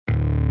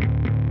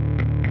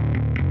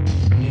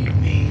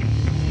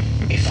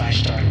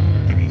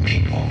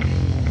people.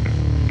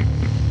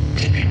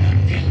 There'd be none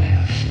of you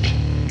left.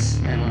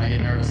 And when I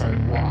get nervous, I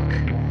walk.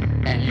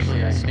 And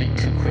usually I speak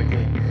too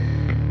quickly.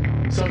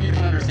 So if you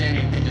don't understand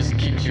anything, just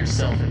keep it to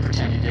yourself and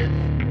pretend you did.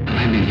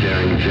 I'd be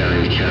very,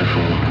 very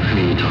careful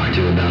who you talk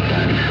to about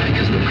that,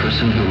 because the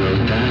person who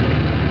wrote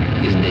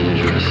that is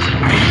dangerous.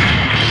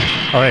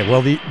 All right.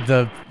 Well,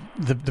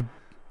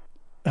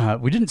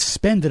 we didn't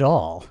spend it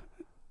all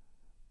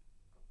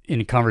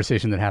in a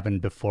conversation that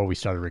happened before we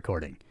started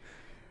recording,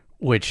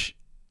 which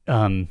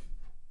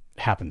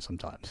happens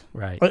sometimes.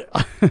 Right. Right.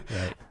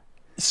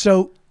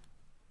 So,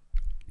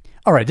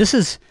 all right, this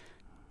is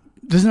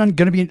going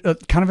to be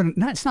kind of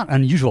it's not an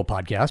unusual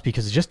podcast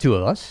because it's just two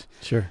of us.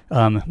 Sure.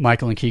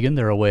 Michael and Keegan,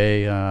 they're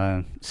away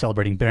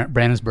celebrating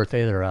Brandon's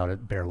birthday. They're out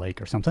at Bear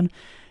Lake or something.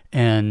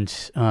 And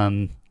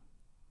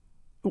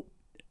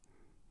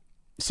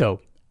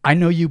so I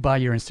know you by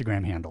your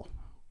Instagram handle,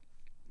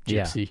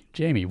 Gypsy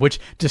Jamie,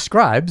 which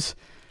describes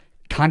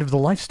kind of the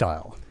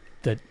lifestyle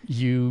that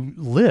you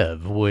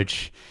live,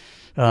 which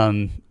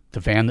the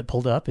van that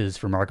pulled up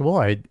is remarkable.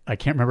 I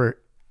can't remember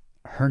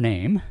her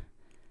name.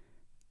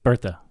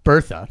 Bertha.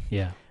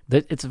 Yeah.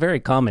 It's a very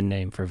common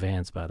name for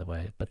vans, by the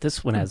way, but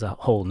this one has a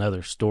whole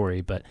nother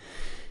story. But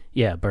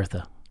yeah,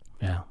 Bertha.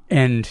 Yeah.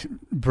 And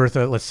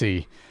Bertha, let's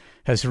see,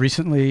 has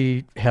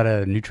recently had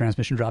a new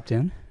transmission dropped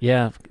in.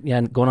 Yeah.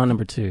 Going on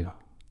number 2.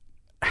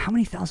 How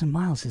many thousand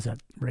miles does that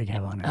rig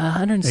have on it?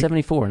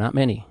 174, not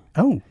many.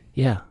 Oh.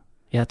 Yeah.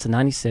 Yeah, it's a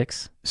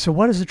 96. So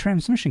why does the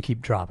transmission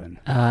keep dropping?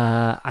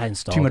 I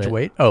installed Too much it.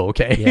 weight? Oh,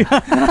 okay. Yeah.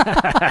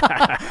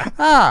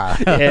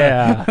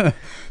 Yeah.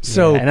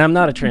 So, and I'm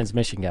not a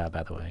transmission guy,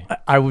 by the way.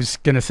 I was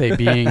going to say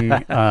being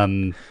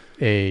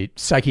a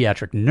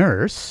psychiatric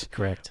nurse.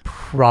 Correct.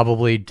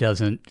 Probably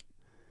doesn't,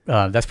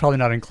 that's probably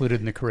not included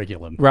in the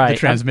curriculum. Right. The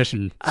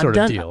transmission sort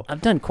of deal.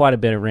 I've done quite a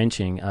bit of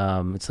wrenching.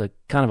 It's a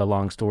kind of a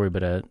long story,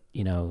 but a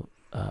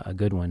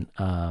good one.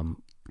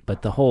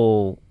 But the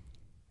whole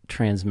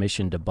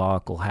transmission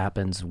debacle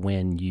happens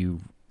when you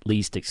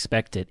least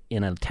expect it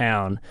in a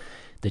town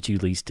that you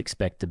least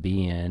expect to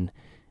be in,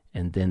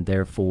 and then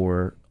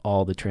therefore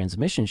all the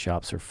transmission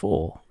shops are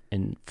full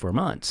and for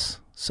months.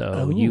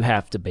 So you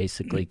have to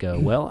basically go,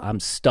 well, I'm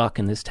stuck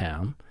in this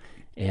town,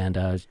 and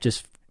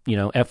just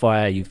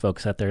FYI, you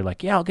folks out there,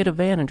 like, yeah, I'll get a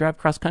van and drive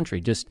cross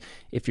country. Just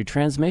if your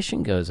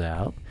transmission goes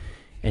out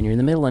and you're in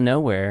the middle of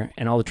nowhere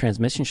and all the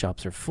transmission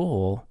shops are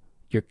full,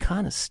 you're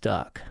kind of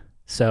stuck.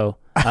 So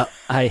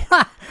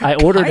I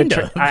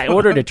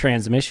ordered a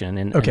transmission,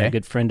 and a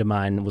good friend of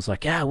mine was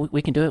like, "Yeah,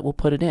 we can do it. We'll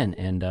put it in."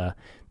 And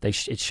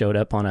it showed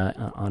up on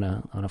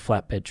a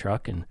flatbed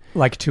truck, and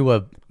like to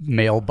a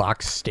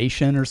mailbox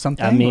station or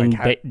something. I mean,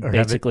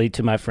 basically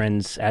to my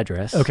friend's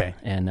address. Okay,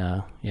 and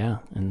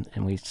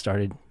and we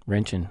started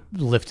wrenching,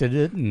 lifted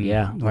it,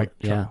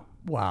 and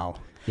wow,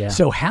 yeah.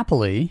 So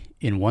happily,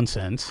 in one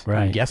sense,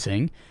 right. I'm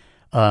guessing,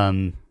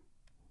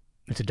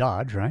 it's a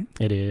Dodge, right?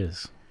 It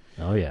is.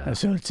 Oh yeah.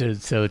 So it's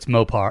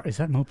Mopar. Is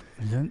that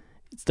Mopar?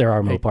 There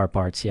are Mopar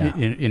parts. Yeah.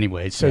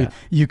 Anyway, so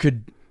you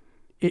could.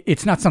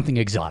 It's not something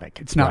exotic.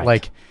 It's not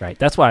like right.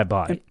 That's why I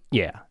bought it.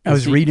 Yeah. I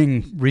was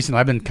reading recently.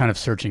 I've been kind of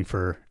searching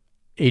for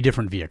a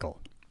different vehicle,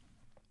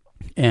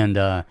 and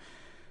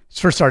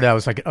first started out, I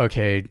was like,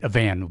 okay, a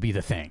van will be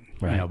the thing.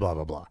 Right. Blah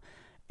blah blah,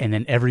 and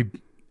then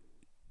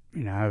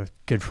I have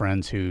good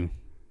friends who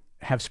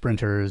have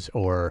Sprinters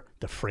or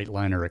the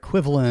Freightliner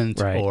equivalent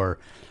or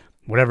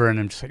whatever, and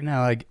I'm just like,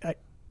 no,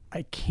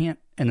 I can't.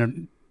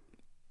 And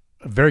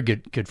a very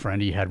good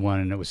friend, he had one,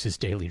 and it was his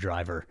daily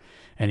driver,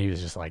 and he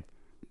was just like,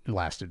 it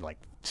lasted like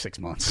 6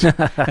 months, and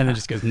then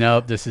just goes,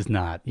 nope, this is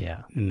not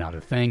a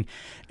thing.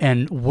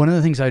 And one of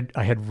the things I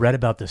had read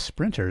about the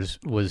Sprinters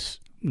was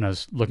when I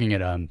was looking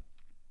at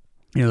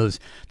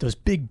those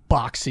big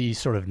boxy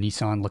sort of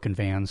Nissan looking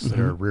vans that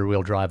are rear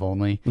wheel drive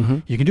only. Mm-hmm.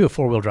 You can do a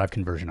 4-wheel drive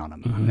conversion on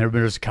them. Mm-hmm. And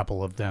there's a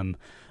couple of them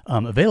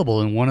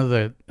available, and one of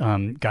the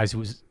guys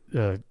who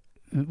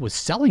was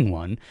selling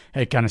one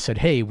had kind of said,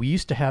 hey, we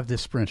used to have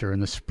this Sprinter, and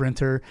the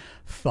Sprinter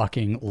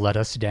fucking let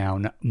us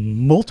down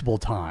multiple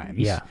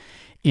times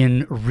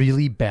in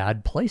really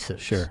bad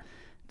places. Sure.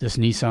 This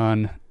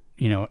Nissan,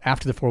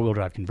 after the 4-wheel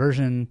drive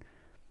conversion,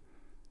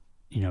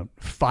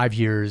 5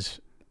 years,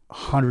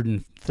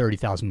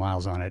 130,000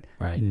 miles on it,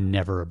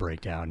 never a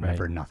breakdown,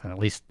 never nothing, at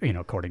least,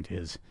 according to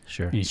his,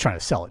 and he's trying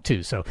to sell it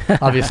too. So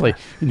obviously,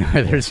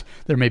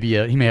 there may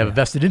be he may have a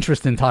vested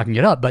interest in talking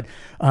it up, but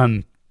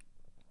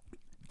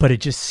it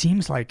just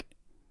seems like,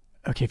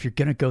 okay, if you're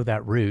going to go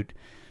that route,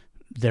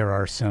 there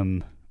are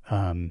some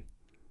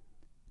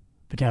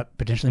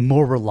potentially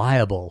more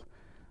reliable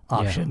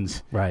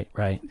options. Right.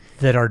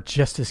 That are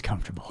just as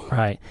comfortable.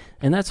 Right.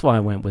 And that's why I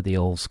went with the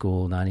old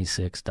school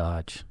 96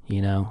 Dodge.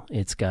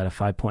 It's got a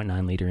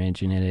 5.9 liter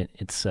engine in it.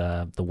 It's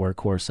the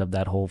workhorse of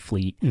that whole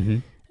fleet. Mm-hmm.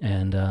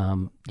 And,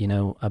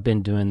 I've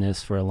been doing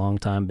this for a long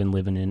time, been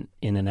living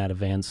in and out of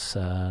vans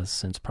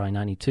since probably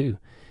 92.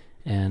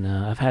 And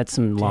I've had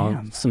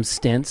some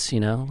stints,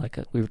 like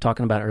we were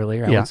talking about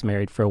earlier. I was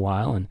married for a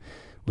while, and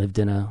lived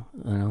in a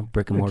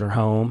brick and mortar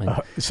home,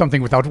 and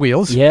something without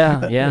wheels.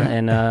 yeah.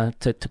 And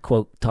to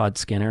quote Todd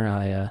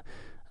Skinner,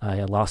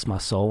 I lost my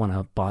soul when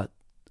I bought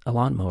a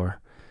lawnmower,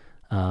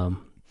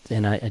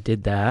 and I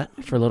did that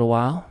for a little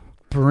while.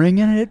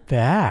 Bringing it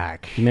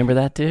back. You remember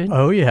that, dude?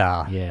 Oh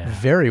yeah, Yeah.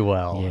 very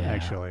well, Yeah.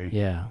 actually.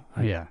 Yeah.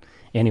 Yeah.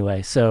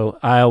 Anyway, so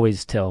I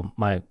always tell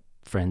my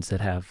friends that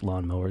have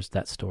lawnmowers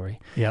that story.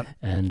 Yep.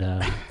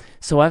 And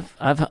so I've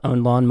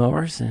owned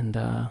lawnmowers and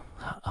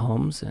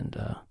homes,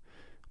 and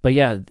but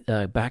yeah,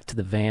 back to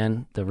the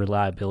van. The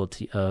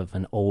reliability of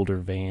an older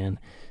van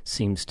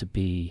seems to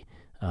be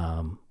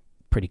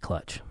pretty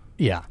clutch.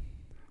 Yeah.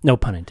 No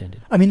pun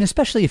intended. I mean,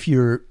 especially if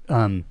you're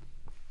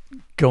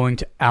going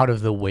to out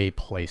of the way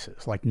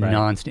places, like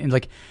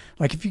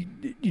like if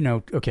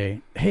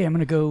okay, hey, I'm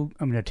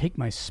gonna take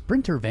my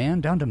Sprinter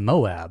van down to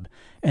Moab,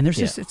 and there's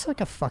just, it's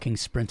like a fucking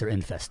Sprinter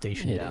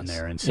infestation down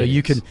there, and so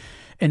you can,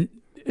 and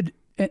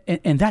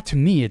that, to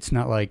me, it's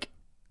not like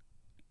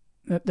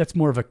that's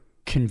more of a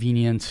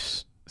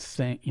convenience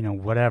thing,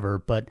 whatever,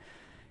 but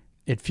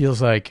it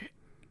feels like,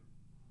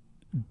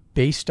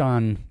 based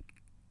on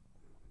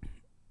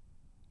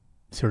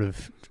sort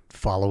of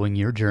following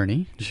your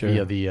journey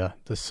via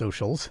the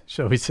socials,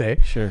 shall we say?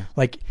 Sure.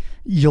 Like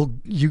you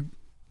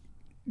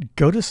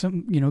go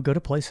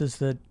to places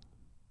that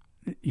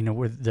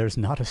where there's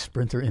not a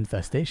Sprinter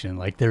infestation.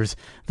 Like there's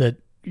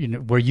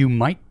where you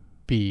might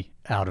be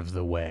out of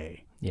the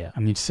way. Yeah. I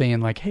mean,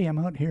 saying like, hey, I'm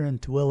out here in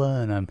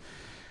Tooele and I'm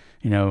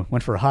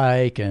went for a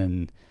hike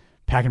and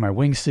packing my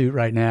wingsuit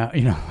right now.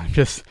 I'm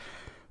just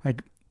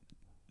like,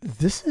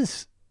 this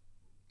is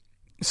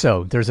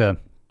so there's a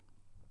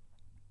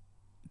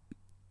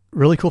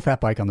really cool fat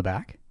bike on the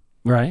back.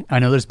 Right. I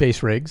know there's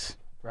base rigs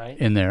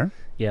in there.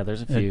 Yeah,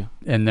 there's a few.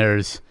 And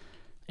there's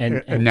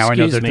and now I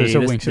know that there's a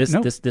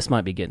wingsuit. This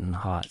might be getting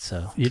hot,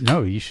 so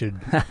you should.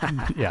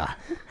 Yeah.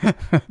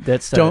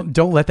 That's don't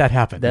let that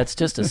happen. That's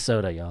just a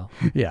soda, y'all.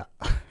 Yeah.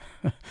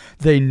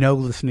 They know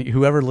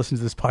whoever listens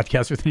to this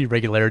podcast with any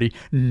regularity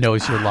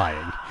knows you're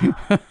lying.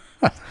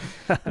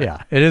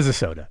 Yeah, it is a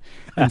soda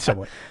in some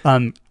way.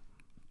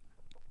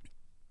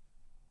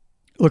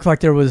 Looked like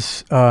there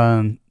was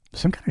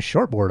some kind of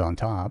shortboard on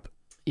top.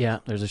 Yeah,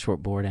 there's a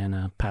shortboard and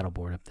a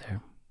paddleboard up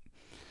there,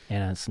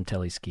 and some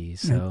tele skis.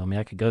 So I mean,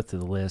 I could go through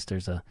the list.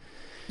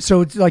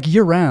 So it's like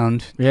year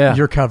round. Yeah,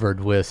 you're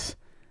covered with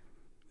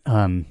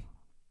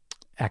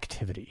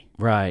activity.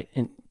 Right,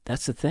 and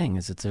that's the thing,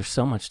 is that there's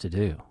so much to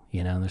do.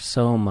 There's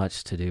so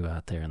much to do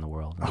out there in the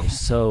world. There's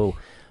so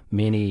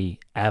many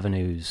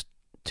avenues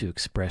to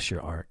express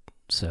your art.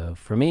 So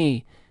for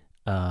me,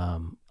 a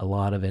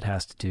lot of it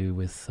has to do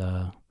with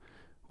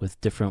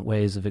different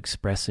ways of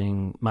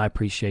expressing my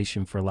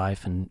appreciation for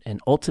life,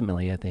 and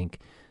ultimately, I think,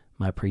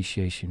 my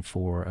appreciation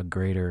for a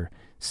greater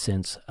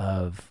sense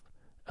of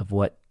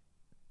what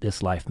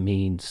this life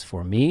means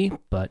for me,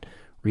 but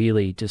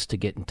really just to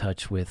get in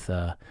touch with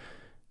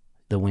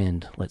the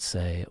wind, let's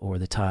say, or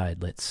the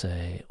tide, let's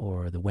say,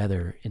 or the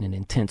weather in an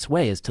intense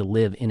way, is to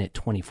live in it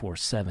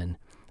 24/7,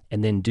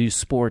 and then do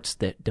sports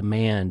that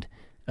demand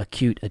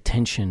acute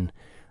attention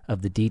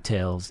of the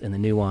details and the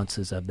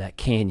nuances of that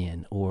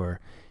canyon,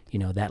 or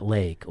that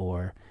lake,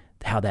 or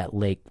how that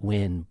lake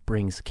wind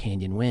brings the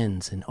canyon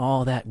winds, and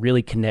all that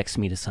really connects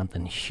me to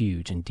something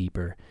huge and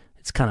deeper.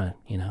 It's kind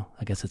of,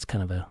 I guess it's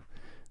kind of a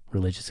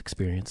religious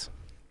experience.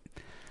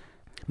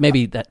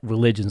 Maybe that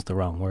religion's the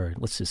wrong word.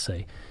 Let's just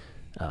say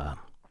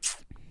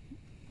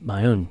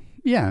my own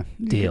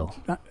deal.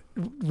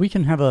 We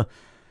can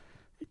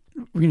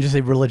just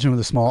say religion with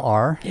a small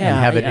r and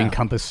have it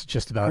encompass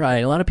just about.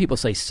 Right. A lot of people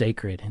say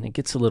sacred, and it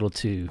gets a little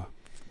too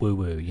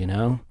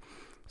woo-woo,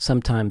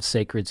 Sometimes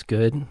sacred's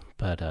good,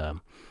 but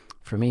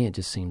for me, it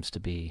just seems to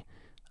be,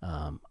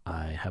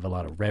 I have a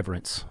lot of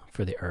reverence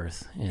for the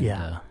earth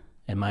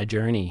and my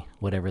journey,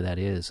 whatever that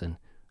is, and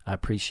I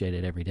appreciate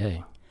it every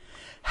day.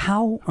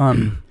 How,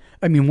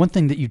 I mean, one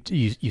thing that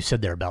you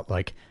said there about,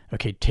 like,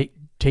 okay,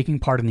 taking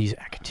part in these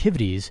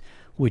activities,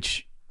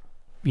 which,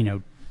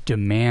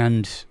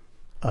 demand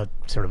a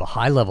sort of a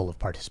high level of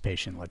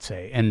participation, let's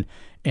say, and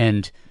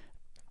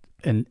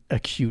an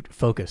acute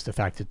focus, the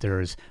fact that there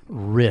is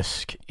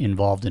risk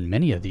involved in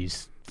many of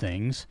these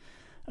things,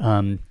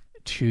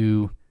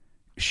 to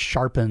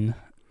sharpen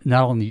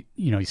not only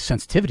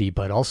sensitivity,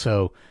 but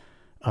also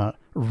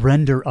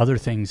render other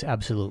things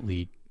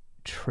absolutely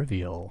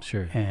trivial.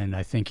 Sure. And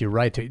I think you're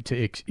right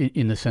to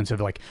in the sense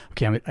of, like,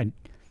 okay,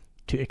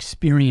 to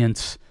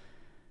experience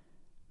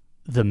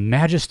the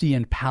majesty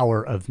and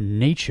power of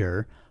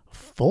nature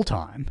full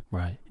time.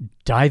 Right.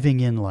 Diving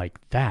in like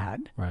that.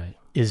 Right.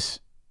 is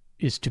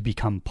to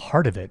become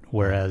part of it,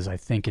 whereas I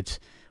think it's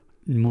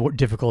more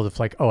difficult if,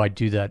 like, I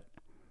do that,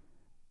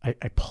 I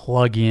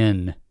plug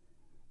in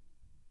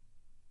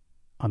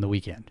on the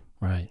weekend,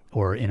 right,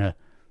 or in a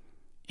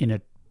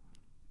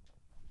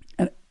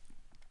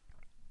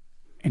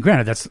and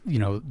granted, that's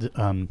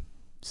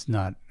it's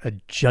not a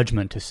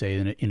judgment to say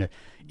in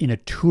a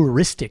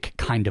touristic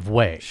kind of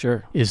way.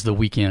 Sure, is the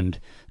weekend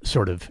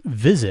sort of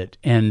visit,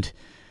 and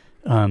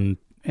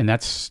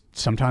that's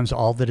sometimes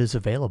all that is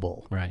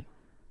available. Right.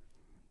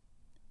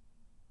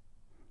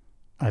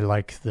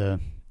 like the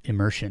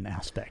immersion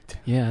aspect.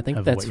 Yeah, I think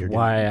of that's what you're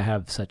why doing. I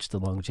have such the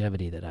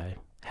longevity that I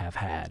have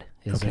had,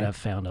 is Okay. that I've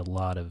found a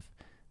lot of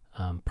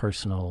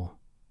personal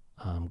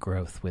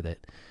growth with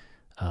it.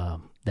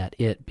 That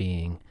it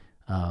being,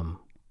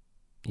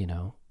 you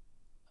know,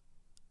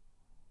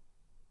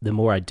 the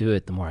more I do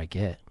it, the more I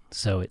get.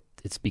 So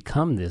it's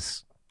become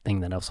this thing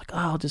that I was like, oh,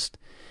 I'll just,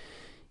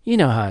 you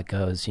know how it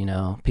goes, you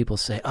know. People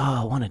say,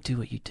 oh, I want to do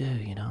what you do,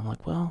 you know. I'm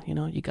like, well, you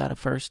know, you got to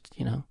first,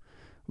 you know,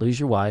 lose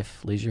your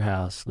wife, lose your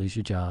house, lose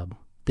your job,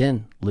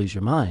 then lose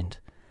your mind,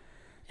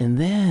 and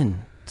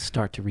then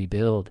start to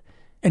rebuild.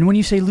 And when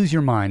you say lose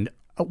your mind,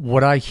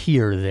 what I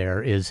hear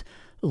there is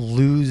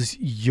lose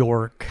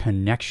your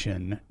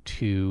connection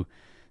to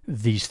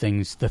these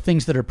things, the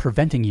things that are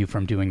preventing you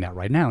from doing that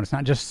right now.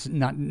 And it's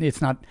not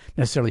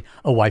necessarily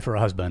a wife or a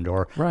husband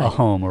or Right. a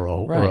home or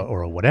Right.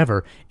 or a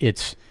whatever.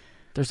 It's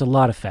There's a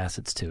lot of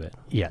facets to it.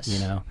 yes, You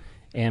know,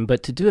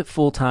 but to do it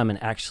full time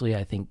and actually,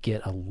 I think,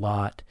 get a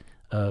lot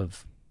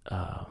of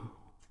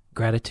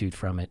gratitude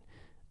from it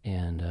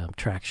and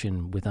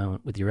traction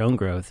with your own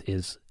growth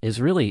is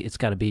really, it's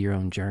got to be your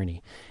own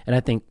journey. And I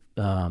think,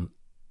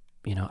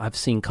 you know, I've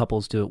seen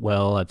couples do it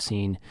well. I've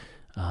seen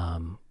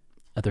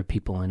other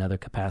people in other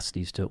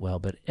capacities do it well,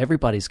 but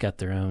everybody's got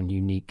their own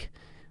unique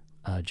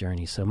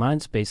journey. So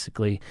mine's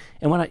basically,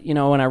 and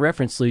when I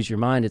reference lose your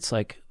mind, it's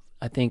like,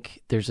 I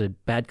think there's a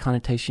bad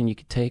connotation you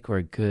could take or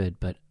a good,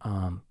 but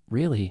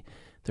really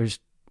there's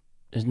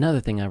another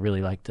thing I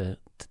really like to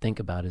think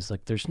about is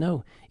like, there's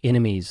no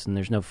enemies and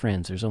there's no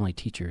friends. There's only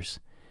teachers.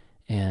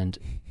 And,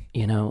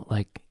 you know,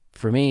 like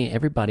for me,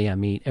 everybody I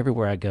meet,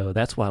 everywhere I go,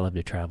 that's why I love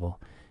to travel,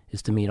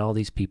 is to meet all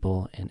these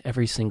people, and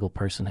every single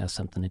person has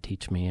something to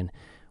teach me. And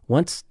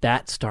once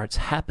that starts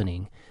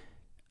happening,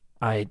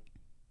 my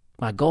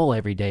goal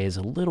every day is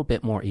a little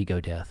bit more ego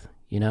death,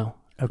 you know?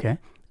 okay.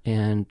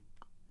 And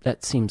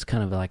that seems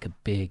kind of like a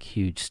big,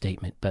 huge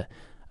statement, but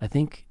I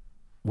think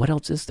what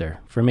else is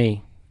there for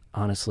me,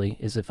 honestly,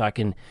 is if I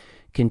can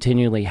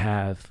continually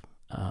have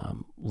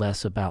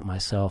less about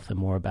myself and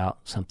more about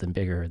something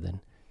bigger,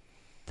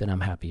 then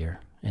I'm happier.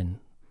 And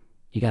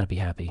you got to be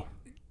happy.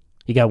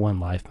 You got one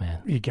life,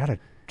 man. You gotta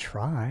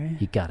try.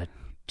 You got to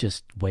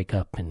just wake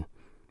up and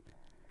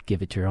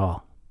give it your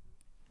all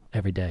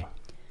every day.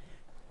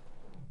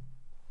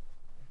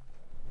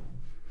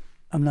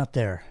 I'm not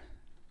there.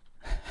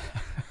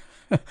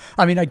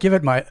 I mean, I give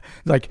it my,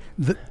 like,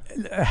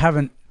 I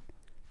haven't,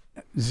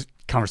 this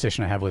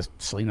conversation I have with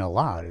Selena a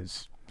lot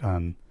is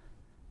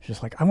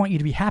just like, I want you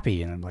to be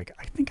happy. And I'm like,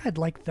 I think I'd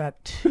like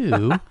that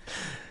too.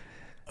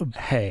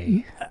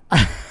 Hey,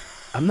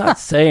 I'm not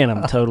saying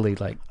I'm totally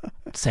like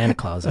Santa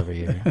Claus over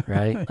here,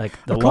 right? Like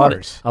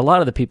a lot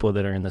of the people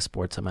that are in the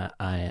sports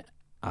I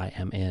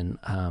am in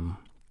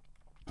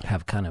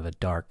have kind of a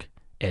dark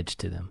edge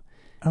to them.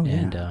 Oh,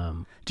 and yeah.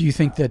 Do you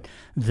think that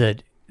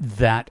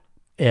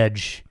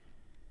edge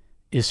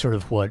is sort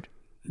of what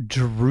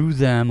drew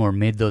them or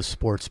made those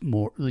sports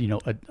more, you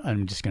know,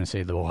 I'm just going to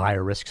say the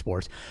higher risk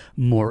sports,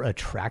 more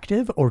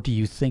attractive? Or do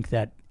you think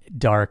that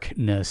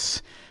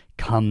darkness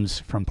comes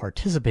from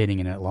participating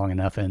in it long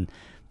enough and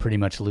pretty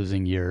much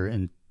losing your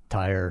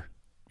entire,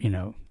 you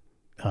know,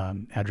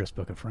 address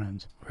book of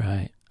friends?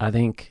 Right. I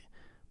think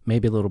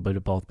maybe a little bit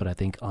of both, but I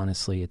think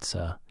honestly it's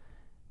the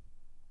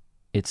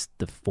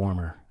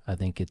former. I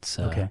think it's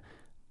Okay.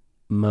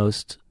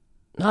 most,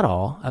 not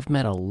all. I've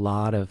met a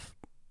lot of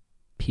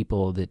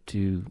people that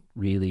do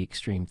really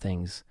extreme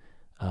things.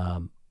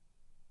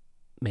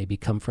 Maybe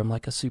come from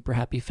like a super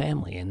happy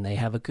family and they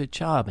have a good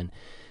job and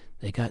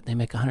they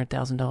make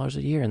 $100,000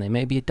 a year and they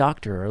may be a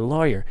doctor or a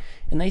lawyer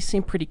and they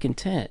seem pretty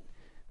content.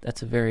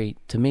 That's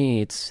to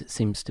me, it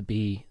seems to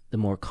be the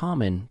more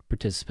common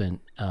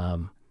participant.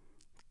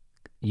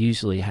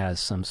 Usually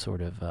has some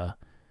sort of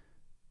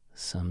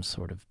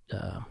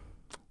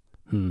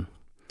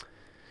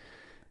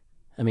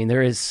I mean,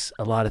 there is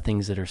a lot of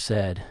things that are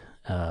said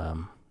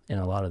in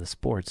a lot of the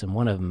sports, and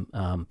one of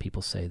them,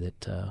 people say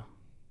that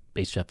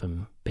base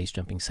jumping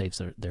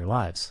saves their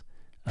lives.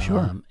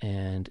 Sure.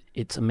 And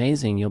it's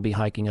amazing. You'll be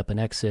hiking up an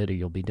exit or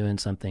you'll be doing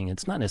something.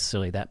 It's not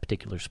necessarily that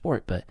particular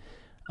sport, but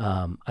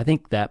I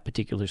think that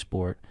particular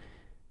sport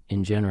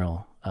in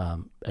general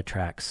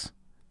attracts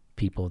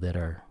people that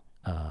are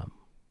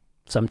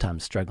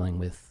sometimes struggling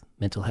with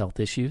mental health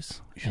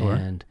issues. Sure.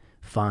 And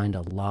find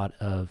a lot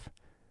of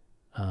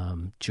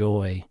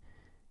joy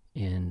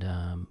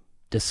in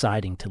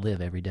deciding to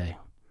live every day.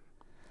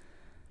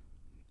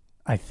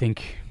 I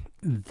think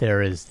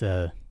there is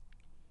the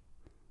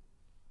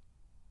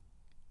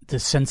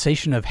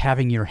sensation of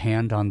having your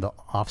hand on the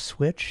off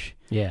switch.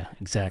 Yeah,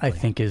 exactly. I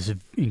think is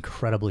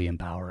incredibly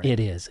empowering. It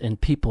is, and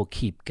people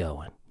keep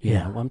going.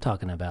 Yeah. You know, I'm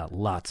talking about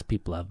lots of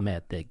people I've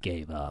met that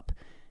gave up,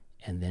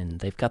 and then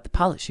they've got the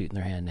pilot chute in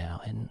their hand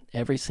now, and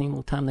every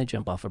single time they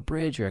jump off a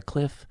bridge or a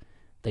cliff,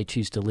 they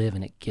choose to live,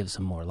 and it gives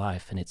them more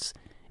life, and it's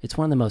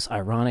one of the most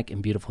ironic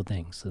and beautiful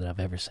things that I've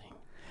ever seen.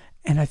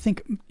 And I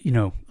think, you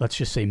know, let's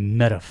just say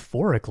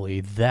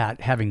metaphorically that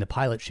having the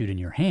pilot chute in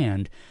your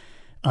hand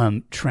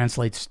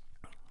translates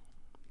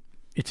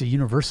it's a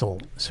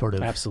universal sort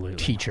of Absolutely.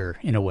 teacher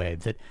in a way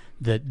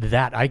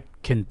that I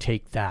can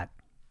take that,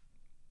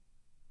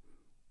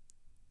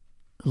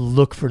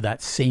 look for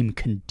that same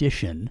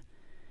condition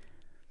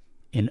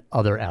in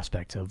other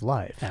aspects of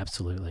life.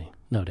 Absolutely.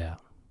 No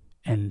doubt.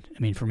 And I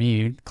mean, for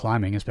me,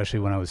 climbing, especially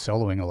when I was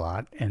soloing a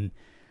lot, and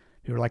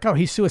people were like, "Oh,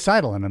 he's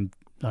suicidal," and I'm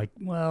like,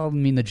 well, I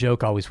mean, the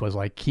joke always was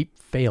like, keep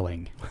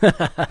failing.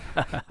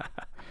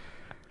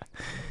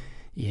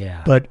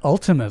 Yeah. But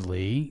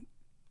ultimately,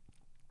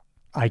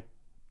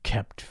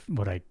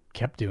 what I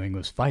kept doing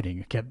was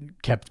fighting. I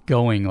kept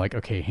going, like,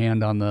 okay,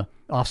 hand on the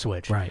off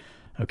switch. Right.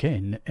 Okay,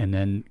 and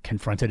then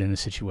confronted in a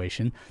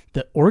situation.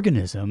 The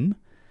organism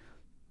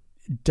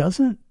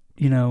doesn't,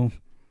 It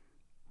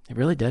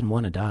really doesn't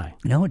want to die.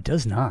 No, it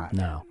does not.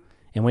 No.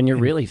 And when you're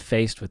really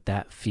faced with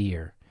that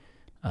fear,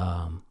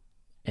 and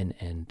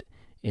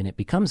it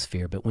becomes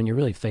fear, but when you're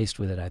really faced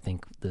with it, I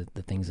think the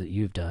things that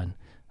you've done,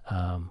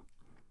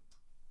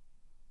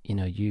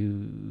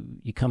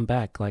 you come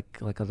back like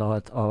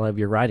all of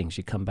your writings.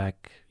 You come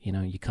back,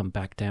 you come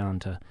back down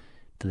to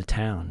the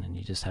town, and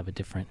you just have a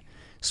different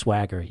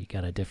swagger. You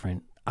got a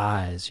different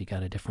eyes. You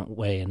got a different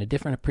way and a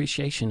different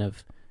appreciation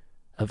of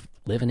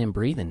living and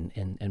breathing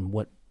and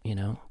what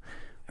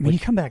I mean, you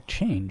come back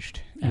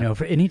changed.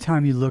 For any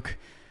time you look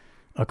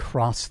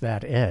across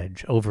that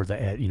edge, over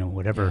the edge,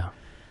 whatever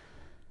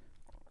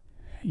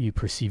you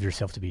perceive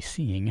yourself to be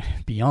seeing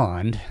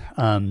beyond.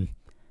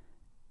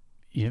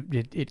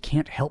 It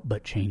can't help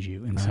but change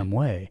you in some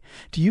way.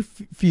 Do you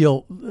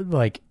feel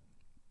like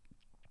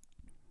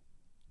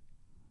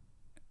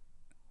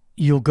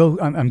you'll go?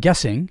 I'm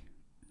guessing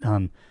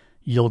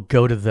you'll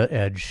go to the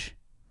edge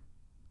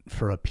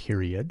for a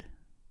period,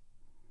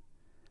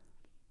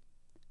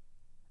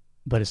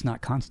 but it's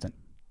not constant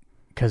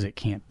because it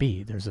can't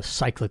be. There's a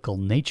cyclical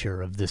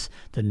nature of this,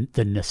 the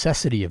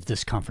necessity of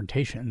this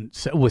confrontation,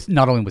 with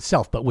not only with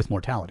self but with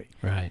mortality.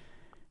 Right.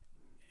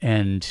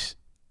 And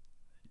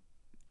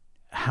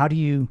how do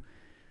you,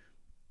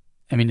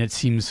 I mean, it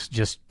seems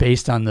just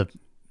based on the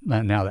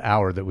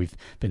hour that we've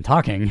been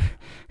talking,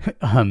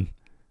 that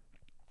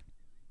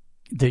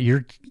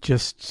you're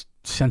just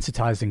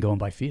sensitized and going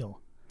by feel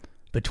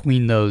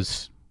between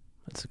those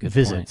That's a good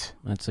visits. Point.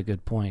 That's a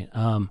good point.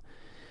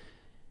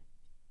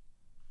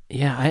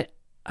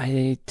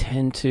 I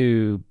tend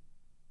to,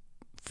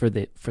 for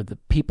the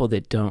people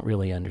that don't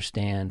really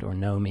understand or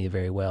know me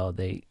very well,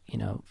 they,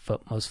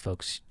 most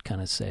folks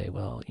kind of say,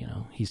 well,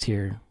 he's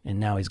here and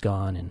now he's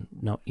gone, and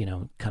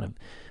kind of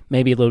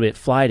maybe a little bit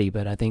flighty.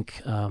 But I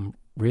think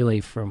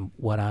really from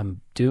what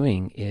I'm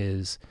doing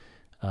is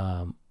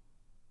I'm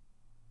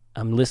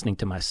listening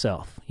to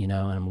myself, and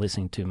I'm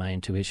listening to my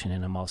intuition,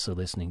 and I'm also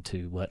listening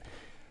to what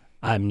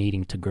I'm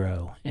needing to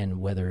grow.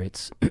 And whether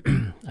it's,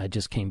 I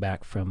just came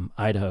back from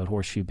Idaho at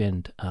Horseshoe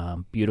Bend,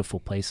 beautiful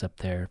place up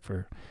there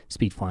for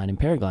speed flying and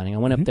paragliding. I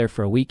went up there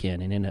for a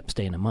weekend and ended up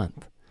staying a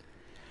month,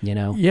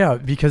 Yeah,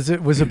 because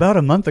it was about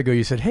a month ago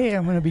you said, hey,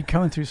 I'm going to be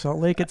coming through Salt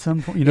Lake at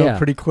some point,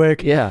 pretty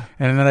quick. Yeah.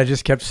 And then I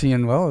just kept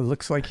seeing, well, it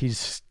looks like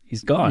he's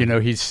gone.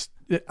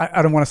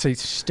 I don't want to say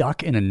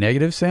stuck in a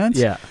negative sense.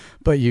 Yeah.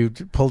 But you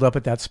pulled up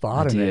at that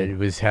spot, and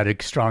it had a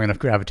strong enough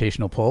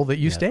gravitational pull that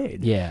you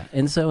stayed. Yeah,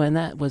 and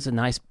that was a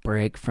nice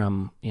break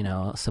from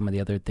some of the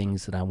other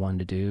things that I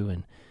wanted to do.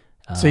 And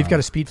so you've got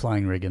a speed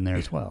flying rig in there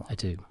as well. I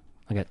do.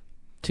 I got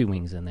 2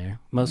 wings in there.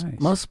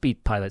 Most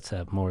speed pilots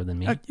have more than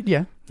me.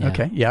 Yeah.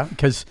 Okay. Yeah.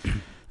 Because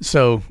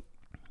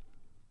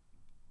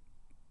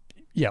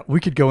we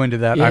could go into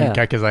that. Yeah.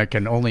 Because I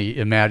can only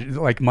imagine.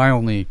 Like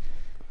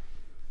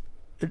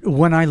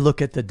when I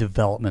look at the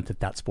development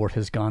that sport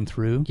has gone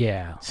through,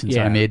 since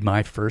I made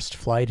my first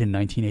flight in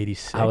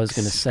 1986. I was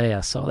going to say,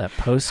 I saw that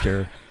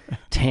poster,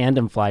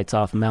 tandem flights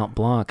off Mount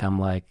Blanc. I'm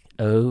like,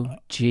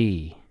 OG.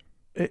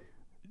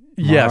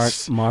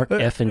 Yes. Mark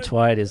effing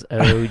Twite is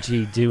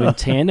OG doing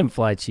tandem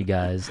flights, you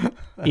guys,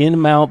 in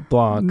Mount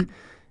Blanc,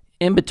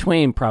 in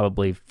between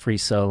probably free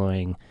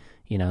soloing,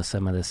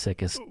 some of the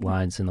sickest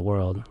lines in the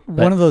world.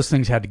 But one of those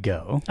things had to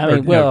go.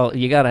 I mean,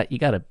 you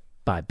gotta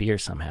buy beer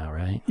somehow,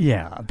 right?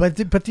 Yeah, but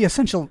the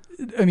essential,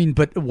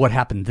 but what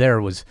happened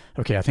there was,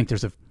 okay, I think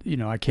there's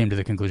I came to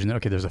the conclusion that,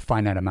 okay, there's a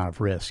finite amount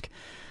of risk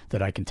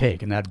that I can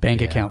take, and that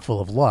bank account full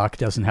of luck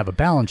doesn't have a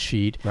balance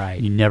sheet. Right.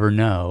 You never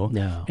know.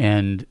 No.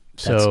 And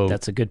so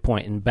that's a good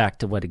point. And back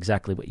to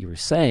exactly what you were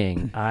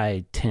saying,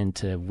 I tend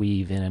to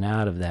weave in and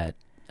out of that,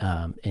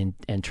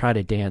 and try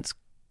to dance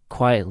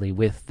quietly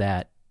with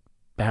that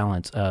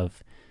balance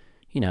of,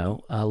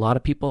 a lot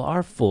of people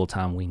are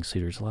full-time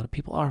wingsuiters. A lot of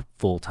people are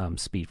full-time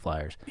speed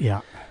flyers. Yeah.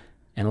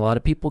 And a lot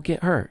of people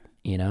get hurt,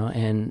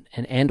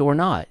 and or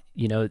not.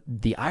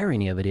 The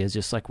irony of it is,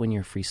 just like when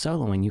you're free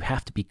soloing, you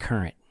have to be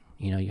current.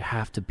 You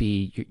have to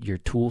be, your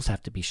tools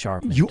have to be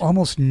sharpened. You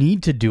almost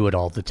need to do it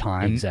all the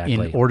time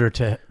in order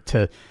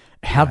to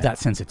have that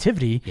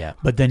sensitivity. Yeah.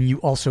 But then you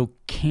also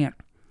can't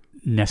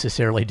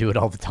necessarily do it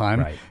all the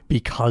time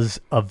because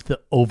of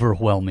the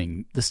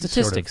overwhelming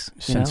statistics, sort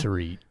of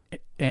sensory.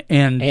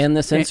 And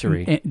the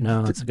sensory.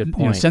 No, that's a good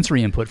point.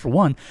 Sensory input for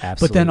one.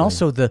 Absolutely. But then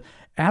also the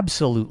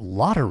absolute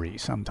lottery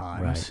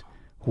sometimes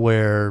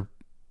where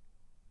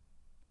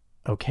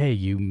okay,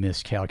 you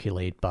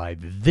miscalculate by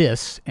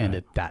this, and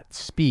at that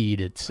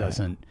speed, it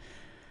doesn't,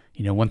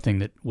 one thing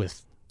that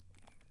with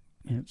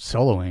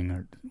soloing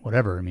or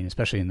whatever, I mean,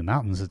 especially in the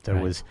mountains, that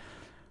there was,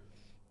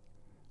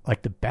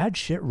 like, the bad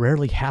shit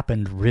rarely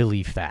happened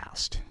really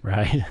fast.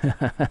 Right.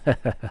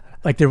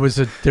 Like there's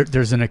a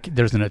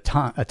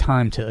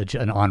time to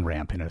an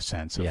on-ramp in a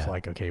sense of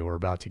like, okay, we're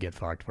about to get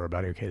fucked.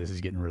 Okay, this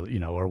is getting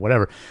really, or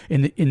whatever.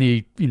 In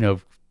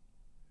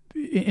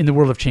the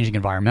world of changing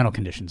environmental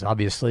conditions,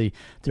 obviously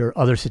there are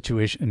other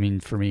situations. I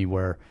mean, for me,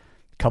 where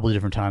a couple of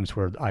different times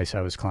where the ice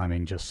I was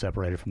climbing just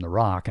separated from the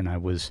rock, and I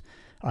was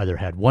either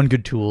had one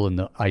good tool in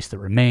the ice that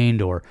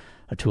remained, or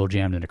a tool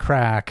jammed in a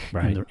crack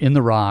in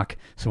the rock.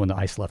 So when the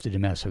ice left it a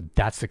mess. So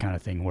that's the kind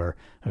of thing where,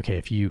 okay,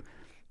 if you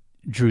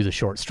drew the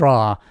short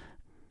straw,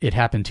 it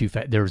happened too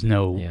fast. There was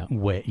no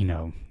way,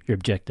 Your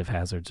objective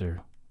hazards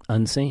are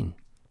unseen.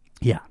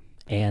 Yeah.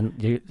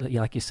 And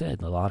like you said,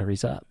 the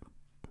lottery's up.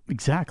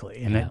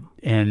 Exactly.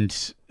 And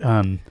so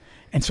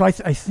I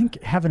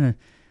think having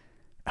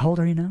how old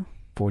are you now?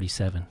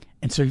 47.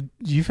 And so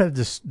you've had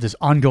this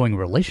ongoing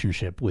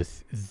relationship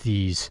with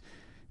these,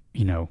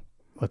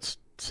 let's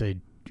say,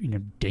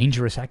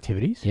 dangerous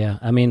activities. Yeah.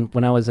 I mean,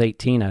 when I was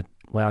 18,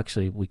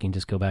 actually, we can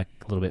just go back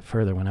a little bit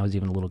further. When I was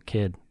even a little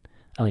kid,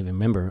 I don't even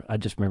remember. I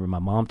just remember my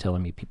mom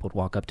telling me, people would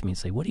walk up to me and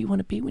say, "What do you want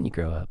to be when you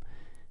grow up?"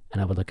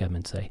 And I would look at them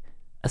and say,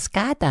 "A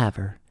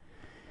skydiver."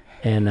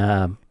 And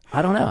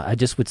I don't know. I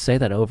just would say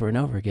that over and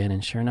over again.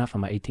 And sure enough,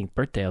 on my 18th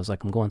birthday, I was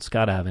like, "I'm going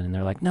skydiving." And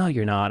they're like, "No,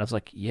 you're not." I was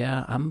like,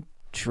 "Yeah, I'm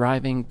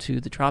driving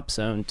to the drop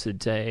zone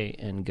today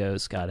and go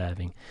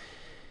skydiving."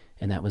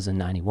 And that was in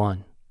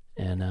 91.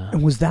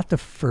 And was that the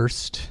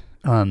first,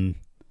 so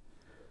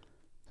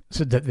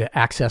the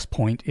access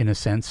point, in a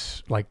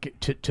sense, like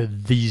to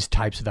these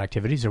types of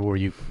activities, or were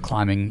you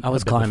climbing? I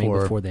was climbing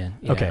before then.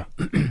 Yeah. Okay.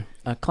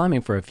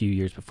 Climbing for a few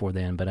years before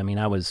then, but I mean,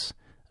 I was,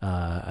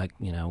 I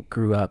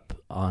grew up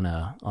on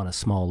a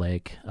small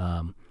lake.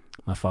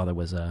 My father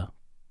was a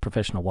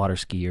professional water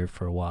skier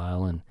for a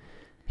while, and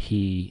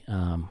he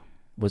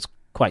was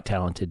quite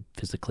talented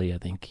physically. I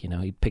think,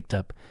 he picked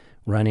up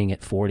running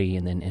at 40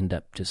 and then ended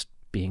up just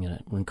being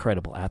an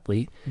incredible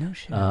athlete. No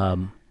shit.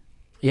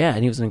 Yeah,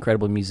 and he was an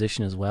incredible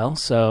musician as well.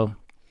 So,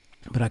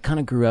 but I kind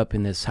of grew up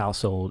in this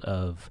household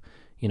of,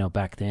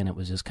 back then it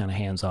was just kind of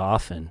hands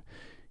off, and,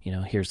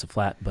 here's the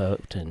flat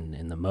boat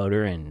and the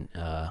motor. And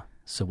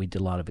so we did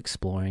a lot of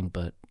exploring,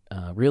 but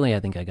really I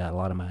think I got a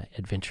lot of my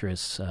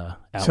adventurous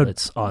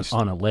outlets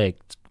on a lake,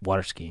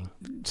 water skiing.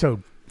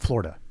 So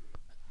Florida.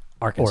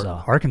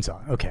 Arkansas. Arkansas,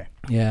 okay.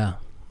 Yeah.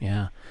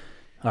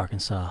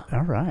 Arkansas.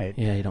 All right.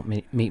 Yeah, you don't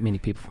meet many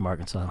people from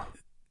Arkansas.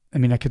 I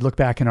mean, I could look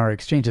back in our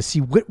exchange to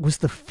see what was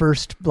the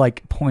first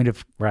point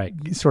of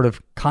sort of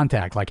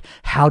contact. Like,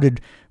 how did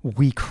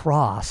we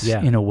cross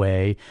in a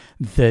way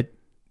that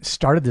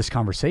started this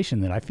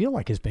conversation that I feel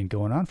like has been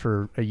going on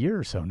for a year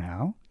or so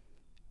now.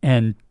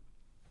 And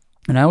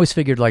I always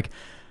figured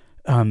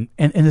and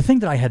the thing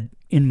that I had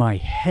in my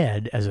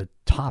head as a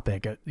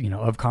topic,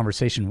 of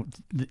conversation,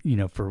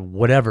 for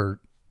whatever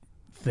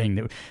thing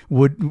that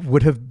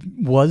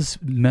was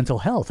mental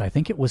health. I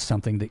think it was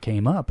something that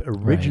came up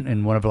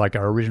in one of our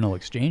original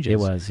exchanges. It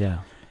was, yeah.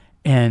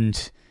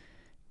 And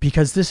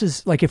because this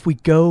is if we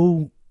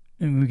go,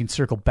 and we can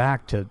circle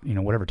back to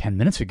 10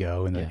 minutes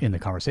ago in the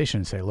conversation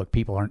and say, look,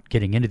 people aren't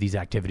getting into these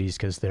activities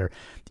because they're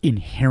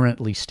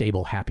inherently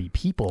stable, happy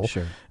people.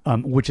 Sure.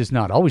 Which is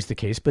not always the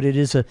case, but it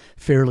is a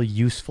fairly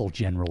useful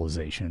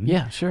generalization.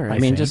 Yeah, sure. I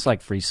mean, just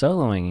like free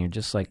soloing, you're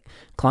just like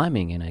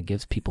climbing, and it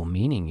gives people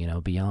meaning,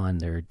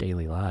 beyond their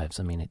daily lives.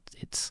 I mean,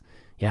 it's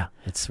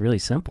really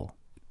simple.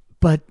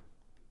 But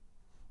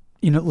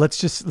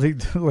let's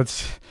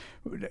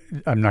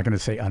I'm not going to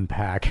say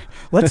unpack.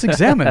 Let's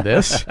examine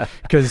this,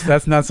 because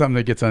that's not something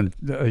that gets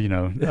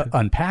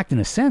unpacked in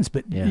a sense.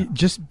 But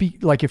just be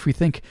if we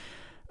think,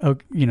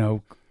 of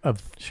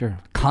sure,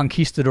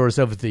 conquistadors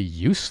of the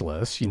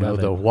useless.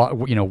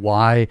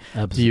 Why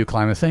do you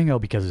climb a thing? Oh,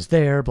 because it's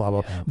there. Blah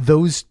blah. Yeah.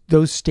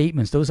 Those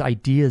statements, those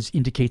ideas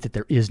indicate that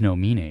there is no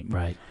meaning.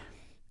 Right.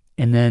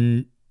 And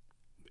then,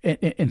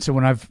 and so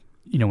when I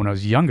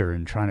was younger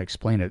and trying to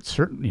explain it,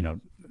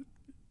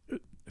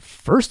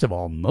 first of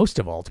all, most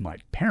of all, to my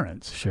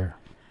parents, sure,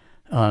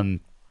 who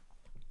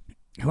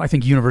I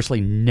think universally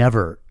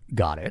never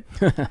got it.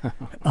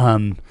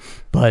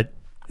 But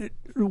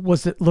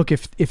was that, look,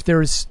 if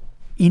there's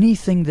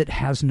anything that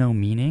has no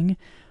meaning,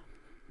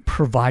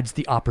 provides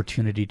the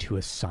opportunity to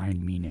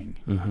assign meaning,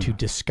 to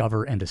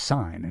discover and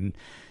assign. And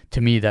to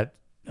me, that,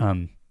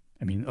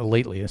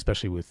 lately,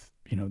 especially with,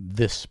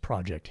 this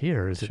project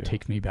here, is it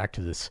takes me back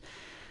to this,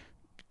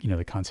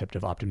 the concept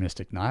of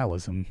optimistic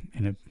nihilism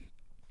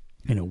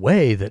in a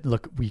way that,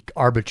 look, we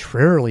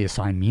arbitrarily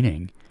assign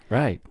meaning.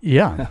 Right.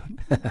 Yeah.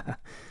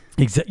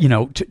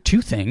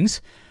 To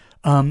things,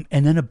 and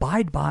then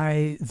abide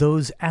by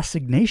those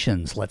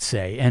assignations, let's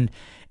say.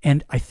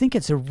 And I think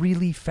it's a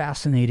really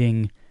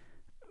fascinating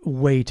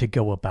way to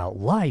go about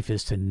life,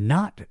 is to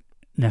not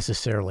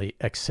necessarily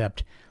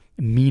accept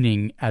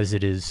meaning as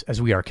it is,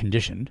 as we are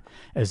conditioned,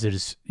 as it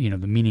is, the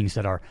meanings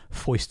that are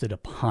foisted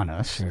upon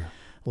us, Sure.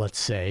 let's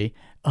say,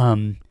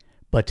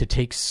 but to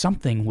take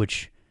something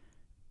which,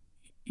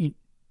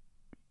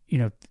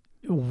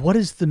 what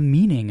is the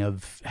meaning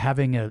of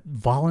having a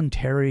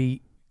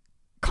voluntary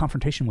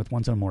confrontation with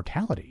one's own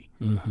mortality?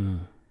 Mm-hmm.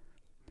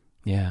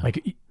 Yeah.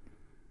 Like,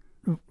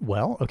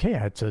 well, okay,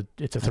 it's a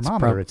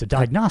thermometer, it's a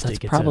diagnostic.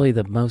 That's probably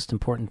the most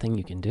important thing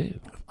you can do.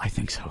 I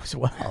think so as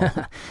well.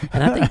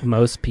 And I think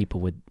most people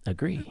would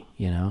agree,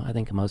 I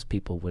think most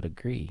people would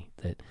agree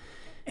that.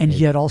 And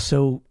yet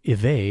also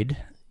evade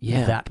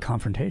Yeah. that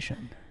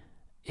confrontation.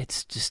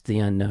 It's just the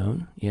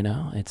unknown,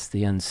 it's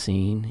the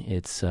unseen.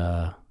 It's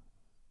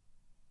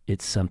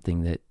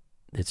something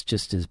that's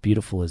just as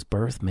beautiful as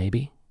birth,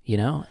 maybe,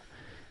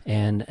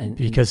 and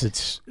because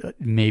it's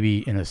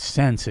maybe in a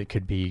sense it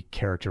could be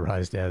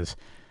characterized as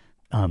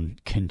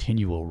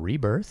continual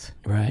rebirth.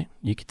 Right,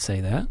 you could say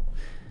that,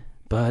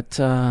 but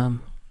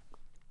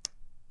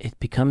it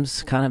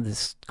becomes kind of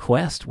this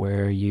quest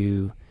where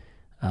you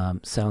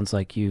sounds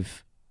like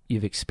you've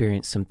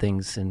experienced some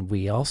things, and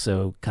we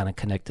also kind of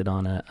connected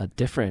on a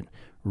different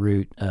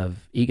route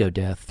of ego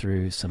death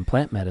through some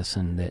plant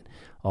medicine that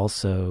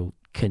also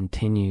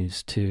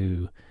continues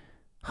to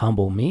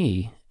humble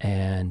me.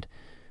 And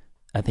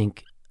I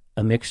think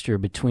a mixture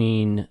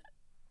between,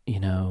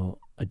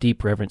 a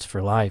deep reverence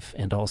for life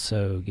and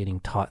also getting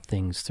taught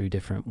things through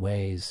different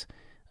ways.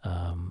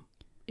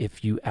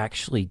 If you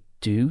actually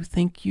do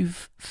think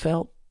you've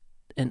felt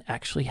and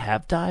actually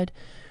have died,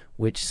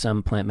 which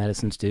some plant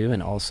medicines do,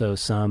 and also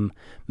some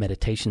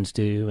meditations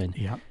do, and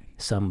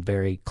some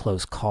very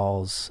close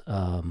calls,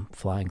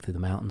 flying through the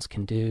mountains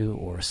can do,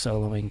 or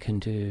soloing can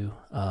do,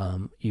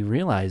 you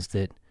realize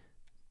that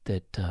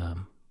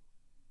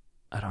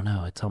I don't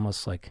know, it's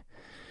almost like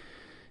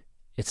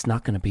it's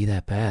not going to be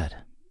that bad.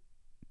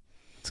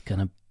 It's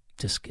going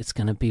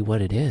to be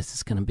what it is.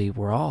 It's going to be,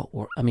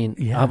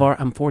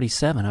 I'm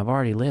 47. I've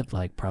already lived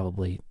like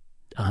probably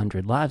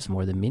 100 lives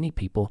more than many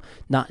people,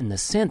 not in the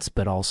sense,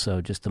 but also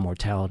just the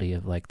mortality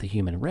of like the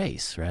human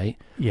race, right?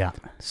 Yeah.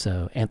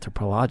 So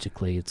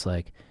anthropologically, it's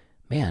like,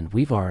 man,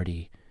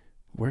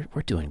 we're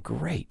doing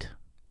great.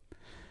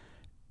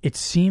 It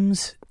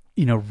seems,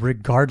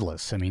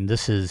 regardless,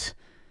 this is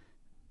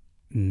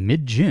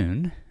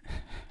mid-June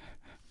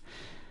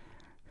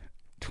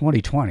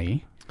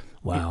 2020.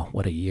 Wow,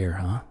 what a year,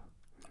 huh?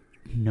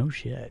 No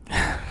shit.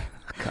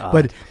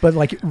 God. But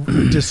like,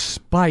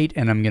 despite,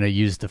 and I'm going to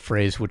use the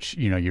phrase which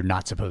you're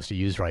not supposed to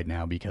use right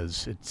now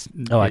because it's.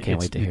 I can't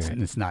wait to hear it.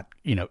 It's not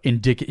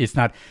It's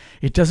not.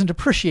 It doesn't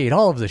appreciate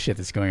all of the shit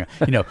that's going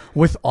on.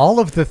 With all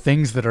of the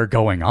things that are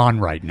going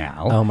on right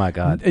now. Oh my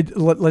God.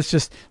 Let's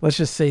just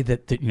say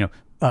that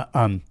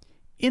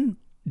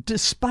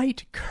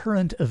despite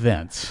current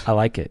events, I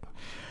like it.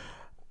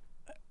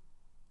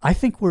 I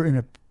think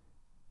we're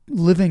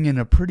living in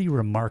a pretty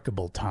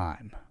remarkable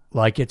time.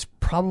 Like, it's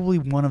probably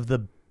one of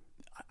the.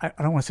 I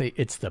don't want to say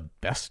it's the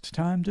best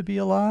time to be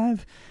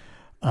alive,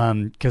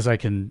 because I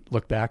can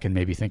look back and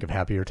maybe think of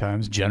happier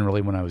times.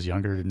 Generally, when I was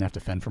younger, I didn't have to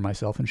fend for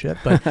myself and shit.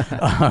 But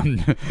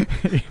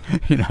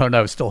and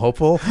I was still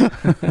hopeful.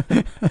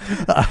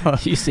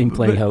 You seem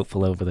plain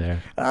hopeful over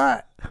there.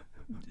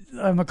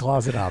 I'm a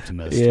closet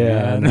optimist.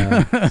 Yeah,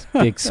 man. I know.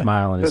 Big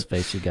smile on his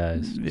face, you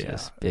guys. Yeah.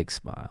 Just big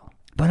smile.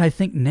 But I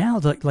think now,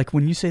 like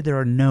when you say there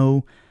are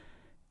no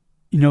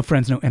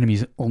friends, no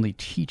enemies, only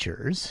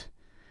teachers,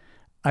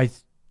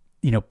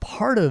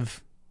 part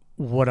of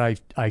what I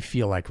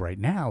feel like right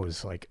now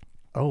is like,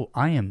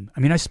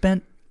 I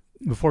spent,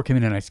 before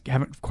coming in, I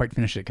haven't quite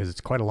finished it because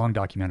it's quite a long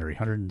documentary,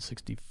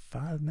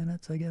 165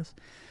 minutes, I guess,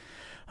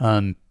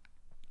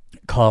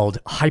 called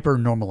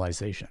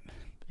Hypernormalization.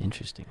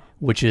 Interesting.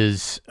 Which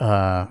is,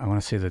 I want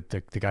to say that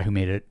the guy who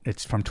made it,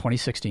 it's from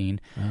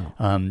 2016.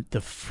 Oh. The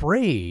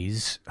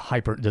phrase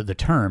the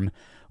term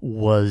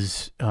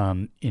was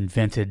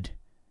invented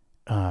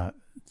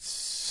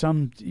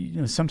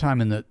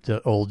sometime in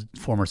the old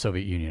former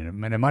Soviet Union.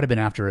 And it might have been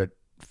after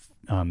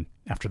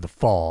the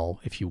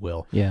fall, if you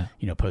will. Yeah.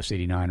 Post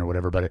 89 or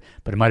whatever, but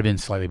it might have been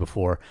slightly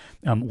before,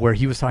 where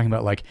he was talking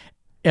about like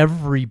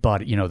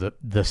everybody,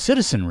 the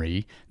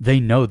citizenry, they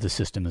know the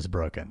system is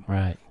broken.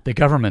 Right. The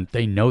government,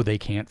 they know they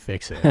can't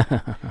fix it.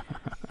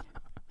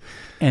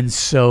 And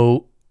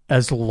so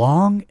as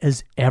long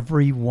as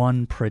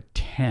everyone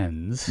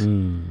pretends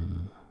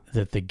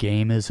that the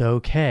game is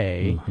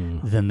okay,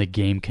 then the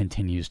game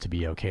continues to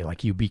be okay.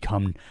 Like, you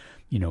become,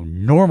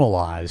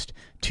 normalized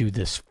to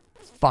this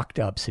fucked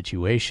up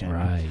situation.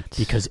 Right.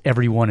 Because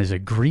everyone is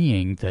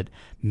agreeing that,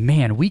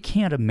 man, we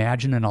can't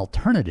imagine an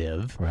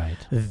alternative. Right.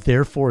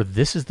 Therefore,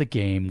 this is the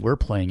game. We're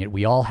playing it.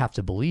 We all have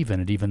to believe in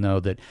it, even though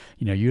that,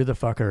 you're the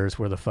fuckers,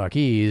 we're the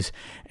fuckies,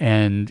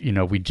 and,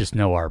 we just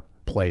know our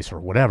place or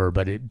whatever.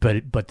 But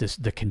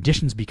the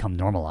conditions become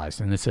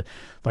normalized. And it's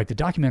like the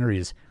documentary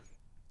is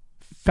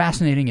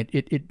fascinating.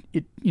 It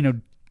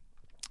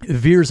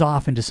veers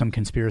off into some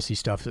conspiracy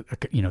stuff,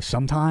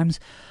 sometimes,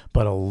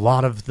 but a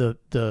lot of the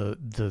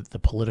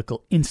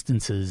political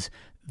instances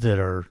that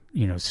are,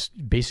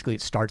 basically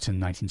it starts in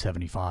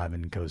 1975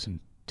 and goes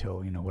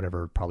until,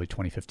 whatever, probably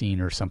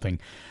 2015 or something,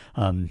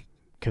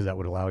 because that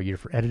would allow a year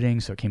for editing.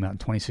 So it came out in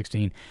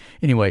 2016.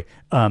 Anyway,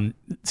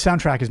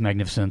 soundtrack is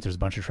magnificent. There's a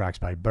bunch of tracks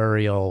by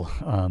Burial.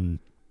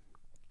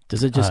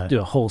 Does it just do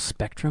a whole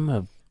spectrum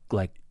of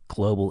like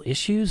global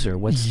issues, or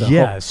what's the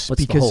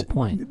the whole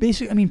point?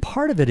 Basically,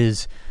 part of it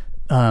is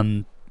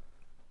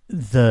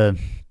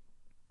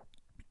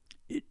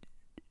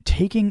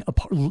taking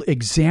apart,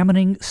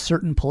 examining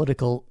certain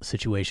political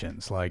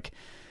situations. Like,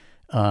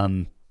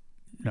 no,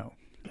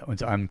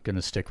 I'm going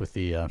to stick with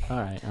the. All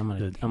right, I'm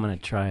gonna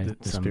try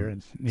the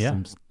spirits. Yeah,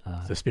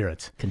 the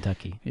spirits.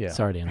 Kentucky. Yeah.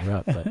 Sorry to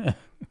interrupt, but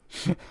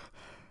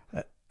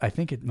I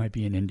think it might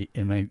be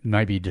it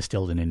might be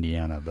distilled in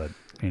Indiana, but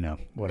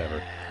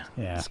whatever.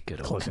 Yeah, it's good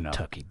close old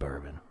Kentucky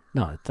bourbon.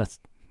 No, that's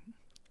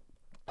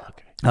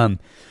okay. But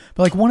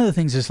like one of the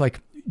things is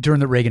like during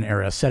the Reagan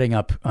era, setting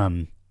up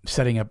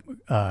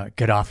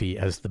Gaddafi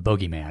as the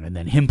bogeyman, and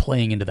then him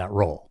playing into that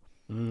role.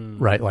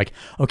 Right? Like,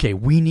 okay,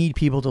 we need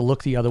people to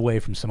look the other way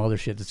from some other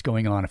shit that's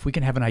going on. If we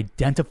can have an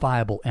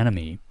identifiable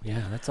enemy.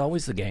 Yeah, that's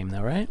always the game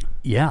though, right?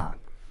 Yeah.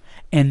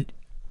 And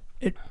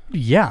it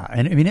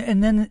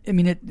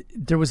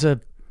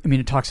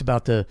talks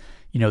about the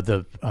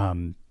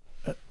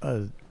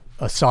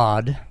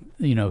Assad,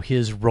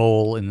 his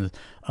role in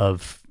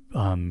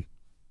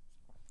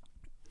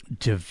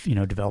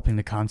developing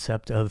the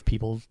concept of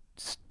people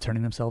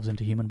turning themselves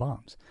into human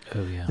bombs.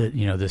 Oh yeah.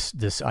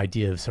 This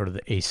idea of sort of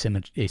the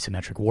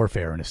asymmetric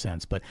warfare in a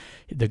sense, but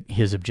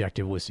his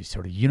objective was to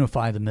sort of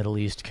unify the Middle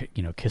East.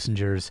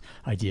 Kissinger's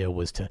idea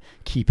was to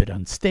keep it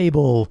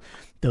unstable.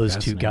 Those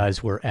two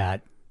guys were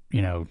at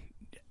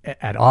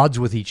odds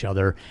with each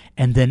other,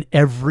 and then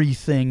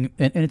everything.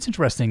 And it's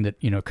interesting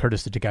that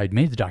Curtis, the guy who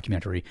made the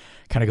documentary,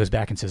 kind of goes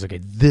back and says, okay,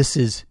 this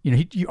is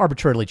he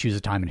arbitrarily chooses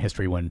a time in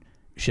history when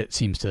shit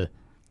seems to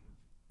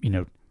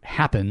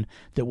happen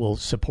that will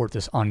support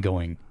this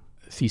ongoing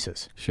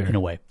thesis. Sure. In a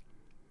way.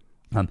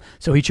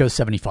 So he chose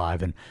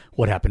 75 and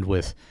what happened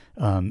with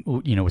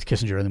with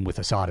Kissinger and then with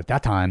Assad at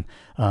that time,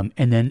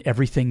 and then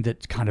everything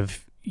that kind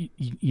of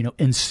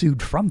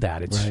ensued from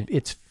that.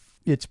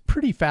 It's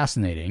pretty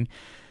fascinating.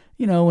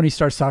 When he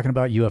starts talking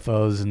about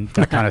UFOs and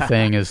that kind of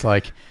thing, is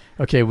like,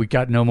 okay, we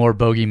got no more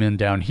bogeymen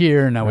down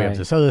here. Now we have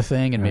this other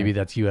thing, and maybe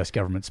that's U.S.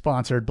 government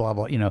sponsored, blah,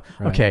 blah,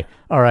 Okay,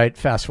 all right,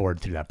 fast forward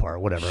through that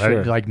part, whatever.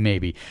 Sure. Like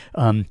maybe.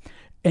 But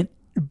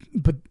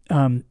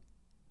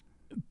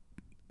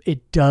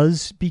it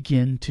does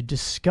begin to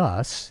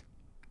discuss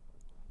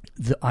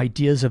the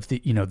ideas of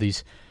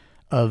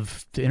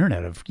of the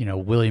internet, of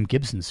William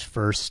Gibson's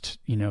first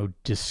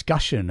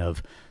discussion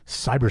of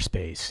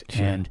cyberspace.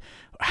 Sure. And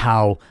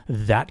how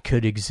that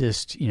could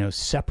exist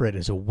separate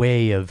as a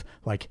way of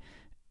like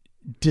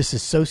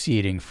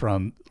disassociating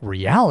from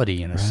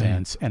reality in a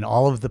sense, and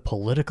all of the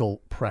political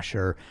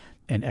pressure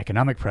and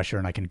economic pressure,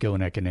 and I can go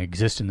and I can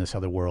exist in this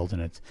other world,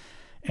 and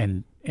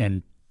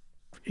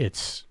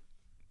it's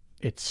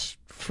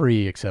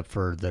free except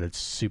for that it's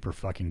super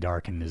fucking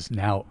dark and is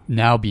now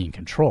being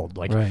controlled.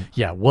 Like,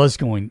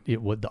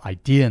 the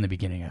idea in the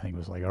beginning, I think,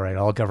 was like, all right,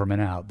 all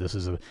government out. This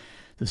is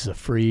a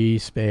free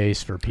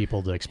space for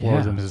people to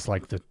explore them. It's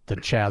like the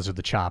Chaz or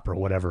the Chop or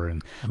whatever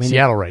in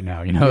Seattle right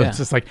now. It's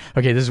just like,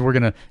 okay, we're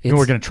gonna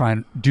try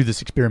and do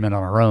this experiment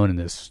on our own in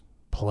this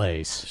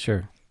place.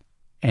 Sure.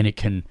 And it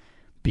can,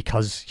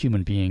 because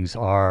human beings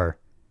are,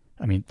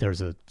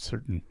 there's a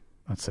certain,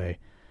 let's say,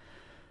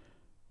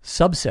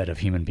 subset of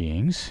human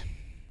beings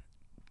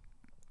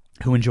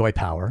who enjoy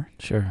power.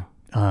 Sure.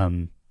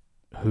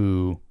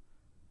 Who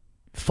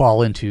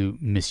fall into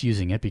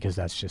misusing it because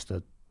that's just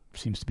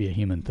seems to be a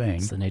human thing.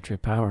 It's the nature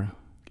of power.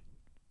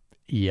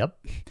 Yep.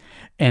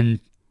 And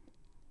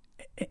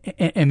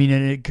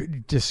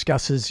it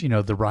discusses,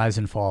 the rise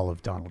and fall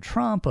of Donald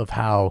Trump, of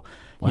how,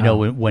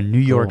 when New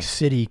York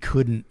City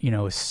couldn't,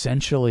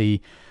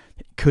 essentially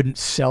couldn't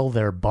sell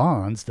their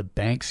bonds, the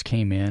banks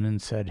came in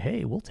and said,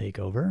 hey, we'll take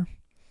over.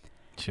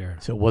 Sure.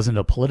 So it wasn't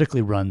a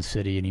politically run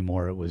city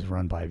anymore. It was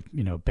run by,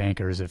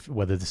 bankers.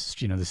 Whether this,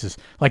 this is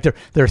like there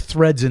are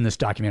threads in this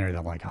documentary that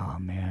I'm like, oh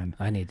man,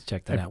 I need to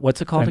check that out.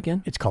 What's it called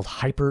again? It's called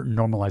Hyper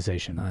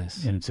Normalization.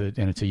 Nice. And it's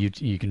a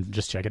you can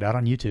just check it out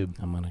on YouTube.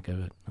 I'm gonna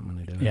do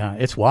it. Yeah,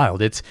 it's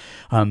wild. It's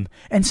and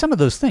some of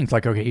those things,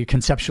 like, okay,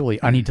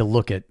 conceptually, I need to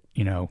look at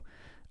the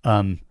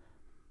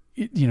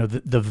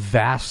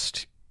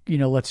vast,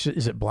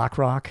 is it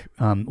BlackRock,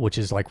 which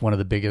is like one of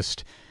the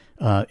biggest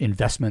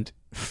investment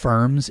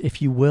firms,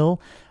 if you will,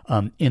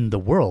 in the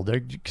world.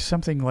 They're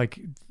something like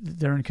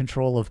they're in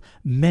control of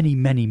many,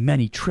 many,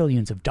 many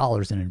trillions of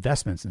dollars in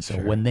investments, and so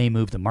when they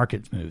move, the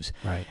market moves.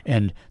 Right.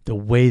 And the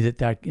way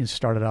that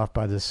started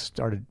by this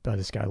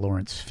guy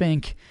Lawrence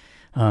Fink,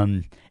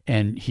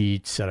 and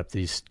he set up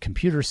these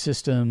computer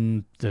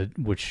system,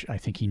 which I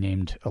think he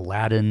named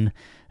Aladdin,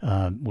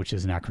 which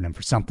is an acronym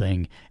for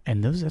something,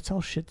 and that's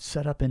all shit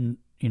set up in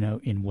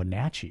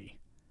Wenatchee.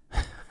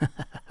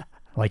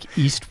 like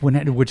East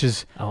Wenatchee, which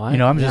is, I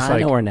I'm just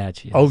like, know where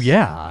Wenatchee is. oh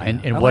yeah,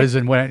 and I what like- is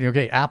in Wenatchee?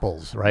 Okay,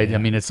 apples, right? Yeah. I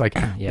mean, it's like,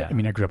 Yeah. I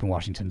mean, I grew up in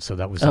Washington, so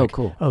that was Oh, like,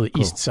 cool. oh, the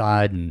Cool. East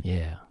Side, and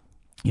Yeah.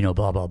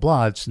 blah blah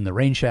blah. It's in the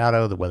rain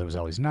shadow. The weather was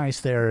always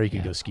nice there. You could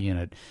Yeah. go skiing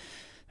at,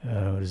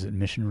 what is it?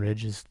 Mission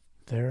Ridge is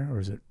there, or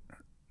is it?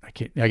 I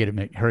get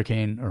it.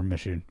 Hurricane or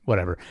Mission,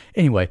 whatever.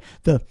 Anyway,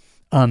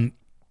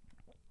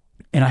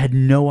 and I had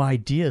no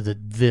idea that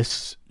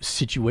this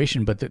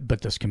situation, but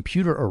this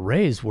computer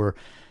arrays were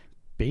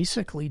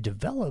basically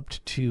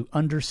developed to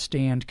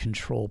understand,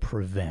 control,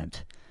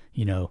 prevent,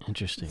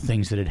 Interesting.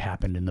 things that had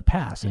happened in the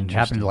past. And it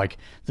happened Interesting.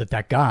 like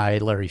that guy,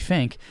 Larry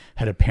Fink,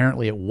 had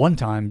apparently at one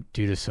time,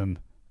 due to some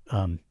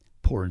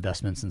poor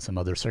investments and some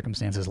other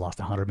circumstances, lost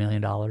 $100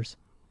 million,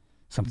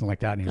 something like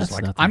that. And he was That's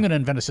like, nothing. I'm going to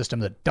invent a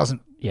system that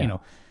doesn't, Yeah.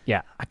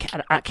 Yeah.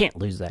 I can't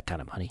lose that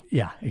kind of money.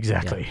 Yeah,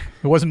 exactly.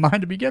 It wasn't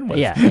mine to begin with.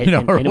 Yeah. or And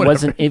it whatever.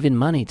 wasn't even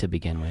money to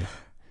begin with.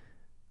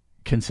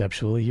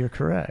 Conceptually, you're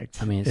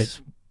correct. I mean,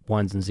 it's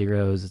ones and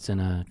zeros. It's in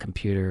a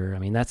computer. I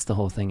mean, that's the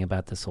whole thing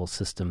about this whole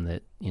system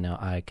that,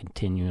 I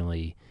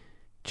continually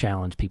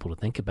challenge people to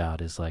think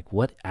about is like,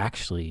 what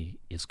actually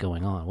is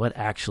going on? What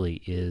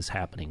actually is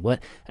happening?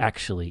 What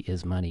actually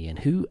is money? And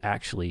who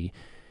actually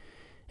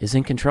is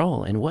in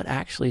control? And what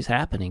actually is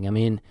happening? I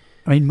mean,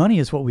 money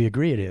is what we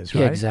agree it is,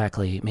 right? yeah,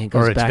 exactly. I mean, it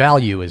goes Or its back,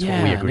 value is what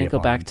we yeah, agree and then go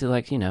upon. back to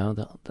like,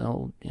 the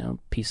old,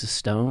 piece of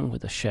stone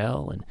with a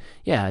shell. And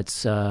yeah,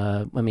 it's,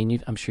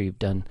 I'm sure you've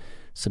done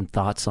some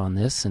thoughts on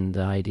this, and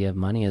the idea of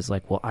money is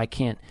like, well, I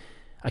can't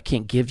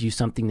give you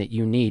something that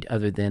you need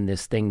other than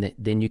this thing that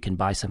then you can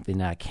buy something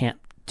that I can't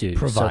do.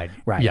 Provide.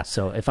 So, right. Yeah.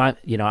 So if I'm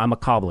a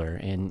cobbler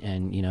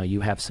and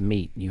you have some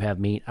meat,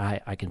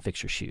 I can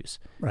fix your shoes.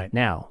 Right.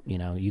 Now,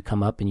 you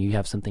come up and you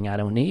have something I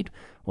don't need.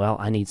 Well,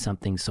 I need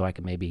something so I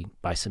can maybe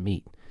buy some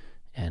meat.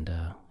 And,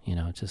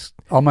 just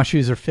All my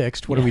shoes are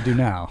fixed. What do we do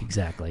now?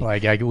 exactly.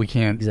 Like, we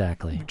can't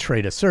Exactly.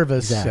 trade a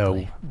service, Exactly. so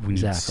we need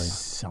Exactly.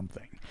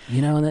 something.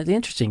 And the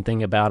interesting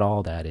thing about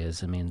all that is,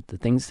 the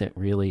things that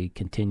really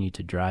continue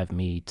to drive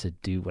me to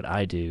do what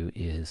I do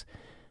is,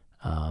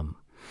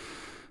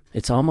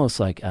 it's almost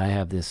like I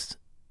have this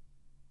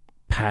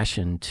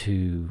passion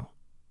to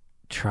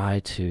try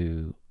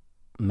to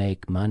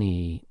make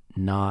money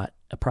not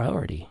a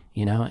priority,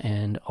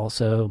 and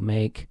also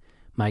make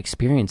my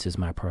experiences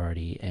my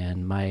priority,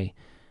 and my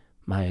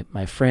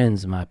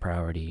friends my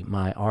priority,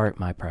 my art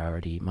my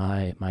priority,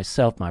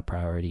 myself my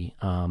priority,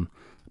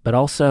 but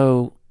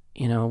also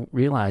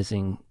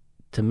realizing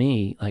to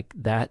me, like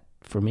that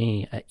for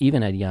me,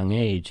 even at a young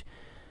age,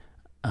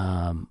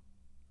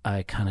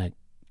 I kind of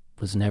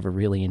was never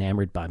really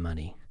enamored by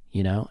money,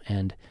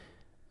 and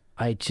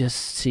I just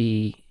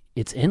see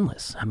it's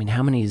endless. I mean,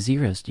 how many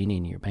zeros do you need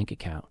in your bank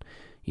account?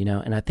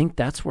 And I think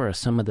that's where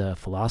some of the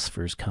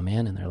philosophers come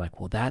in, and they're like,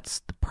 well, that's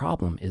the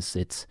problem, is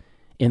it's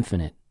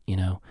infinite.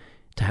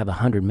 To have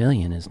 100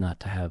 million is not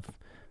to have,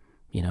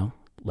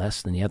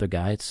 less than the other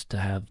guy. It's to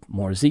have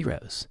more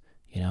zeros.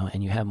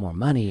 And you have more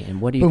money, and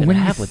what are you going to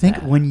have with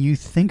that? When you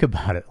think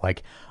about it,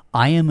 like,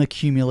 I am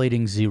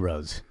accumulating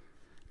zeros.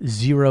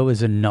 Zero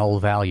is a null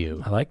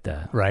value. I like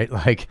that. Right?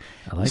 Like,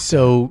 I like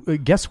so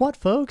guess what,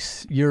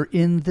 folks? You're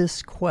in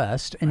this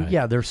quest, and Right.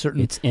 yeah, there's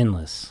certain. It's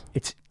endless.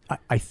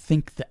 I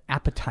think the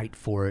appetite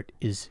for it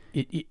is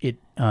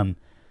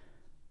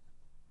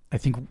I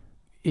think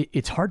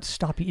it's hard to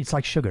stop eating. It's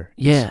like sugar.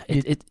 Yeah,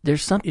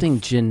 there's something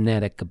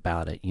genetic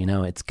about it.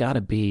 It's got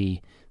to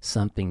be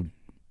something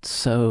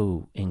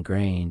so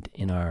ingrained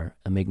in our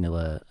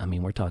amygdala. I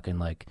mean, we're talking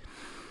like,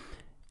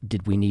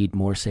 did we need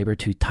more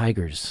saber-toothed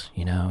tigers?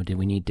 Did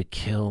we need to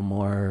kill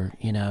more,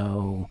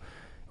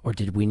 or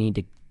did we need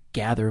to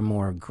gather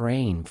more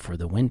grain for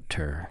the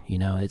winter?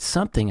 It's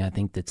something I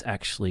think that's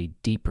actually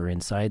deeper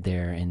inside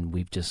there, and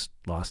we've just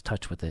lost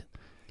touch with it.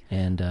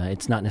 And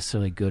it's not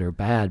necessarily good or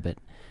bad, but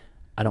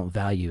I don't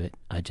value it.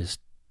 I just,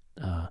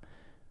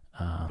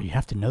 You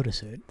have to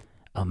notice it.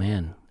 oh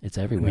man, it's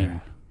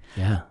everywhere.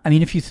 Yeah. I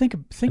mean, if you think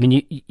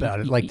about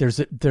it, like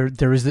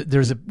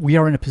we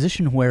are in a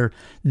position where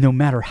no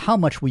matter how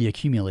much we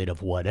accumulate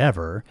of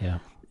whatever, yeah,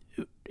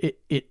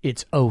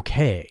 it's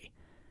okay.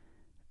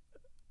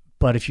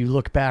 But if you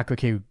look back,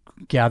 okay,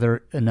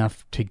 gather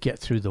enough to get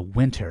through the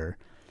winter,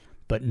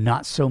 but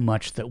not so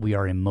much that we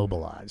are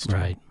immobilized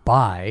Right.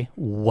 by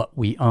what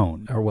we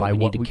own or what by we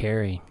need to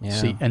carry. Yeah.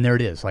 See, and there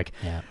it is. Like,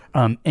 Yeah.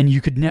 And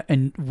you could,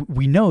 and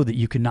we know that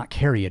you could not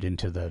carry it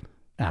into the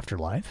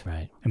afterlife.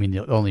 Right. I mean,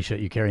 the only shit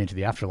you carry into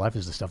the afterlife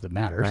is the stuff that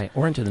matters. Right.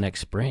 Or into the next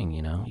spring,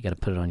 you got to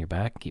put it on your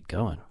back and keep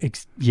going,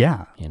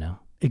 Yeah.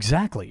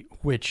 Exactly.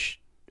 Which,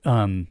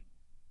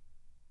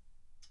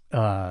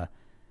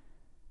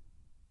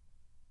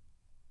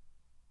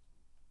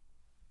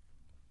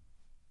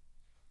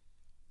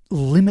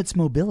 limits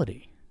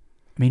mobility.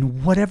 I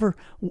mean,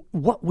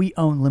 what we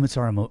own limits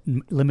our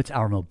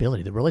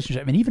mobility. The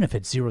relationship. I mean, even if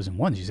it's zeros and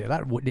ones, you say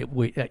that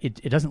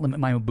it doesn't limit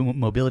my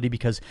mobility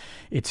because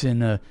it's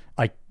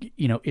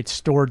it's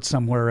stored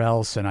somewhere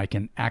else, and I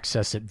can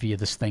access it via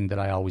this thing that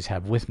I always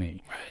have with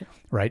me.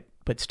 Right.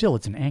 But still,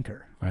 it's an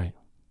anchor. Right.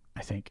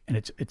 I think, and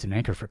it's an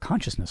anchor for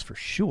consciousness for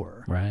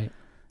sure. Right.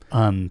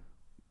 And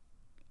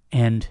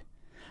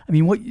I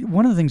mean,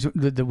 one of the things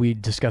that we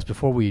discussed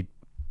before we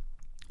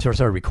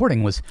started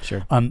recording was,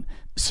 Sure.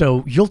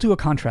 So you'll do a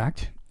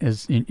contract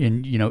as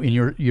in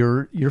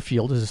your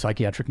field as a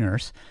psychiatric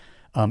nurse,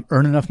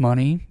 earn enough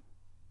money,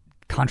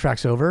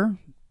 contract's over,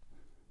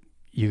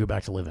 you go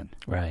back to living.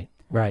 Right.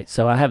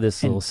 So I have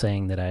this little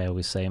saying that I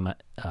always say.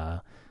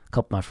 A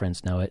couple of my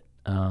friends know it.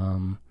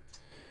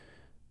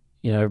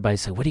 Everybody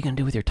say, "What are you going to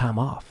do with your time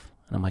off?"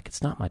 And I'm like,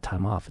 "It's not my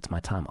time off; it's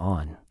my time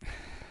on."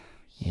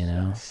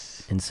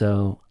 Yes. And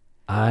so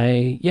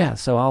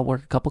so I'll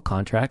work a couple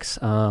contracts.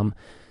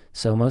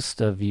 So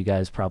most of you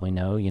guys probably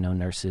know,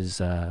 nurses,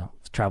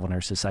 travel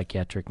nurses,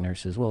 psychiatric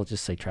nurses. Well,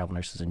 just say travel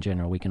nurses in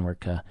general. We can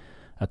work a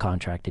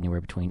contract anywhere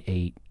between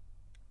 8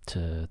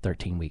 to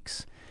 13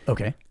 weeks.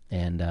 Okay.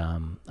 And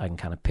I can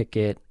kind of pick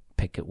it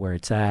where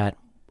it's at,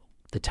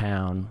 the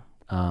town,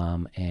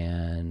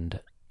 and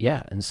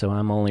so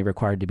I'm only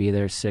required to be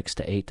there 6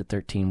 to 8 to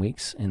 13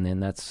 weeks, and then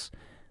that's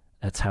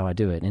how I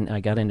do it. And I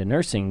got into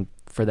nursing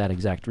for that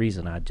exact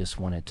reason. I just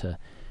wanted to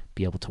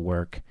be able to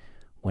work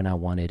when I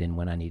wanted and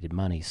when I needed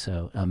money.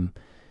 So, kind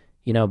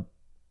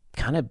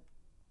of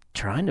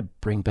trying to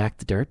bring back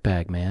the dirt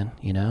bag, man.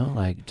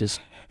 Like just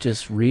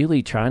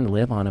really trying to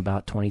live on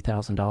about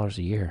 $20,000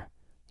 a year.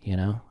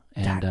 And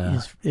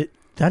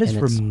that is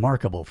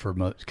remarkable for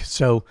most.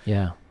 So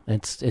yeah,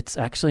 it's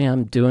actually,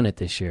 I'm doing it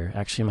this year.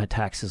 Actually, my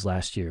taxes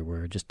last year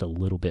were just a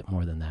little bit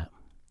more than that.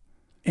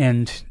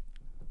 And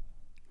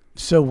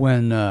so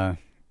when the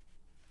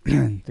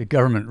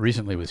government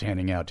recently was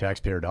handing out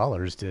taxpayer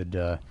dollars, did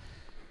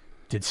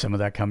some of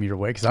that come your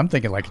way? Because I'm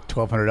thinking like a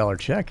 $1,200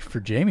 check for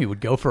Jamie would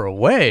go for a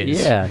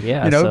ways.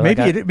 Yeah. So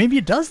maybe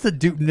it does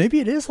maybe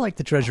it is like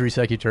the Treasury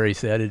Secretary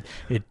said.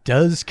 It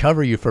does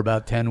cover you for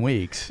about 10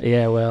 weeks.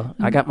 Yeah. Well,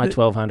 I got my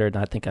 $1,200 and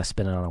I think I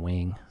spent it on a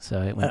wing,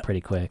 so it went pretty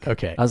quick.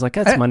 Okay. I was like,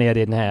 that's money I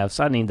didn't have,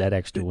 so I need that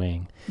extra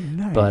wing.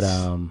 Nice. But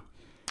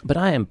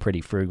I am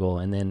pretty frugal,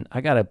 and then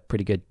I got a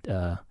pretty good.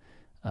 I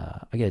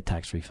get a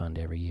tax refund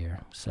every year,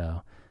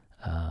 so.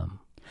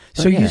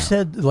 So you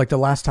said like the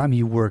last time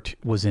you worked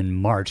was in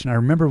March, and I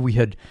remember we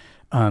had,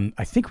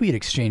 I think we had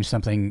exchanged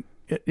something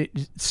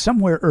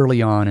somewhere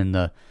early on in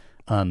the,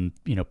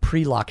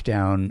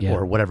 pre-lockdown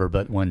or whatever.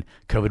 But when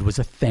COVID was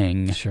a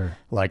thing, sure,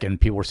 like, and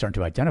people were starting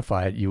to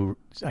identify it,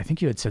 I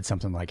think you had said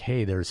something like,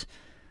 "Hey, there's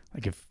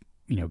like if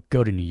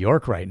go to New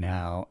York right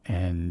now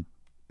and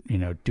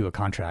do a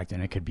contract,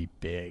 and it could be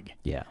big."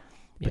 Yeah.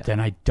 But then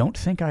I don't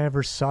think I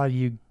ever saw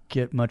you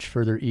get much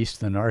further east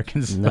than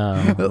Arkansas.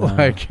 No.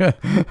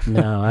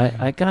 No,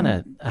 I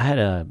had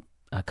a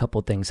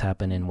couple things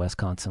happen in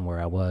Wisconsin where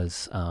I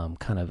was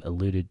kind of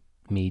eluded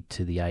me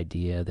to the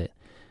idea that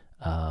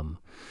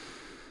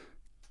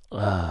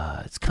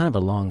it's kind of a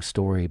long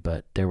story,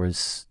 but there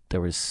was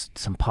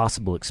some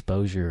possible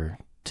exposure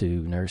to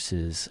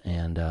nurses,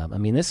 and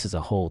this is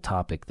a whole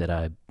topic that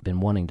I've been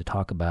wanting to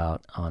talk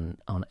about on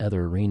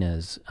other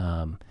arenas.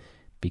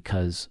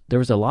 Because there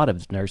was a lot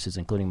of nurses,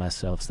 including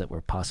myself, that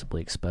were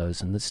possibly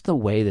exposed, and it's the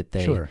way that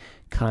they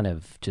kind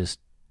of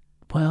just,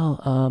 we're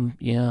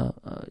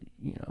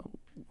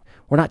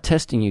not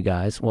testing you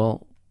guys.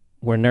 Well,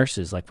 we're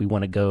nurses. Like, we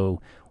want to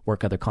go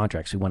work other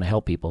contracts. We want to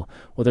help people.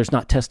 Well, there's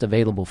not test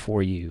available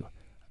for you.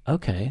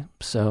 Okay,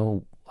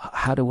 so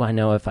how do I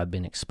know if I've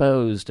been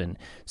exposed? And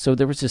so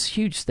there was this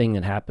huge thing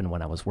that happened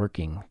when I was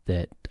working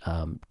that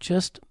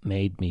just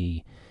made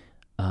me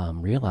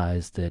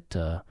realize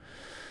that.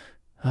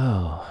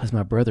 As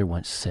my brother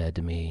once said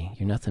to me,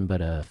 "You're nothing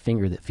but a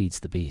finger that feeds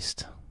the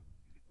beast."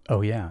 Oh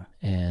yeah.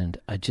 And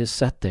I just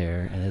sat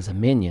there, and as a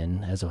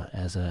minion, as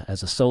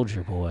a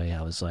soldier boy,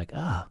 I was like,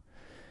 all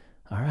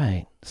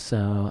right.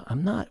 So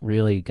I'm not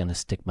really gonna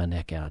stick my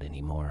neck out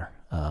anymore.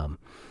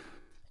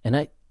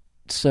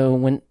 So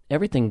when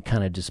everything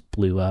kind of just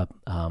blew up,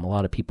 a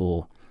lot of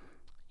people,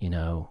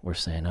 were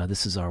saying, "Oh,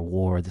 this is our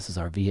war. This is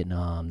our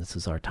Vietnam. This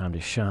is our time to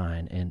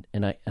shine."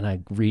 And I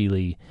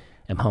really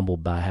am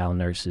humbled by how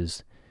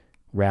nurses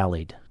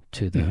rallied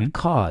to the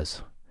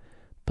cause,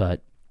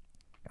 but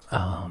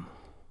I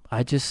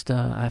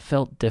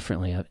felt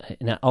differently,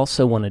 and I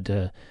also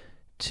wanted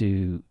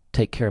to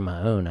take care of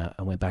my own.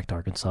 I went back to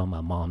Arkansas.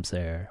 My mom's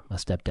there, my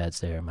stepdad's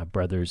there, my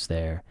brother's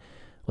there.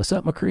 What's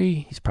up,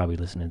 McCree? He's probably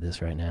listening to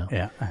this right now.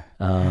 Yeah.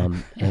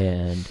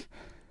 And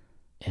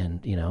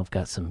I've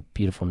got some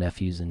beautiful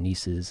nephews and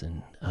nieces,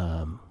 and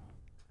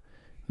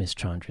Miss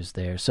Chandra's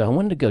there. So I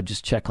wanted to go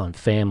just check on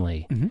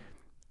family.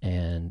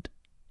 And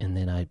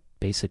then I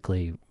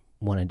basically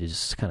wanted to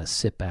just kind of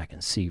sit back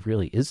and see,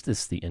 really, is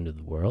this the end of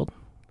the world?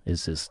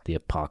 Is this the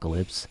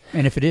apocalypse?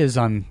 And if it is,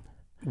 I'm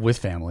with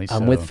family.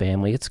 I'm with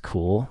family. It's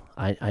cool.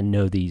 I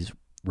know these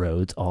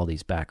roads, all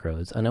these back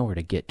roads. I know where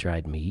to get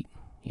dried meat.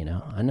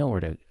 I know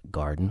where to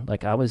garden.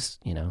 Like I was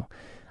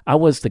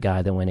the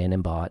guy that went in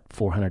and bought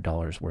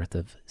 $400 worth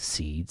of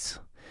seeds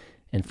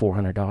and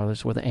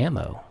 $400 worth of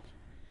ammo.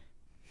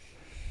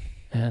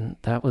 And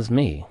that was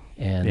me.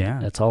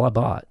 And that's all I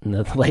bought. And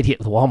the lady at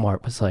the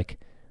Walmart was like,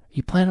 "Are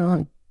you planning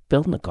on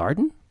building a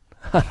garden?"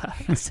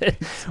 I said,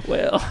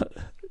 "Well,"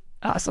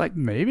 I was like,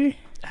 "Maybe."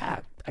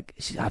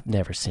 I've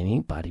never seen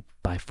anybody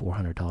buy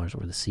 $400 worth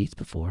of seats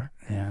before.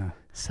 Yeah.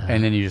 So,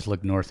 And then you just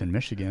look north in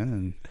Michigan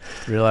and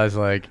realize,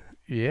 like,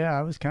 yeah,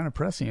 I was kind of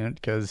prescient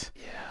because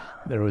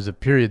there was a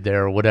period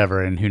there or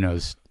whatever, and who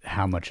knows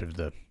how much of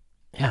the...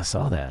 yeah, I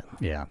saw that.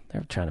 Yeah. They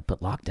were trying to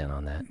put lockdown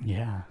on that.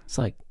 Yeah. It's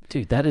like,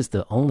 dude, that is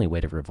the only way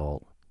to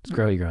revolt. Is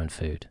grow your own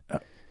food.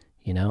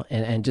 You know,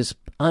 and just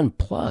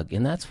unplug.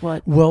 And that's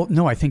what... Well,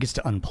 no, I think it's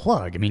to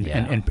unplug. I mean,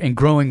 and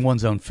growing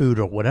one's own food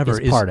or whatever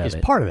is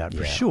part of that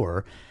for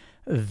sure.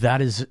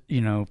 That is,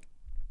 you know,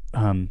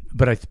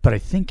 but I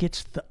think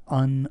it's the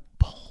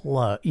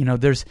unplug. You know,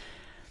 there's...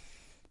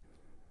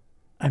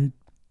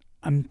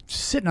 I'm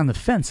sitting on the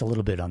fence a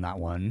little bit on that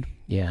one.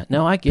 Yeah,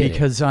 no, I get it.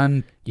 Because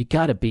you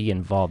got to be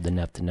involved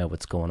enough to know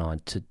what's going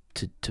on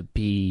to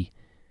be,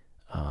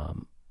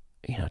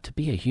 you know, to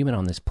be a human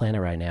on this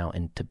planet right now,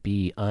 and to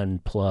be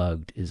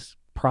unplugged is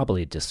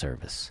probably a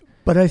disservice.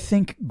 But I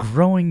think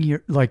growing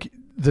your, like,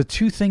 the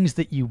two things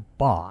that you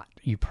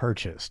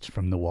purchased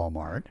from the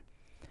Walmart,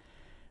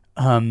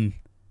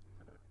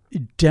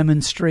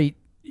 demonstrate,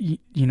 you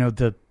know,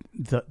 the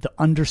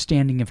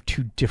understanding of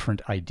two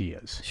different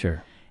ideas.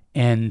 Sure.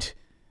 And,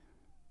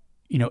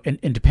 you know,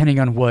 and depending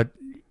on what,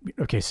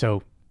 okay,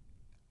 so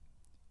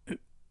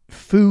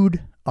food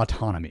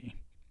autonomy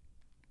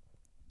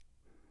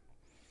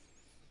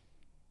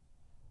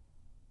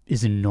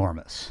is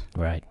enormous.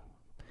 Right.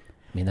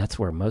 I mean, that's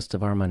where most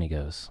of our money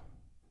goes.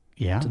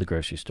 Yeah. To the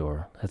grocery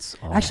store. That's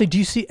all. Actually, do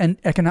you see an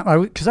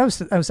economic? Because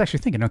I was actually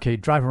thinking, okay,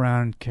 drive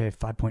around, okay,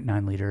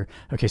 5.9 liter.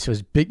 Okay, so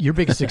your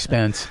biggest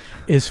expense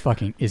is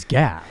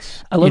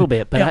gas. A little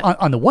bit, but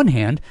on the one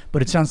hand,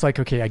 but it sounds like,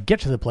 okay, I get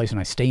to the place and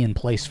I stay in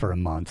place for a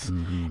month,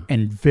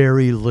 and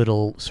very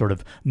little sort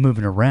of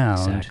moving around.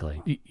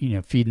 Exactly. You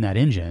know, feeding that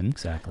engine.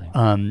 Exactly.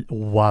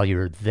 While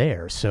you're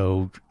there,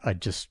 so I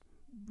just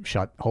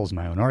shot holes in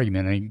my own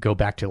argument and go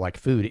back to, like,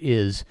 food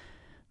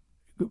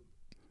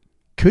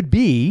could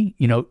be,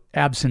 you know,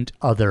 absent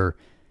other,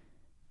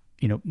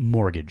 you know,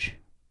 mortgage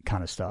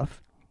kind of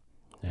stuff.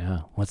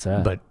 Yeah, what's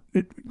that? But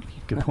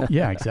good point.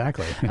 Yeah,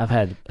 exactly. I've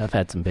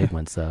had some big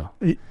ones though.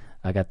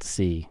 I got to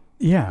see.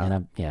 Yeah,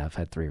 and I've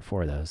had 3 or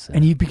 4 of those. So.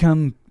 And you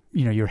become,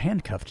 you know, you're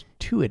handcuffed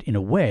to it in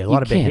a way. A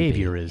lot of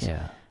behavior is.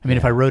 Yeah. I mean,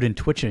 if I wrote in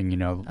twitching, you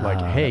know,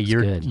 like, hey,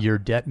 good. your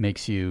debt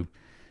makes you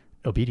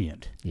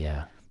obedient.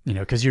 Yeah. You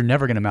know, because you're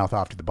never going to mouth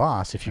off to the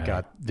boss if you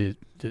got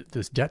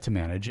this debt to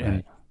manage. Right.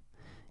 And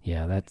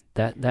yeah,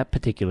 that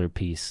particular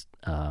piece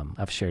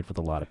I've shared with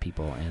a lot of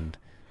people, and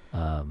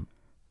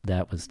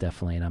that was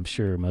definitely, and I'm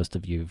sure most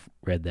of you've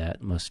read that,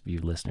 most of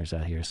you listeners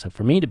out here. So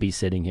for me to be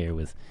sitting here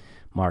with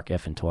Mark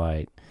F. and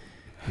Twight,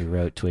 who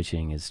wrote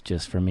Twitching, is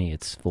just, for me,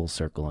 it's full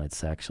circle, and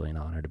it's actually an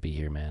honor to be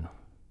here, man.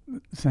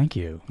 Thank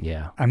you.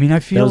 Yeah. I mean, I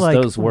feel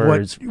those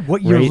words,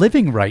 what you're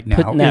living right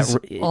now is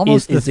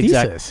almost the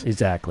thesis.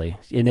 Exactly.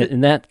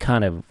 And that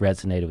kind of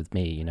resonated with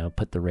me, you know,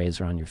 put the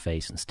razor on your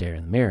face and stare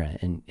in the mirror.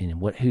 And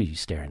who are you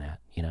staring at?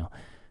 You know,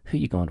 who are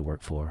you going to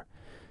work for?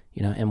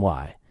 You know, and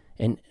why?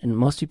 And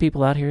most of you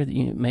people out here,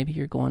 maybe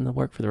you're going to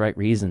work for the right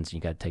reasons. You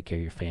got to take care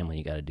of your family.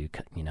 You got to do,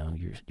 you know,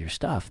 your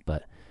stuff.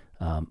 But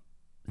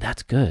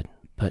that's good.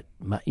 But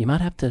you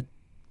might have to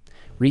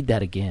read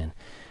that again.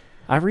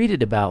 I read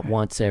it about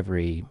once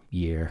every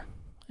year,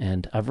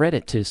 and I've read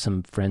it to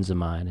some friends of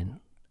mine, and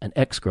an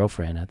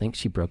ex-girlfriend. I think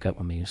she broke up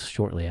with me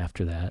shortly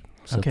after that.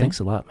 So thanks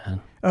a lot,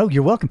 man. Oh,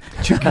 you're welcome.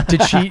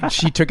 Did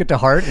she took it to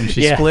heart and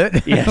she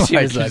split? Yeah, she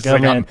was like, "Oh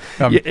man,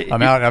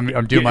 I'm out.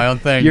 I'm doing my own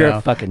thing. You're now.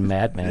 a fucking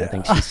madman," I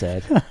think she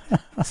said.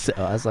 So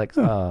I was like,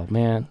 "Oh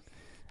man,"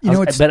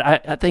 but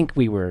I think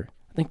we were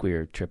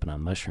tripping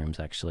on mushrooms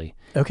actually.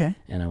 Okay.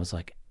 And I was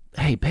like,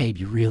 "Hey, babe,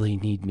 you really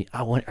need me.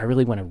 I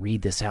really want to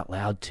read this out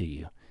loud to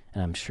you."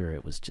 And I'm sure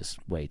it was just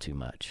way too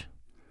much.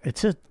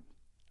 It's I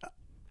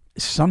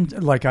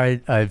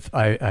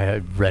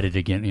had read it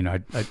again. You know,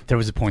 there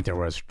was a point there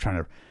where I was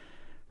trying to.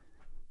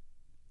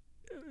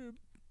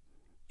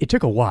 It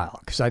took a while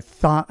because I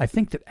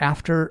think that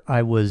after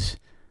I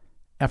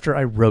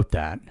wrote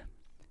that,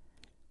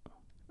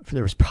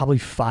 there was probably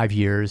 5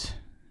 years,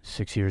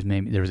 6 years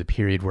maybe. There was a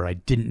period where I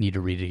didn't need to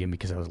read it again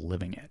because I was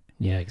living it.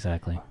 Yeah,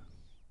 exactly.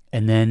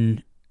 And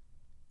then,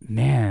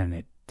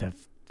 man,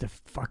 the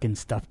fucking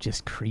stuff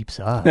just creeps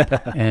up,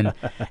 and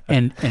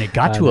it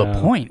got to a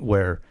point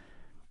where,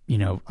 you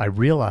know, I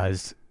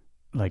realized,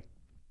 like,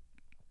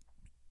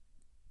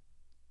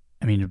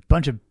 I mean, a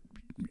bunch of,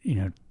 you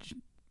know,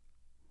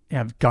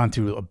 I've gone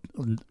through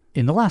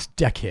in the last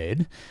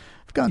decade,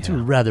 I've gone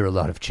through rather a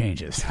lot of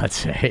changes, I'd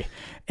say,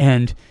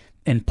 and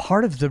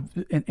part of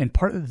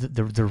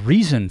the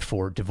reason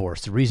for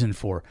divorce, the reason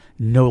for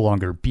no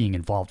longer being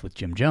involved with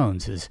Jim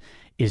Jones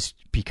is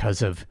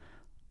because of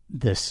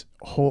this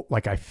whole,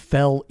 like, I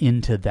fell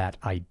into that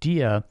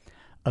idea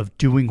of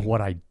doing what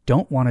I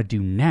don't want to do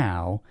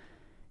now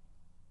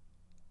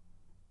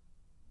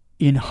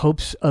in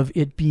hopes of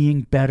it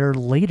being better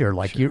later.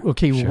 Like, sure,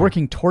 we're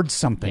working towards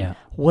something. Yeah.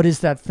 What is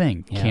that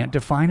thing? Yeah. Can't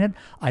define it.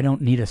 I don't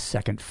need a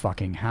second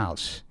fucking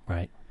house.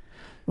 Right.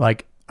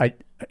 Like, I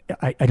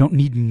don't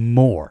need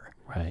more.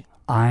 Right.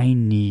 I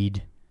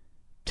need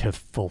to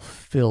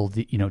fulfill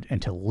the,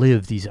 and to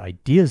live these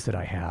ideas that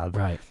I have.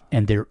 Right.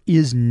 And there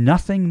is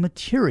nothing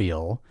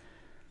material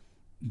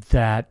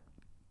that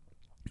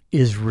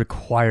is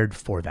required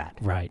for that.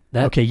 Right.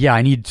 Okay, yeah,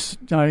 I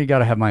got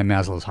to have my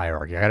Maslow's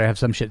hierarchy. I got to have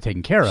some shit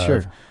taken care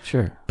of.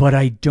 Sure. But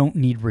I don't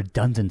need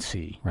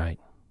redundancy. Right.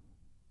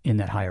 In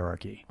that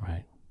hierarchy.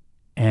 Right.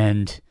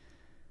 And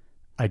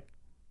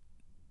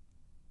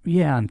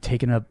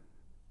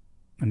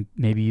I'm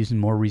maybe using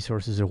more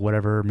resources or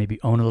whatever, maybe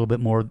own a little bit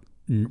more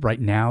right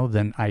now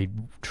than I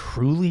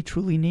truly,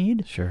 truly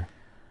need. Sure.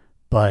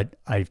 But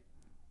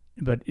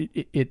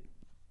it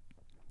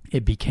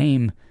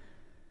became,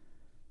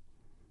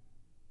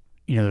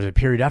 there's a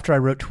period after I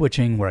wrote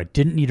Twitching where I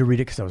didn't need to read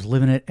it because I was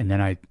living it, and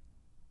then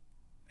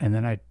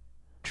I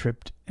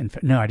tripped and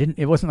no, I didn't.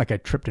 It wasn't like I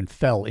tripped and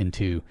fell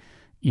into,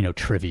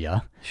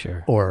 trivia,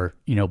 sure, or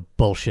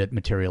bullshit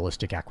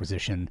materialistic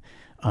acquisition,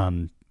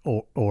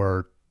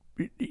 or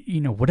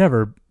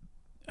whatever,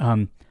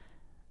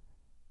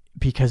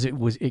 because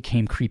it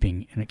came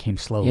creeping and it came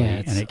slowly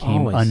and it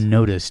came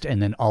unnoticed,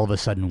 and then all of a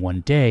sudden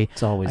one day,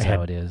 it's always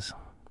how it is.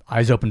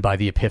 Eyes opened by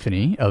the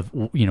epiphany of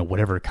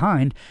whatever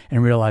kind,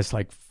 and realized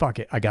like, fuck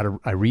it,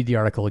 I read the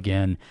article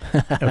again,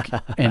 okay,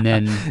 and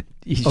then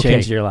you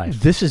changed your life.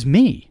 This is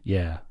me.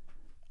 Yeah,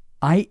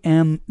 I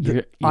am.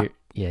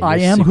 I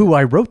am who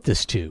I wrote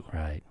this to.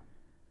 Right.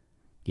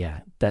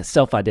 Yeah, that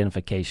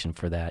self-identification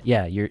for that.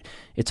 Yeah,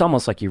 it's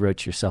almost like you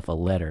wrote yourself a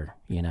letter,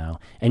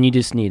 and you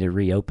just need to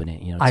reopen it,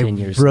 10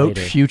 years later. I wrote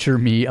future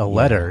me a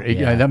letter.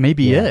 Yeah, that may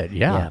be it.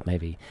 Yeah. Yeah,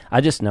 maybe. I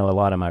just know a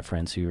lot of my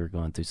friends who are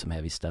going through some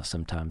heavy stuff.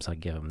 Sometimes I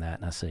give them that,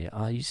 and I say,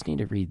 you just need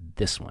to read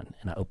this one.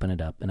 And I open it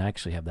up, and I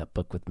actually have that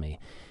book with me.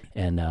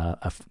 And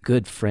a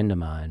good friend of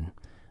mine,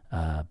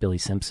 Billy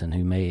Simpson,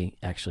 who may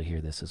actually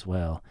hear this as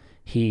well,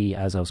 he,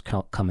 as I was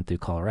coming through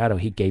Colorado,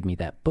 he gave me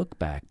that book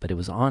back, but it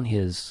was on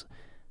his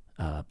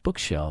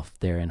bookshelf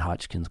there in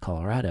Hotchkiss,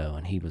 Colorado,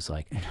 and he was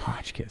like, in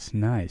Hotchkiss,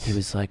 nice. He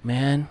was like,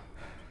 man,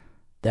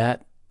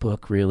 that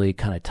book really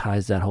kind of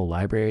ties that whole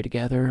library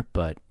together,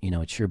 but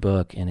it's your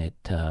book, and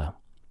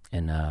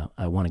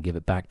I want to give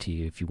it back to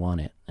you if you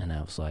want it. And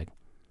I was like,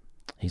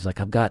 he's like,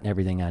 I've gotten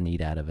everything I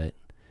need out of it,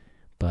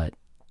 but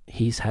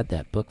he's had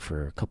that book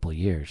for a couple of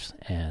years,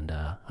 and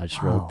I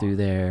just rolled through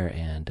there,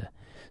 and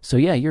so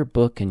yeah, your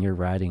book and your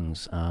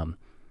writings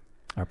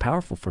are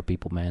powerful for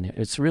people, man.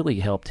 It's really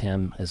helped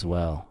him as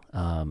well.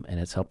 And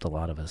it's helped a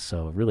lot of us.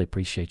 So I really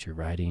appreciate your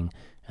writing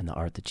and the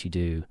art that you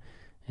do.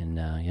 And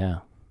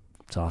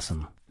it's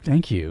awesome.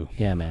 Thank you.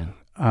 Yeah, man.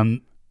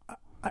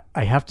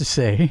 I have to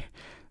say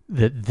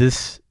that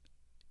this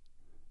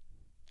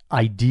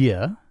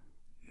idea,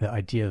 the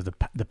idea of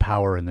the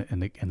power and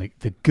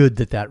the good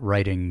that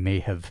writing may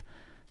have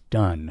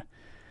done,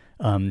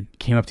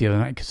 came up the other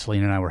night because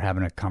Selena and I were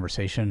having a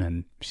conversation,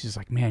 and she's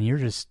like, man,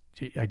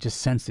 I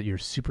just sense that you're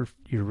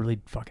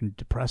really fucking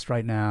depressed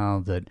right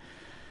now, that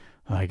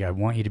like, I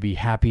want you to be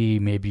happy.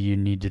 Maybe you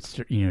need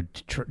to,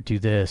 do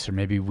this, or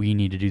maybe we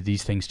need to do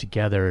these things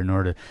together in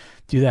order to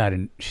do that.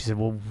 And she said,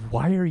 well,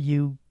 why are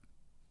you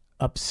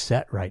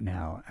upset right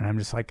now? And I'm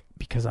just like,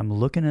 because I'm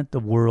looking at the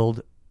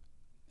world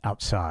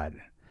outside,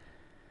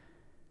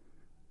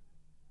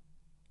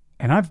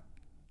 and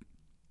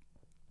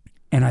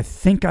I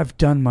think I've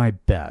done my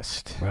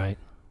best. Right.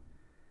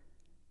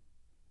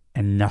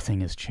 And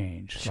nothing has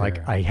changed. Sure.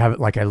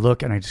 Like I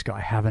look and I just go,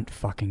 I haven't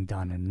fucking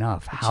done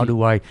enough. How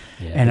do I?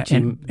 Yeah,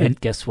 and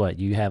guess what?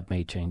 You have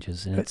made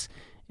changes, and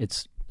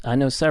it's. I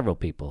know several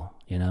people,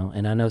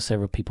 and I know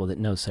several people that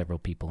know several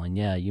people, and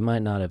yeah, you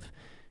might not have,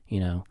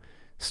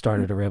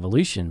 started a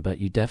revolution, but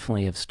you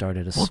definitely have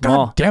started a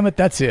small. God damn it,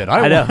 that's it.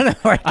 I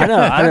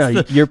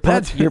know. Your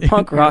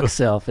punk rock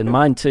self, and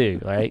mine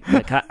too, right?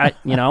 Like I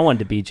wanted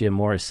to be Jim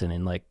Morrison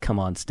and like come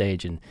on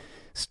stage and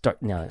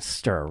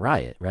stir a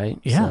riot, right?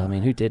 Yeah. So, I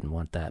mean, who didn't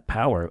want that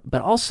power?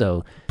 But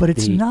also,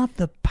 it's not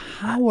the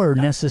power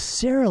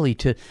necessarily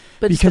to,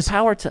 but it's the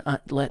power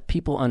to let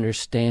people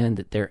understand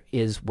that there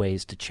is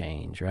ways to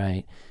change,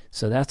 right?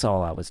 So that's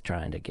all I was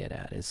trying to get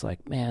at. It's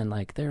like, man,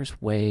 like there's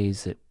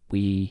ways that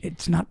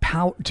it's not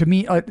power to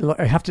me. I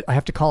have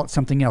to call it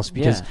something else,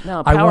 because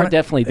power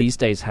definitely these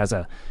days has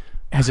a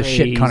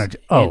shit kind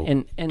of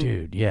and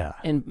dude, yeah.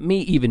 And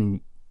me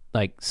even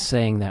like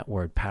saying that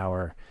word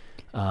power.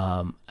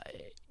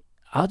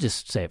 I'll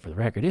just say it for the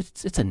record.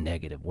 It's a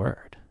negative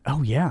word.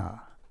 Oh yeah,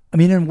 I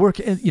mean, in work,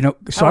 So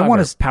however, I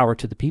want to power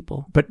to the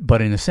people.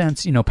 But in a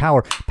sense,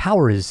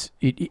 power is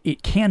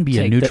it can be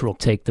a neutral.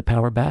 Take the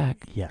power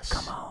back. Yes.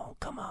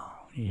 Come on.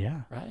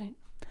 Yeah. Right.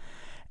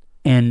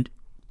 And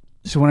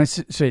so when I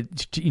say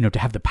to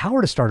have the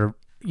power to start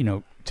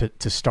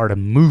to start a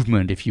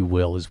movement, if you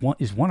will, is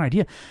one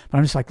idea. But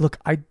I'm just like, look,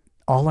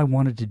 all I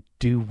wanted to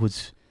do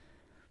was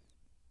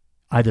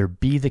either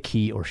be the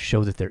key or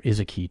show that there is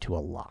a key to a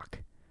lock.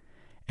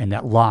 And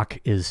that lock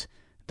is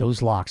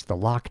those locks, the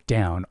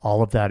lockdown,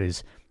 all of that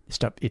is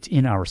stuff. It's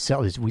in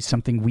ourselves. It's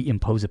something we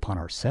impose upon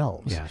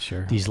ourselves. Yeah,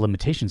 sure. These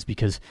limitations,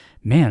 because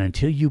man,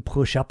 until you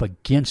push up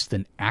against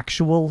an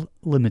actual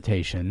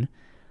limitation,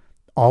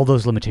 all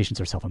those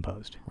limitations are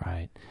self-imposed.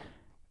 Right.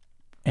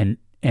 And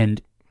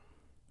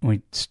when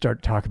we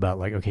start to talk about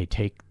like, okay,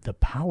 take the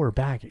power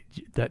back,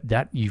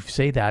 that you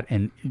say that,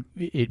 and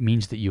it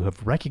means that you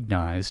have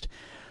recognized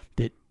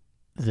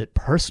that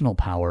personal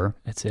power,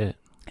 that's it,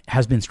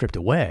 has been stripped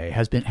away,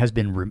 has been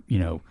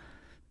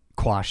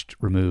quashed,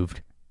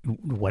 removed,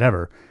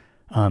 whatever.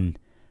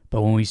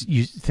 But when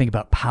you think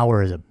about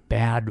power as a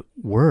bad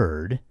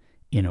word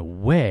in a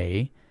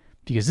way,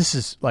 because this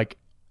is like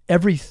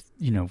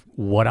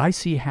what I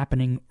see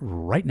happening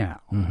right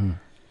now. Mm-hmm.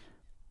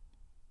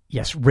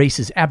 Yes, race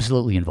is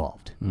absolutely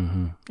involved.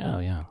 Mm-hmm. Oh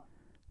yeah.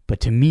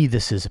 But to me,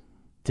 this is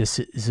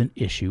an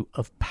issue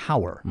of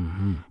power.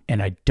 Mm-hmm.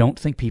 And I don't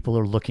think people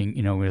are looking,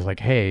 it's like,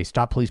 hey,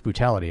 stop police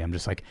brutality. I'm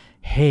just like,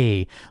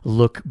 hey,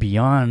 look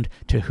beyond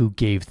to who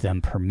gave them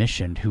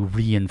permission, who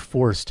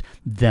reinforced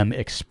them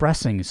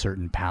expressing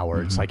certain power.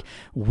 Mm-hmm. It's like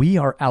we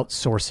are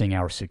outsourcing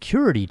our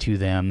security to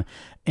them,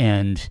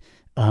 and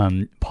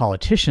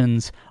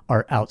politicians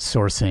are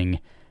outsourcing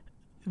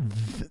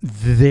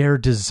their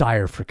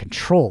desire for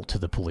control to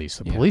the police.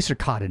 The police are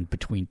caught in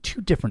between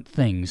two different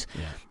things.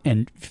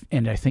 Yeah.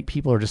 And I think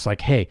people are just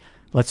like, hey,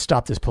 let's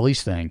stop this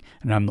police thing.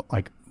 And I'm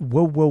like,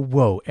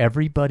 whoa.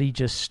 Everybody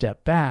just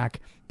step back,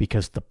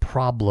 because the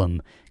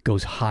problem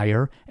goes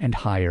higher and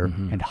higher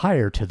and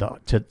higher to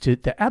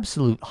the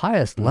absolute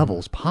highest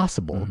levels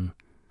possible.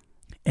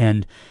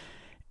 Mm-hmm.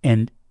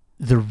 And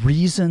the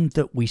reason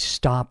that we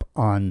stop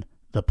on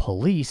the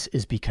police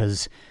is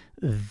because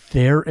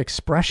their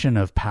expression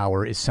of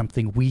power is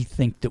something we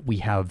think that we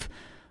have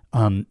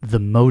the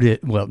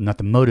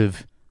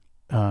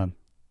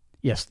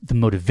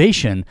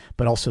motivation,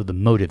 but also the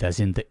motive, as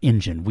in the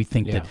engine. We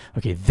think that,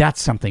 okay,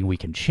 that's something we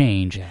can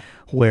change,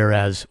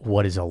 whereas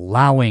what is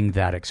allowing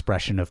that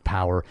expression of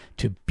power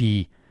to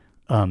be,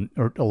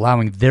 or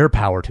allowing their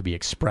power to be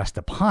expressed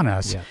upon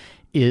us,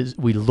 is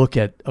we look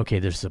at, okay,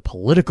 there's a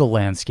political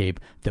landscape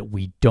that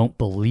we don't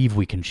believe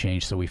we can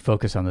change, so we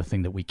focus on the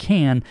thing that we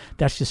can.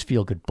 That's just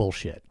feel-good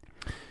bullshit.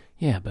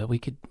 Yeah, but we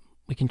can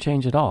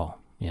change it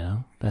all,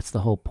 That's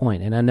the whole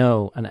point. And I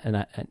know,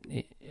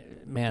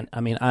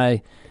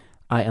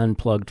 I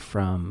unplugged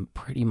from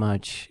pretty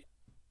much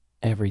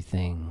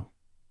everything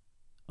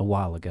a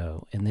while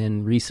ago, and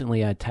then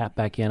recently I tapped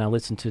back in. I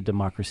listened to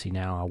Democracy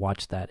Now! I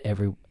watch that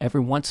every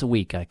once a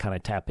week. I kind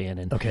of tap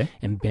in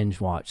and binge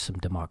watch some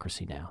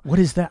Democracy Now! What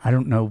is that? I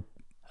don't know.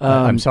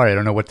 I'm sorry, I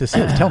don't know what this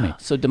is. Tell me.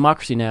 So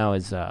Democracy Now!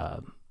 Is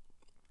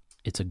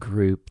it's a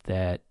group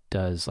that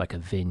does like a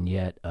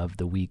vignette of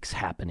the week's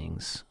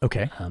happenings.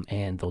 Okay.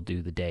 And they'll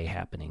do the day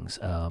happenings.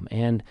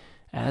 And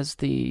as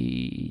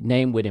the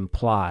name would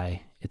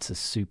imply, it's a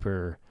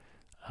super.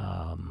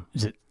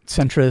 Is it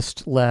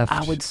centrist, left?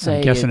 I would say.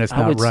 I'm guessing it's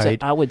not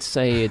right. I would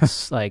say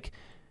it's like.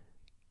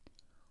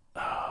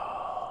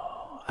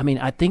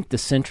 I think the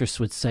centrists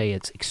would say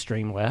it's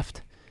extreme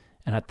left,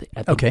 and I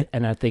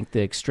think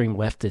the extreme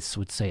leftists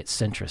would say it's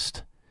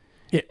centrist.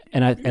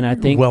 And I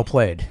think well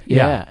played.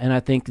 Yeah, and I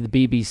think the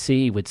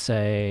BBC would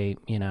say,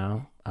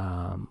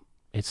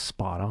 it's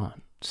spot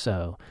on.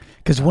 So,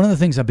 because one of the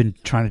things I've been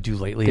trying to do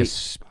lately,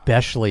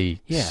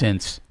 especially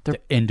since the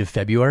end of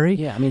February,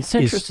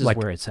 centrist is like,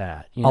 where it's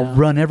at. I'll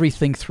run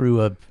everything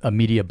through a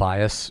media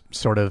bias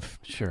sort of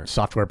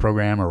software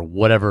program or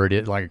whatever it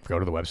is. Like, go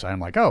to the website. I'm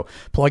like, oh,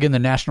 plug in the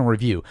National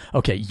Review.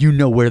 Okay,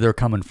 where they're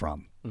coming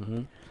from.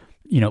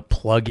 Mm-hmm.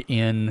 Plug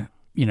in.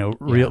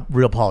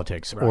 Real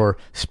Politics, right, or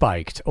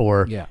Spiked,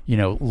 or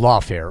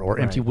Lawfare, or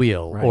Empty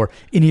Wheel, or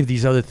any of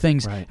these other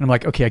things. Right. And I'm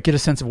like, okay, I get a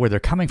sense of where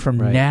they're coming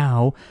from. Right.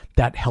 Now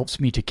that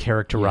helps me to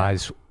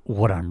characterize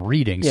what I'm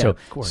reading. Yeah,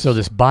 so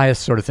this bias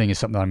sort of thing is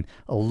something I'm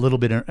a little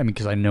bit.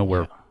 Because I know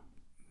where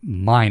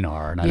mine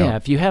are. And I don't.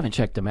 If you haven't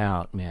checked them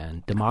out,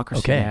 man,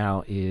 Democracy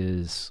Now!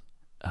 Is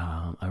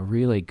a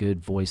really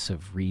good voice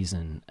of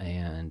reason,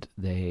 and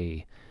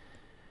they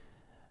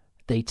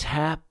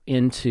tap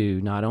into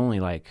not only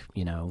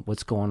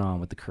what's going on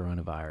with the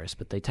coronavirus,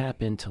 but they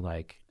tap into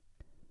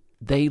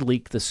they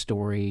leaked the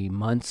story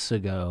months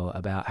ago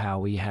about how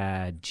we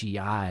had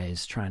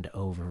GIs trying to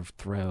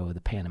overthrow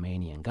the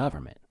Panamanian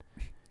government.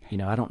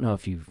 I don't know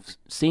if you've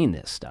seen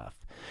this stuff,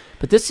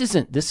 but this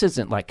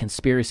isn't like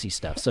conspiracy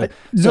stuff. So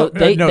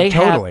they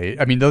totally.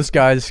 Those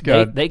guys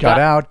got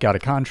out, got a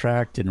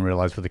contract, didn't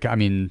realize what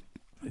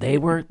They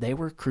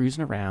were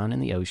cruising around in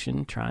the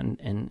ocean trying,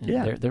 and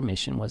their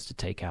mission was to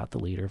take out the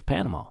leader of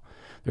Panama.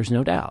 There's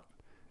no doubt.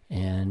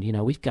 And,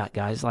 we've got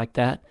guys like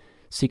that,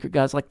 secret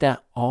guys like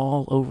that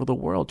all over the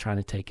world trying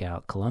to take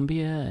out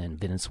Colombia and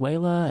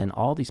Venezuela and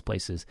all these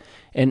places.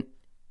 And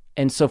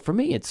so for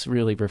me, it's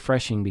really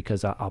refreshing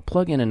because I'll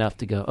plug in enough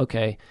to go,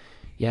 okay,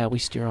 we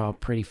steer all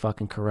pretty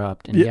fucking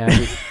corrupt.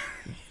 And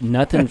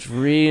nothing's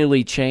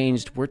really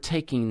changed. We're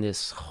taking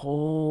this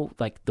whole,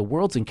 the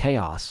world's in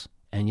chaos.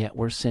 And yet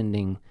we're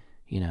sending,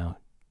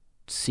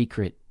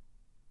 secret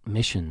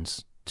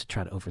missions to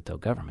try to overthrow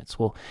governments.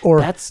 Well, or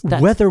that's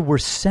whether we're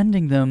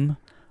sending them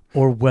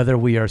or whether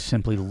we are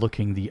simply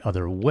looking the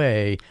other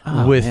way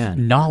with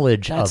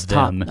knowledge of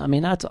them.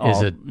 That's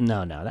all.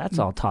 That's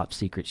all top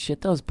secret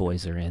shit. Those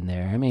boys are in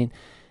there.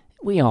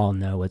 We all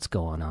know what's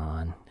going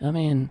on.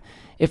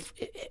 If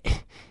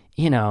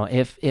you know,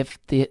 if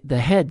the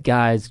head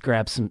guys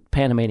grab some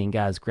Panamanian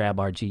guys grab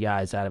our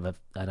GIs out of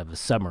a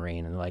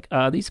submarine and they're like,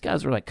 these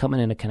guys were like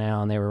coming in a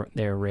canal and they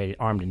were ready,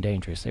 armed and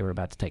dangerous. They were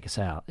about to take us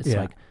out. It's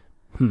like,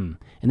 and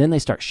then they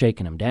start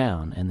shaking them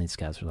down, and these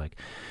guys are like,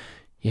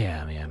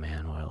 yeah,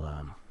 man,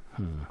 well,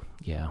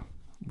 yeah,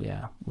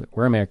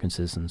 we're American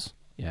citizens.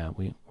 Yeah,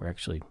 we're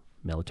actually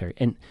military.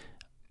 And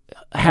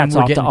hats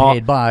off to all,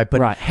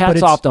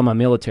 hats off to all my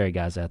military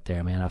guys out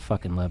there, man. I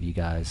fucking love you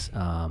guys.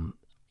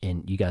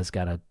 And you guys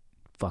got a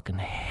fucking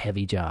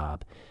heavy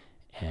job.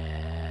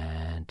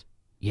 And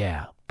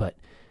yeah, but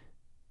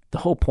the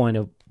whole point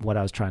of what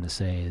I was trying to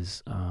say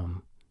is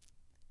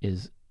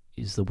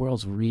the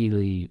world's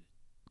really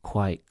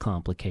quite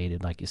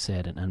complicated, like you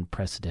said, and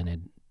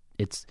unprecedented.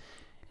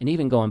 And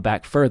even going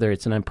back further,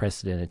 it's an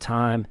unprecedented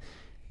time,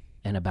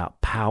 and about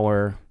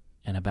power,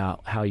 and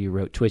about how you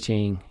wrote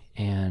Twitching.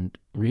 And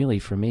really,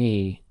 for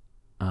me,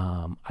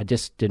 I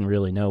just didn't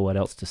really know what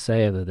else to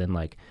say other than,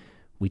 like,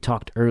 we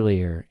talked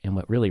earlier, and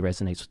what really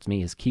resonates with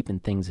me is keeping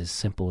things as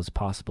simple as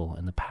possible,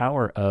 and the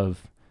power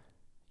of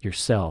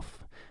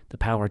yourself, the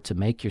power to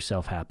make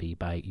yourself happy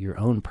by your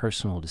own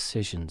personal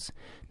decisions,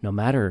 no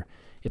matter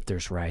if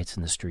there's riots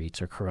in the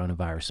streets or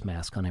coronavirus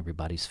mask on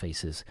everybody's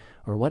faces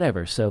or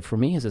whatever. So for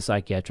me as a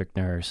psychiatric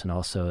nurse and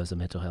also as a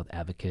mental health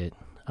advocate,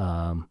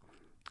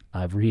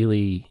 I've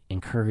really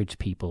encouraged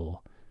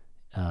people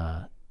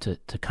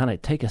to kind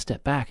of take a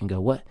step back and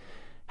go,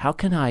 how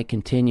can I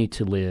continue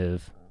to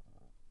live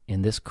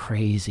in this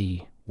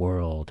crazy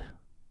world?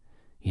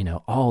 You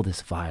know, all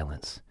this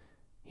violence,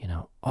 you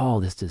know, all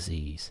this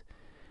disease,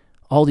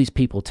 all these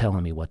people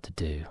telling me what to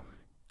do.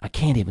 I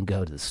can't even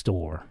go to the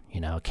store, you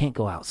know, I can't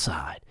go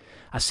outside.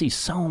 I see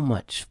so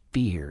much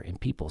fear in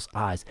people's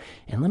eyes.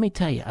 And let me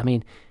tell you, I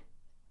mean,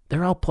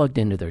 they're all plugged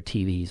into their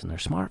TVs and their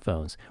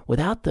smartphones.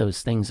 Without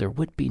those things, there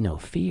would be no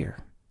fear.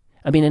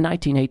 I mean, in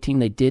 1918,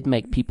 they did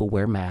make people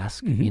wear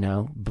masks, you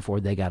know,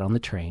 before they got on the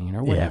train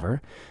or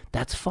whatever. Yeah.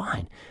 That's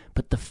fine.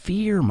 But the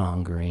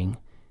fear-mongering,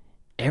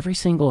 every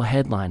single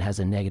headline has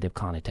a negative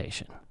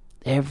connotation.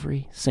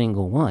 Every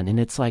single one. And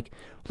it's like,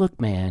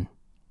 look, man.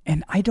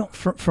 And I don't,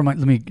 let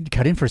me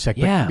cut in for a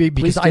second. Yeah,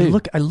 because I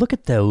look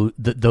at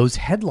those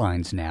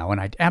headlines now, and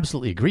I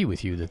absolutely agree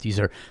with you that these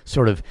are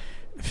sort of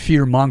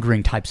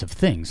fear-mongering types of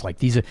things. Like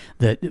these are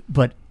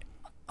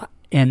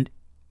and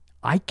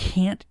I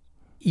can't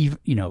even,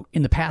 you know,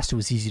 in the past it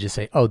was easy to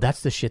say, oh,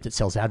 that's the shit that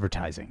sells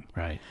advertising.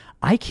 Right.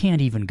 I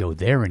can't even go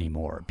there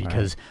anymore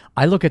because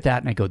I look at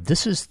that and I go,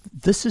 this is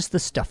the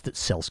stuff that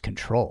sells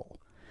control.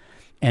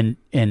 And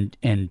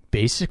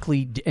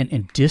basically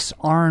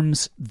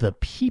disarms the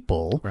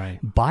people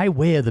by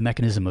way of the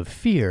mechanism of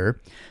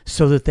fear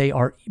so that they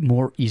are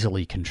more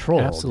easily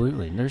controlled.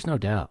 Absolutely. There's no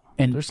doubt.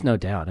 There's no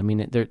doubt. I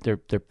mean,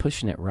 they're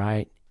pushing it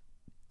right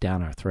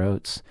down our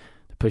throats.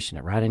 They're pushing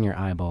it right in your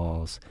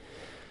eyeballs.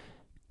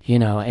 You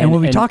know, and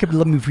when we talk about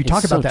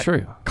that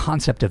true.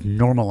 Concept of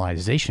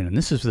normalization, and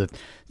this is the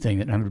thing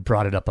that I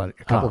brought it up a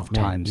couple of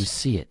times. You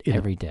see it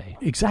every day.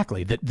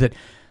 Exactly.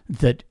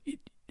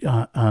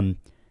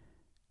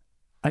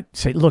 I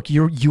say, look,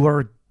 you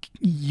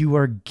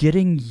are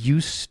getting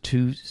used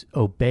to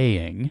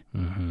obeying.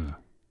 Mm-hmm.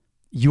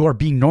 You are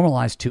being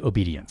normalized to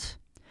obedience,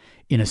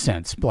 in a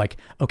sense. Like,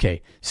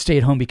 okay, stay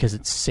at home because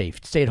it's safe.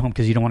 Stay at home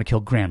because you don't want to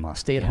kill grandma.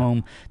 Stay at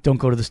home. Don't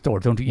go to the store.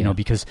 Don't you know,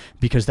 because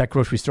that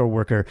grocery store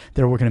worker,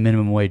 they're working a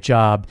minimum wage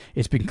job.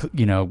 It's been,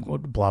 you know,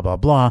 blah blah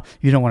blah.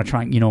 You don't want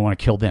to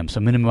kill them. So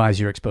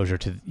minimize your exposure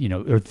to, you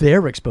know, or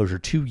their exposure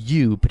to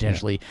you,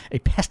 potentially a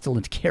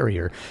pestilent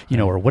carrier, you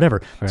know, or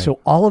whatever. Right.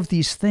 So all of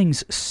these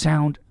things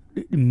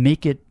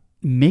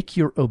make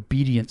your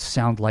obedience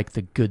sound like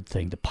the good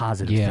thing, the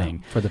positive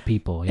thing for the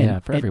people,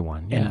 for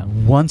everyone.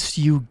 And once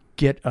you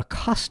get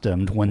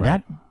accustomed, when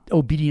that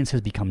obedience has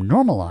become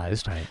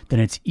normalized, then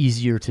it's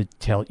easier to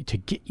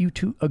get you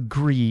to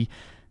agree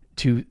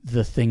to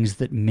the things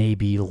that may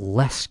be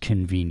less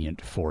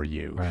convenient for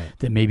you.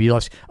 That may be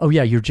less. Oh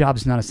yeah, your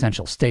job's not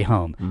essential. Stay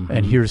home,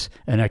 and here's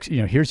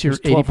here's your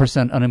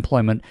 80%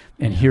 unemployment,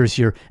 and here's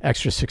your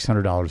extra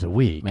 $600 a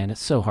week. Man,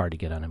 it's so hard to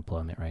get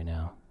unemployment right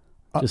now.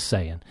 Just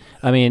saying.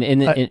 I mean,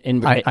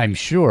 I'm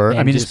sure.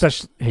 I mean,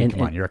 especially. Hey,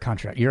 come on, you're a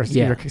contract. You're a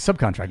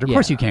subcontractor. Of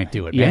course, you can't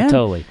do it, man. Yeah,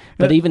 totally.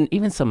 But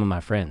even some of my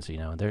friends, you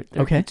know, they're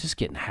just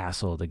getting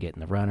hassled. They're getting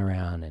the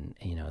runaround, and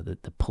you know,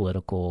 the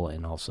political,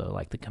 and also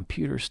like the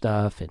computer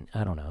stuff, and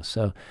I don't know.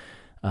 So,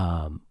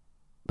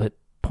 but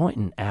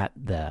pointing at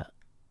the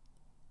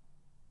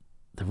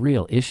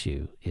real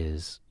issue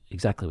is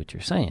exactly what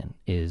you're saying.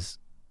 Is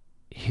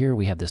here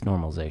we have this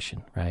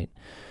normalization, right?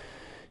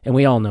 And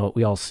we all know it.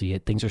 We all see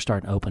it. Things are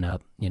starting to open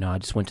up. You know, I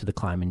just went to the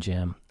climbing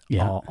gym.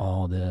 Yeah.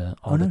 All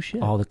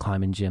the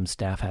climbing gym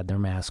staff had their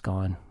mask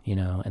on, you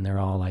know, and they're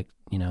all like,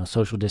 you know,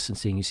 social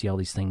distancing. You see all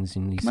these things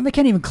in these. Come on, they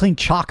can't even clean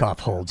chalk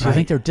off holds. You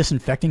think they're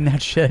disinfecting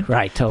that shit?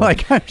 Right, totally.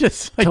 Like, I'm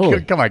just like,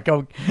 totally. Come on,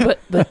 go. But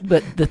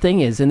the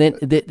thing is, and then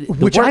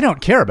which I don't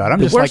care about.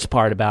 The worst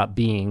part about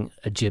being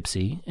a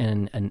gypsy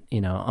and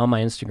you know, on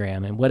my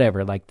Instagram and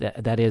whatever, like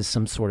that is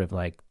some sort of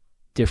like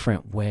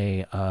different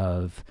way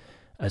of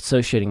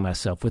associating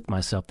myself with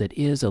myself that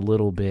is a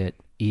little bit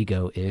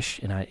ego-ish,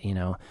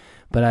 and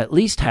but I at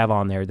least have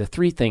on there the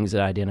 3 things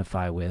that I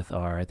identify with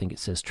are, I think it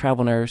says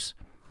travel nurse,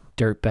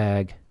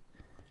 dirtbag,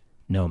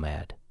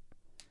 nomad.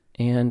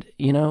 And,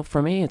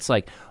 for me, it's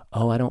like,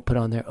 oh, I don't put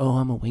on there, oh,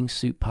 I'm a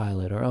wingsuit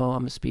pilot, or oh,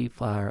 I'm a speed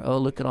flyer, oh,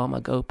 look at all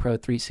my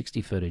GoPro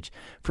 360 footage.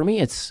 For me,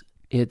 it's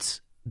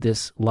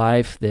this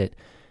life that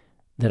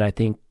I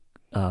think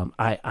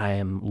I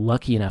am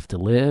lucky enough to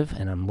live,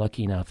 and I'm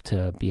lucky enough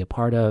to be a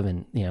part of,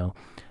 and,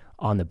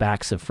 on the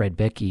backs of Fred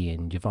Becky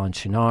and Yvonne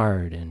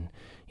Chouinard and,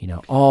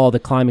 all the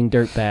climbing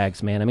dirt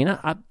bags, man. I mean,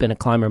 I've been a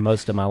climber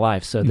most of my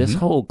life, so this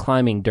whole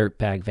climbing dirt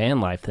bag van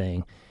life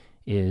thing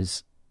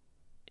is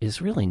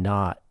really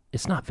not,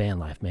 it's not van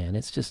life, man.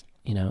 It's just,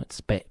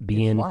 it's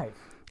being, It's life.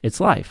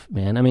 It's life,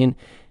 man. I mean,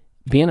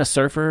 being a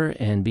surfer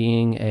and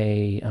being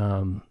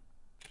an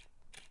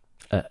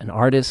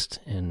artist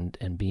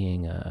and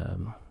being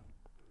a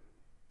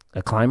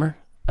climber,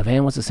 a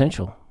van was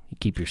essential. You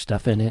keep your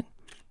stuff in it,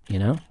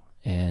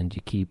 and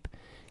you keep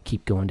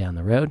going down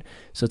the road.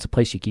 So it's a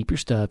place you keep your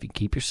stuff, you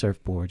keep your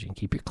surfboards, you can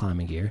keep your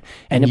climbing gear,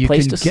 and a you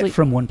place can to get sleep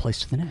from one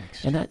place to the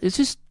next. And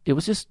it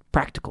was just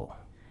practical.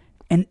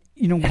 And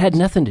It had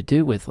nothing to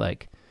do with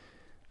like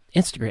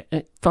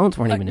Instagram. Phones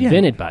weren't even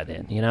invented by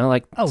then.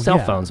 Cell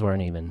phones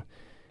weren't even.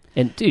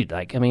 And dude,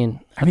 I've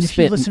if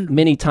you listen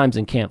many times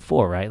in Camp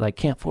 4, right? Like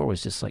Camp 4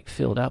 was just like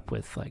filled up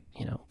with like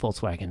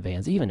Volkswagen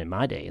vans. Even in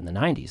my day, in the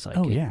 90s,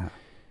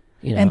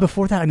 And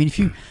before that, if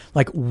you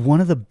one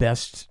of the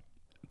best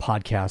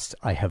podcasts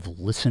I have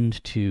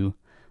listened to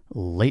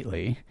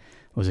lately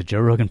was a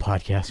Joe Rogan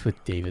podcast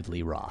with David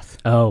Lee Roth.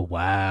 Oh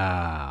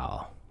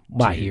wow,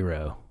 my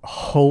hero!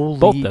 Holy,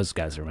 both those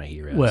guys are my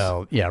heroes.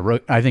 Well, yeah,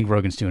 I think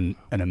Rogan's doing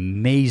an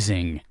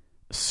amazing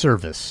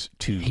service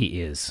to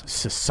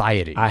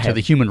society, to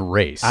the human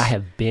race. I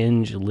have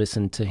binge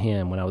listened to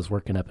him when I was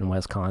working up in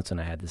Wisconsin.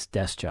 I had this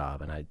desk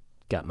job, and I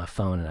got my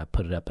phone and I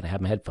put it up and I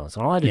had my headphones.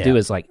 And all I had to do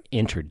is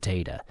enter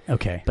data.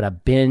 Okay. But I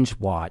binge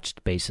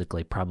watched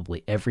basically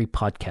probably every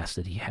podcast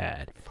that he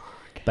had.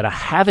 But I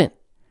haven't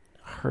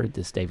heard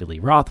this David Lee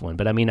Roth one.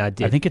 But I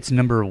did. I think it's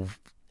number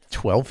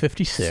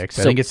 1256.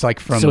 I think it's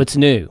from. So it's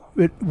new.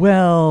 I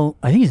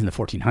think he's in the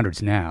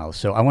 1400s now.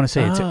 So I want to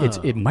say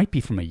it might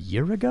be from a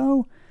year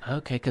ago.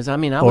 Okay, because I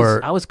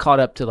was caught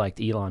up to like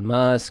the Elon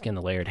Musk and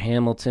the Laird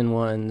Hamilton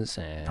ones,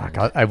 and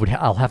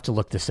I'll have to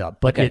look this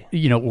up. But okay.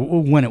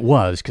 When it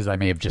was, because I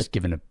may have just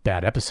given a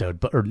bad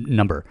episode or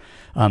number.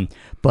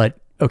 But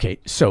okay,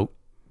 so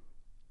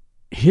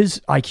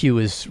his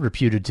IQ is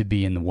reputed to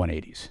be in the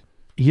 180s.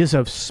 He is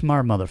a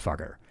smart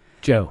motherfucker.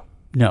 Joe,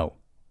 no,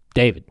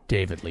 David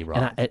Lee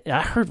Roth. And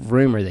I heard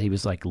rumor that he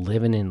was like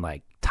living in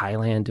like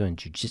Thailand doing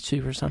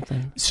jiu-jitsu or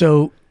something.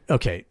 So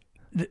okay.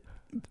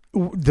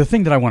 The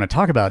thing that I want to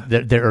talk about,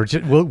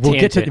 we'll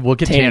get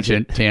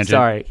tangent.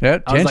 Sorry, yeah,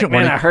 I was like,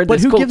 man, I heard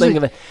this cool thing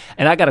of it,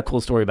 and I got a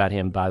cool story about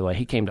him. By the way,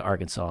 he came to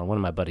Arkansas, and one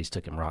of my buddies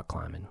took him rock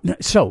climbing.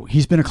 So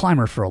he's been a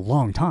climber for a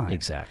long time,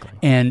 exactly.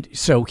 And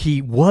so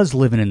he was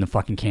living in the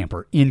fucking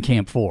camper in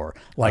Camp 4,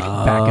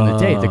 back in the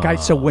day. The guy.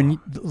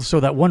 So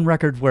that one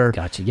record where,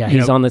 gotcha. Yeah,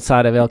 he's on the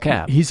side of El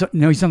Cap. He's on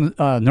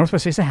the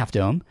Northwest Face of Half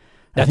Dome.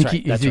 That's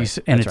right. I think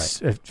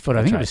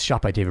it was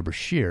shot by David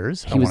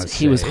Brashears.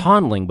 He was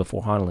Honling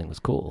before Honling was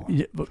cool.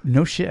 Yeah,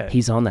 no shit.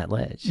 He's on that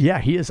ledge. Yeah,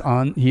 he is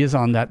on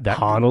that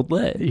Honnold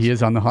ledge. He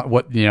is on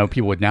what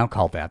people would now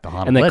call that the Honnold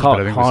ledge. And they call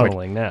it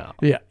Honling now.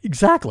 Yeah,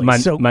 exactly.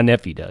 My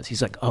nephew does.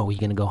 He's like, "Oh, are you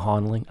going to go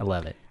Honling?" I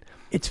love it.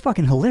 It's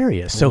fucking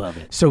hilarious. I love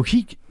it. So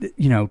he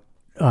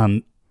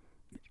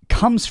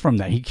comes from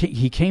that.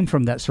 He came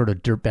from that sort of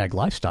dirtbag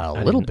lifestyle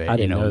a little bit. I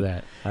didn't know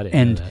that. I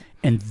didn't know that.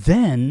 And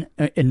then,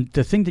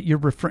 the thing that you're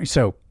referring,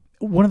 so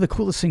one of the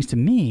coolest things to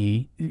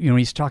me,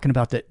 he's talking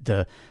about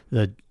the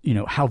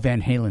how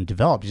Van Halen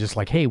developed. He's just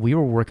like, hey, we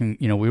were working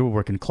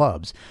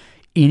clubs.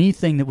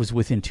 Anything that was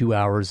within 2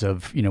 hours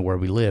of, where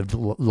we lived,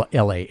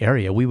 LA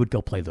area, we would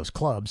go play those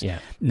clubs. Yeah.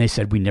 And they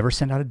said, we never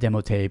sent out a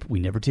demo tape. We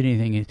never did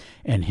anything.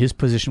 And his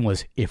position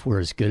was, if we're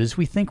as good as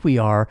we think we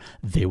are,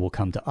 they will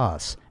come to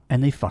us.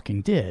 And they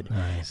fucking did.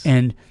 Nice.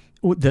 And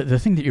the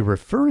thing that you're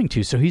referring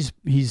to, so he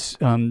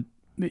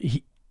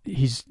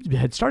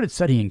had started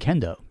studying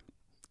kendo.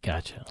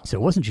 Gotcha. So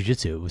it wasn't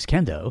jiu-jitsu, it was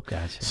kendo.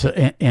 Gotcha. So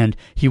and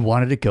he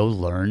wanted to go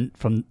learn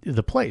from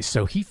the place.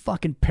 So he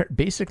fucking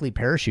basically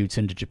parachutes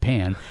into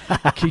Japan.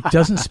 He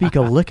doesn't speak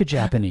a lick of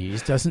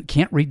Japanese,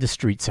 can't read the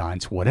street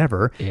signs,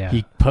 whatever. Yeah.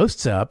 He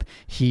posts up,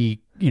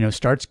 he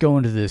starts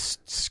going to this,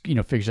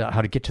 figures out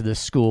how to get to this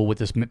school with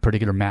this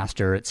particular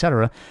master,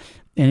 etc.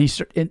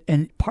 And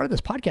and part of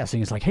this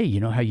podcasting is like, hey,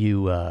 how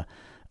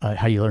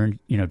you learn,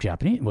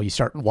 Japanese? Well, you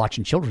start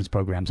watching children's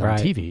programs on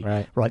TV,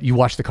 right? You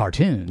watch the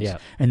cartoons,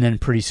 and then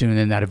pretty soon,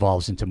 then that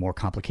evolves into more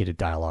complicated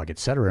dialogue, et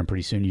cetera. And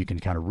pretty soon, you can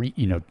kind of read,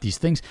 these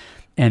things.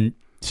 And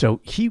so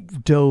he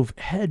dove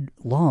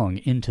headlong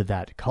into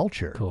that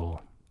culture.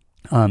 Cool.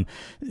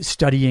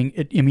 Studying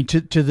it. I mean,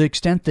 to the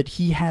extent that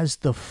he has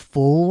the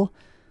full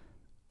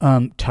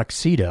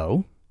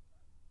tuxedo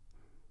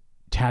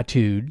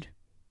tattooed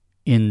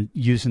in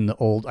using the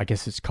old. I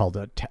guess it's called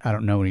I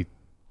don't know any,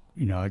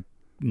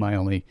 my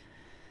only.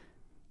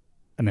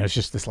 I mean, it was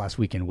just this last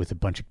weekend with a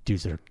bunch of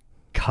dudes that are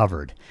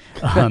covered.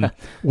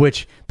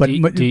 Which, but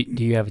do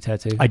you have a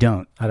tattoo? I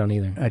don't. I don't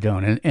either. I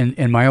don't.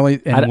 And my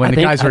only. And when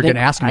the guys are going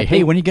to ask me,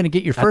 hey, when are you going to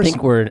get your first? I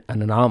think we're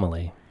an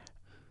anomaly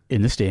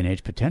In this day and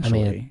age,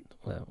 potentially. I mean,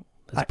 well,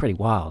 that's pretty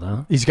wild,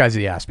 huh? These guys,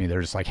 they asked me, they're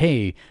just like,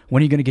 hey,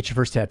 when are you going to get your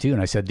first tattoo?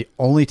 And I said, the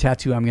only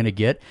tattoo I'm going to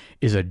get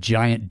is a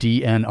giant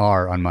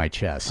DNR on my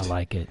chest. I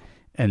like it.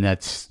 And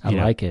that's, I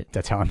like it.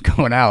 That's how I'm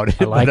going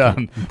out. I like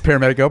it.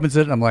 Paramedic opens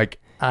it, and I'm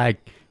like,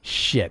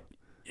 shit.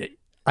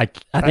 I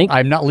think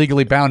I'm not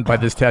legally bound by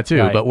this tattoo,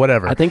 right. But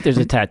whatever. I think there's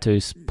a tattoo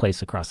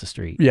place across the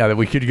street. Yeah, that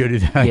we could go do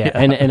that. Yeah,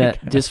 and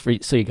just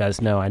so you guys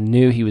know, I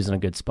knew he was in a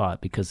good spot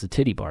because the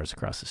titty bar's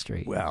across the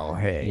street. Well,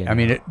 hey, You know. I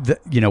mean,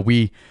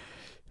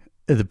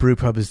 the brew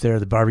pub is there,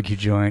 the barbecue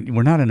joint.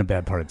 We're not in a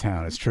bad part of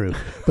town, it's true.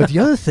 But the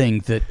other thing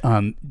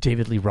that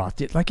David Lee Roth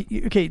did, like,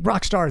 okay,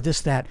 rock star,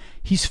 this, that,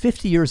 he's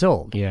 50 years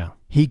old. Yeah.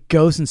 He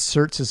goes and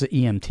certs as an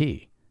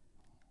EMT.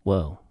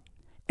 Whoa.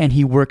 And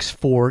he works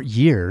 4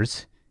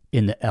 years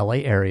in the LA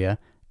area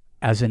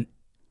as an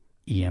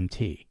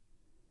EMT.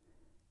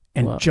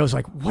 And Wow. Joe's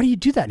like, why do you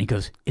do that? And he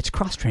goes, it's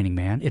cross-training,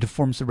 man. It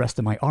informs the rest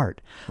of my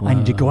art. I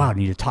need to go out. I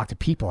need to talk to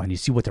people. I need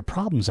to see what their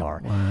problems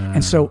are. Wow.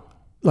 And so,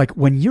 like,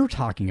 when you're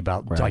talking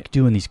about Right. like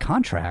doing these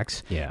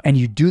contracts Yeah. and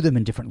you do them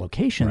in different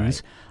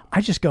locations, Right.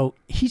 I just go,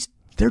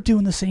 they're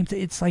doing the same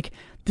thing. It's like,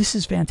 this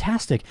is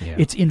fantastic. Yeah.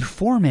 It's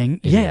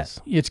informing. It Yes,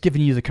 is. it's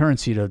giving you the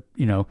currency to,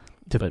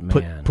 But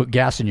man. put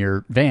gas in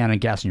your van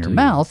and gas in your Dude,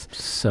 mouth,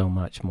 So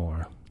much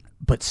more.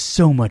 but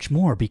so much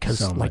more because,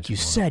 So like much you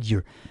more. said,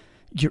 you're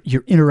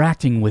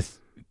interacting with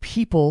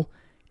people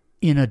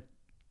in a,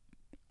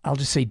 I'll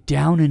just say,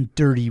 down and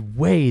dirty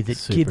way that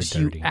Super gives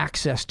dirty. you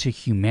access to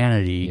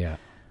humanity. Yeah.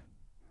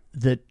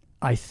 That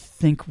I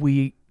think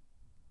we,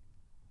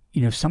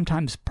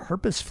 sometimes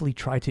purposefully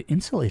try to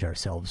insulate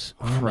ourselves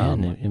Oh,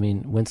 from. man. I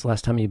mean, when's the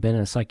last time you've been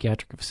in a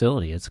psychiatric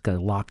facility? It's a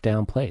locked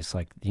down place.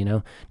 Like,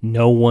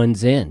 no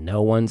one's in,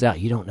 no one's out.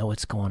 You don't know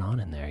what's going on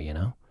in there,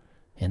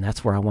 And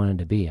that's where I wanted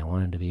to be. I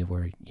wanted to be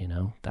where,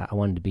 I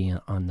wanted to be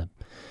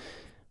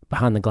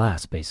behind the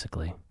glass,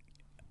 basically.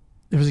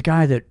 There was a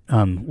guy that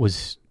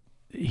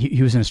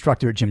he was an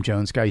instructor at Jim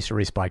Jones, guy I used to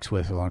race bikes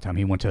with for a long time.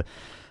 He went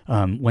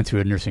through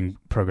a nursing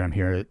program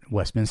here at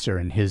Westminster,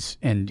 and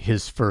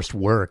his first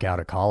work out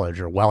of college,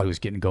 or while he was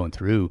going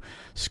through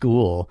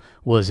school,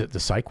 was at the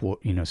psych ward,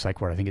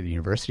 I think at the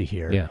university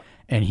here. Yeah.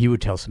 And he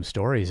would tell some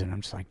stories, and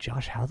I'm just like,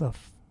 Josh,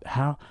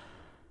 how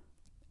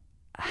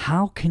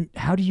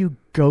do you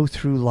go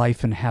through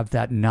life and have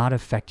that not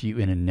affect you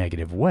in a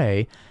negative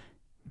way?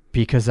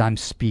 Because I'm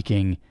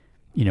speaking,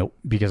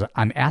 because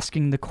I'm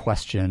asking the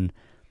question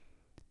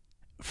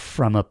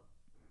from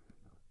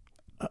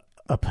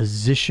a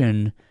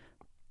position,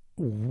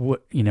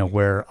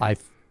 where I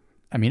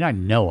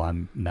know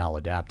I'm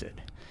maladapted,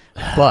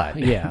 but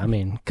Yeah, I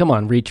mean, come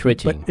on,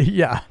 re-twitching.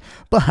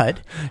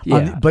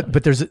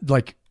 but there's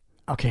like,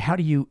 okay, how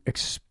do you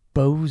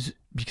expose?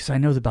 Because I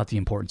know about the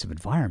importance of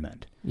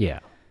environment. Yeah,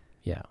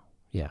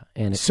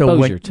 and So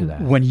exposure to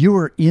that. when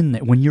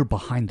you're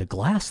behind the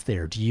glass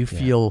there, do you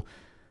feel,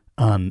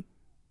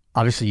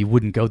 obviously you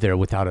wouldn't go there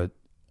without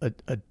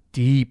a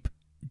deep,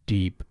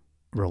 deep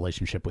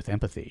relationship with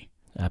empathy.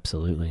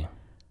 Absolutely.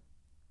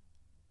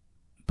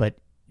 But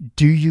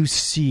do you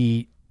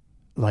see,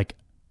 like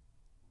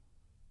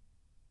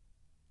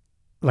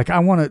I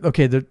want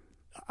to,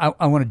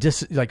 I want to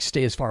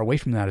stay as far away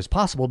from that as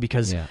possible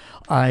because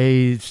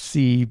I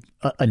see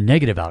a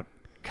negative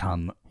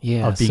outcome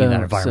of being in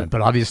that environment.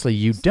 But obviously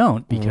you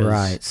don't, because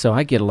right. So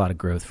I get a lot of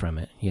growth from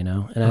it,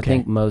 and I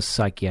think most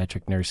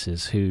psychiatric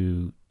nurses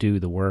who do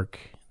the work,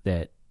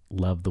 that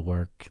love the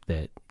work,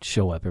 that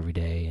show up every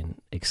day and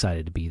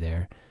excited to be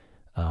there,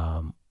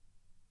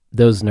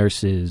 those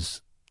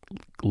nurses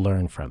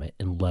learn from it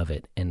and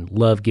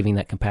love giving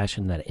that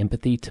compassion, that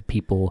empathy to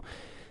people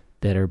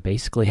that are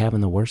basically having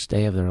the worst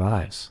day of their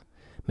lives,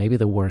 maybe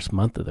the worst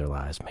month of their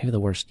lives, maybe the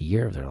worst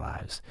year of their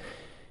lives.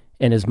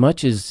 And as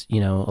much as, a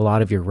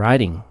lot of your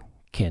writing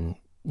can,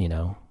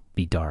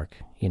 be dark,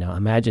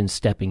 imagine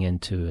stepping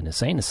into an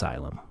insane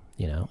asylum,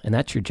 and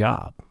that's your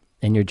job.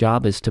 And your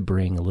job is to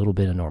bring a little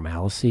bit of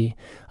normalcy,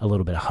 a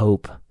little bit of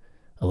hope,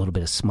 a little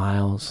bit of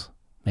smiles,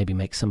 maybe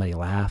make somebody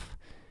laugh.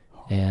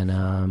 And,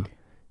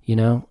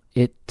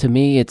 to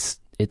me, it's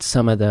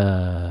some of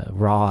the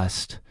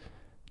rawest,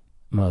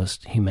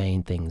 most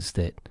humane things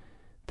that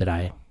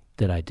I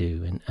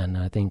do. And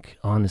I think,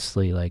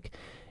 honestly, like,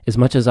 as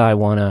much as I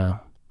want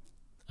to,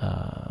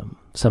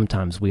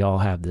 sometimes we all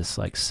have this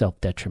like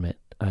self-detriment.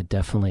 I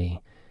definitely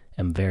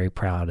am very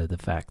proud of the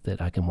fact that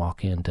I can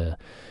walk into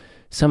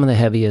some of the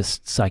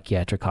heaviest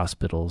psychiatric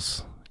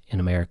hospitals in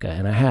America.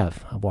 And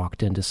I've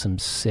walked into some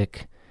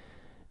sick,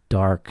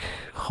 dark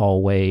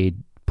hallway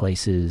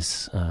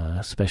places,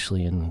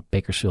 especially in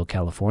Bakersfield,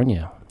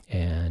 California.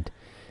 And,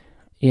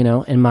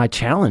 and my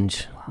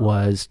challenge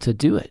was to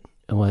do it.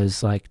 It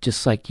was like,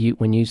 just like you,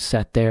 when you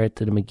sat there at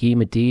the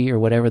McGee or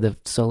whatever the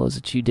solos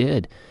that you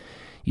did,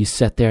 you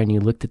sat there and you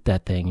looked at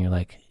that thing. You're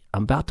like,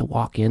 I'm about to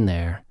walk in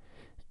there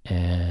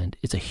and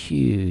it's a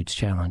huge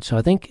challenge. So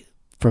I think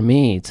for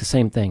me, it's the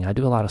same thing. I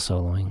do a lot of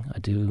soloing. I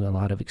do a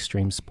lot of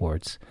extreme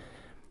sports,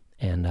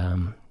 and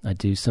I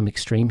do some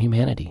extreme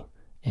humanity.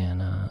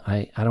 And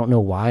I don't know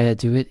why I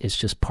do it. It's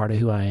just part of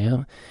who I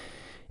am.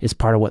 It's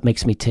part of what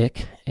makes me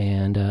tick.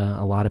 And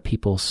a lot of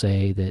people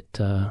say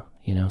that,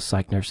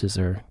 psych nurses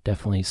are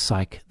definitely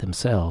psych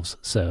themselves.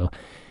 So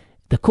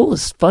the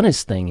coolest,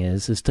 funnest thing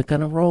is to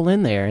kind of roll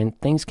in there, and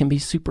things can be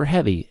super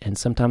heavy. And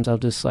sometimes I'll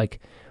just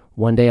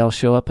one day I'll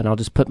show up and I'll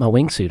just put my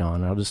wingsuit on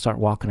and I'll just start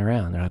walking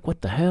around. They're like,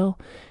 what the hell?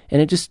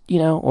 And it just,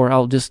 or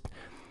I'll just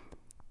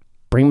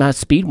bring my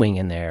speed wing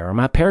in there or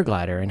my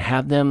paraglider and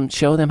have them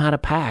show them how to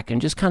pack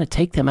and just kind of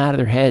take them out of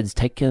their heads,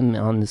 take them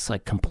on this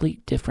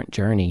complete different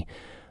journey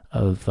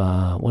of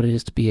what it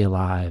is to be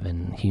alive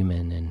and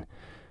human.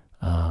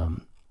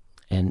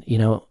 And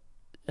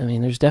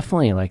there's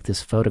definitely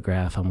this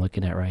photograph I'm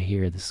looking at right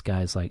here. This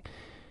guy's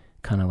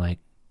kind of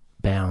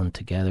bound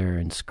together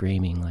and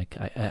screaming.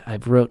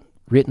 I've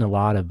written a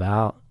lot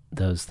about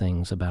those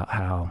things, about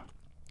how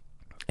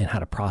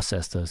to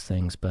process those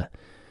things, but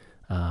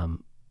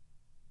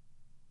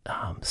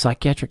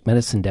psychiatric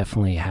medicine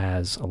definitely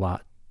has a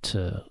lot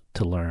to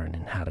learn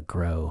and how to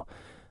grow.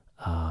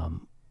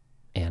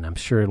 And I'm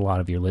sure a lot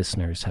of your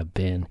listeners have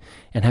been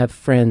and have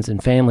friends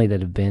and family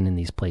that have been in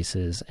these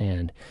places,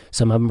 and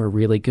some of them are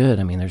really good.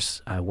 I mean,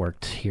 I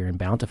worked here in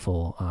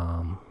Bountiful,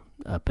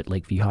 up at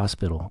Lakeview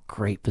Hospital,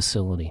 great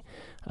facility.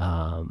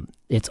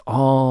 It's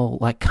all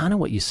kind of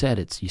what you said.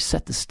 You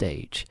set the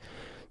stage.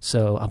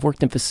 So I've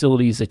worked in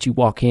facilities that you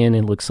walk in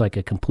and it looks like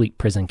a complete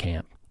prison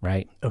camp,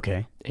 right?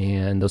 Okay.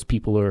 And those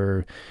people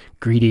are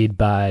greeted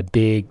by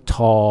big,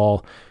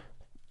 tall,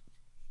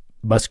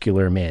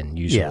 muscular men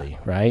usually,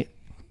 right?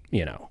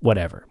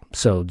 Whatever.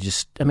 So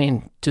just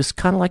kind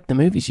of like the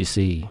movies you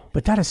see.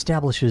 But that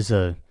establishes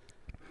a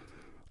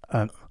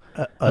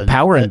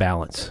power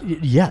imbalance.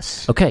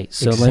 Yes. Okay,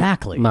 so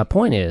exactly. My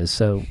point is,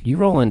 so you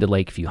roll into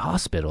Lakeview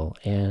Hospital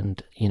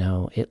and,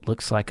 it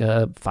looks like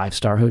a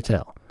 5-star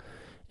hotel.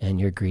 And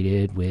you're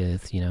greeted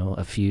with,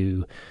 a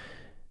few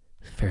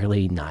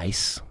fairly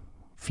nice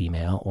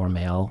female or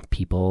male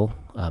people,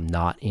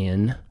 not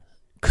in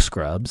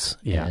scrubs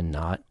and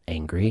not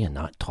angry and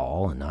not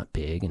tall and not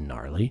big and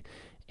gnarly.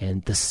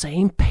 And the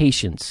same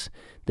patients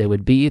that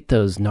would be at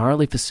those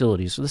gnarly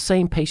facilities are the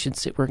same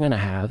patients that we're going to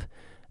have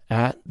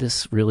at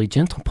this really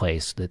gentle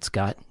place that's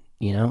got,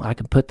 I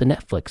can put the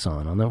Netflix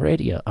on the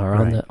radio or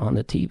on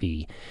the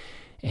TV.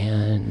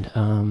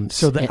 And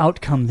so the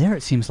outcome there,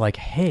 it seems like,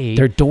 hey,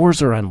 their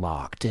doors are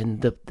unlocked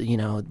and the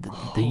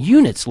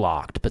unit's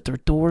locked, but their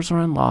doors are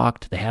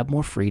unlocked. They have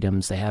more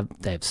freedoms. They have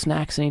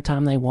snacks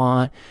anytime they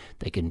want.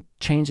 They can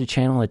change the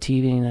channel of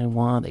TV anytime they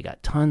want. They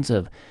got tons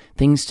of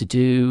things to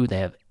do. They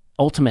have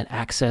ultimate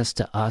access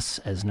to us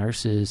as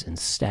nurses and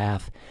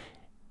staff.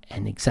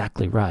 And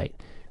exactly right,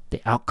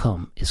 the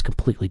outcome is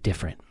completely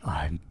different.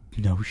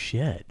 No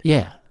shit.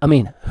 Yeah. I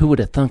mean, who would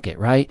have thunk it,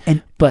 right?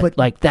 But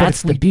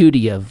that's the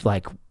beauty of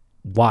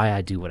why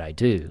I do what I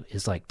do,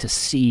 is to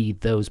see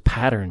those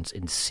patterns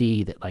and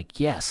see that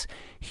yes.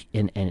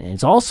 And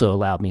it's also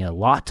allowed me a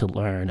lot to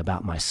learn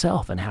about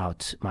myself and how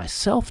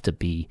myself to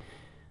be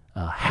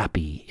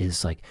happy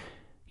is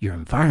your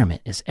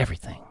environment is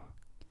everything.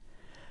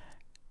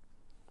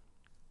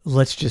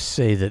 Let's just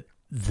say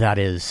that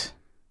is,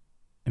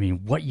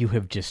 what you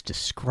have just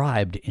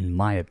described, in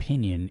my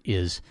opinion,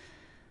 is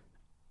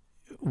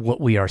what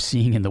we are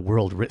seeing in the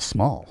world writ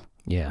small.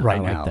 Yeah,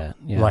 right I now. That.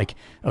 Yeah.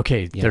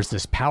 There's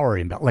this power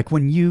imbalance.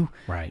 When you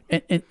right,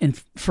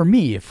 and for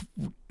me, if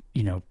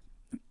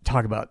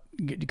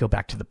go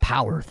back to the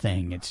power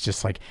thing, it's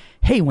just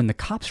hey, when the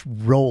cops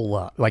roll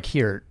up,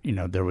 here,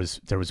 there was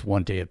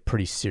one day of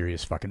pretty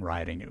serious fucking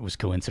rioting. It was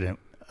coincident,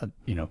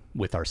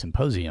 with our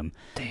symposium.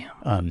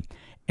 Damn.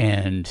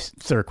 And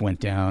Thurk went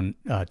down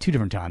 2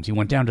 different times. He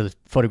went down to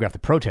photograph the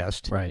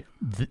protest, right?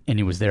 And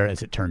he was there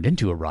as it turned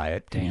into a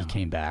riot. Damn. And he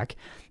came back,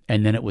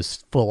 and then it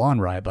was full on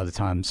riot by the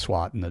time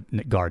SWAT and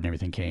the guard and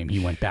everything came. He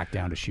went back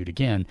down to shoot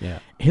again. Yeah,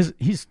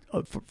 he's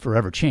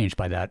forever changed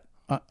by that.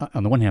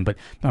 On the one hand, but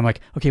I'm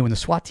okay, when the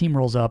SWAT team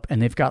rolls up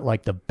and they've got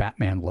the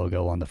Batman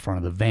logo on the front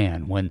of the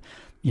van, when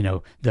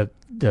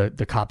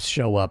the cops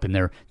show up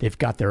and they've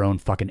got their own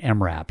fucking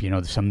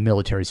MRAP, some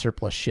military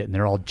surplus shit, and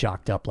they're all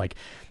jocked up like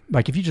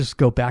if you just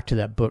go back to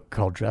that book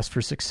called Dress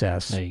for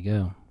Success. There you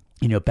go.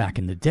 Back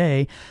in the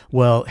day,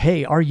 well,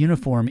 hey, our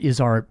uniform is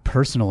our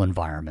personal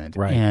environment,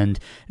 right? And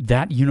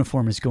that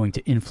uniform is going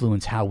to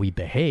influence how we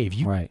behave.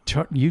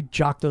 You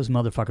jock those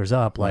motherfuckers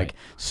up like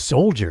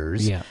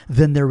soldiers,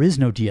 then there is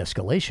no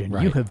de-escalation.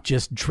 Right. You have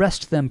just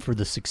dressed them for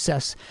the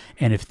success,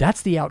 and if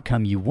that's the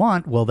outcome you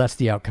want, well, that's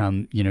the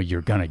outcome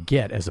you're gonna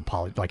get as a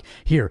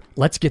here,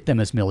 let's get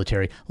them as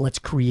military. Let's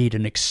create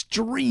an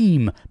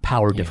extreme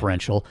power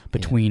differential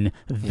between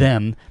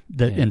them,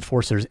 the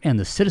enforcers, and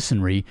the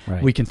citizenry.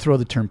 Right. We can throw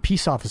the term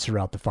peace officer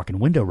out the fucking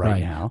window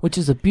right now, which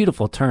is a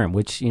beautiful term,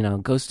 which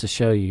goes to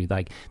show you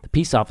the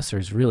peace officer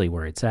is really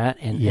where it's at,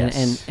 and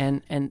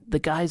the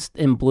guys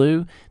in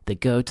blue that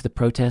go to the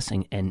protests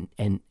and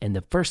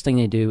the first thing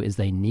they do is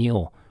they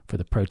kneel for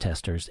the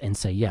protesters and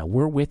say, yeah,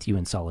 we're with you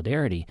in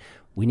solidarity.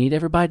 We need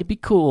everybody to be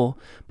cool,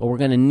 but we're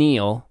going to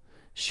kneel,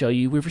 show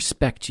you we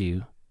respect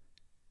you,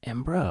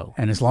 and bro.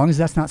 And as long as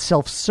that's not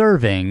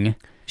self-serving.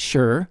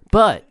 Sure,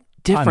 but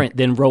different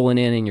than rolling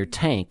in your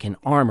tank and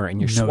armor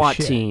and your SWAT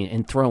team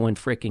and throwing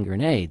freaking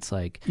grenades.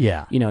 Like,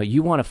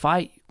 you want to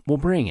fight, we'll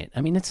bring it. I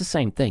mean, it's the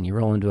same thing. You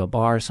roll into a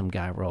bar, some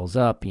guy rolls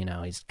up,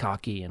 he's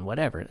cocky and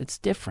whatever. It's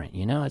different,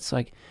 It's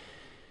like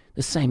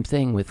the same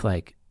thing with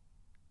like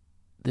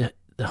the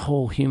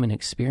whole human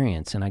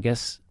experience. And I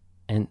guess,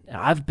 and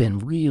I've been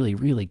really,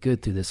 really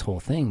good through this whole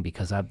thing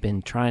because I've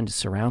been trying to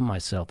surround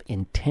myself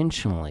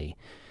intentionally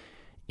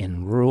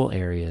in rural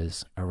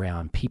areas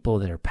around people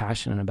that are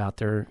passionate about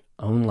their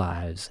own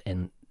lives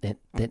and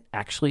that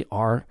actually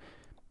are,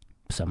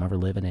 some are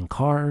living in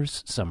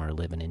cars, some are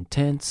living in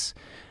tents.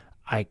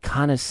 I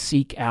kind of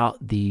seek out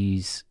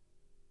these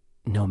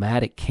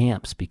nomadic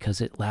camps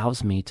because it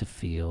allows me to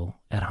feel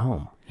at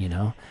home,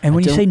 And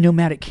when you say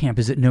nomadic camp,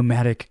 is it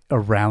nomadic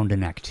around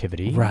an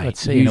activity? Right. Let's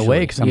say usually, in a way,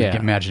 because I'm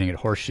imagining at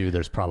Horseshoe,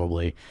 there's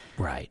probably,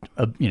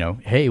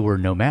 hey, we're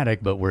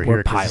nomadic, but we're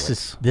here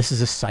pilots. This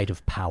is a site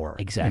of power.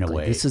 Exactly. In a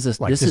way. This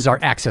is our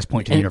access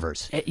point to the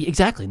universe.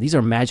 Exactly. These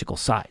are magical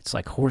sites,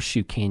 like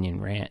Horseshoe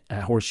Canyon.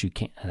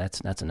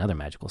 That's another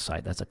magical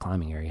site. That's a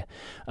climbing area.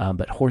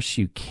 But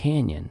Horseshoe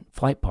Canyon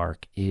Flight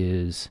Park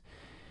is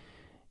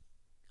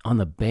on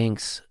the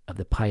banks of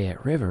the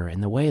Payette River,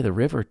 and the way the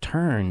river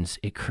turns,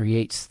 it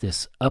creates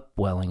this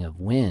upwelling of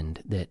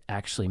wind that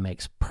actually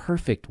makes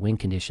perfect wind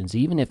conditions.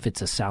 Even if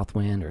it's a south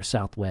wind or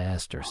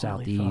southwest or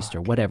southeast or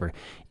whatever,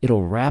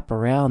 it'll wrap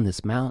around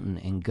this mountain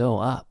and go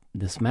up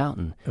this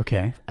mountain.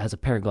 Okay. As a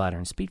paraglider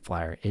and speed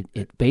flyer,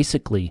 it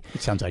basically,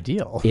 it sounds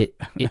ideal. It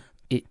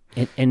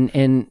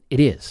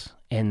is,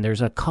 and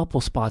there's a couple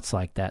spots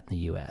like that in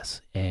the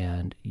U.S.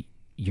 and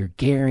you're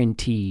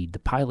guaranteed, the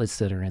pilots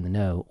that are in the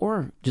know,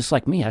 or just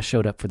like me, I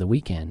showed up for the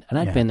weekend, and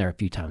I'd been there a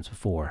few times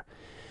before,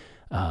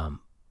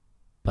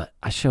 but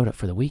I showed up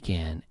for the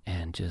weekend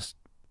and just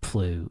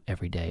flew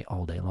every day,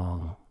 all day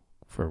long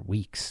for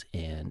weeks,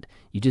 and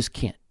you just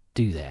can't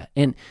do that.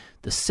 And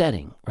the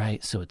setting,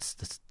 right? So it's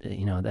this,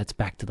 that's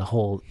back to the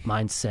whole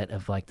mindset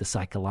of like the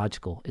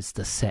psychological. It's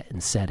the set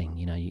and setting.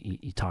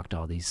 You talk to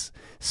all these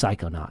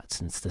psychonauts,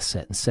 and it's the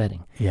set and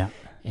setting. Yeah.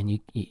 And you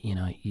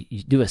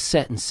do a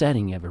set and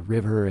setting. You have a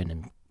river and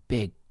a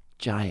big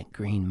giant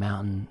green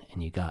mountain,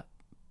 and you got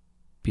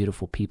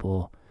beautiful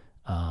people.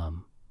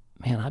 Man,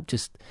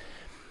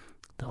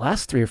 the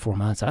last 3 or 4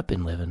 months I've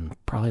been living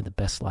probably the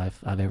best life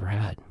I've ever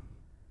had.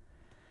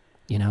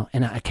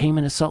 And I came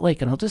into Salt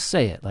Lake, and I'll just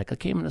say it, like I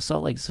came into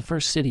Salt Lake. It's the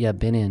first city I've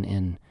been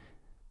in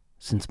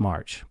since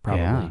March,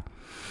 probably. Yeah.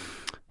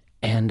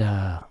 And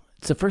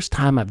it's the first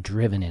time I've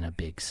driven in a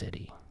big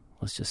city.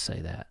 Let's just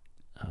say that.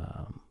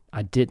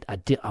 I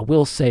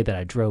will say that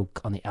I drove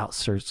on the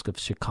outskirts of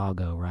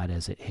Chicago right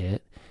as it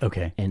hit.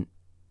 Okay. And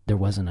there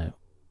wasn't a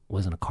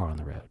car on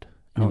the road.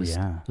 And it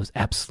was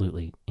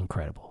absolutely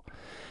incredible.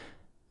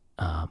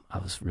 I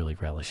was really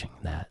relishing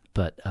that.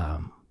 But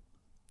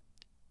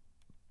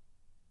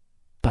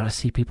I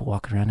see people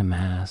walking around in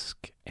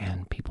masks,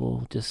 and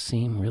people just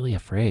seem really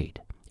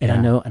afraid. And I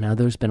know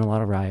there's been a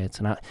lot of riots.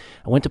 And I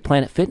went to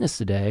Planet Fitness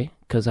today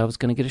because I was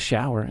going to get a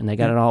shower, and they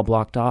got it all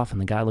blocked off.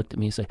 And the guy looked at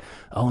me and said,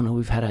 "Oh no,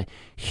 we've had a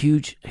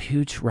huge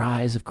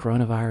rise of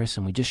coronavirus,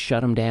 and we just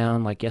shut them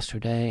down like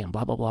yesterday, and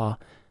blah blah blah."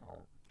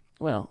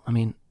 Well, I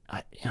mean,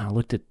 I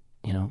looked at,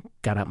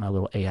 got out my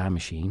little AI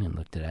machine and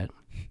looked at it.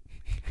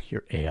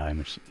 Your AI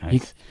machine,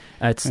 nice.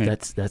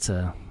 That's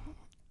a.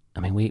 I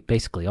mean, we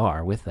basically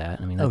are with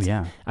that. I mean,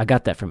 I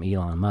got that from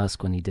Elon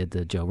Musk when he did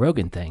the Joe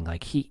Rogan thing.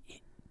 Like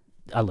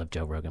I love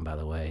Joe Rogan, by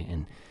the way,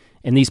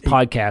 and these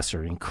podcasts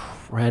are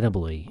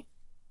incredibly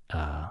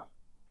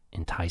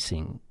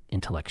enticing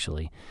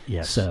intellectually.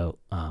 Yes. So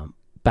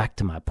back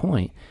to my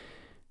point.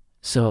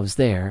 So I was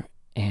there,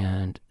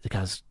 and the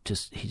guy's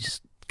he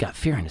just got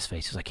fear in his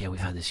face. He's like, "Yeah, we've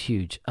had this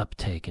huge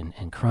uptake in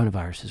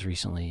coronaviruses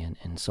recently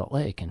in Salt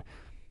Lake, and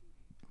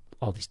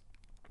all these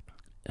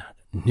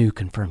new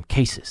confirmed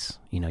cases."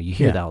 You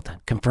hear that all the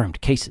time, confirmed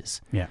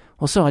cases. Yeah.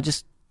 Well, so I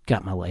just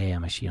got my AI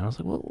machine. I was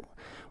like, well,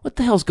 what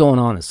the hell's going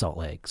on in Salt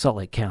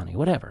Lake County,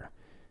 whatever.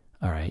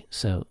 All right.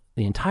 So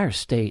the entire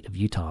state of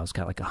Utah has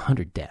got like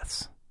 100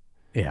 deaths.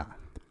 Yeah.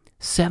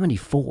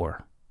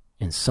 74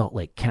 in Salt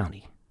Lake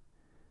County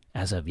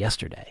as of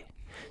yesterday.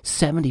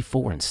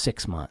 74 in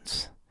 6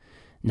 months.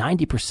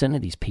 90%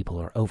 of these people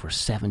are over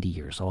 70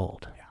 years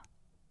old. Yeah.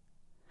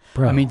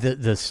 Bro. I mean, the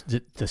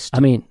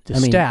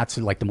stats,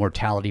 like the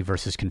mortality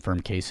versus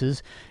confirmed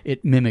cases,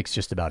 it mimics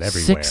just about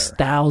everywhere.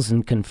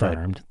 6,000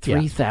 confirmed,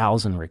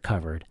 3,000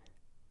 recovered,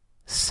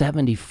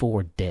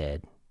 74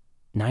 dead.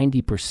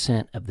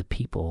 90% of the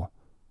people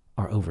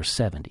are over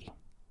 70.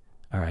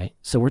 All right.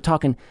 So we're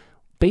talking,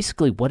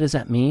 basically, what does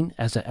that mean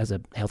as a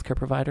healthcare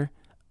provider?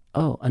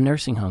 Oh, a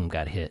nursing home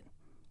got hit,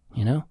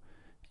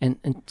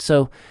 and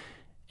so,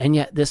 and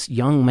yet this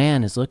young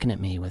man is looking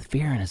at me with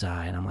fear in his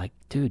eye, and I'm like,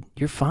 dude,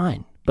 you're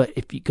fine. But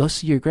if you go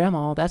see your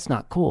grandma, that's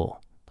not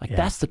cool.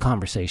 That's the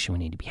conversation we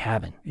need to be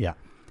having. Yeah.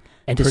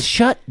 And to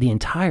shut the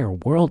entire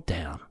world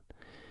down,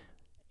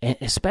 and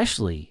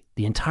especially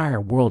the entire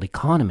world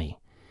economy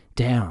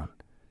down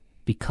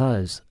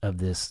because of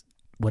this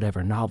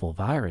whatever novel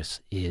virus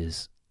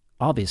is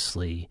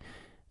obviously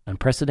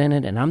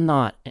unprecedented. And I'm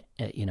not,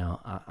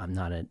 I'm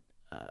not an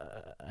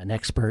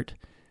expert,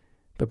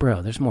 but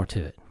bro, there's more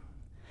to it.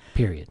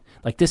 Period.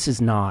 Like this is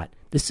not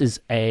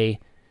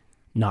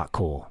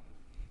cool.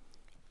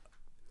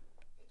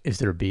 Is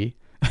there a B?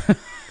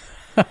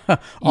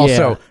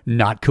 Also,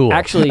 not cool.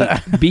 Actually,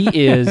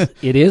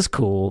 it is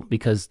cool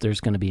because there's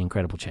going to be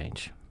incredible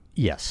change.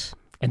 Yes.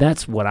 And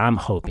that's what I'm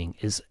hoping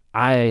is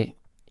when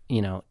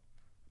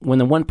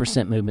the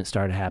 1% movement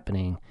started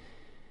happening,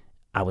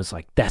 I was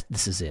like,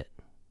 this is it.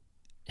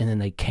 And then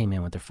they came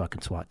in with their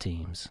fucking SWAT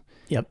teams.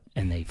 Yep.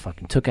 And they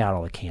fucking took out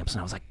all the camps. And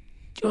I was like,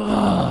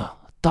 I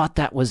thought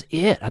that was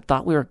it. I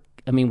thought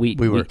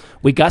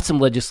we got some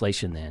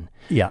legislation then.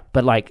 Yeah.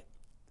 But like,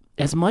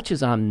 as much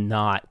as I'm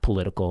not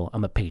political,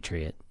 I'm a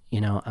patriot.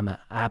 I'm an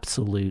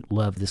absolute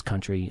love this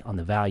country on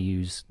the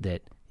values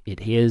that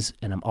it is.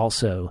 And I'm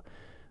also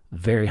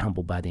very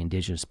humbled by the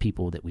indigenous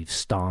people that we've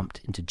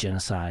stomped into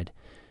genocide.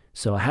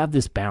 So I have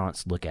this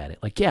balanced look at it.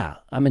 Like, yeah,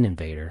 I'm an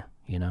invader,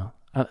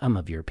 I'm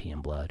of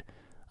European blood.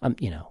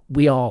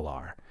 We all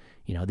are.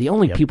 The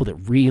only people that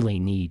really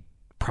need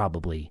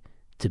probably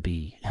to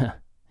be,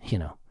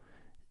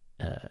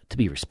 to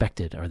be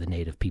respected are the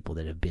native people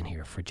that have been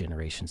here for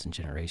generations and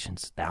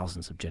generations,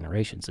 thousands of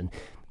generations. And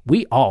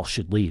we all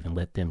should leave and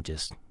let them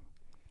just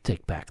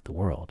take back the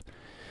world.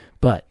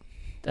 But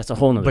that's a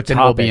whole nother topic. But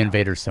then we'll be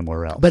invaders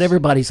somewhere else. But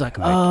everybody's like,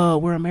 oh,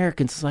 we're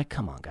Americans. It's like,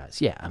 come on,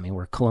 guys. Yeah,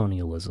 we're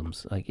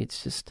colonialisms. Like,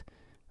 it's just,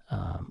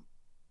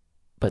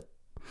 but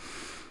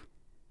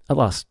I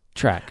lost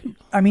track.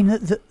 I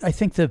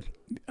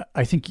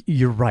think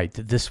you're right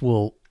that this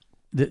will,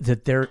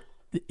 that there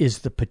is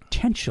the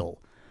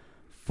potential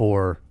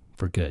for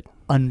good,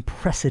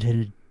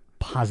 unprecedented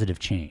positive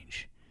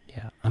change.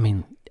 Yeah,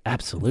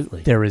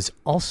 absolutely. There is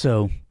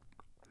also,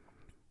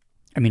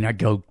 I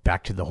go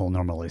back to the whole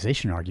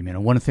normalization argument,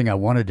 and one thing I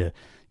wanted to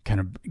kind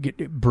of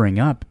bring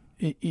up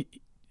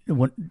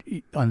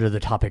under the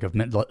topic of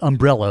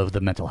umbrella of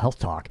the mental health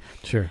talk,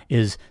 sure,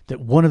 is that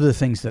one of the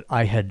things that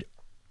I had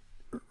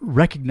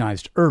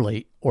recognized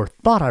early, or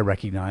thought I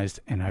recognized,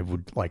 and I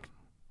would like,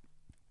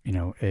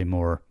 a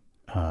more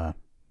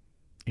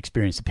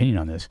experienced opinion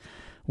on this,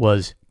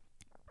 was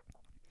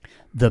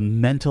the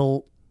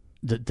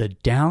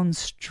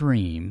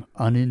downstream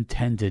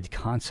unintended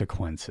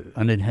consequences,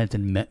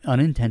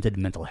 unintended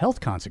mental health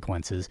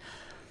consequences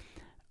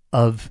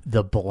of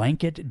the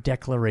blanket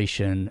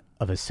declaration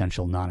of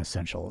essential,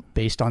 non-essential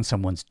based on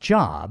someone's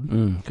job.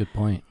 Good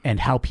point. And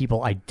how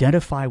people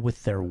identify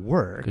with their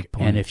work. Good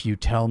point. And if you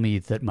tell me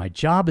that my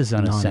job is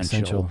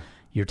unessential,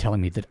 you're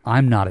telling me that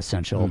I'm not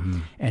essential.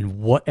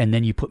 Mm-hmm. And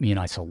then you put me in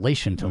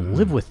isolation to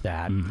live with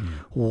that. Mm-hmm.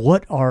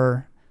 What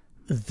are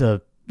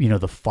the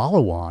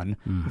follow-on,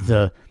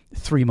 the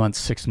 3 month,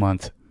 6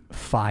 month,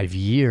 5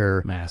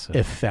 year massive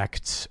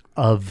effects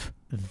of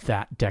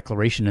that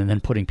declaration, and then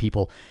putting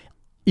people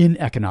in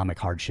economic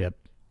hardship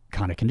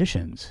kind of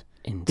conditions?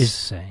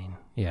 Insane.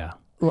 Yeah.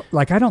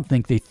 Like, I don't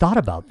think they thought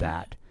about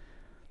that.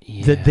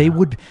 Yeah. That they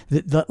would,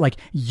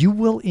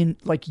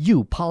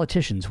 you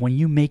politicians, when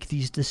you make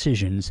these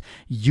decisions,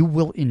 you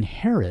will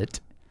inherit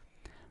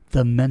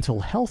the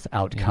mental health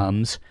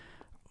outcomes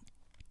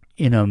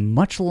in a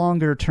much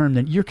longer term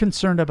than you're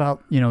concerned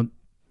about,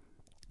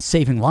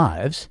 saving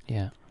lives.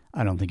 Yeah.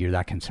 I don't think you're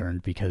that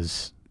concerned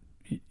because,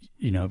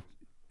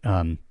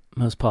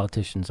 most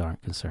politicians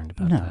aren't concerned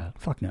about that. No,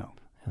 fuck no.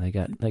 And they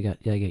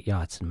got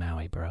yachts in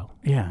Maui, bro.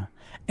 Yeah.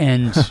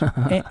 And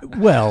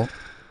well,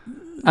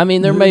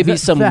 there may be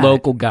some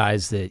local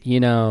guys that,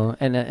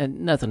 and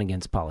nothing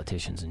against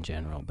politicians in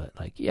general, but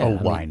like, yeah.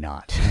 Why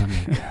not?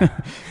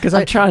 Because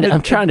I'm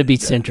trying to be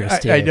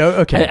centrist here. I know.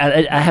 Okay.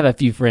 I have a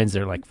few friends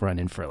that are like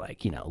running for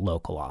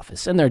local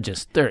office, and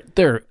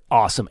they're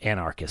awesome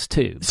anarchists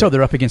too. So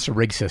they're up against a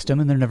rig system,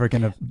 and they're never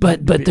going to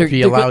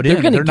be allowed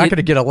in. They're not going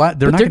to get a lot.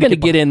 They're going to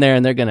get in there,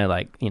 and they're going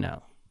to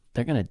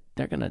they're going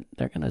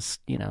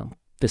to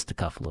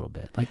fisticuff a little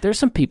bit. Like, there's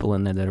some people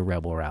in there that are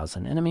rebel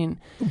rousing, and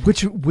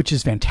which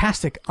is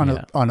fantastic on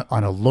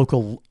a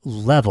local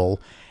level.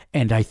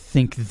 And I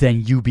think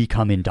then you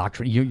become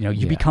indoctrinated.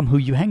 You become who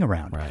you hang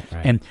around. Right.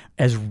 And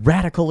as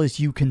radical as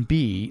you can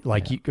be,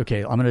 I'm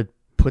going to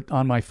put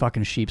on my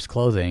fucking sheep's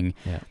clothing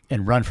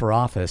and run for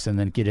office, and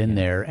then get in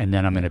there, and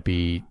then I'm going to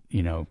be,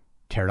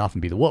 tear it off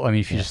and be the wolf.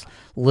 If you just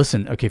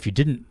listen, if you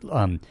didn't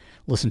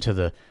listen to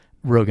the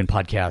Rogan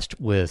podcast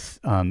with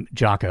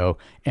Jocko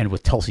and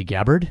with Tulsi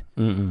Gabbard,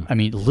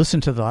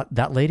 listen to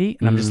that lady,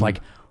 and I'm just like,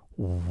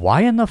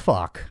 why in the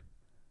fuck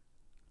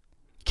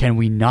can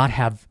we not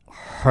have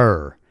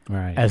her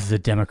as the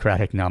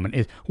Democratic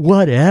nominee?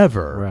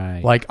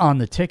 Whatever, like on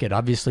the ticket,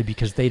 obviously,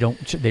 because the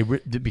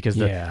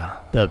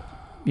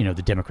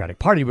Democratic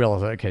Party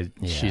realizes,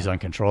 she's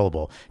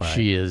uncontrollable. Right.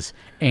 She is,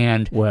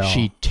 and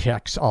she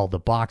checks all the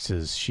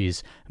boxes.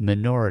 She's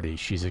minority.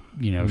 She's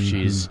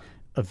she's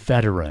a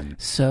veteran.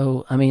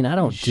 So, I mean, I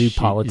don't do She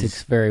politics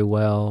is- very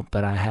well,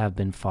 but I have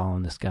been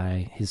following this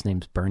guy. His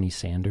name's Bernie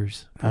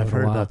Sanders. I've for a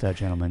heard while. about that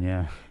gentleman,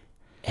 yeah.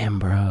 And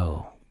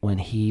bro, when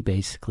he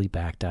basically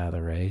backed out of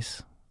the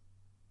race,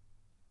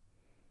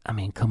 I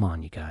mean, come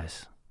on, you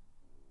guys.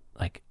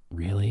 Like,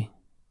 really?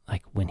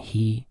 Like, when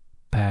he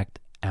backed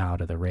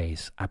out of the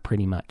race, I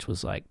pretty much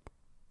was like,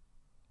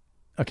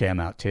 Okay, I'm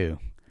out too.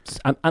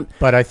 I'm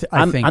But I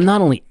think I'm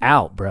not only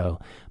out, bro,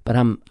 but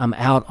I'm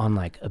out on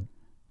like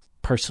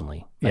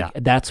personally. Like,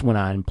 Yeah. that's when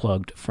I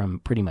unplugged from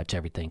pretty much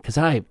everything. Because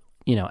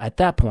at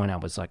that point I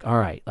was like, all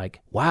right,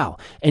 like, wow.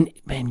 And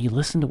man, you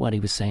listen to what he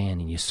was saying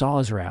and you saw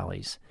his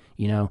rallies,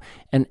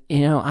 and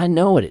I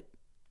know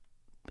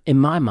in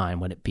my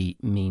mind what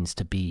it means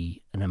to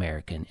be an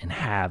American and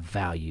have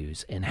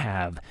values and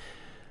have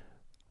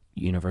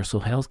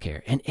universal health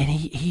care. And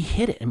he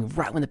hit it. I mean,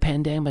 right when the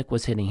pandemic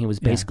was hitting, he was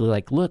basically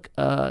like, look,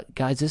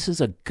 guys, this is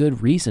a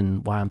good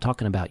reason why I'm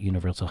talking about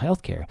universal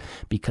health care,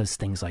 because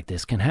things like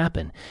this can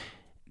happen.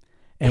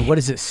 And what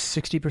is it,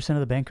 60% of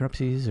the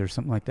bankruptcies or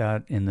something like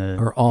that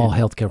Are all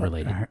healthcare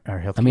related. Are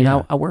health. I mean,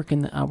 yeah. I work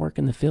in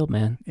the field,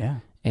 man. Yeah.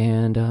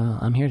 And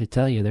I'm here to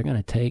tell you, they're going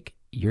to take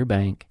your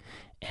bank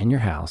and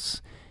your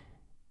house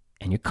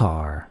and your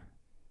car,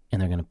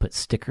 and they're going to put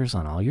stickers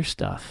on all your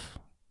stuff.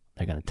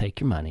 They're going to take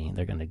your money.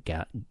 They're going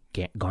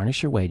to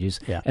garnish your wages,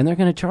 Yeah. and they're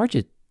going to charge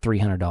you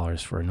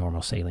 $300 for a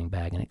normal sailing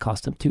bag, and it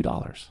costs them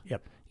 $2.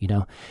 Yep.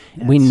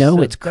 We know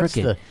So it's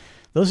crooked.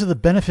 Those are the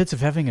benefits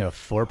of having a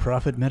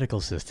for-profit medical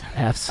system.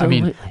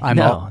 Absolutely. I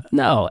mean,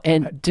 no.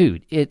 And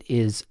dude, it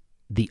is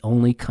the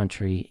only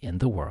country in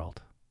the world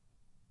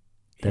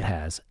that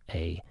has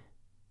a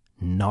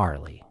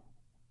gnarly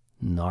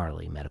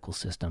medical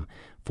system,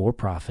 for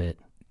profit,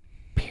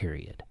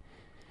 period.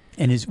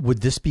 And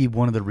would this be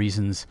one of the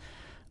reasons?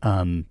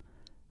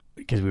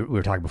 Because we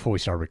were talking before we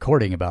started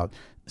recording about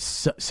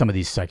some of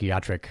these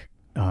psychiatric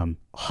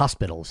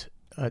hospitals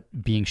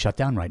being shut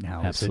down right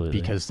now. Absolutely. Is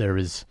it because there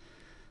is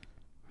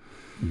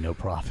no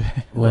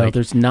profit? Well,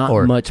 there's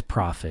not much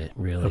profit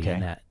really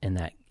Okay. in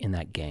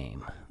that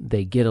game.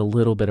 They get a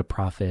little bit of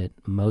profit.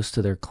 Most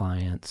of their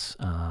clients,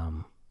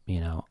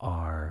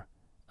 are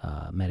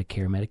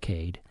Medicare,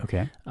 Medicaid.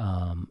 Okay.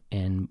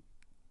 And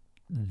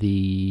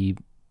the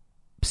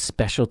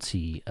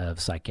specialty of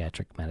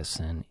psychiatric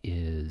medicine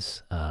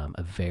is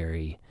a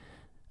very,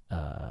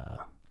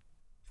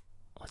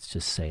 let's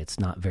just say it's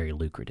not very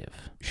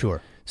lucrative.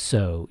 Sure.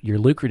 So your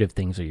lucrative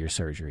things are your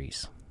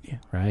surgeries,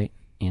 right?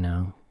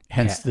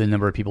 Hence the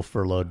number of people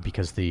furloughed,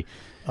 because the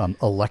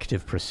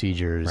elective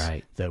procedures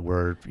Right. that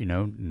were,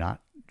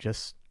 not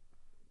just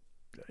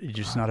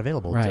not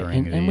available Right,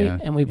 during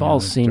and we've all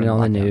seen it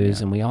on the lockdown, news,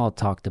 yeah. and we all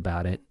talked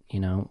about it.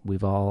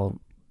 We've all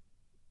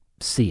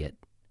see it,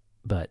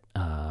 but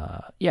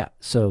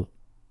So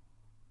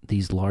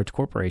these large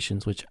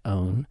corporations, which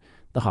own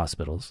the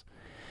hospitals,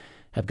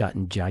 have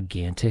gotten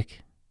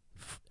gigantic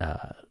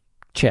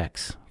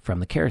checks from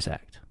the CARES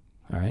Act.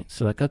 All right,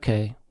 so like,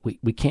 okay,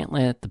 we can't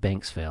let the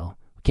banks fail,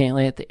 we can't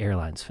let the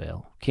airlines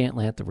fail, we can't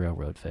let the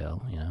railroad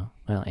fail.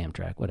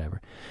 Amtrak,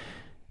 whatever,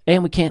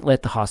 and we can't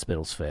let the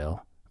hospitals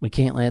fail. We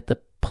can't let the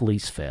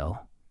police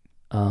fail.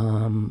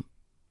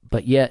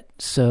 But yet,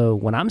 so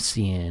what I'm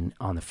seeing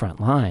on the front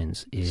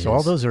lines is... So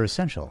all those are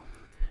essential.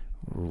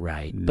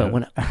 Right. No.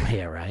 But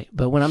right.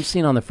 But what I'm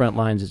seeing on the front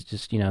lines is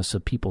just, so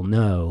people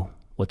know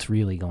what's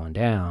really going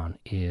down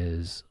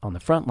is on the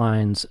front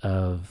lines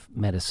of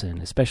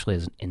medicine,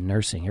 especially in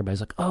nursing. Everybody's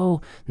like,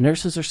 oh,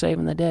 nurses are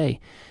saving the day.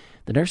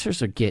 The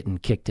nurses are getting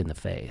kicked in the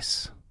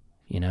face,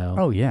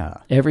 Oh, yeah.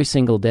 Every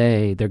single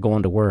day they're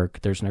going to work.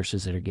 There's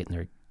nurses that are getting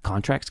their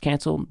contract's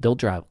canceled. They'll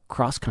drive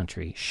cross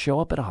country, show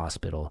up at a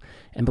hospital,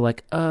 and be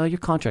like, your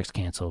contract's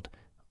canceled.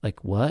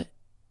 Like, what?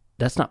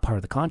 That's not part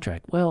of the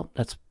contract. Well,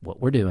 that's what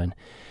we're doing.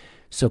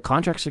 So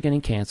contracts are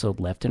getting canceled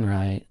left and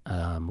right.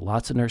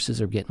 Lots of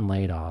nurses are getting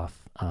laid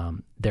off.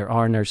 There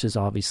are nurses,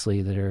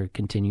 obviously, that are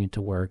continuing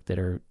to work, that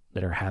are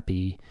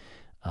happy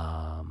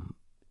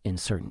in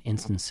certain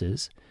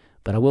instances.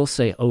 But I will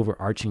say,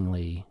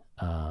 overarchingly,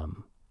 I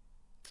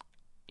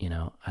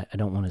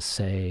don't want to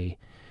say...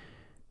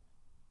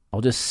 I'll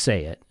just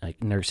say it,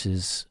 like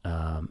nurses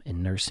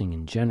and nursing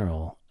in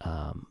general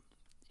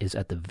is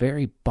at the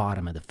very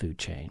bottom of the food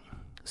chain.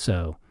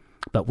 So,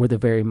 but we're the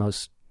very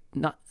most,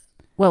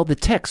 the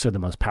techs are the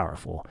most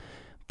powerful,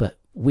 but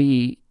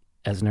we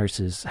as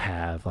nurses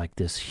have like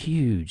this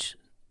huge,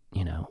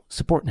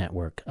 support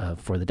network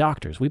for the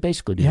doctors. We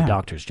basically do the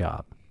doctor's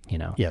job,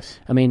 Yes.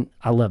 I mean,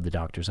 I love the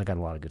doctors. I got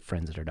a lot of good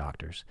friends that are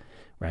doctors,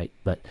 right?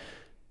 But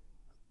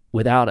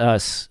without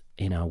us,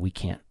 we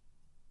can't.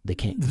 They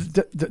can't.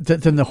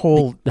 Then the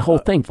whole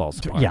thing falls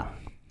apart. Yeah.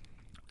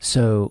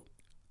 So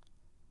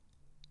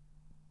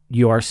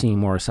you are seeing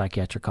more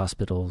psychiatric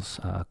hospitals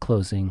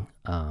closing.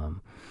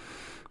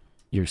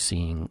 You're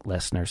seeing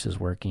less nurses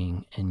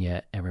working, and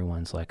yet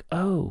everyone's like,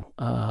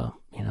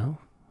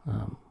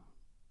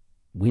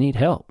 we need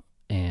help.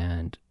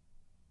 And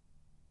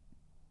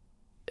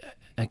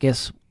I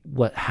guess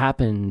what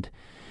happened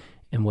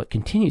And what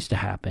continues to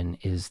happen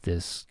is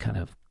this kind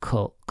of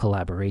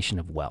collaboration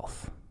of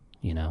wealth,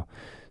 you know.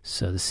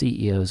 So the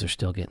CEOs are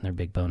still getting their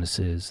big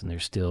bonuses, and they're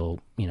still,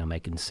 you know,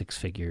 making 6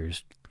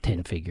 figures,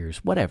 10 figures,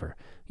 whatever,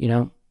 you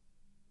know.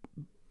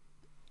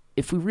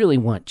 If we really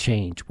want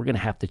change, we're going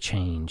to have to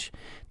change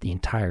the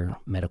entire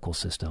medical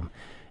system.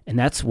 And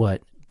that's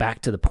what,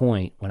 back to the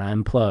point, when I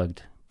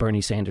unplugged,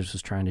 Bernie Sanders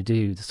was trying to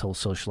do this whole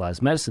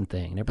socialized medicine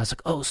thing. And everybody's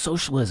like, oh,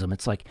 socialism.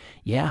 It's like,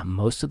 yeah,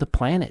 most of the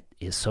planet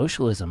is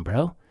socialism,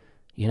 bro.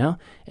 You know?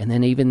 And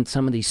then even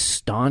some of these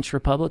staunch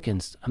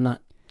Republicans, I'm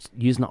not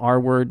using the R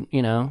word,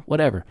 you know,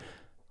 whatever,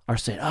 are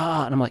saying,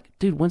 and I'm like,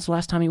 dude, when's the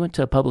last time you went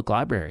to a public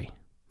library?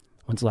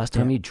 When's the last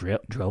time you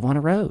drove on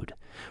a road?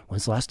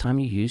 When's the last time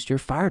you used your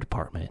fire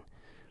department?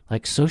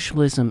 Like,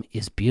 socialism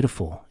is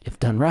beautiful if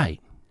done right.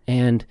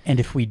 And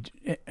if we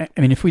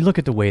look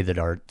at the way that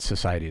our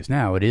society is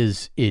now,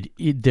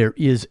 there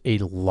is a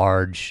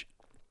large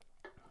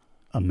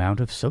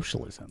amount of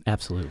socialism.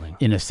 Absolutely.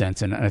 In a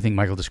sense. And I think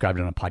Michael described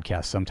it on a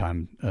podcast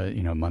sometime,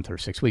 a month or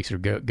 6 weeks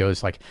ago,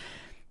 goes like,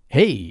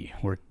 hey,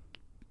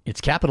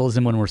 it's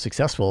capitalism when we're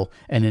successful,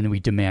 and then we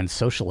demand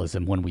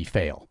socialism when we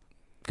fail.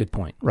 Good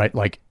point. Right?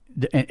 Like,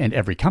 and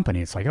every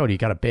company, it's like, oh, you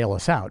got to bail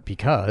us out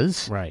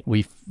because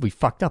we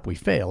fucked up, we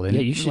failed. And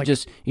yeah, you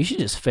should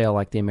just fail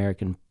like the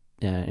American,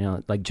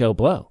 like Joe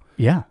Blow.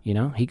 Yeah, you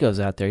know, he goes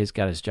out there, he's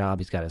got his job,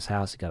 he's got his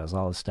house, he's got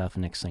all his stuff,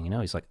 and next thing you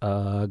know, he's like,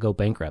 go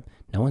bankrupt.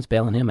 No one's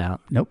bailing him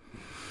out. Nope.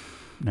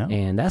 No.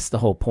 And that's the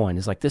whole point.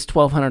 It's like this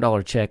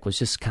 $1,200 check was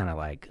just kind of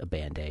like a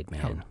Band-Aid,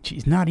 man. Oh,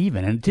 geez, not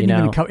even. And it didn't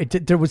even cover.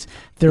 There was.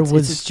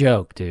 It's a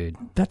joke, dude.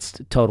 That's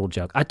a total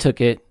joke. I took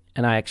it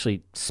and I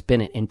actually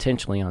spent it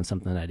intentionally on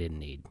something that I didn't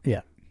need.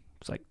 Yeah.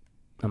 It's like,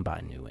 I'm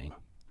buying new wing.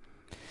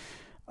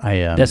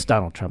 That's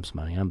Donald Trump's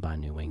money. I'm buying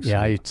new wings.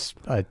 Yeah, I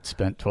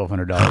spent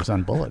 $1,200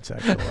 on bullets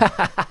actually,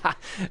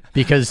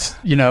 because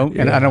and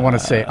I don't want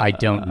to say I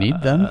don't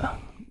need them.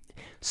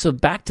 So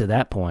back to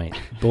that point,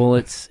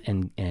 bullets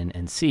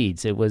and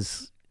seeds.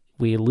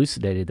 We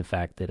elucidated the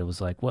fact that it was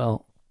like,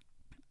 well,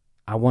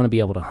 I want to be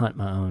able to hunt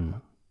my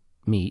own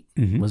meat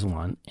was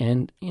one,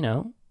 and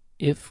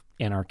if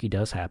anarchy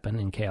does happen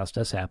and chaos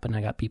does happen,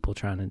 I got people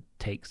trying to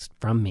take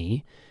from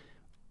me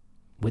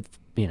with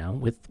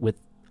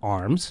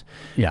arms.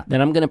 Yeah.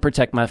 Then I'm going to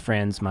protect my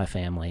friends, my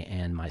family,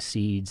 and my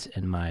seeds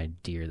and my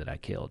deer that I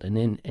killed.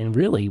 And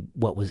really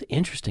what was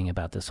interesting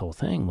about this whole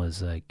thing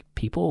was like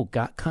people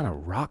got kind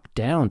of rocked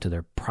down to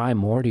their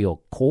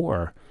primordial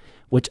core,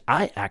 which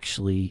I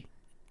actually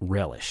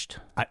relished.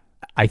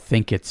 I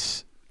think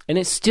it's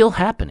still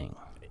happening.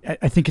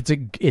 I think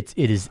it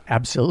is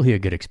absolutely a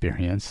good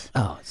experience.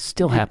 Oh, it's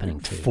still happening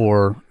too.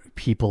 For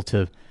people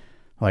to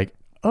like,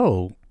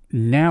 oh,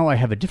 now I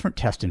have a different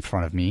test in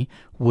front of me,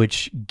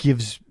 which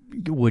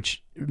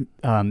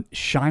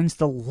shines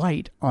the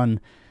light on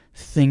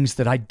things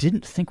that I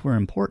didn't think were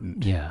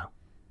important. Yeah.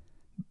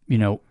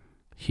 Huge.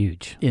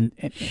 Huge.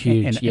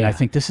 And I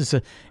think this is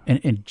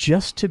and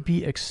just to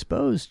be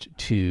exposed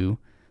to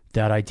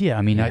that idea.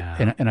 I mean,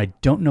 yeah. I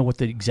don't know what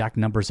the exact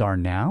numbers are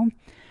now.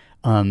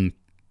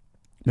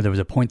 But there was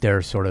a point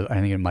there, sort of, I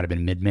think it might have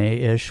been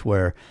mid-May-ish,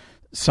 where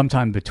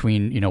sometime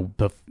between,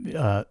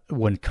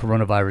 when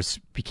coronavirus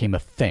became a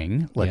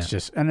thing,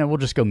 and then we'll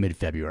just go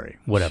mid-February,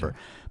 whatever. Sure.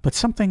 But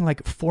something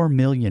like 4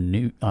 million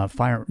new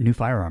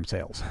firearm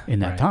sales in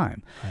that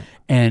time. Right.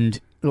 And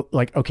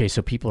like, okay,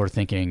 so people are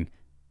thinking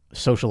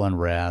social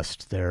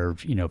unrest, they're,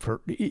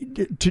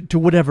 to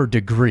whatever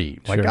degree,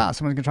 like, sure.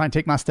 Someone's gonna try and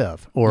take my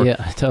stuff, or,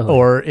 totally.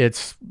 or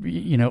it's,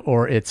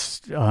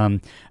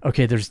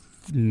 okay,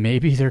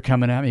 maybe they're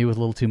coming at me with a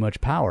little too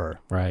much power.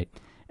 Right.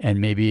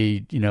 And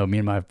maybe, me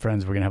and my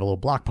friends, we're going to have a little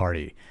block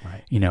party,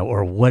 right.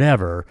 Or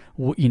whatever.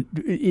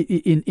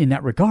 In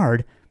that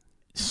regard,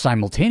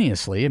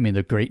 simultaneously, I mean,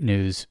 the great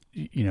news,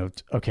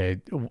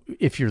 okay,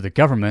 if you're the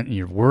government and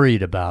you're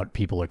worried about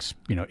people,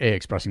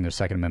 expressing their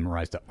Second Amendment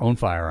rights to own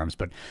firearms,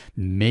 but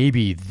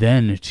maybe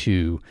then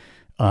to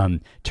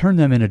turn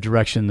them in a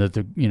direction that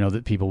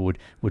that people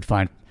would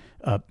find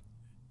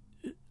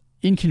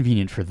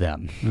inconvenient for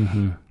them.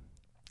 Mm-hmm.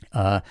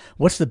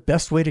 What's the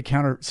best way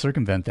to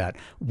circumvent that?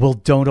 Well,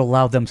 don't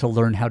allow them to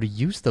learn how to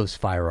use those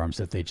firearms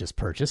that they just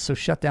purchased. So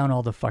shut down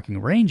all the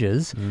fucking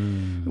ranges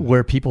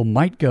where people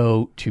might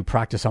go to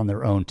practice on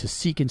their own, to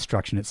seek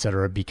instruction,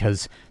 etc.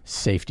 Because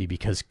safety,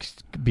 because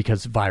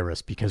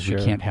virus, because sure.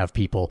 we can't have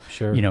people,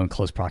 sure. In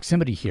close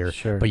proximity here.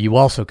 Sure. But you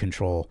also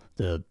control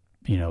the,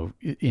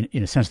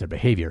 in a sense, their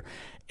behavior.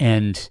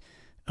 And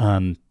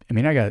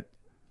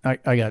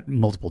I got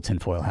multiple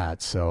tinfoil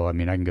hats, so I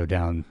mean I can go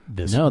down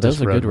this. No, those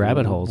this are road, good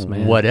rabbit holes,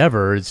 man.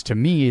 Whatever. To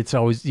me, it's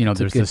always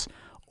there's this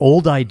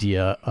old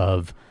idea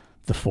of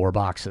the 4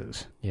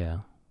 boxes. Yeah.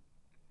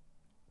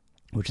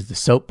 Which is the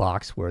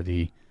soapbox where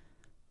the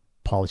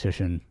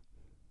politician,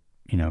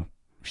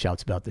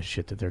 shouts about the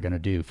shit that they're going to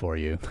do for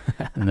you,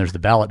 and there's the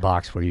ballot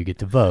box where you get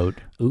to vote.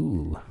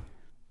 Ooh.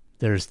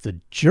 There's the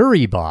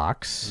jury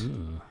box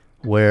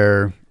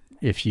where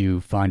if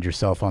you find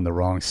yourself on the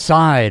wrong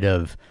side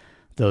of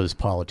those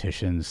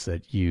politicians,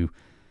 that you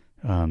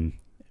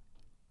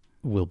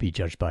will be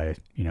judged by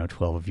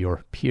 12 of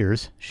your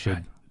peers.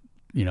 Should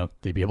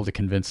they be able to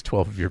convince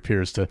 12 of your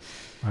peers to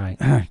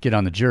get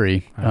on the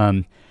jury?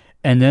 Right.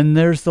 And then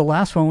there's the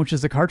last one, which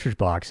is the cartridge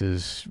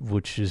boxes,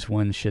 which is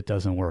when shit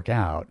doesn't work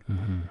out.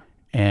 Mm-hmm.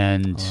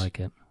 And I like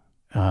it.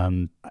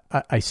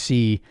 I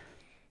see,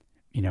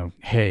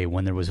 hey,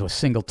 when there was a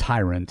single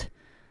tyrant,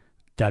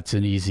 that's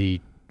an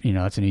easy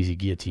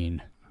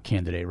guillotine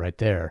candidate right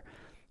there.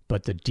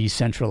 But the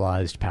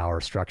decentralized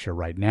power structure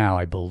right now,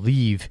 I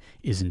believe,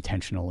 is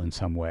intentional in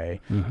some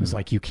way. Mm-hmm. It's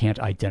like you can't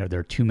identify.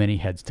 There are too many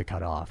heads to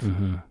cut off.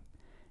 Mm-hmm.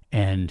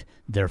 And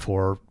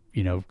therefore,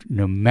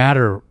 no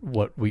matter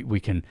what we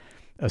can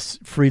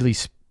freely,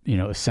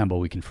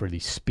 assemble, we can freely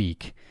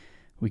speak.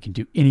 We can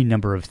do any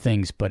number of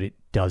things, but it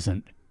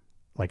doesn't,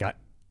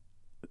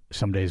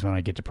 some days when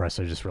I get depressed,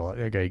 I just realize,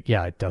 okay,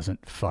 yeah, it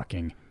doesn't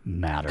fucking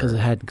matter. Because it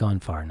hadn't gone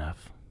far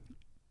enough.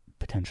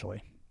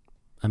 Potentially.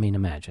 I mean,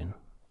 imagine.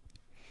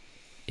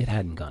 It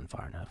hadn't gone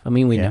far enough. I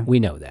mean, we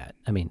know that.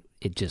 I mean,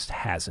 it just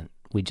hasn't.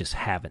 We just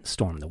haven't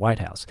stormed the White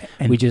House.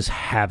 And we just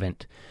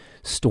haven't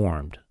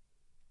stormed,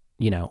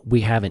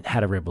 we haven't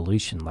had a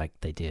revolution like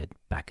they did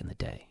back in the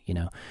day,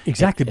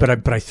 Exactly, but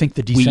I think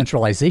the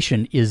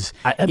decentralization is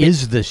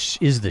the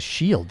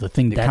shield, the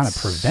thing that kind of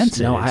prevents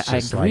it. No, I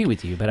agree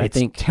with you, but I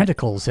think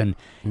tentacles and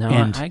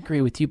I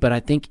agree with you, but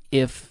I think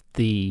if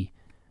the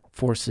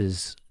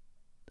forces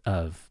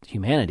of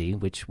humanity,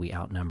 which we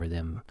outnumber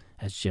them,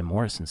 as Jim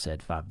Morrison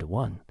said,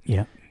 5-1.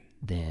 Yeah.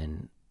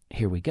 Then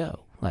here we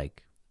go.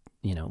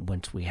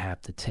 Once we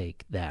have to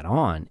take that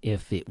on,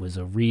 if it was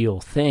a real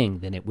thing,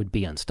 then it would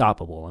be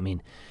unstoppable. I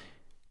mean,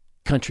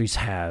 countries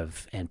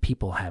have and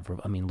people have.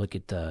 I mean, look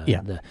at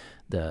the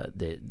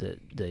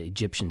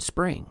Egyptian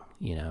Spring,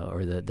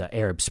 or the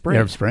Arab Spring.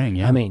 Arab Spring,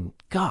 yeah. I mean,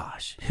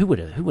 gosh, who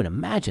would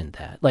imagine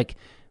that?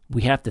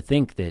 We have to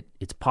think that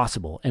it's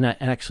possible, and I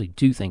actually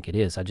do think it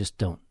is. I just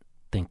don't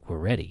think we're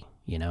ready.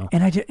 And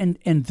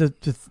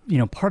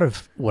the part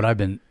of what I've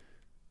been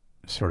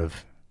sort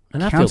of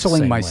and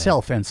counseling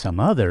myself and some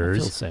others I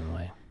feel the same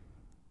way.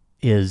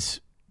 Is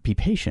be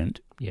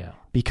patient. Yeah.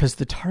 Because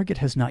the target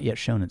has not yet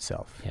shown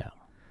itself. Yeah.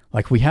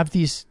 We have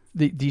these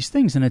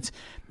things, and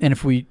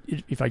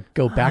if I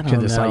go back to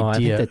this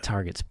idea, I think the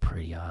target's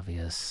pretty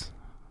obvious.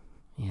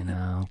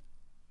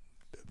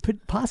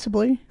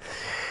 Possibly,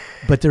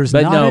 but there's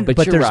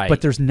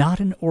there's not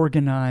an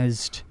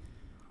organized.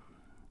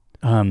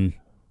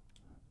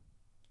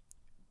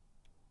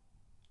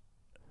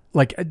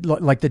 Like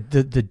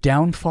the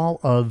downfall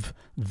of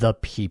the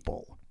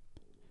people,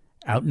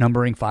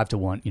 outnumbering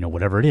 5-1,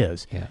 whatever it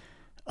is,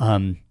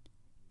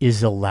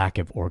 is a lack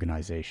of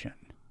organization.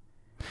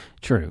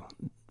 True.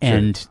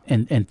 And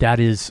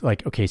that is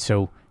okay,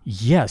 so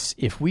yes,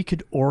 if we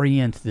could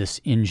orient this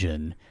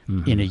engine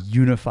in a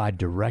unified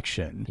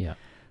direction,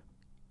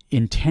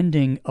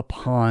 intending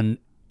upon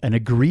an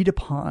agreed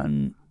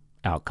upon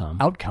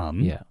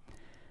outcome,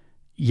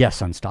 yes,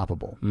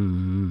 unstoppable.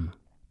 Mm-hmm.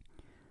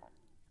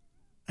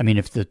 I mean,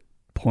 if the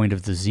point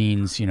of the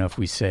zines, if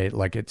we say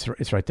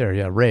it's right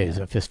there, raise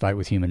a fist fight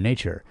with human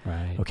nature.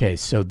 Right. Okay,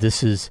 so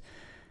this is,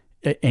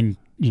 and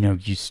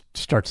you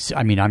start to see,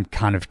 I mean, I'm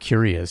kind of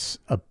curious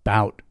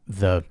about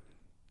the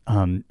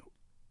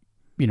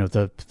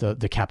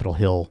Capitol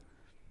Hill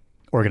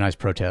organized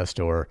protest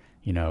or,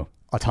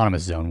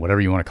 autonomous zone, whatever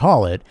you want to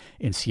call it,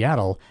 in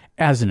Seattle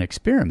as an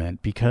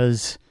experiment,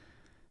 because,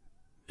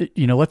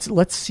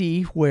 let's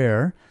see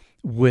where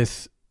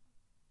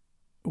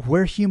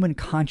human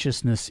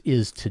consciousness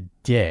is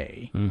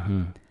today,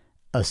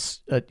 a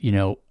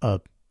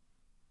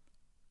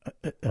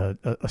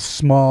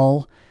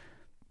small,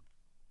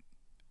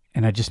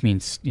 and I just mean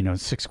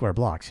 6 square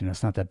blocks.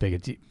 It's not that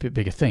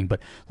big a thing, but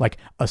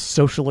a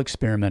social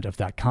experiment of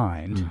that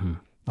kind.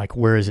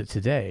 Where is it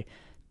today?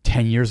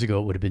 10 years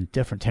ago, it would have been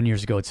different. 10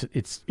 years ago,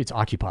 it's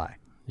Occupy.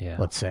 Yeah.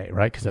 Let's say,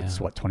 right? Because that's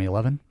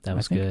 2011. That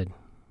was good.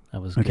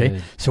 That was okay.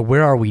 Good. So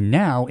where are we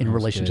now in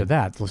relation to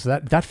that? So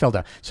that fell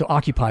down. So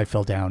Occupy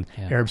fell down.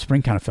 Yeah. Arab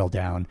Spring kind of fell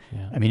down.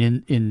 Yeah. I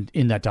mean,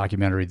 in that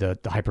documentary, the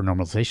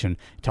hypernormalization,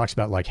 it talks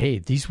about hey,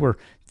 these were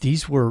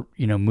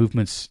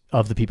movements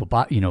of the people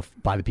by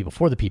the people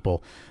for the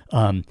people,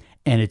 and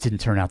it didn't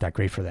turn out that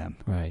great for them.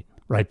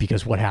 Right,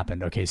 because what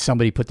happened? Okay,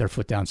 somebody put their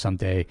foot down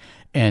someday,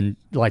 and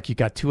you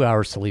got 2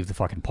 hours to leave the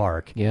fucking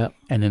park. Yep.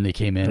 And then they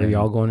came in. Are you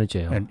all going to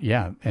jail? And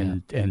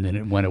and then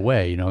it went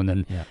away. And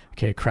then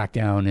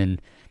crackdown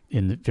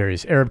in the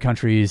various Arab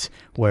countries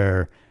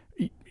where,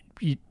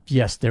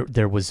 yes,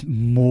 there was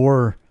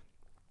more.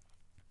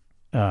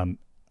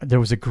 There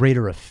was a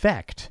greater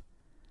effect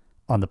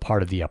on the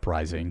part of the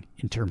uprising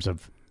in terms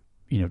of,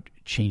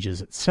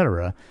 changes,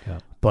 etc.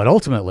 Yep. But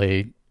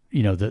ultimately,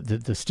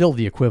 the still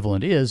the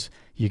equivalent is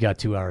you got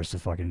 2 hours to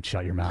fucking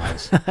shut your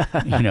mouths,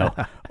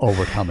 or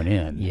we're coming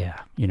in.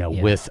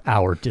 With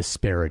our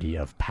disparity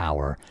of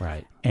power.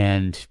 Right.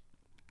 And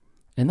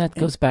that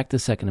goes back to the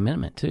Second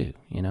Amendment too.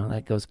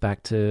 That goes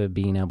back to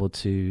being able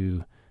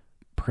to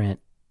print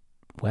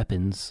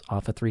weapons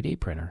off a 3D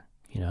printer.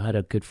 I had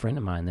a good friend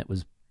of mine that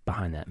was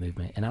behind that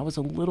movement, and I was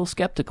a little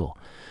skeptical.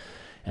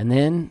 And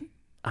then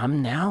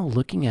I'm now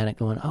looking at it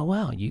going, oh,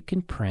 wow, you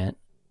can print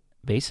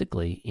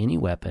basically any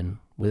weapon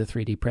with a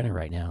 3D printer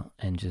right now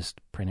and just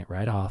print it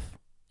right off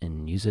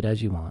and use it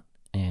as you want.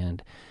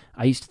 And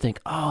I used to think,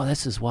 oh,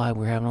 this is why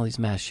we're having all these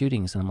mass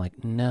shootings. And I'm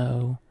like,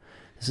 no,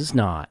 this is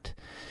not.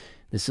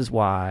 This is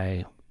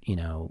why,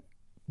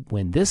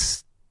 when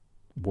this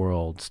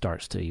world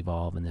starts to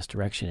evolve in this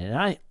direction, and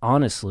I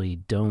honestly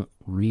don't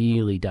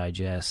really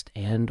digest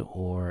and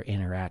or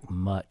interact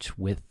much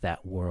with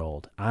that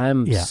world.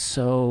 I'm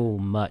so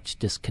much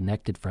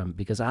disconnected from it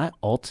because I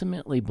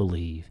ultimately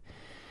believe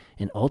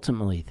and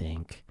ultimately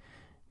think,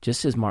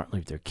 just as Martin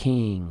Luther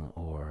King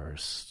or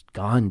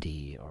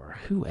Gandhi or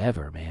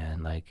whoever,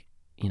 man, like,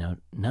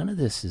 none of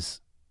this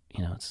is,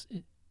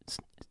 it's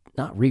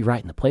not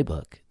rewriting the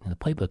playbook. And the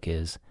playbook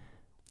is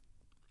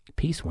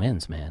peace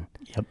wins, man.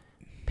 Yep.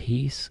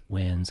 Peace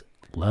wins,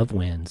 love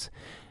wins.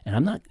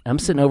 And I'm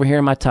sitting over here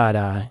in my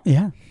tie-dye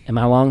and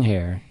my long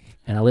hair,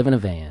 and I live in a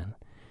van.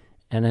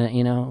 And,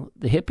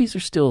 the hippies are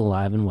still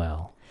alive and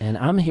well. And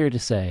I'm here to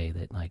say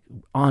that, like,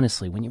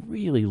 honestly, when you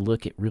really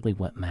look at really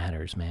what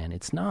matters, man,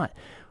 it's not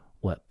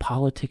what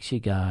politics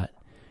you got.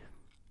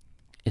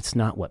 It's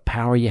not what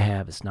power you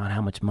have. It's not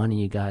how much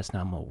money you got. It's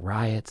not more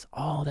riots.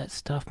 All that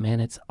stuff, man,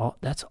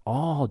 that's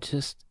all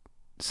just,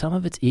 some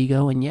of it's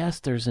ego. And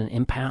yes, there's an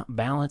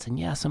imbalance. And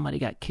yes, somebody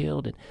got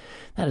killed. And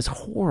that is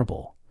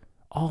horrible.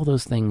 All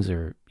those things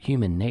are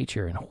human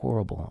nature and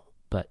horrible.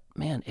 But,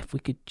 man, if we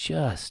could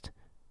just,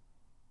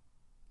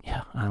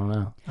 I don't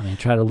know. I mean,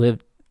 try to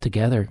live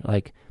together,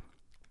 like,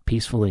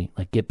 peacefully,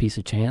 like, give peace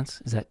a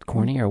chance. Is that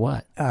corny or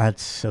what?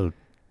 It's so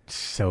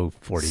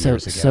 40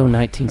 years ago. So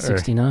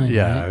 1969.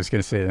 Yeah, right? I was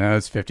going to say, no,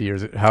 it's 50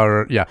 years.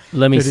 However, yeah.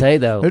 Let me say,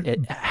 though,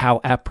 how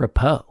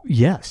apropos.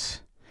 Yes.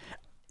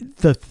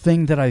 The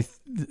thing that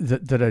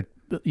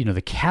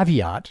the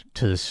caveat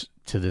to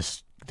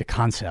this, the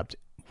concept,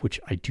 which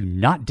I do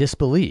not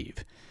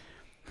disbelieve,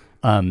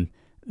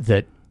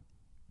 that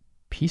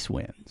peace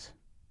wins,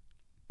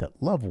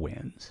 that love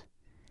wins,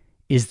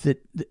 is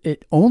that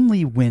it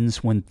only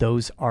wins when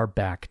those are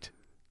backed,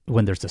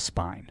 when there's a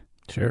spine.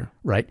 Sure.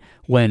 Right?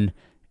 When,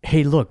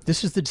 hey, look,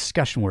 this is the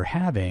discussion we're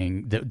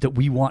having that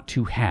we want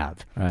to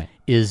have. Right.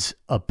 Is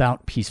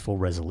about peaceful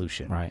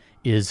resolution. Right.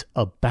 Is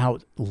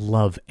about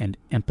love and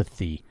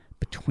empathy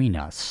between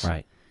us.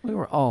 Right. We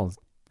were all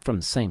from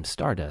the same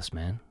stardust,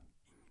 man.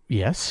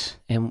 Yes.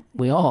 And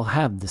we all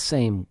have the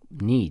same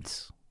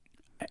needs.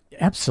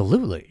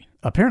 Absolutely.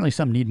 Apparently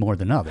some need more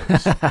than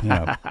others.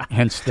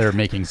 Hence they're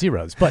making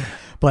zeros. But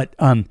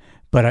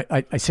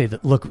I say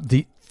that, look,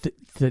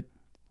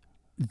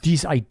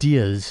 these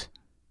ideas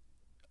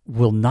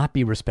will not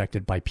be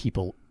respected by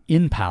people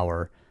in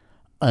power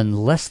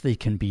unless they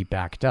can be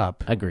backed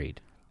up.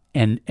 Agreed.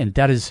 And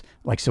that is,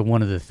 like, so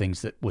one of the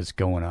things that was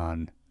going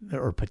on,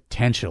 or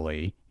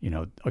potentially,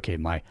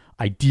 my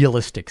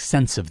idealistic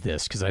sense of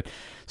this, because I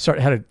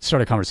had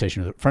a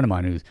conversation with a friend of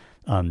mine who's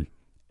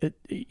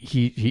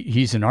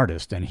he's an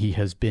artist, and he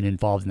has been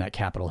involved in that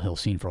Capitol Hill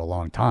scene for a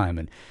long time,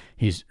 and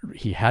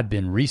he had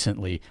been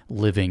recently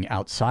living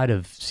outside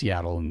of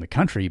Seattle in the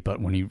country, but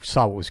when he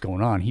saw what was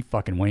going on, he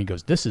fucking went. He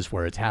goes, "This is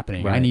where it's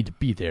happening. Right. I need to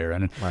be there."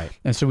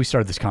 And so we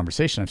started this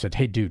conversation. I said,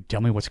 "Hey, dude,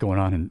 tell me what's going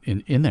on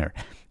in there,"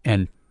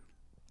 and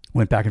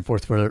went back and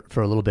forth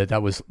for a little bit.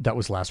 That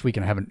was last week,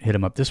 and I haven't hit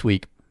him up this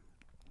week.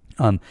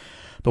 But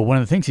one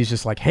of the things, he's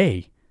just like,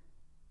 "Hey,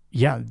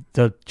 yeah,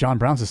 the John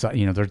Brown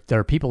Society, there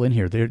are people in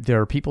here.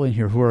 There are people in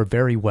here who are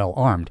very well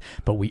armed,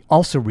 but we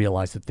also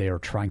realize that they are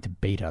trying to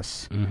bait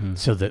us,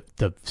 so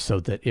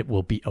that it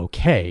will be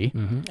okay,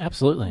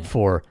 absolutely,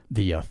 for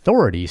the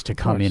authorities to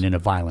come in a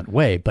violent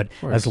way. But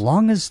as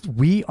long as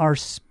we are,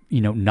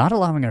 not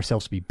allowing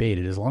ourselves to be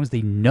baited, as long as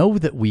they know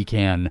that we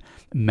can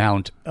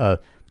mount a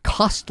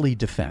costly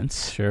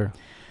defense, sure,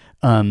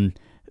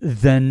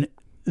 then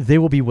they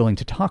will be willing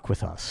to talk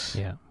with us."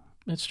 Yeah,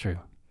 that's true.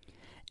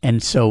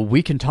 And so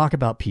we can talk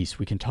about peace.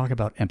 We can talk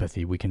about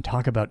empathy. We can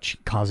talk about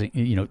causing,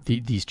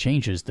 these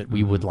changes that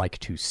we would like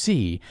to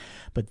see,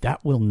 but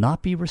that will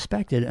not be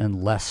respected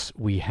unless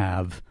we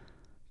have,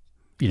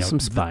 some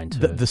spine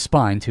to it. The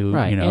spine to,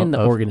 right. And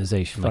the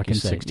organization, fucking like you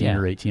say, 16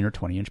 or 18 or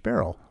 20-inch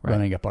barrel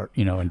running up our,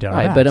 and down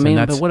right. our But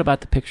backs. but what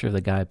about the picture of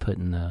the guy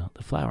putting the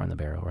flour in the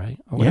barrel, right?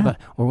 Or what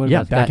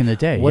about back the guy, in the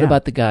day. What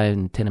about the guy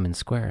in Tiananmen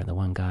Square, the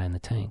one guy in the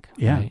tank?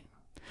 Yeah. Right?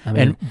 I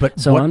mean,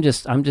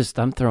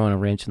 I'm throwing a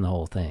wrench in the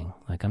whole thing.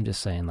 Like, I'm just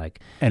saying, like.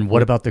 And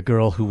what about the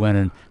girl who went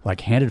and,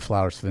 like, handed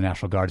flowers to the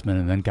National Guardsmen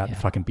and then got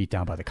fucking beat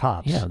down by the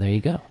cops? Yeah, there you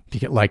go.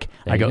 Because,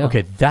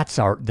 okay,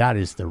 that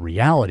is the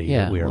reality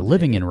that we are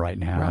living in right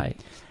now. Right.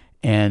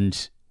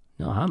 And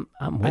no,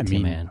 I'm with you,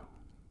 man.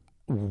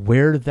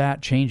 Where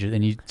that changes,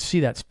 and you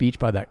see that speech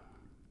by that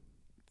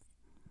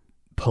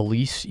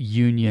police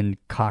union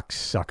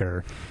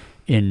cocksucker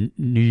in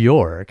New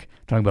York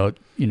talking about,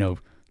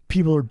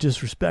 people are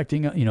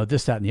disrespecting,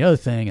 this, that, and the other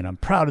thing, and I'm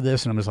proud of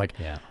this. And I'm just like,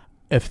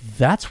 if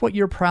that's what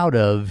you're proud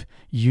of,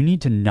 you need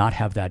to not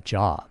have that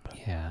job.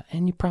 Yeah,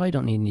 and you probably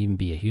don't need to even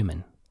be a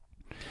human.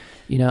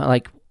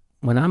 Like,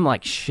 when I'm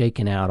like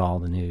shaking out all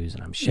the news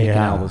and I'm shaking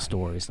out all the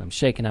stories and I'm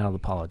shaking out all the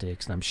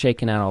politics and I'm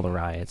shaking out all the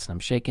riots and I'm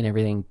shaking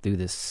everything through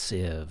this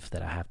sieve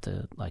that I have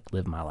to like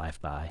live my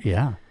life by.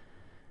 Yeah.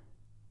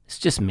 It's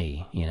just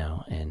me, you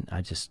know, and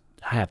I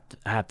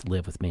have to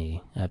live with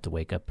me. I have to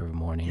wake up every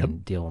morning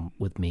and deal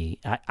with me.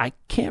 I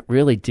can't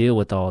really deal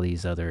with all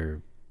these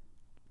other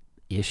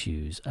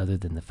issues other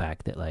than the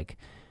fact that like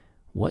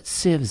what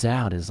sieves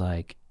out is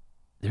like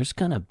there's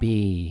going to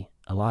be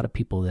a lot of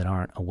people that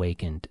aren't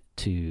awakened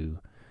to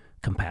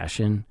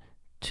compassion,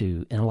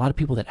 and a lot of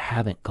people that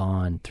haven't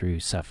gone through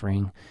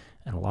suffering,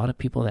 and a lot of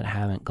people that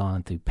haven't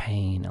gone through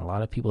pain, and a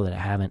lot of people that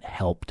haven't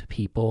helped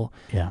people,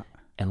 and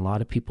a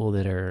lot of people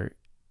that are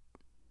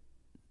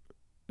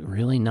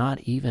really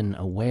not even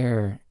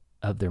aware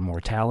of their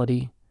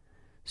mortality.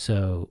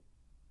 So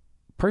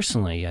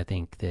personally, I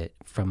think that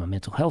from a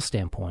mental health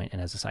standpoint and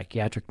as a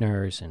psychiatric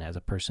nurse and as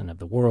a person of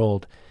the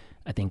world,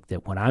 I think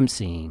that what I'm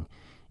seeing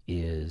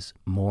is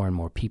more and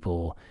more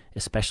people,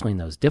 especially in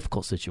those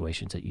difficult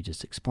situations that you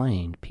just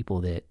explained,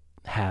 people that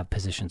have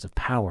positions of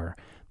power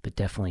but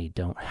definitely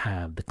don't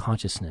have the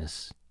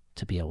consciousness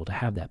to be able to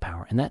have that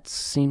power. And that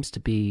seems to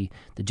be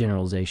the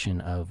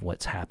generalization of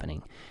what's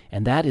happening.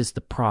 And that is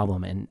the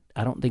problem. And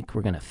I don't think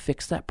we're going to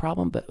fix that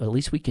problem, but at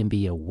least we can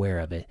be aware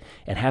of it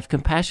and have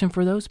compassion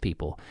for those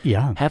people.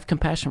 Yeah. Have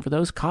compassion for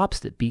those cops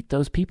that beat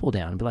those people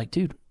down and be like,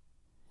 dude,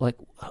 like,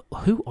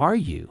 who are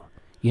you?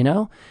 You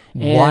know?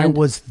 And why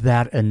was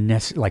that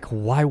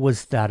why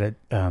was that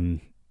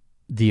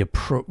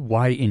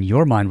why in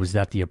your mind was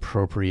that the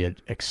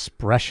appropriate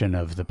expression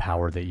of the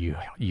power that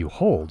you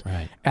hold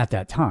at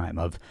that time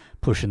of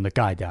pushing the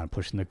guy down,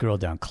 pushing the girl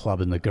down,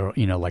 clubbing the girl,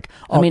 you know, like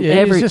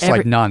it's just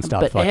like nonstop.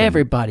 But fucking,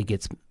 everybody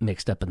gets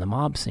mixed up in the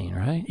mob scene,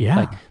 right?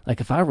 Yeah.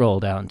 Like if I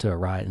rolled out into a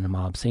riot in a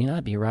mob scene,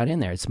 I'd be right in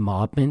there. It's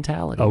mob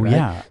mentality. Oh right?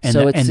 yeah, and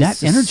so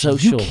that energy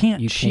social, you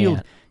can't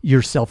shield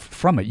yourself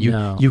from it.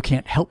 You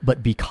can't help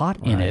but be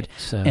caught in it.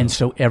 And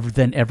so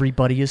then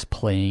everybody is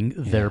playing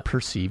their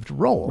perceived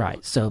role.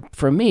 Right. So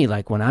for me,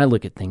 like when I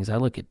look at things, I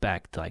look at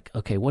back to like,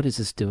 okay, what is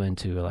this doing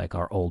to like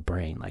our old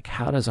brain? Like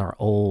how does our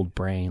old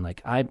brain,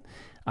 like I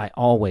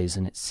always,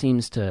 and it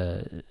seems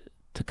to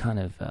kind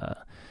of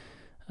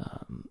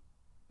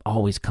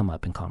always come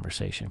up in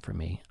conversation for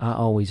me. I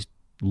always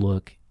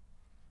look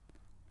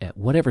at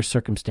whatever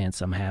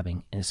circumstance I'm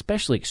having, and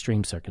especially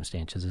extreme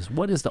circumstances, is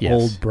what is the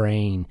old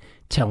brain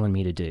telling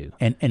me to do?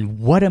 And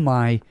what am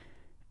I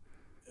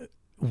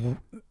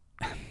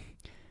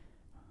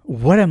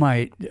what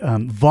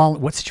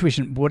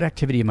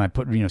activity am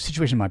I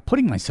situation am I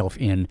putting myself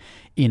in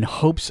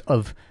hopes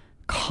of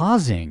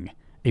causing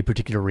a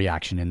particular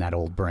reaction in that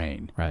old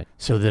brain, right?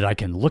 So that I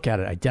can look at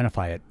it,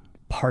 identify it,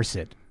 parse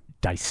it,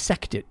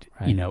 dissect it,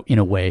 in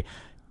a way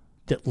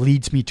that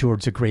leads me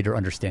towards a greater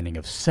understanding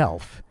of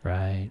self.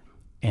 Right.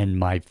 And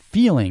my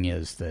feeling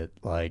is that,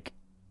 like,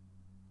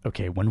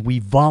 okay, when we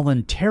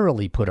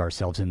voluntarily put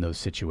ourselves in those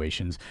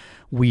situations,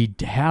 we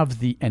have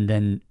and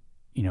then,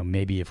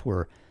 maybe if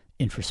we're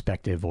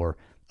introspective or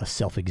a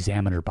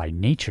self-examiner by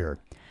nature,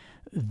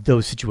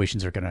 those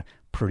situations are going to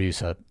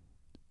produce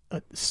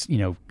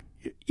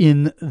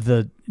in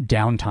the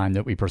downtime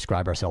that we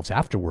prescribe ourselves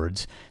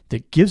afterwards,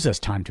 that gives us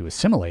time to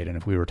assimilate. And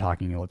if we were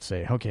talking, let's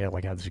say, okay, I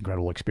had this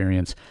incredible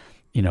experience,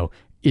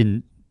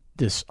 in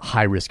this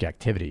high-risk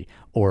activity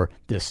or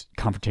this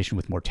confrontation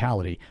with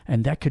mortality,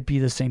 and that could be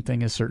the same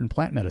thing as certain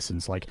plant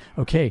medicines. Like,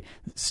 okay,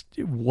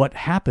 what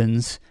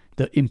happens,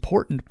 the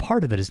important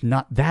part of it is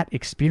not that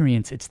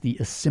experience, it's the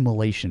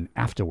assimilation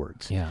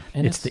afterwards. Yeah.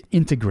 And it's the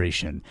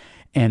integration.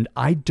 And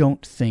I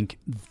don't think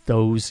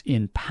those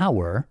in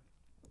power,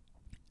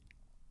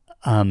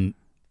 I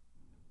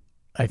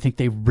think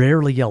they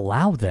rarely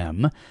allow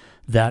them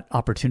that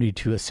opportunity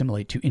to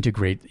assimilate, to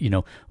integrate,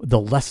 the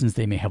lessons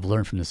they may have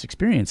learned from this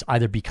experience,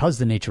 either because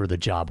the nature of the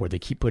job, where they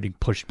keep putting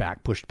pushed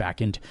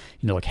back into,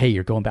 like, hey,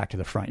 you're going back to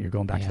the front, you're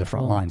going back to the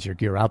front lines,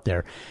 you're out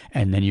there,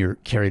 and then you're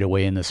carried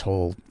away in this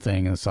whole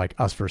thing, and it's like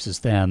us versus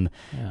them,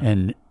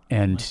 and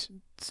it's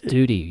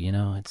duty,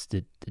 it's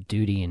the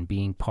duty and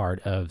being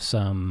part of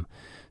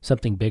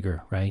something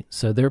bigger, right?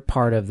 So they're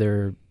part of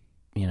their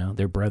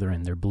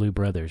brethren, their blue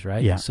brothers,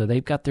 right? Yeah. So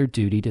they've got their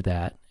duty to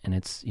that, and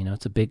it's,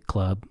 it's a big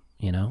club,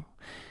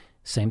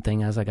 same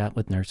thing as I got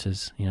with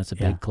nurses, it's a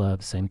big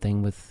club, same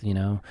thing with,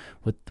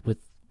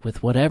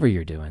 with whatever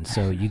you're doing.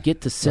 So you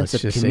get the sense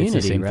of community,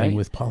 it's the same right? thing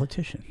with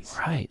politicians.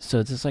 Right. So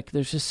it's just like,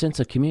 there's this sense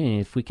of community.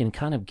 If we can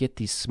kind of get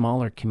these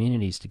smaller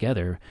communities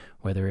together,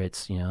 whether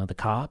it's, the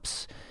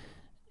cops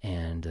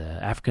and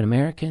African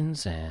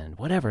Americans and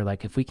whatever,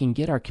 like if we can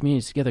get our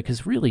communities together,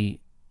 because really,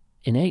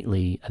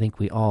 innately, I think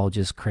we all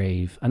just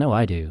crave, I know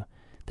I do,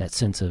 that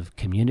sense of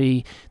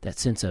community, that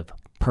sense of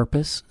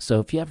purpose. So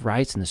if you have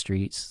riots in the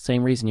streets,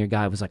 same reason your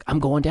guy was like, I'm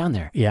going down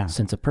there. Yeah.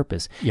 Sense of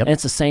purpose. Yep. And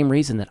it's the same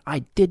reason that I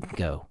didn't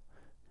go.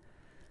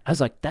 I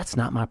was like, that's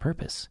not my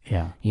purpose.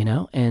 Yeah.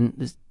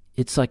 And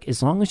it's like,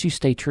 as long as you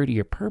stay true to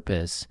your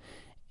purpose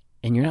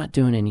and you're not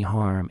doing any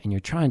harm and you're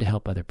trying to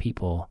help other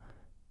people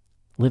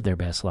live their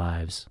best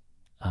lives,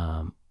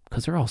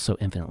 because they're all so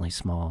infinitely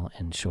small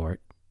and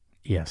short.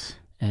 Yes.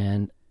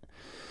 And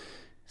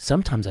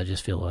sometimes I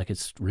just feel like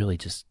it's really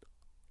just,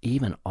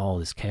 even all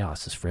this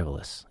chaos is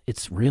frivolous.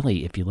 It's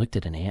really, if you looked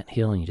at an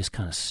anthill and you just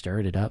kind of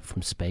stirred it up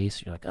from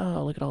space, you're like,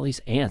 oh, look at all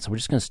these ants. We're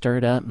just going to stir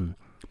it up and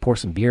pour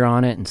some beer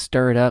on it and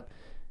stir it up.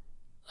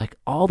 Like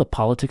all the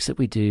politics that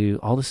we do,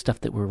 all the stuff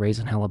that we're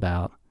raising hell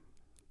about,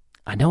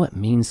 I know it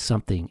means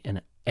something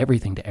and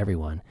everything to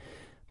everyone,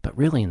 but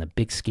really in the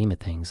big scheme of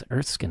things,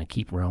 Earth's going to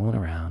keep rolling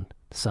around.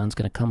 The sun's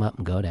going to come up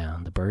and go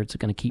down. The birds are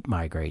going to keep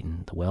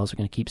migrating. The whales are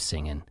going to keep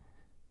singing.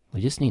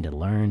 We just need to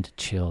learn to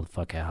chill the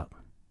fuck out.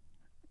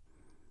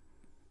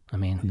 I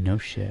mean, no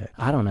shit.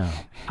 I don't know.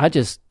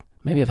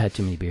 Maybe I've had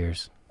too many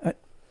beers.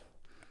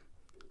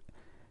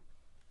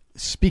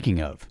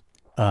 Speaking of,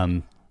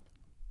 I'm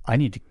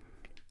going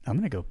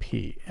to go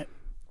pee,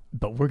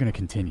 but we're going to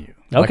continue.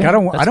 Okay,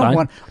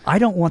 like, I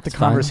don't want the that's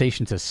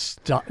conversation to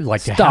stop. Like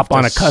stop to have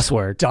on to a cuss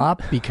word.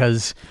 Stop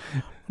because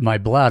my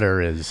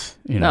bladder is.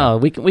 No,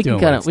 we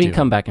can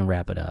come back and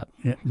wrap it up.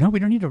 Yeah, no, we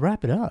don't need to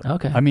wrap it up.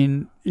 Okay. I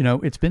mean,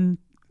 we've been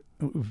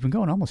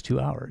going almost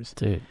 2 hours,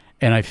 dude,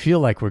 and I feel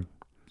like we're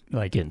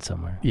like getting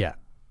somewhere. Yeah,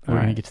 we're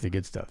going to get to the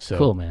good stuff. So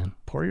cool, man.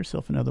 Pour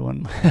yourself another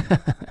one.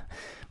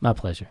 My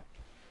pleasure.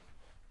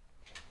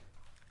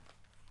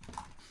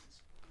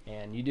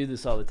 And you do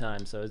this all the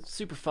time, so it's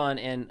super fun.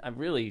 And I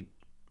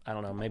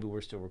don't know, maybe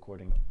we're still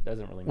recording.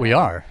 Doesn't really matter. We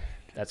are.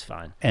 That's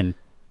fine. And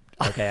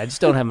okay, I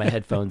just don't have my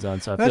headphones on,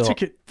 so I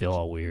feel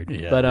all weird.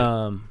 Yeah, but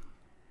I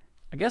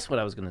guess what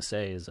I was going to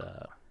say is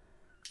I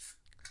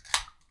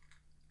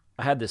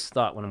had this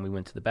thought when we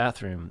went to the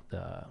bathroom,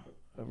 a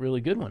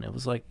really good one. It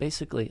was like,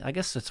 basically, I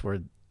guess that's where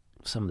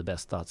some of the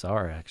best thoughts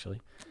are,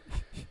 actually.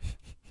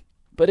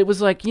 But it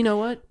was like, you know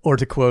what? Or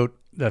to quote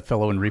that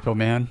fellow in Repo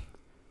Man,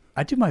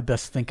 I do my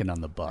best thinking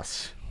on the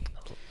bus.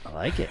 I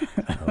like it.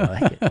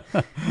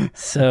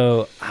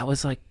 So I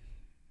was like,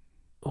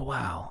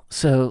 wow.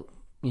 So,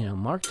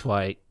 Mark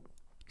Twight,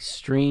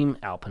 extreme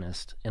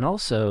alpinist, and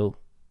also,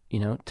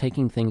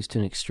 taking things to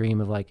an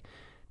extreme of like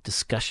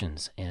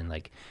discussions and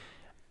like,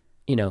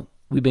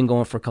 we've been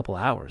going for a couple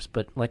hours,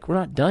 but like we're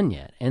not done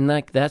yet. And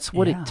like that's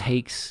what it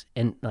takes.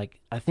 And like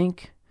I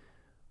think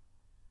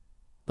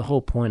the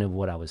whole point of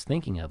what I was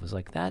thinking of was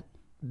like that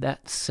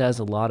says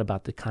a lot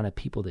about the kind of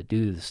people that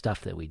do the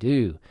stuff that we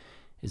do,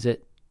 is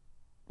that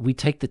we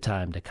take the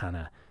time to kind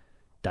of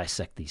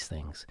dissect these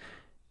things.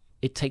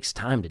 It takes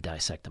time to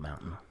dissect a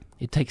mountain.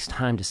 It takes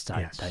time to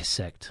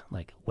dissect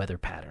like weather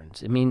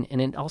patterns. I mean,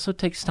 and it also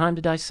takes time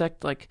to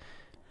dissect like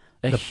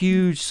a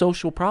huge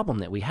social problem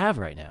that we have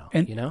right now.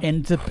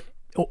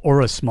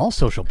 Or a small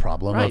social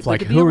problem right, of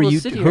like who are you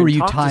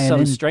tying to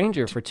some in?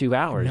 stranger for 2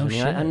 hours. No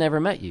shit. I never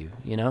met you,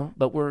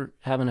 but we're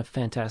having a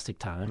fantastic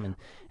time. And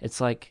it's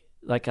like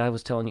I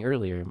was telling you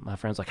earlier, my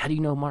friend's like, how do you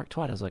know Mark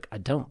Twight? I was like, I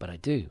don't, but I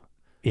do.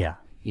 Yeah.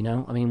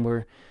 I mean,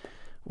 we're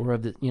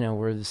of the,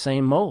 we're the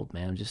same mold,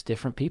 man, just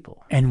different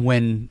people. And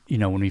when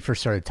we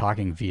first started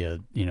talking via,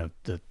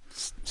 the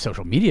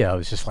social media, I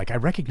was just like, I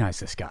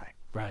recognize this guy.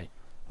 Right.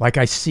 Like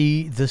I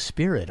see the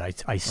spirit.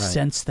 I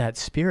sense that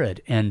spirit.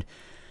 And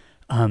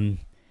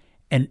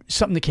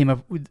something that came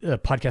up with a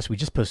podcast we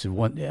just posted,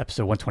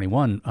 episode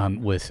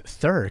 121, with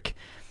Thurk,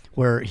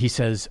 where he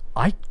says,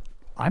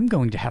 I'm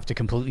going to have to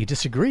completely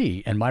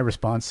disagree. And my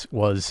response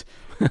was,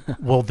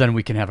 well, then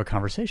we can have a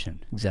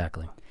conversation.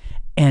 Exactly.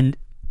 And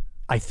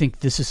I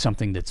think this is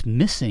something that's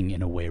missing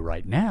in a way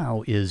right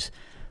now, is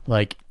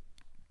like,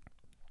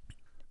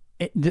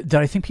 that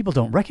I think people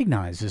don't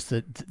recognize, is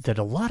that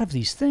a lot of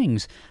these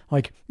things,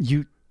 like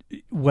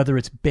whether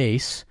it's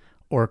base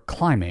or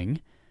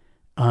climbing,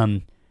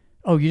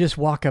 you just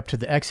walk up to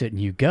the exit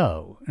and you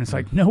go. And it's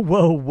like, no,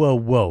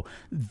 whoa.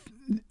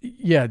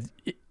 Yeah,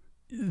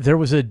 there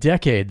was a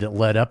decade that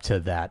led up to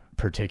that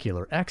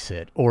particular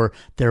exit. Or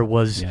there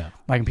was,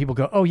 like, people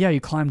go, oh, yeah, you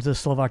climbed the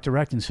Slovak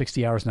Direct in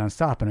 60 hours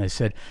nonstop. And I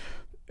said,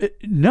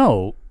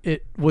 no,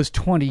 it was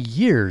 20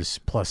 years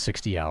plus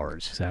 60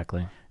 hours.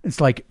 Exactly.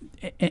 It's like,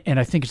 and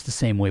I think it's the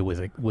same way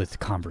with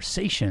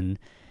conversation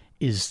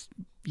is,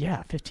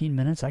 15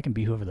 minutes, I can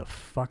be whoever the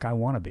fuck I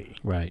want to be.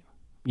 Right.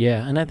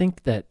 Yeah, and I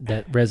think that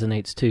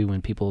resonates too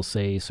when people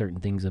say certain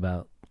things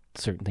about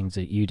certain things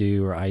that you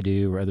do or I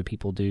do or other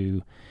people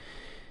do.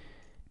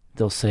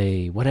 They'll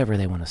say whatever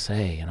they want to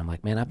say, and I'm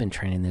like, man, I've been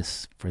training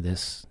this for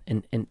this,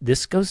 and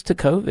this goes to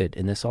COVID,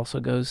 and this also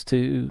goes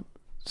to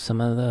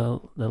some of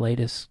the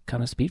latest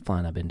kind of speed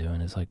flying I've been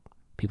doing. Is like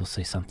people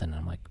say something, and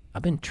I'm like,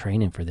 I've been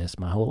training for this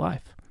my whole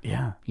life.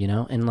 Yeah,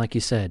 and like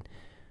you said,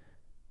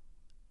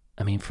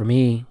 I mean, for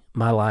me,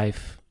 my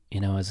life,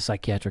 as a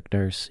psychiatric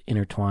nurse,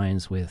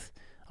 intertwines with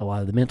a lot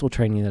of the mental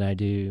training that I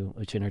do,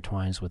 which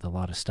intertwines with a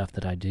lot of stuff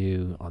that I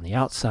do on the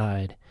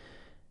outside,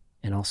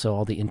 and also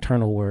all the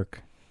internal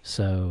work.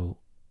 So,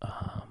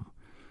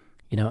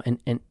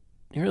 and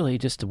really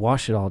just to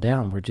wash it all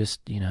down, we're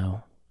just,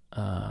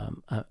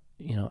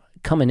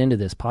 coming into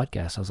this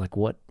podcast, I was like,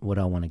 what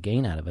I want to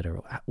gain out of it,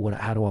 or what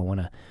I want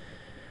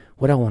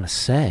to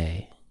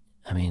say.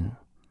 I mean,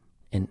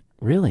 and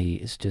really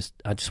it's just,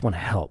 I just want to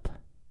help,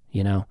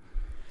 and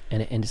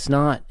it's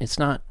not,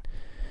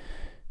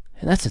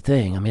 And that's the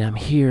thing. I mean, I'm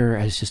here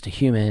as just a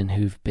human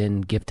who've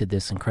been gifted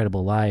this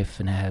incredible life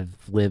and have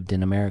lived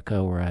in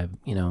America where I,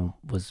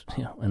 was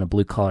in a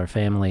blue collar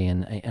family,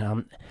 and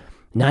I'm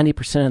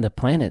 90% of the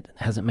planet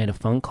hasn't made a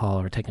phone call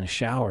or taken a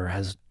shower,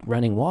 has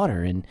running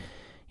water, and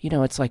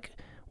it's like,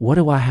 what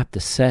do I have to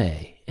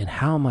say, and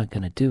how am I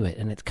going to do it?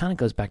 And it kind of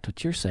goes back to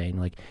what you're saying.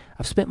 Like,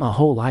 I've spent my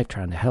whole life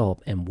trying to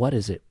help, and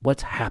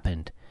what's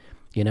happened,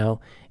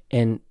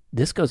 And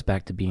this goes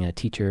back to being a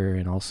teacher,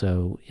 and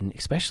also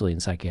especially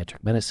in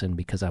psychiatric medicine,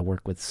 because I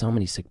work with so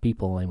many sick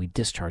people and we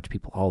discharge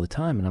people all the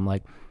time. And I'm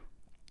like,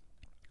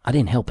 I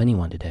didn't help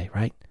anyone today,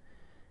 right?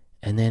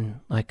 And then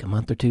like a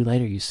month or two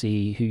later, you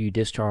see who you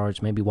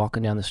discharged, maybe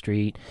walking down the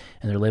street,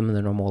 and they're living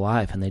their normal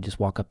life, and they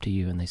just walk up to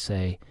you and they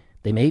say,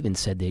 they may even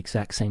said the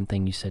exact same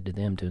thing you said to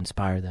them to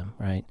inspire them,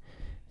 right?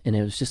 And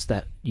it was just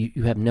that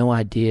you have no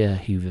idea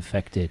who you've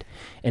affected.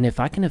 And if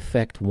I can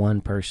affect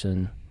one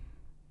person,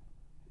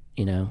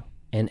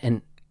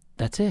 and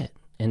that's it.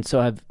 And so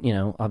I've,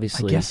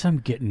 obviously... I guess I'm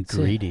getting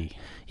greedy.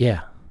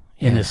 Yeah.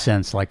 In a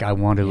sense, like I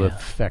want to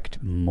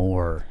affect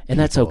more. And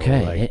that's people,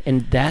 okay. like,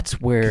 and that's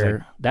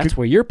where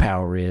your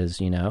power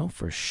is,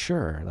 for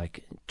sure.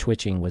 Like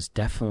Twitching was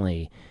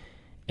definitely,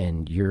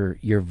 and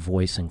your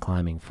voice in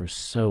climbing for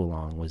so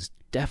long was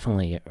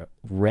definitely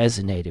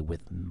resonated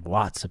with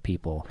lots of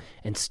people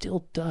and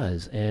still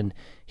does. And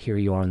here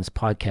you are on this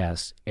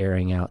podcast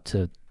airing out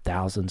to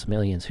thousands,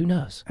 millions, who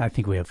knows? I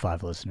think we have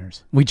 5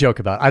 listeners. We joke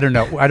about, I don't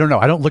know. I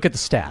don't look at the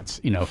stats,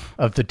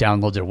 of the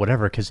downloads or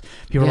whatever, because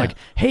people are like,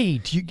 hey,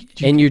 do you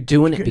and you're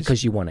doing it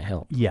because you want to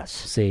help. Yes.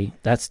 See,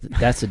 that's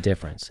the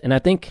difference. And I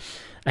think,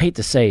 I hate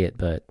to say it,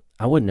 but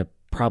I wouldn't have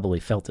probably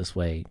felt this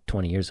way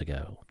 20 years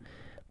ago.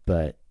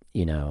 But,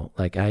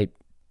 like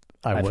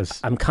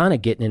I'm kind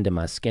of getting into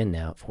my skin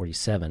now at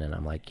 47, and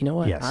I'm like, you know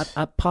what? Yes.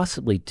 I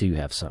possibly do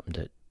have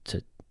something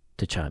to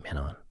chime in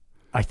on.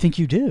 I think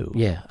you do.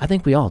 Yeah, I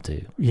think we all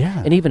do.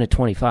 Yeah. And even a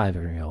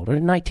 25-year-old or a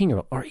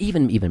 19-year-old, or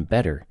even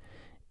better,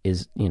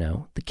 is,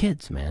 the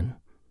kids, man.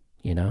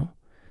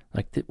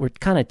 Like we're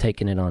kind of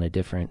taking it on a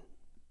different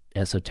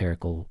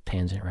esoterical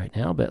tangent right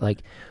now, but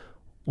like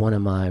one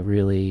of my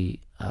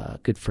really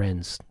good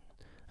friends,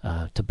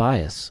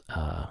 Tobias,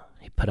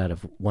 he put out a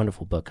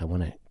wonderful book. I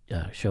want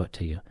to show it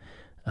to you.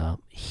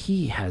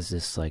 He has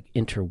this like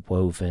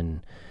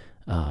interwoven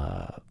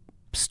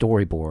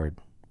storyboard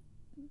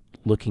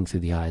looking through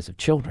the eyes of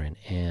children,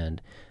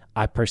 and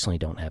I personally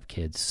don't have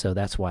kids, so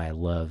that's why I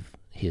love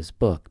his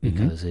book,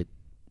 because it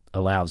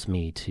allows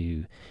me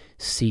to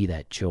see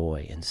that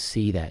joy and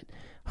see that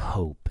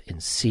hope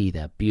and see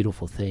that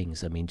beautiful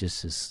things. I mean,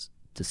 just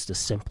the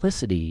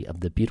simplicity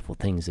of the beautiful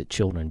things that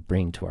children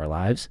bring to our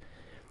lives.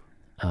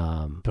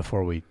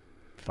 Before we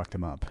fuck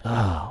them up.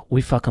 Oh,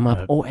 we fuck them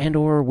up,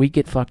 or we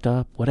get fucked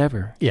up,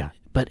 whatever. Yeah.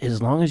 But as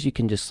long as you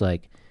can just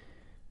like,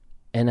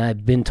 and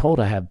I've been told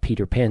I have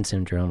Peter Pan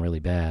syndrome really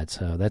bad,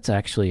 so that's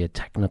actually a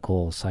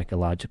technical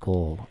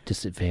psychological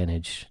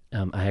disadvantage.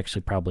 I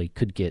actually probably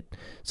could get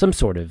some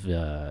sort of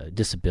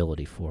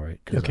disability for it.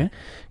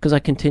 Because I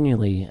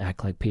continually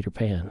act like Peter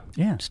Pan.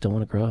 Yeah. Still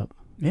want to grow up.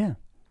 Yeah.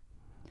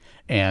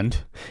 And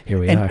here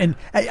we are. And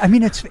I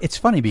mean, it's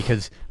funny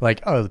because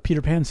like, the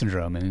Peter Pan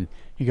syndrome, and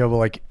you go, well,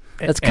 like,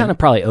 that's kind of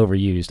probably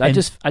overused. I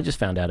just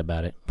found out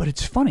about it. But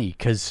it's funny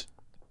because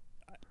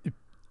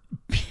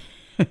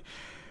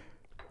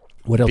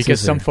what else? Because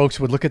is there? some folks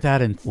would look at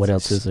that and what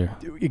else is there?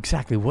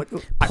 Exactly. What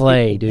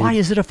play, dude? Why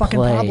is it a fucking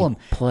problem?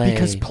 Play.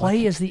 Because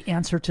play is the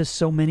answer to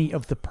so many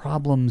of the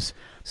problems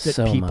that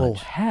people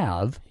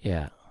have.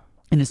 Yeah.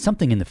 And it's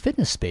something in the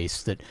fitness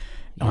space that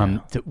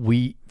that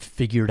we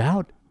figured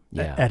out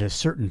at a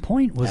certain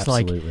point was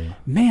Absolutely.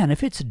 like, man,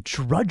 if it's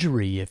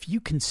drudgery, if you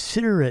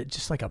consider it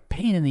just like a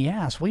pain in the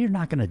ass, well, you're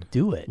not going to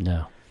do it.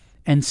 No.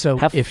 And so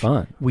Have if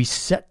fun. we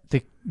set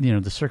the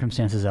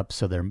circumstances up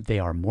so they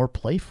are more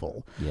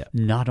playful,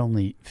 not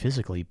only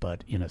physically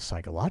but in a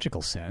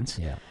psychological sense,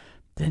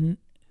 then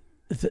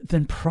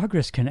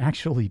progress can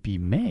actually be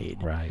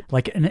made. Right.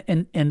 Like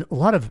and a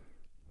lot of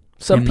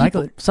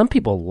some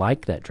people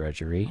like that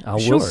drudgery. I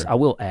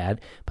will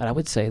add, but I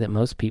would say that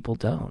most people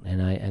don't.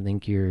 And I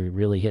think you're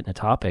really hitting a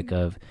topic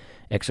of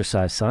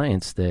exercise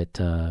science that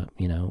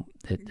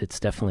it's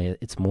definitely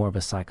it's more of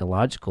a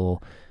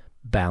psychological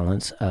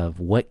balance of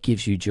what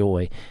gives you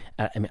joy.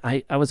 I mean,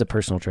 I was a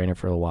personal trainer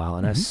for a while,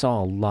 and I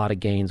saw a lot of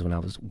gains when I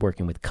was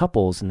working with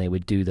couples, and they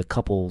would do the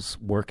couples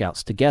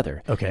workouts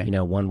together. Okay.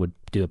 One would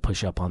do a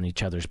push-up on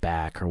each other's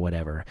back or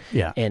whatever.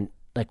 Yeah. And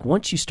like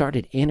once you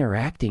started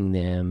interacting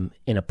them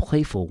in a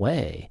playful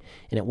way,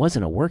 and it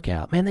wasn't a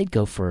workout, man, they'd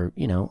go for,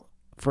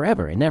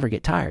 forever and never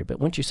get tired. But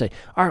once you say,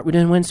 all right, we're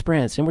doing wind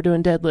sprints and we're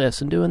doing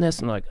deadlifts and doing this,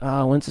 and like,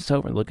 oh, when's this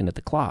over? And looking at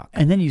the clock.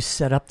 And then you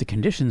set up the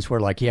conditions where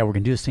like, yeah, we're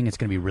going to do this thing. It's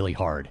going to be really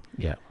hard.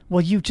 Yeah.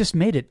 Well, you just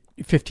made it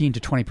 15 to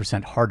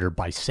 20% harder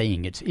by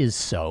saying it is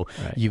so.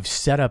 Right. You've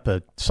set up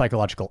a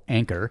psychological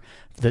anchor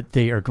that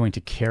they are going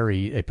to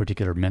carry a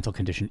particular mental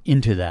condition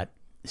into that,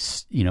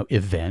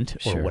 event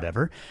or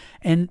whatever.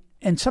 And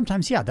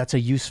sometimes, that's a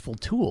useful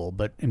tool.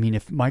 But I mean,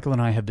 if Michael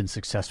and I have been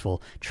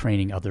successful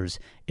training others,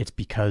 it's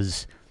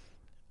because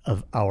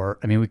of our,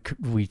 I mean,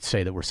 we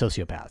say that we're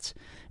sociopaths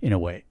in a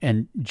way,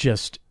 and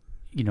just,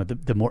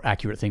 the more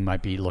accurate thing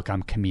might be, look,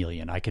 I'm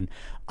chameleon.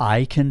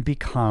 I can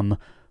become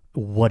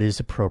what is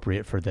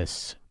appropriate for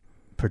this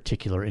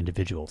particular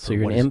individual. So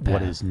you're an empath.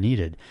 What is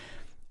needed.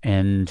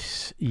 And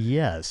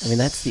yes, I mean,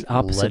 that's the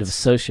opposite of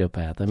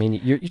sociopath. I mean,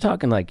 you're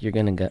talking like you're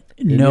going to get.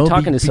 No, you're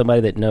talking to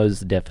somebody that knows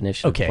the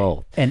definition of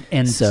both.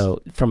 And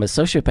so from a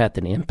sociopath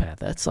to an empath,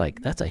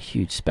 that's a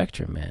huge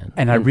spectrum, man.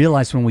 And I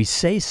realize when we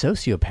say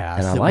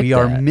sociopath that we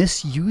are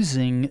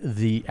misusing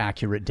the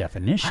accurate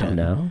definition. I don't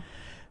know,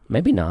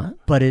 maybe not.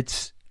 But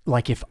it's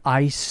like if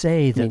I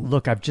say that,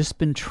 look, I've just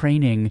been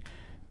training,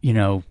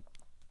 and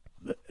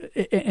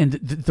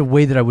the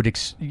way that I would,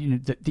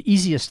 the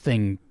easiest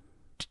thing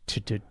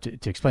to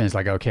explain is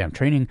like, okay, I'm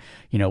training,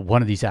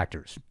 one of these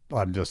actors.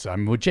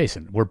 I'm with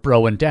Jason. We're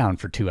broing down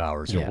for 2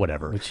 hours or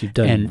whatever, which you've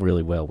done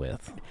really well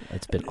with.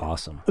 It's been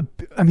awesome.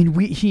 I mean,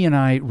 he and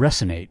I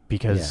resonate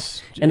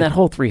because, and that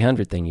whole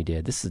 300 thing you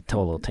did. This is a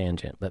total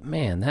tangent, but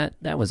man,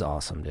 that was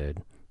awesome,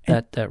 dude.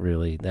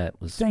 That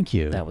was. Thank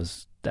you. That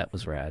was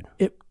rad.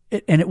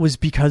 And it was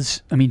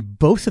because, I mean,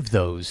 both of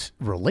those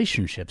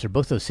relationships or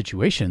both those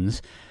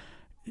situations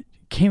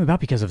came about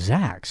because of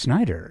Zack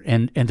Snyder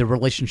and the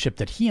relationship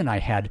that he and I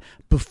had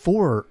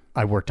before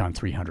I worked on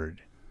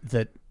 300.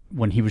 That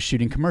when he was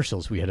shooting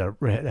commercials, we had a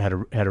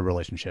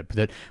relationship.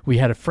 That we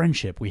had a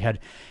friendship. We had,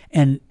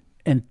 and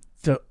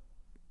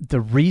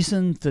the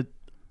reason that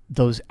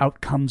those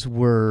outcomes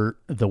were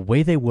the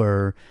way they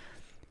were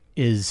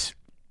is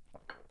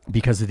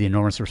because of the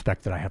enormous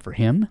respect that I have for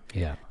him.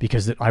 Yeah.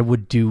 Because that I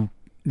would do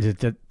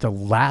the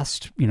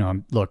last.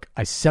 Look,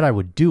 I said I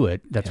would do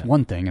it. That's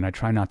one thing, and I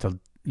try not to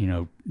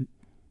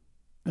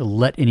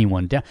let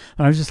anyone down.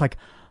 And I was just like,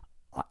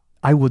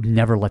 I would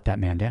never let that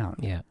man down.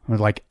 Yeah.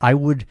 Like I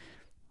would.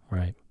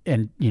 Right.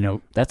 And,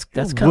 that's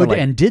kind of like,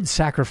 and did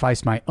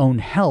sacrifice my own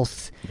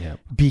health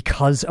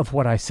because of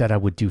what I said I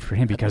would do for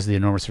him, because of the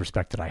enormous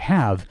respect that I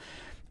have,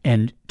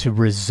 and to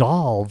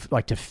resolve,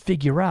 like to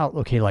figure out,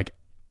 okay, like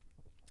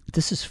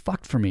this is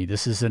fucked for me.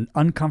 This is an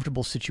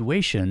uncomfortable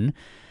situation,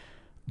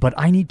 but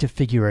I need to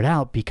figure it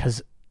out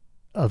because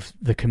of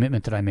the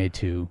commitment that I made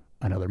to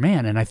another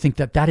man. And I think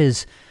that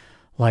is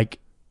like,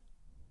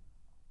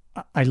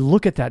 I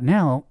look at that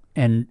now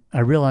and I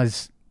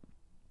realize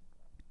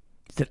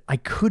that I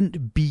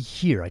couldn't be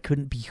here. I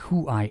couldn't be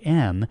who I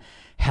am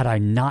had I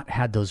not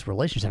had those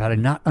relationships, had I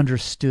not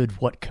understood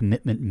what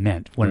commitment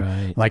meant.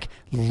 When, like,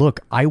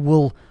 look, I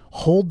will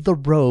hold the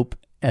rope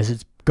as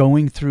it's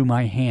going through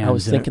my hands. I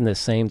was thinking the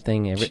same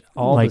thing.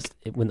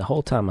 When the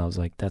whole time I was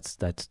like, that's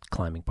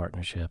climbing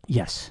partnership.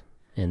 Yes.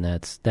 And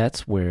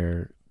that's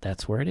where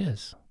it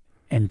is.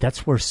 And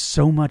that's where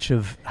so much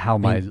of how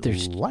my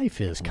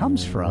life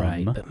comes from.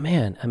 Right. But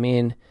man, I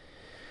mean,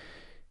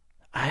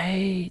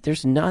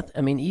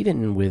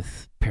 even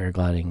with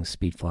paragliding,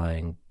 speed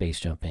flying, base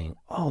jumping,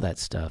 all that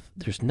stuff,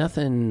 there's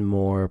nothing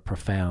more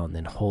profound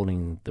than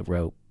holding the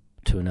rope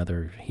to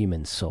another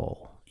human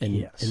soul. And,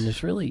 and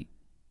there's really,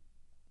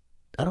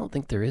 I don't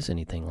think there is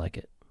anything like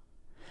it.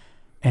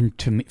 And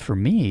for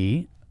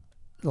me,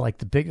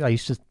 like I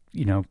used to,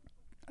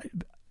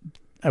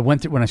 I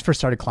went through, when I first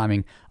started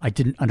climbing, I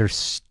didn't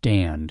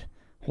understand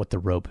what the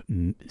rope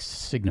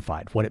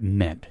signified, what it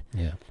meant.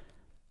 Yeah.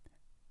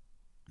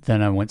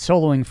 Then I went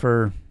soloing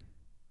for,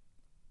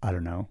 I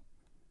don't know,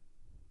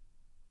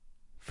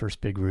 first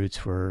big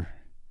routes were,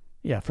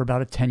 for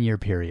about a 10-year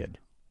period.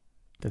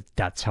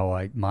 That's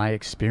how my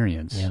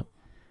experience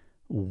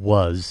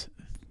was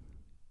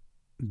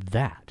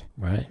that.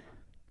 Right.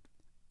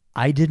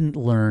 I didn't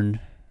learn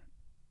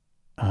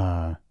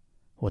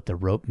what the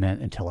rope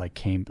meant until I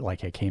came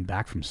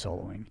back from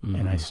soloing,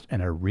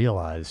 and I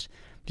realized,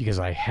 because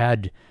I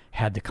had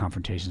the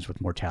confrontations with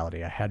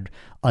mortality, I had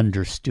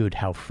understood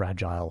how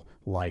fragile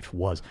life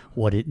was,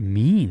 what it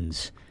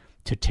means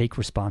to take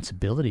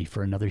responsibility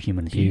for another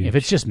human being. If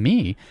it's just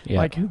me,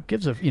 like who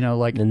gives a,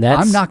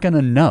 I'm not going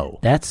to know.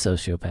 That's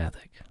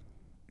sociopathic.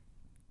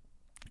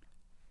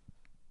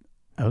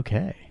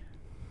 Okay.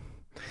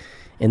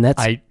 And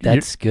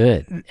that's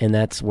good, and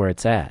that's where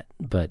it's at.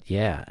 But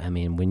yeah, I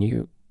mean, when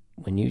you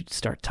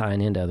start tying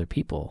into other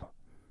people,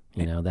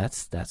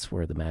 that's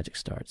where the magic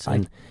starts.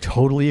 And, I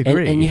totally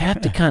agree. And you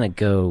have to kind of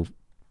go,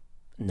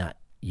 not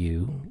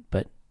you,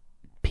 but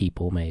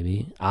people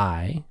maybe.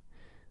 I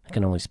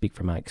can only speak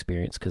from my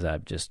experience because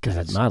I've just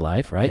had my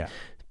life, right? Yeah.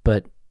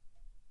 But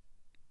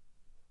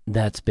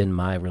that's been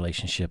my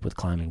relationship with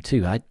climbing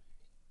too. I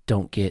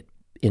don't get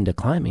into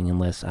climbing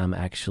unless I'm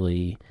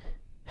actually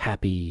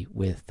happy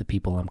with the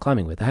people I'm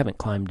climbing with. I haven't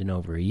climbed in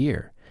over a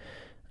year.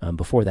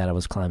 Before that, I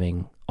was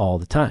climbing all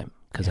the time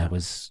because I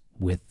was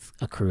with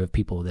a crew of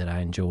people that I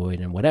enjoyed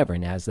and whatever.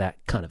 And as that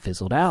kind of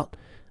fizzled out,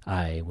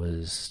 I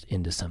was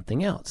into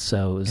something else.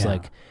 So it was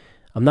like,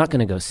 I'm not going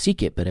to go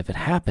seek it, but if it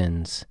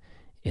happens,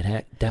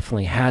 it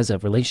definitely has a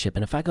relationship.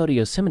 And if I go to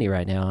Yosemite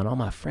right now and all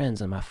my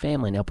friends and my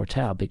family in El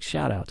Portal, big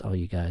shout out to all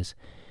you guys,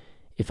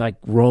 if I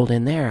rolled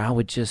in there, I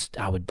would just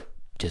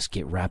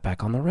get right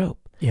back on the rope.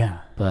 Yeah.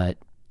 But,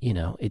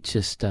 it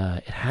just,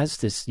 it has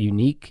this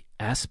unique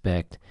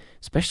aspect,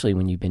 especially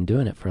when you've been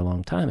doing it for a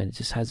long time, and it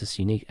just has this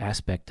unique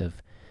aspect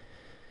of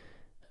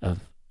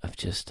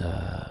just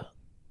of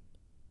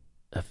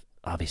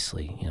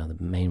obviously, the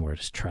main word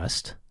is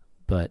trust,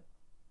 but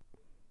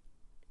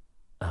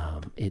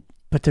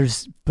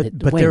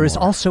there is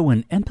also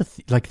an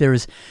empathy. Like there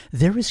is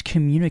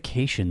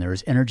communication. There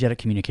is energetic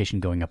communication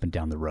going up and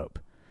down the rope.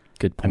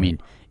 Good point. I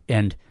mean,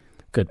 and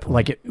good point.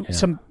 Like I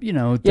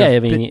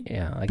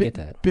get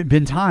that.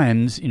 Been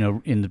times,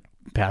 in the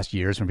past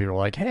years when people are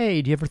like,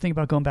 "Hey, do you ever think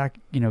about going back,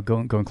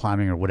 going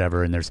climbing or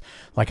whatever?" And there's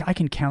like, I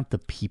can count the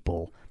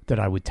people that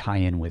I would tie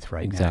in with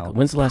right now. Exactly.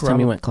 When's the last time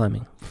you went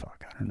climbing?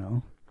 Fuck, I don't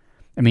know.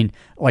 I mean,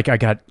 like I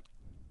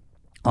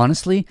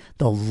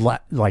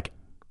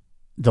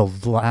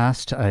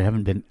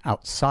haven't been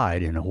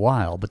outside in a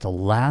while, but the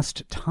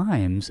last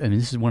times, and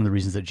this is one of the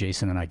reasons that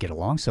Jason and I get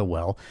along so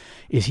well,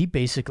 is he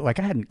basically, like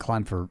I hadn't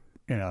climbed for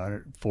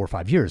 4 or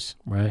 5 years,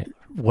 right?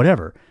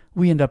 Whatever.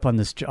 We end up on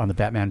the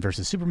Batman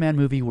versus Superman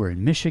movie. We're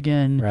in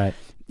Michigan, right?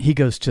 He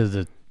goes to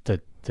the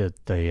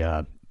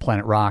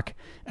Planet Rock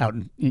out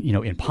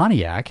in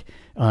Pontiac,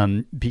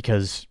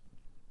 because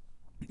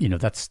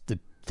that's the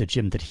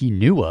gym that he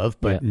knew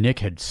of, but Nick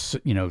had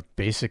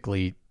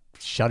basically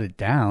shut it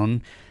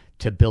down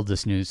to build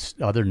this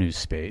other new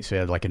space. So he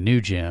had like a new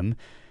gym.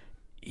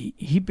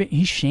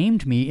 He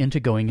shamed me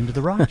into going into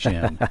the Rock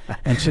gym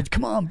and said,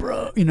 "Come on,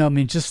 bro."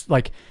 Just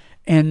like,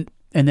 and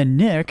then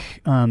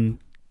Nick, in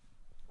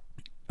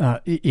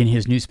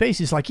his new space,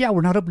 he's like, "Yeah, we're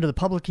not open to the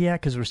public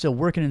yet because we're still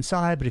working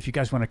inside, but if you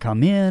guys want to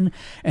come in."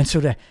 And so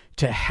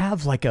to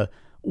have like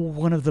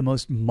one of the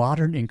most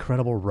modern,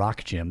 incredible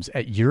rock gyms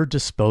at your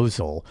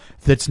disposal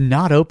that's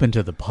not open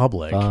to the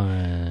public.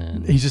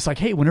 Fun. He's just like,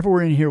 "Hey, whenever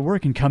we're in here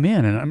working, come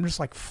in." And I'm just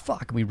like,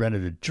 fuck. We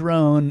rented a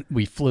drone.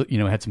 We flew,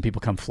 had some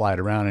people come fly it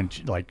around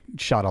and like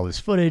shot all this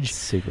footage.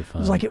 Super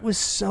fun. It was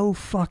so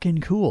fucking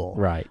cool.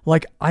 Right.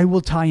 Like I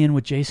will tie in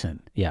with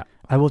Jason. Yeah.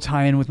 I will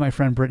tie in with my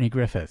friend Brittany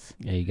Griffith.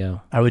 There you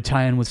go. I would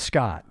tie in with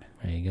Scott.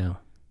 There you go.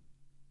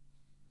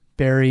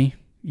 Barry,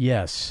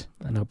 yes.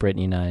 I know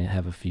Brittany and I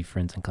have a few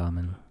friends in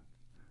common.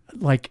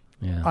 Like,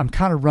 I'm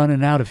kind of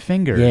running out of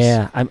fingers.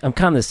 Yeah, I'm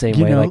kind of the same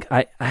way. Like,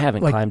 I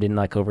haven't climbed in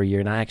like over a year,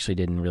 and I actually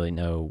didn't really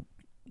know.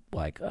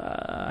 Like,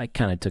 I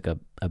kind of took a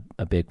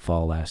big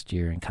fall last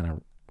year and kind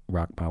of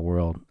rocked my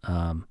world.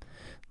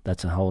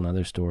 That's a whole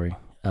nother story.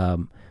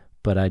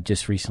 But I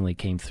just recently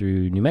came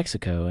through New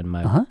Mexico, and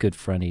my good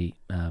friend,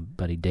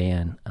 buddy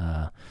Dan,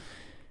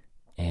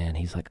 and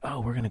he's like, "Oh,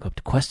 we're gonna go up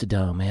to Cuesta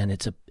Dome, man.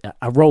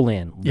 I roll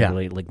in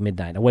literally like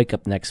midnight. I wake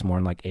up next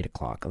morning like 8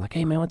 o'clock. I'm like,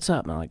 "Hey, man, what's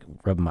up?" And I'm like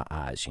rubbing my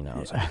eyes, I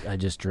was like, I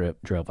just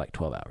drove like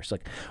 12 hours.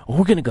 Like, "Oh,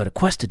 we're gonna go to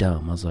Cuesta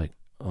Dome." I was like,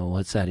 "Oh,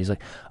 what's that?" He's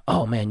like,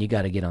 "Oh, man, you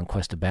got to get on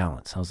Cuesta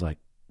Balance." I was like,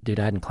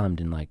 "Dude, I hadn't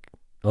climbed in like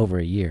over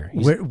a year."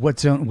 What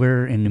zone?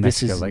 Where in New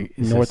Mexico? This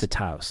is north of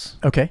Taos.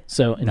 Okay.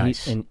 So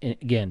nice. And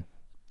again,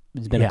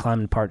 he's been a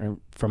climbing partner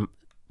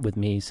with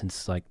me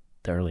since like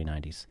the early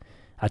 90s.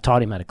 I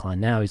taught him how to climb.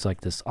 Now he's like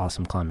this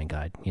awesome climbing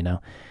guide,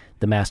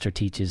 The master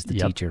teaches the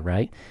teacher,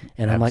 right?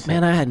 And I'm like,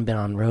 "Man, I hadn't been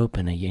on rope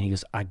in a year." And he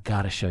goes, "I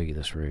got to show you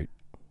this route."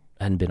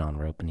 I hadn't been on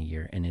rope in a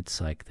year. And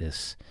it's like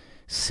this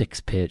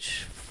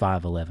 6-pitch,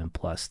 511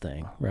 plus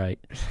thing, right?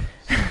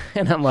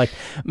 And I'm like,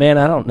 "Man,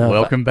 I don't know."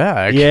 Welcome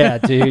back. Yeah,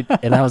 dude.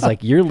 And I was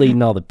like, "You're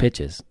leading all the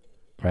pitches,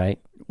 right?"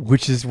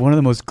 Which is one of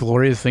the most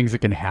glorious things that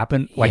can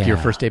happen, like your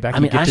first day back. I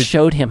mean, I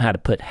showed him how to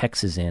put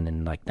hexes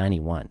in like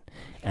 91,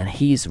 and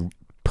he's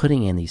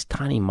putting in these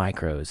tiny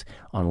micros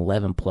on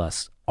 11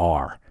 plus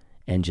R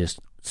and just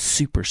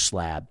super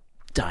slab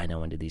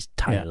dyno into these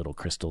tiny little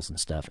crystals and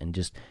stuff. And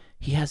just,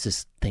 he has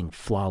this thing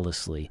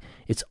flawlessly.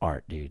 It's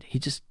art, dude. He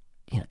just,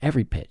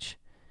 every pitch.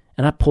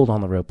 And I pulled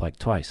on the rope like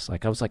twice.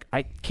 Like I was like,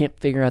 "I can't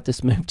figure out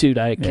this move, dude.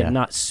 I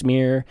cannot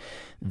smear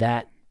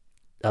that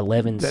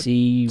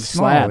 11C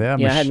slab." I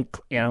hadn't,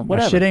 whatever.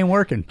 My shit ain't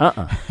working.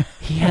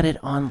 He had it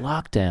on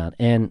lockdown.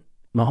 And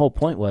my whole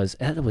point was,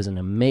 it was an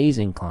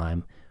amazing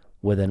climb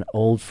with an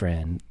old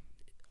friend,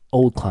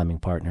 old climbing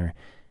partner,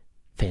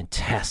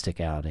 fantastic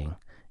outing.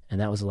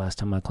 And that was the last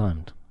time I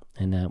climbed.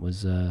 And that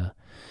was,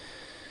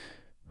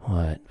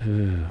 late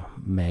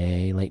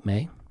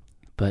May.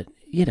 But,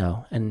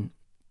 and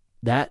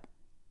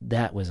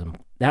that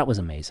was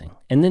amazing.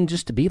 And then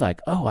just to be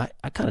like, "Oh,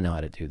 I kind of know how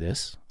to do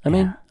this." I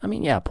mean,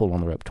 I pulled on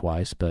the rope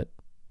twice, but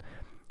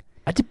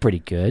I did pretty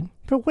good.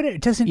 But what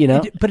it doesn't,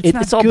 but it's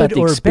not all good about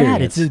the or experience.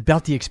 bad. It's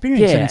about the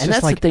experience. Yeah, and, it's and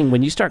just that's like, the thing.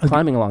 When you start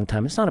climbing a long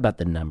time, it's not about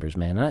the numbers,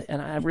 man.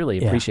 And I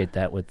really appreciate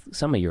that with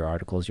some of your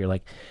articles. You're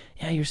like,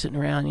 you're sitting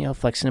around,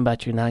 flexing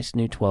about your nice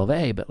new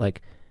 12A, but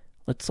like,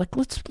 let's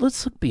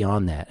look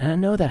beyond that. And I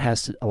know that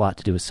has a lot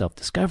to do with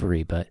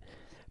self-discovery, but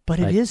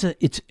it is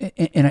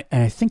and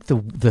I think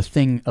the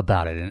thing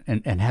about it,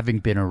 and having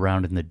been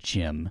around in the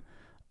gym,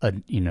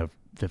 the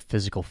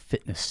physical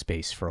fitness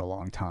space for a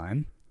long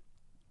time,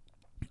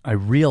 I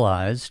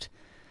realized,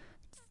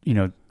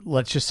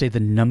 let's just say the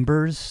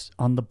numbers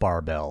on the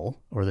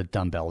barbell or the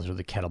dumbbells or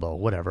the kettlebell,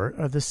 whatever,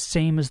 are the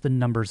same as the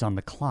numbers on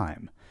the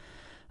climb.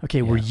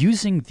 Okay, we're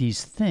using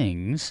these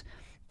things.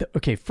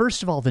 Okay,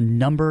 first of all, the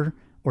number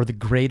or the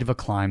grade of a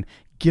climb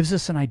gives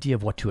us an idea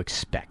of what to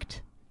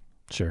expect.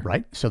 Sure.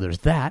 Right? So there's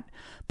that.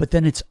 But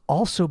then it's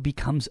also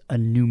becomes a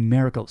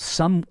numerical,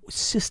 some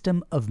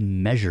system of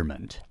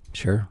measurement.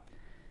 Sure.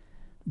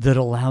 That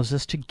allows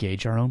us to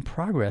gauge our own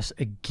progress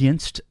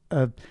against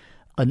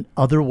an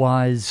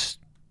otherwise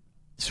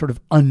sort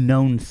of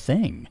unknown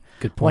thing.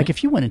 Good point. Like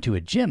if you went into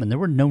a gym and there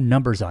were no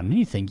numbers on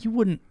anything, you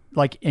wouldn't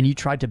and you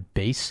tried to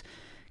base,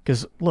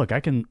 because look, I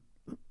can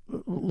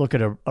look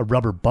at a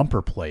rubber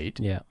bumper plate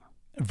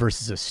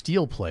versus a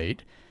steel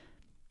plate.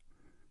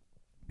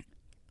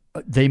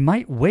 They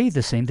might weigh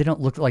the same. They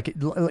don't look like it.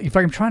 If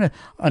I'm trying to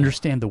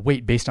understand the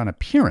weight based on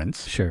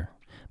appearance. Sure.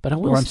 But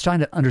or I'm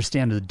trying to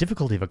understand the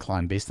difficulty of a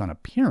climb based on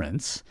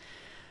appearance.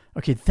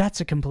 Okay,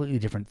 that's a completely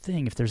different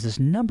thing. If there's this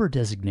number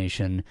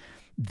designation,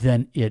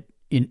 then it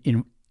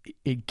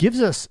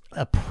gives us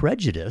a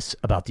prejudice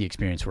about the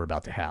experience we're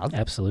about to have.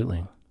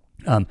 Absolutely.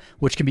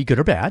 Which can be good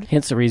or bad.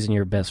 Hence the reason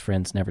your best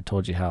friends never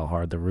told you how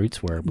hard the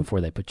routes were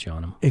before they put you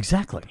on them.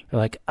 Exactly. They're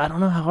like, I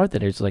don't know how hard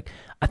that is. Like,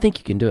 I think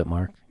you can do it,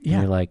 Mark. Yeah.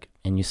 And you're like,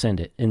 and you send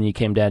it. And you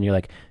came down and you're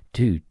like,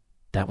 dude,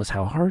 that was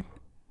how hard?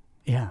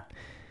 Yeah.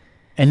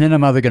 And then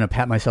I'm either going to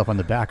pat myself on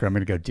the back or I'm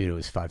going to go, dude, it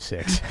was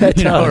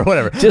 5'6", or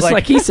whatever. Just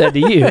like he said to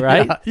you,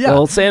 right? Yeah. The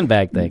old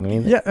sandbag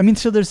thing. I mean,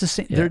 so there's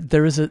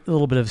there is a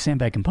little bit of a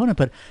sandbag component,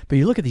 but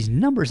you look at these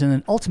numbers and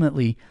then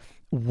ultimately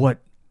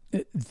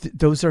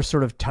those are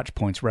sort of touch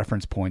points,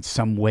 reference points,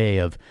 some way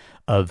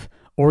of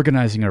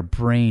organizing our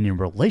brain in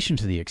relation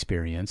to the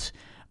experience,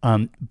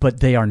 but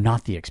they are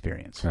not the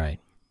experience. Right.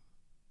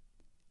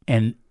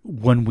 And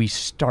when we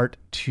start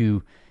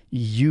to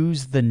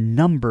use the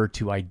number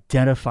to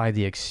identify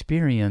the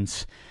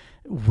experience,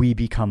 we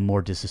become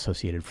more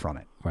disassociated from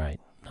it. Right.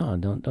 No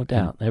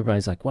doubt.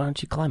 Everybody's like, why don't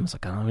you climb? It's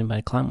like, I don't have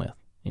anybody to climb with,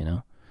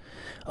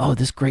 Oh,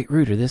 this great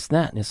route or this and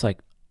that. And it's like,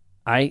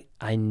 I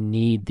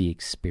need the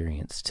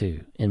experience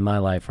too. In my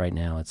life right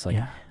now, it's like,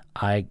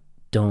 I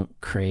don't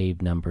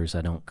crave numbers.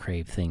 I don't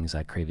crave things.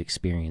 I crave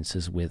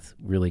experiences with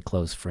really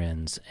close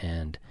friends.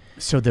 And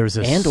so there's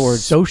a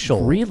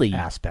social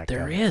aspect.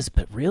 There is,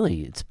 but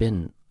really it's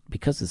been,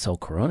 because of this whole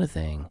Corona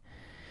thing,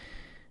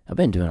 I've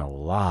been doing a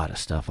lot of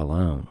stuff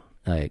alone,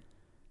 like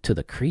to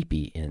the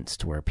creepy ends,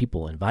 to where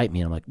people invite me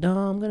and I'm like, no,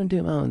 I'm going to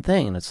do my own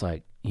thing. And it's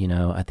like,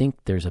 I think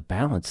there's a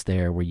balance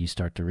there where you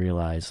start to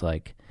realize,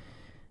 like,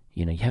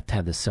 you have to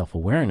have this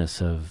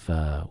self-awareness of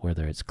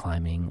whether it's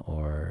climbing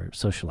or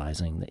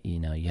socializing, that,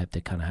 you have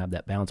to kind of have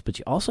that balance, but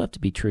you also have to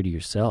be true to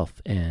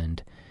yourself.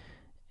 And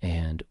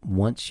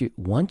once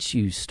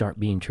you start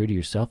being true to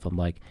yourself, I'm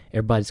like,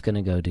 everybody's going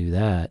to go do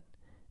that.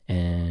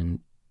 And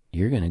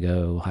you're going to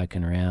go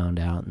hiking around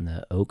out in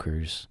the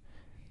Oakers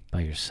by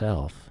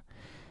yourself.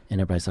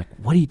 And everybody's like,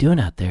 what are you doing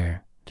out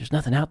there? There's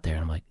nothing out there.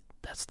 And I'm like,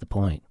 that's the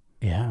point.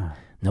 Yeah.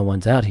 No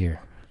one's out here.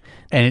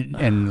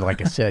 And like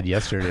I said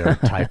yesterday, or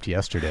typed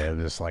yesterday, I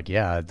was just like,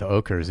 the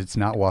Oakers, it's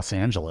not Los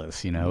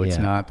Angeles, it's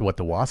not what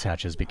the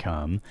Wasatch has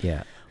become.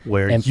 Yeah.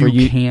 Where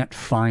you can't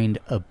find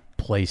a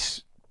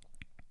place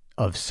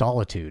of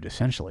solitude,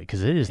 essentially,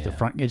 because it is the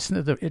front, it's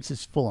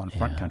this full-on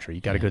front country.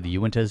 You got to go to the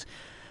Uintas.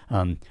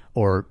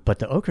 But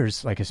the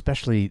Oakers, like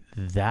especially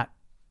that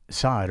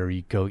side, or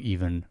you go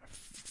even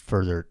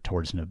further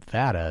towards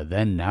Nevada,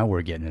 then now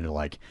we're getting into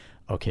like,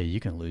 okay, you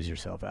can lose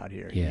yourself out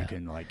here. Yeah. You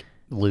can like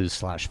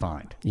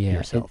lose/find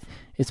yourself.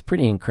 It's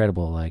pretty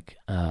incredible. Like,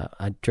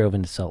 I drove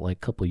into Salt Lake a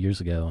couple of years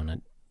ago and I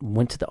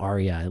went to the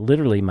REI,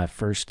 literally my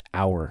first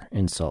hour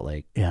in Salt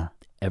Lake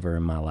ever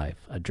in my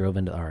life. I drove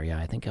into the REI.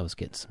 I think I was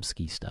getting some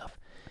ski stuff.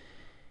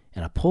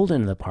 And I pulled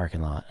into the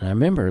parking lot and I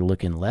remember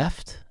looking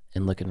left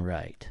and looking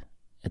right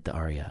at the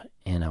REI,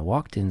 and I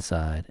walked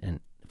inside,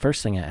 and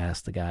first thing I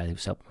asked the guy who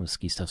was helping with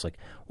ski stuff was like,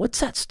 what's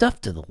that stuff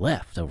to the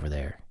left over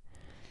there?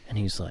 And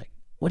he was like,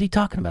 what are you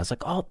talking about? It's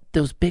like, oh,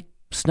 those big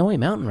snowy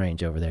mountain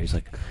range over there. He's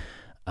like,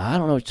 I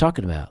don't know what you're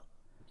talking about,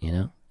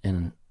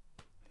 and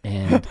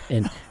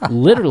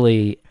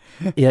literally,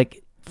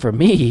 like, for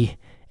me,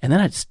 and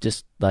then I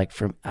just like,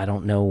 I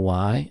don't know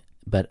why,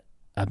 but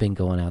I've been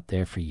going out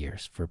there for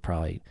years, for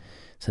probably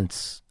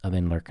since I've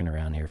been lurking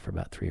around here for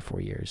about 3 or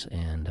 4 years,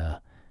 and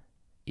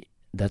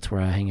that's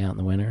where I hang out in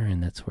the winter,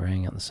 and that's where I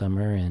hang out in the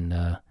summer, and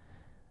I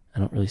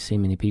don't really see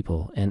many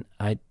people. And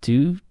I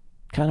do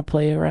kind of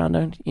play around,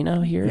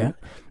 here,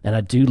 and I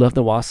do love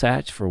the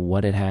Wasatch for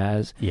what it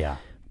has. Yeah,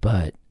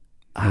 but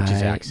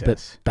is access.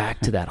 But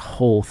back to that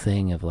whole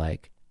thing of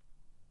like,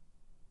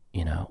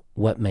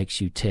 what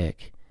makes you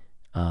tick.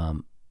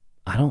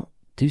 I don't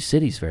do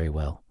cities very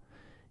well,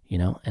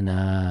 and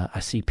I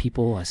see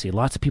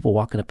lots of people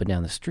walking up and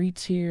down the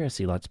streets here. I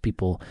see lots of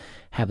people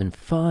having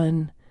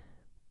fun.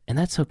 And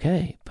that's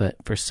okay. But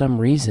for some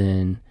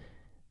reason,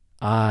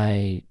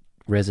 I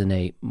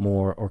resonate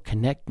more or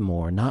connect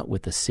more, not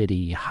with the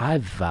city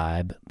hive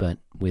vibe, but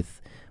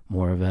with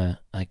more of a,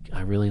 like,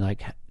 I really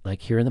like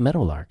hearing the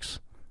meadowlarks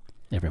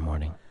every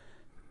morning.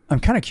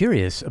 I'm kind of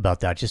curious about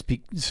that.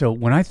 So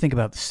when I think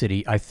about the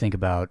city, I think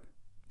about,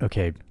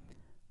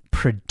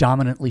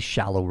 predominantly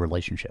shallow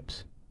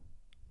relationships.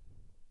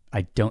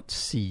 I don't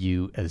see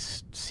you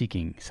as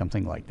seeking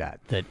something like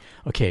that. That,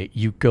 okay,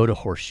 you go to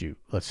Horseshoe,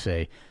 let's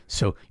say,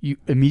 so you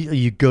immediately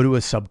you go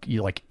to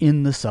you're like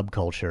in the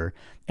subculture,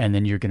 and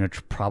then you're going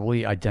to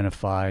probably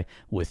identify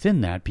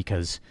within that,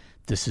 because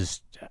this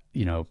is,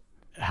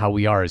 how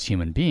we are as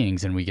human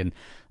beings, and we can,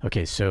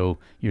 okay, so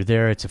you're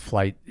there, it's a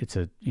flight, it's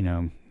a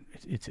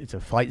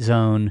flight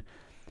zone.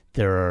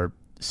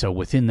 So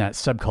within that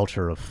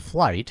subculture of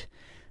flight,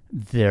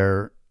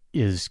 there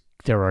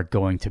are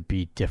going to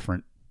be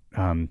different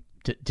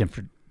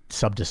different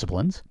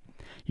subdisciplines.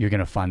 You're going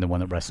to find the one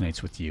that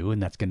resonates with you,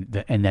 and that's going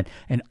to,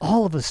 and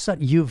all of a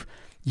sudden you've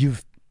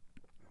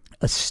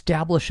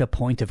established a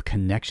point of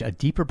connection, a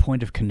deeper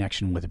point of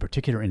connection with a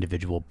particular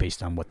individual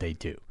based on what they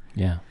do.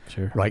 Yeah,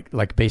 sure. Right,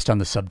 like based on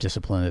the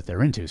subdiscipline that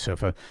they're into. So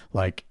if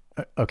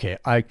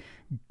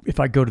if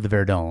I go to the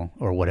Verdun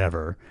or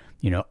whatever,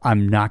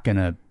 I'm not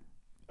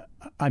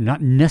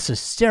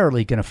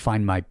necessarily going to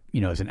find my,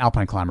 as an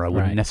alpine climber, I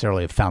wouldn't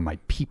necessarily have found my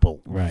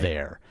people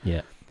there.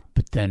 Yeah.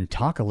 But then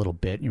talk a little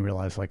bit and you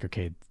realize, like,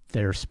 okay,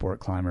 they're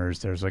sport climbers.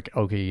 There's like,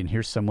 okay, and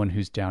here's someone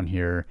who's down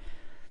here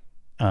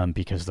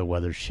because the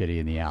weather's shitty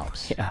in the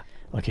Alps. Yeah.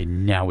 Okay,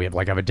 now we have,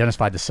 like, I've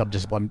identified the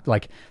subdiscipline.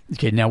 Like,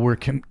 okay, now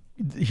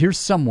here's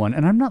someone,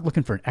 and I'm not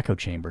looking for an echo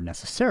chamber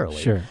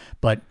necessarily. Sure.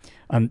 But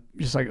I'm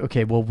just like,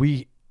 okay, well,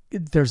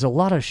 there's a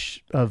lot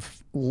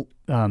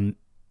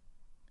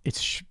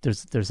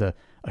there's a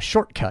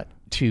shortcut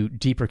to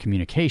deeper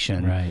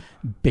communication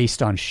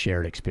based on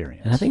shared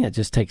experience. And I think it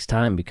just takes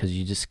time, because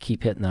you just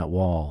keep hitting that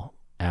wall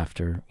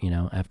after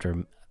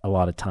a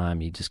lot of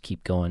time. You just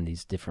keep going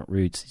these different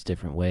routes, these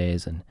different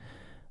ways, and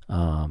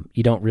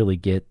you don't really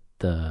get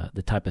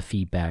the type of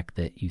feedback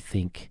that you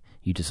think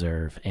you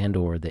deserve and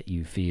or that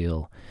you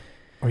feel.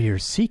 Or you're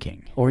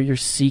seeking.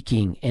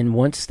 And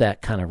once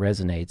that kind of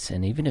resonates,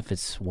 and even if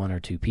it's one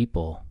or two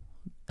people,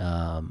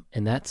 and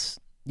that's,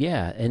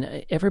 yeah,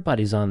 and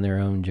everybody's on their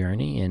own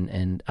journey,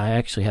 and I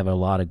actually have a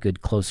lot of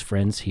good close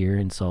friends here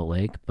in Salt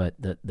Lake, but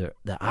the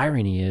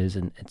irony is,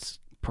 and it's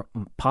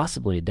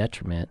possibly a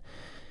detriment,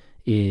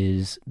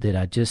 is that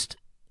I just,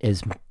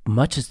 as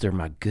much as they're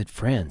my good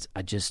friends,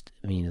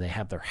 they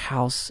have their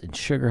house in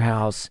Sugar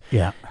House,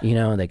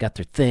 they got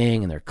their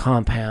thing and their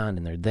compound,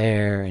 and they're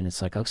there, and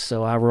it's like, oh,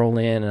 so I roll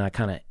in and I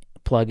kind of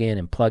plug in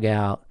and plug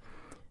out,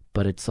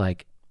 but it's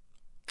like,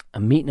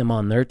 I'm meeting them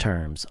on their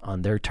terms,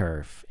 on their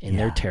turf, in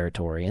their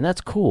territory, and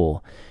that's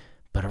cool.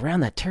 But around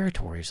that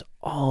territory is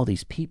all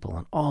these people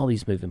and all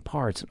these moving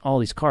parts and all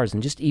these cars,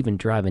 and just even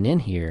driving in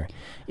here,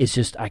 it's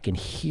just, I can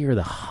hear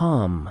the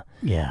hum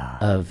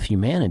of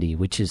humanity,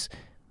 which is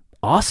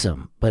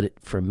awesome. But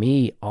for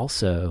me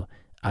also,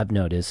 I've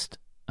noticed,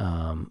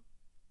 maybe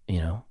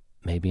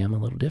I'm a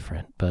little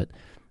different, but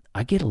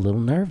I get a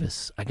little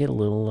nervous. I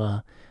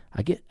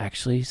get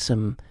actually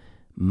some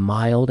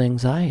mild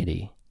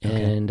anxiety.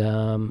 Okay. And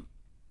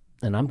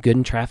I'm good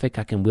in traffic.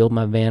 I can wheel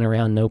my van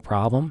around, no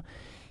problem.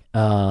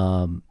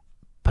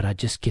 But I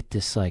just get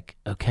this, like,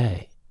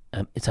 okay,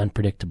 it's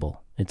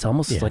unpredictable. It's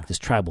almost like this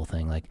tribal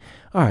thing. Like,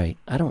 all right,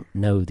 I don't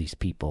know these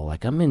people.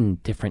 Like, I'm in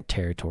different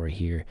territory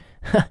here.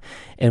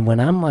 And when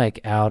I'm like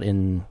out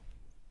in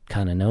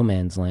kind of no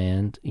man's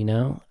land,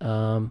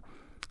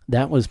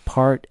 that was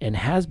part and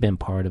has been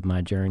part of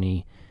my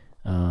journey,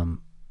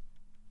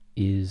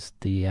 is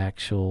the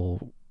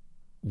actual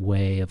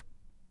way of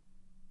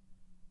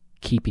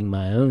keeping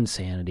my own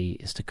sanity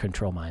is to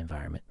control my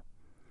environment.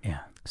 Yeah.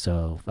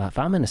 So if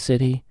I'm in a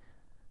city,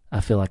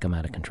 I feel like I'm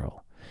out of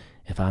control.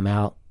 If I'm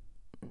out,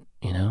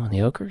 in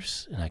the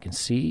Oakers, and I can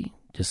see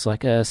just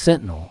like a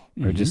sentinel,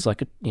 or just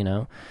like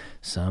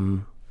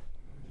some.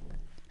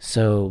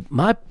 So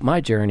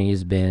my journey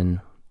has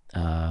been,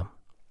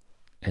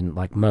 and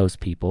like most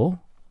people,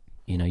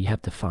 you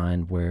have to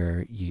find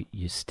where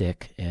you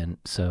stick. And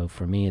so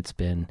for me, it's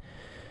been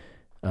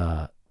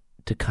to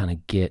kind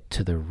of get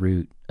to the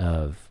root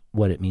of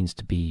what it means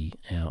to be,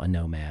 a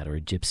nomad or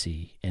a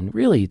gypsy. And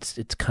really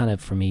it's kind of,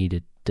 for me,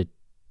 to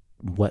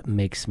what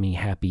makes me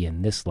happy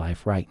in this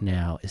life right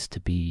now is to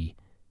be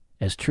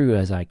as true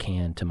as I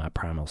can to my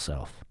primal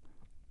self.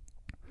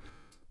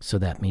 So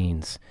that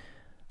means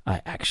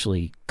I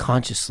actually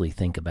consciously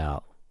think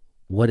about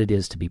what it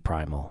is to be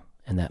primal.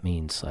 And that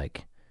means,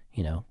 like,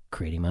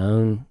 creating my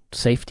own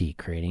safety,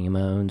 creating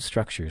my own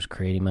structures,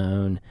 creating my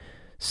own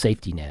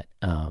safety net.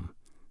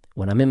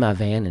 When I'm in my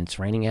van and it's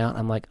raining out,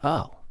 I'm like,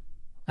 oh,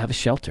 I have a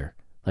shelter.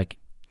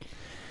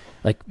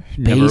 Like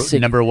basic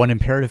number one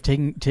imperative.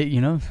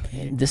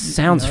 This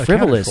sounds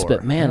frivolous,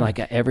 but man, like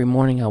every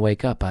morning I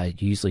wake up, I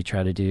usually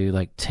try to do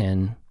like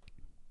 10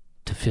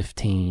 to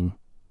 15,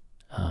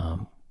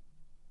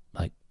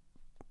 like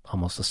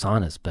almost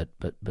asanas, but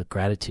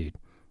gratitude.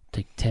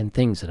 Take 10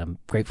 things that I'm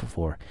grateful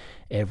for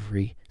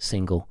every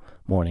single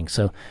morning.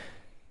 So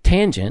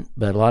tangent,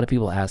 but a lot of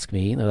people ask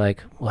me, they're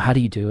like, well, how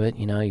do you do it?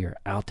 You're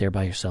out there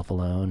by yourself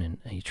alone, and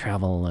you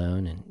travel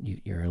alone, and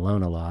you're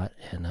alone a lot.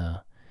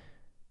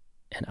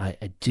 And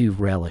I do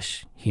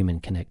relish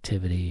human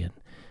connectivity, and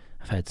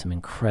I've had some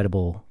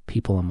incredible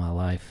people in my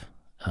life,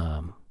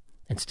 and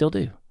still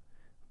do.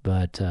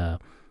 But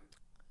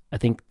I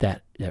think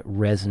that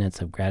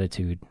resonance of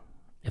gratitude,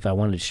 if I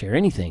wanted to share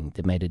anything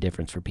that made a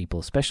difference for people,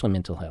 especially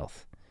mental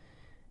health,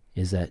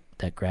 is that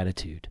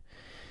gratitude.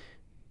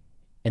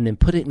 And then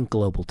put it in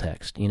global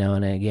text,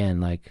 and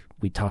again, like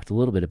we talked a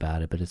little bit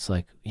about it, but it's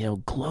like,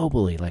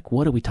 globally, like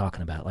what are we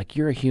talking about? Like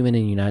you're a human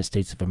in the United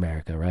States of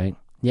America, right?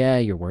 Yeah,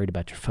 you're worried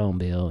about your phone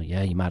bill.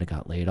 Yeah, you might have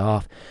got laid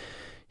off.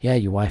 Yeah,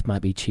 your wife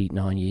might be cheating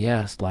on you.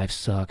 Yes, life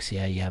sucks.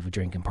 Yeah, you have a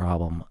drinking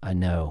problem. I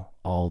know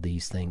all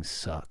these things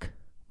suck.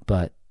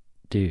 But,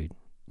 dude,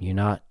 you're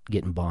not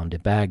getting bombed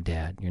at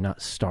Baghdad. You're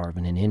not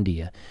starving in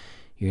India.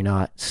 You're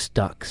not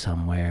stuck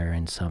somewhere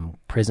in some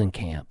prison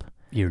camp.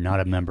 You're not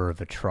a member of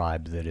a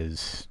tribe that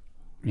is,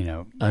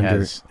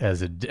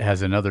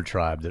 has another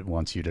tribe that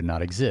wants you to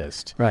not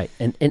exist. Right.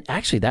 And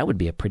actually, that would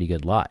be a pretty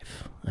good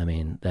life. I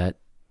mean, that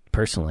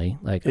personally,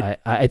 like,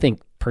 I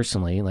think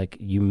personally, like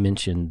you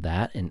mentioned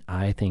that, and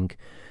I think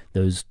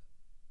the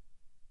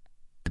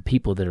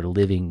people that are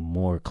living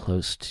more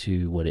close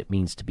to what it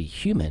means to be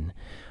human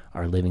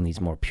are living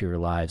these more pure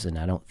lives. And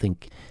I don't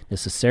think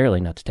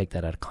necessarily, not to take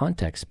that out of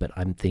context, but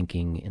I'm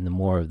thinking in the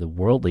more of the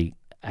worldly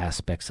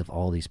aspects of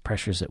all these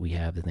pressures that we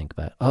have to think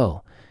about,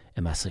 oh,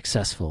 am I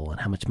successful,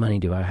 and how much money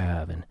do I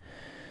have? And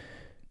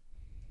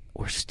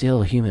we're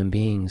still human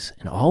beings,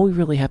 and all we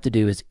really have to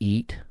do is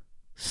eat,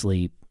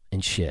 sleep,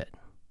 and shit,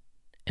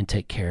 and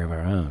take care of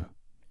our own.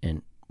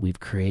 And we've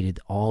created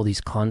all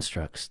these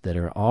constructs that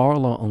are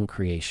all our own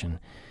creation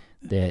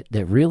that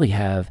really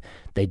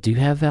they do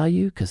have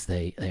value because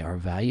they are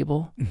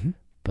valuable. Mm-hmm.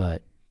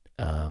 But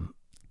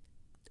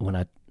when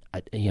I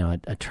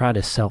try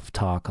to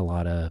self-talk a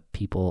lot of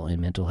people in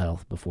mental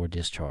health before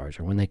discharge,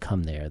 or when they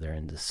come there, they're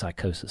in the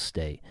psychosis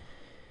state.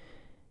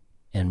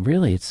 And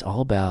really it's all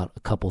about a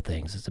couple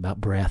things. It's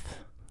about breath,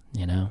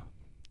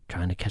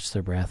 trying to catch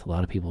their breath. A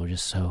lot of people are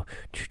just so,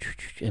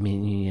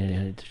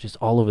 they're just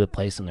all over the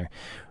place, and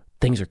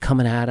things are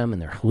coming at them,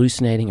 and they're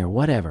hallucinating or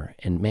whatever.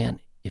 And man,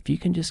 if you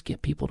can just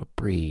get people to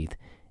breathe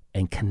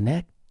and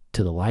connect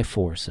to the life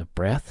force of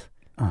breath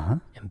and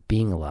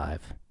being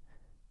alive,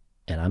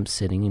 and I'm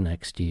sitting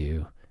next to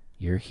you,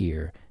 you're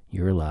here,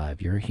 you're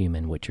alive, you're a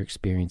human, what you're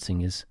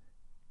experiencing is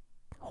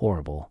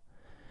horrible,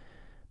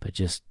 but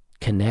just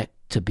connect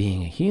to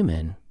being a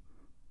human.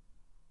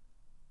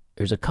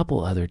 There's a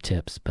couple other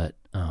tips, but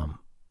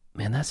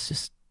man,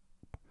 that's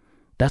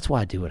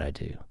why I do what I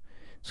do.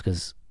 It's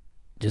because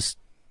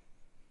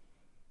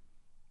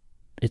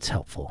it's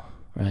helpful,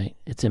 right?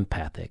 It's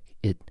empathic.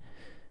 It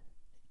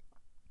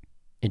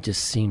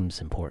just seems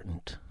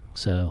important.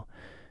 So,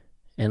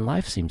 and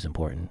life seems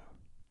important.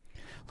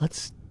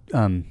 Let's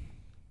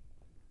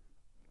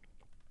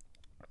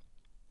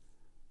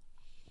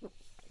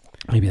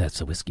maybe that's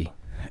the whiskey.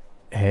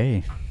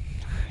 Hey,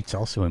 it's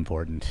also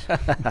important.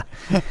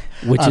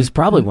 Which is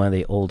probably one of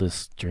the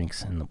oldest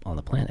drinks on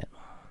the planet.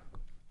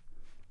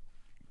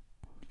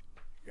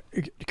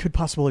 It could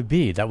possibly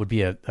be. That would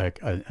be a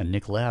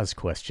Nick Laz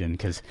question,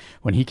 because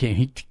when he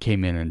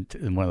came in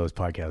one of those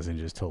podcasts and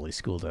just totally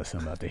schooled us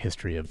about the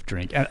history of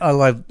drink. And I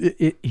love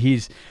it.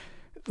 He's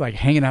like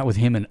hanging out with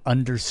him and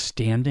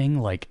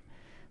understanding like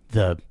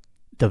the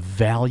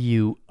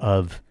value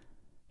of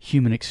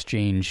human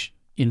exchange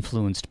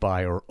influenced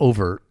by or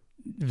over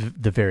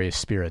the various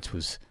spirits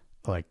was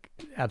like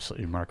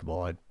absolutely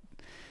remarkable.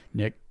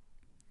 Nick,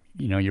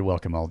 you're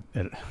welcome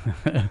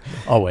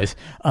always.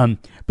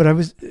 But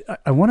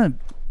I want to,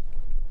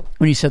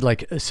 when you said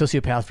like a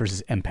sociopath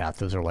versus empath,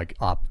 those are like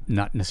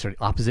not necessarily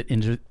opposite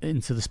into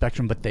the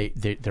spectrum, but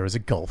there is a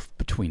gulf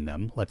between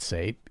them, let's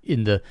say,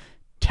 in the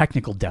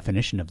technical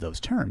definition of those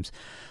terms.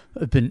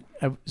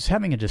 I was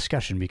having a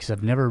discussion because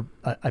I've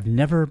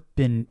never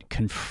been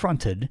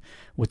confronted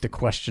with the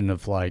question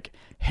of like,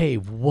 hey,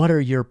 what are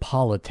your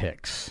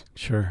politics?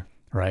 Sure.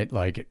 Right?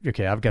 Like,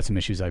 okay, I've got some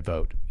issues, I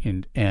vote.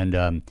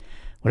 And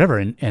whatever.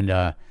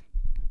 And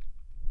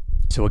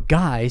so a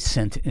guy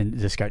sent in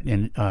this guy,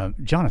 and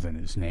Jonathan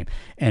is his name,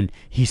 and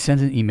he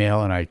sent an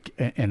email, and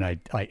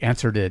I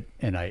answered it,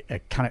 and I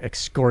kind of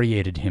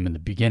excoriated him in the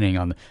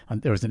beginning.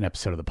 There was an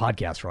episode of the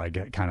podcast where I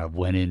kind of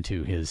went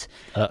into his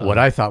what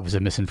I thought was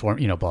a misinformed,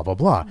 blah blah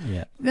blah.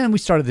 Yeah. Then we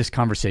started this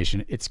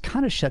conversation. It's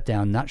kind of shut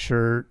down. Not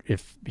sure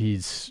if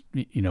he's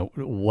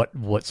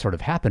what sort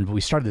of happened, but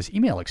we started this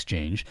email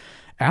exchange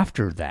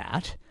after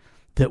that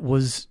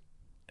was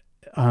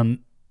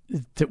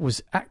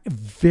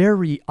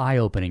very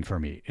eye-opening for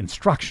me,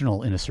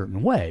 instructional in a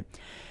certain way.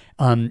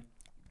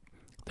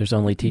 There's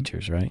only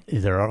teachers, right?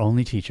 There are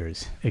only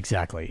teachers,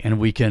 exactly. And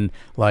we can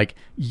like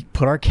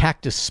put our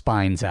cactus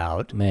spines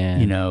out,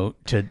 man.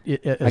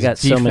 I got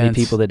so many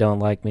people that don't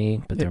like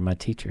me, but they're my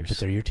teachers. But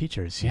they're your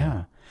teachers,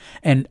 yeah.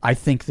 And I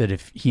think that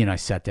if he and I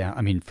sat down,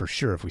 I mean, for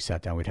sure, if we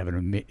sat down, we'd have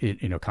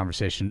a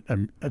conversation,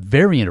 a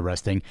very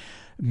interesting,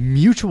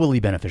 mutually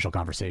beneficial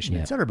conversation,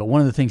 et cetera. But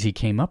one of the things he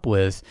came up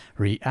with,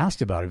 or he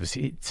asked about it, was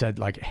he said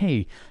like,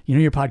 hey,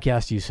 your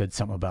podcast, you said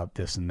something about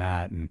this and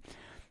that.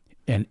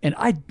 And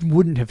I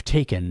wouldn't have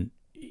taken,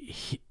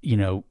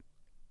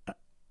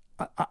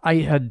 I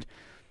had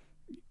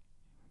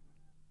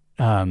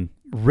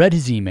read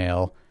his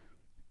email,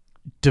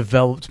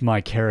 developed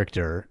my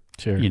character,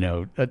 Sure. You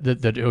know,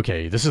 that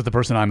okay, this is the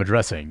person I'm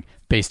addressing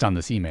based on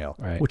this email,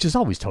 Right. which is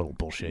always total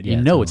bullshit. Yeah, You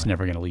know, totally. it's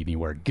never going to lead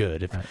anywhere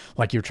good if, Right.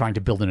 like, you're trying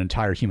to build an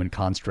entire human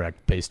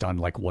construct based on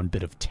like one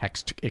bit of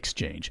text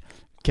exchange.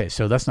 Okay,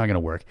 so that's not going to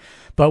work.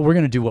 But we're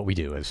going to do what we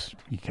do,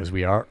 because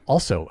we are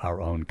also our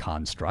own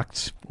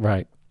constructs.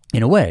 Right.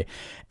 In a way.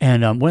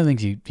 And one of the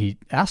things he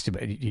asked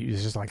about, he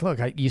was just like, look,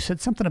 you said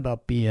something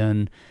about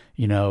being,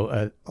 you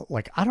know,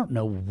 like, I don't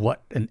know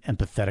what an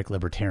empathetic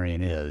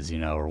libertarian is, you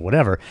know, or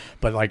whatever,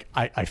 but like,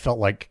 I felt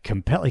like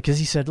compelled, because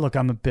he said, look,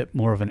 I'm a bit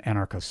more of an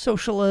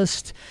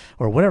anarcho-socialist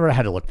or whatever. I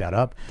had to look that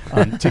up.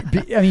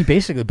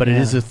 Basically, but it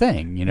is a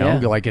thing, you know,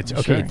 Yeah, like it's,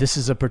 okay, sure. this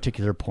is a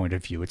particular point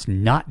of view. It's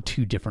not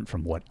too different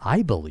from what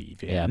I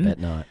believe in. Yeah, I bet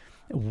not.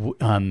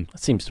 It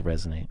seems to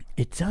resonate.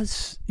 It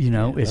does, you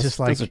know, it's just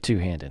like, those are two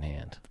hand in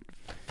hand.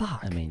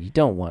 fuck. I mean, you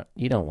don't want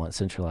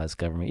centralized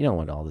government. You don't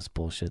want all this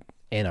bullshit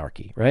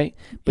anarchy, right?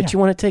 But Yeah. you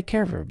want to take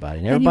care of everybody.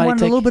 And And everybody you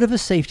want a little bit of a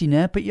safety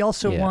net, but you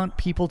also Yeah. want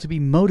people to be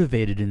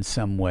motivated in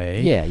some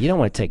way. Yeah, you don't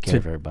want to take care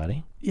of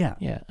everybody. Yeah.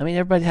 Yeah. I mean,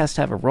 everybody has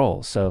to have a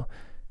role. So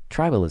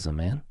tribalism,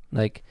 man.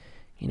 Like,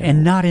 you know,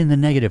 And not in the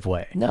negative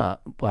way. no,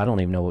 well, I don't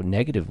even know what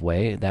negative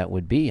way that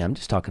would be. I'm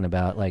just talking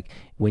about like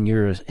when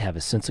you have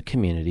a sense of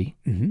community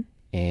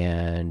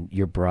and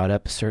you're brought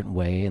up a certain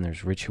way and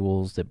there's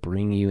rituals that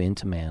bring you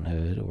into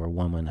manhood or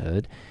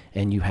womanhood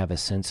and you have a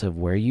sense of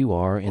where you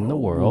are in the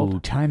world. Ooh,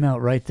 time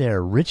out right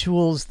there.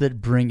 Rituals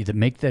that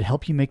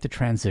help you make the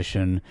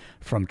transition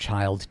from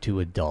child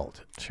to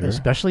adult. Sure.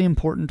 Especially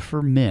important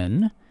for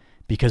men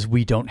because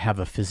we don't have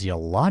a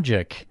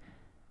physiologic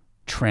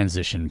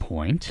transition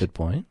point. Good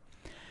point.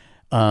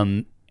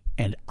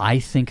 And I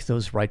think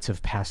those rites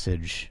of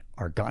passage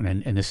are gone.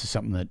 And this is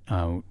something that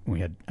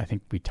I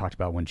think we talked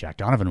about when Jack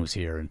Donovan was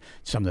here, and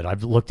something that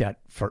I've looked at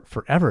for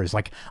forever is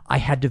like, I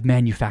had to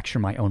manufacture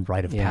my own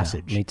rite of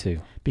passage. Me too.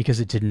 Because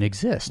it didn't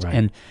exist.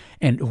 Right.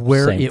 And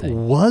where Same it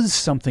thing. was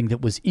something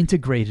that was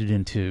integrated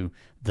into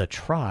the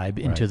tribe,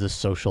 into the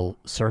social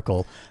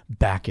circle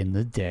back in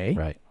the day.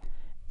 Right.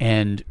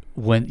 And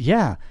when,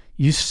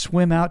 you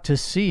swim out to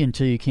sea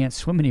until you can't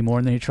swim anymore,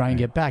 and then you try and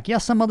get back. Yeah,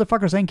 some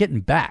motherfuckers ain't getting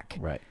back.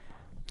 Right.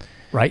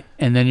 Right?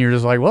 And then you're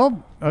just like,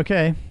 well,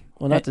 okay.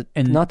 Well,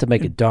 not to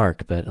make it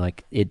dark, but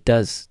like it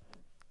is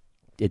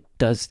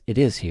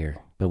here,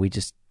 but we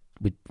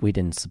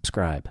didn't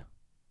subscribe.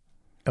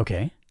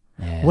 Okay.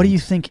 And What do you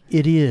think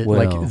it is?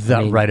 Well, like the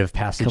I mean, rite of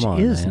passage come on,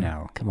 is man.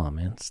 now. Come on,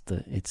 man.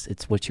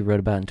 It's what you wrote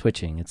about in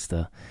Twitching. It's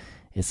the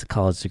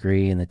college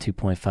degree and the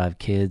 2.5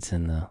 kids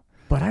and the.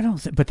 But I don't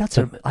think. But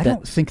I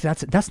don't think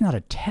that's not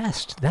a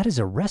test. That is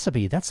a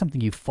recipe. That's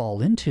something you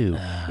fall into.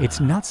 It's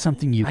not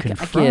something you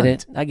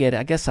confront. I get it.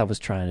 I guess I was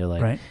trying to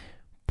like Right.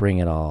 bring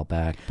it all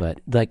back, but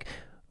like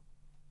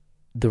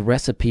the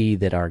recipe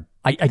that our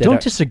I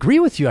don't disagree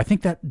with you. I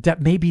think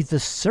that may be the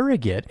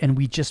surrogate, and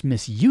we just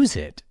misuse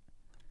it.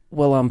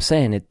 Well, I'm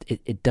saying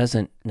it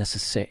doesn't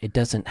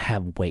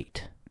have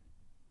weight,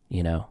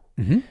 you know.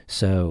 Mm-hmm.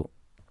 So,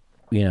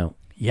 you know,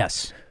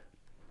 Yes.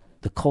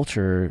 the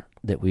culture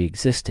that we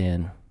exist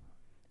in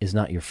is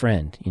not your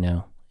friend, you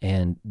know,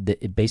 and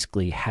it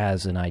basically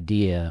has an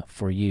idea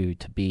for you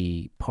to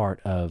be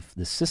part of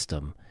the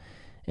system.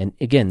 And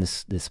again,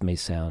 this may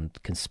sound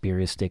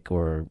conspiracistic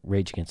or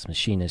Rage Against the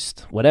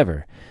Machinist,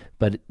 whatever,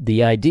 but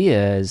the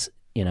idea is,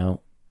 you know,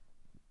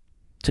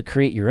 to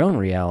create your own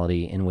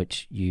reality in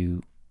which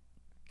you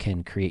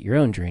can create your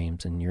own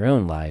dreams and your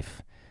own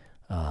life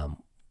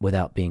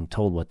without being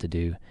told what to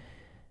do.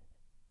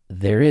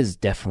 There is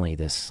definitely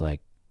this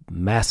like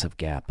massive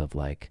gap of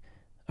like,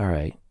 all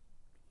right,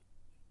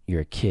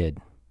 you're a kid,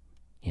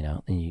 you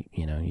know, and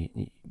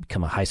you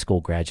become a high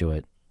school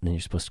graduate, and then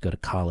you're supposed to go to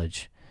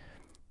college,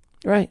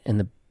 right? And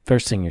the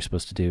first thing you're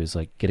supposed to do is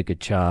like get a good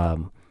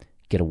job,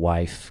 get a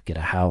wife, get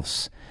a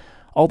house,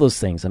 all those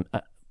things.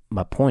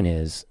 My point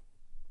is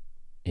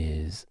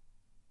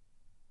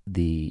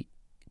the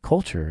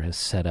culture has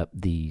set up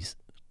these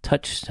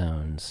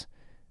touchstones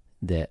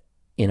that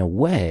in a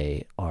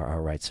way are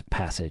our rites of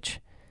passage,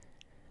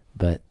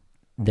 but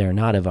they're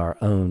not of our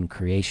own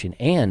creation,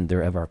 and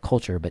they're of our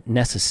culture, but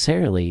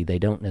they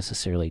don't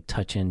necessarily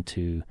touch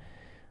into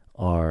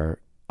our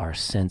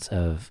sense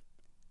of,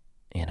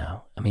 you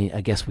know, I mean,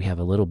 I guess we have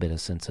a little bit of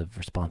sense of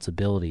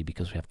responsibility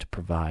because we have to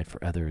provide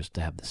for others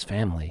to have this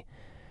family.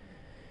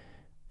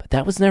 But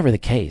that was never the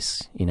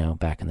case, you know,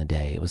 back in the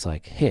day. It was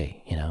like,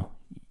 hey, you know,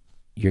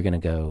 you're going to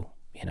go,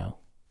 you know,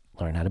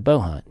 learn how to bow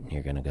hunt, and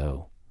you're going to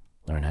go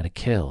learn how to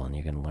kill, and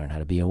you're going to learn how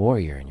to be a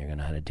warrior, and you're going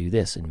to know how to do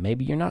this, and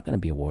maybe you're not going to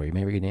be a warrior,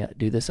 maybe you're going to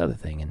do this other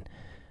thing. And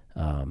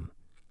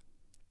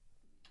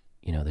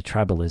you know, the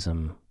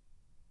tribalism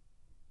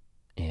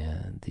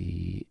and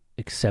the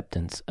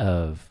acceptance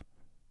of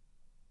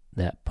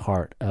that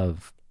part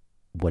of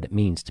what it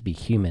means to be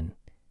human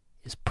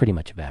is pretty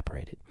much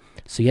evaporated.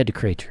 So you had to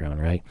create your own,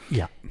 right?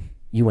 Yeah.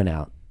 You went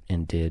out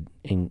and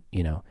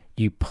you know,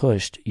 you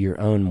pushed your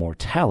own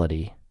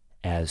mortality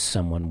as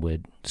someone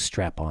would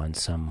strap on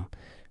some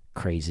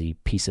crazy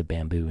piece of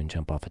bamboo and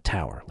jump off a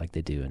tower like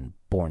they do in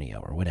Borneo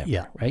or whatever,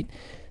 Yeah. right?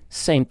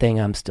 Same thing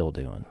I'm still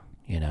doing,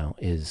 you know,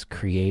 is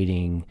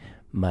creating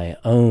my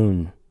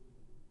own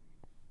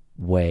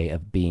way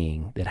of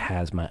being that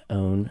has my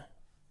own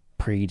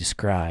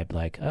pre-described,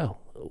 like, oh,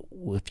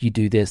 if you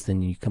do this,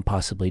 then you can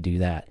possibly do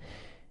that.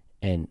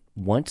 And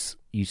once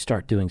you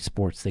start doing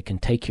sports that can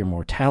take your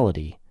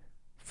mortality,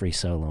 free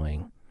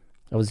soloing,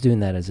 I was doing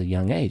that as a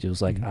young age. It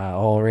was like,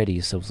 so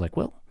it was like,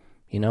 well,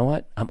 you know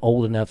what? I'm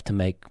old enough to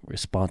make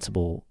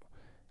responsible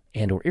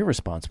and or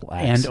irresponsible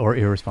acts.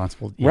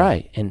 Yeah.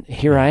 Right. And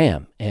here I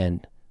am.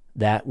 And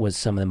that was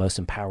some of the most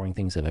empowering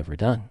things I've ever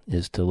done,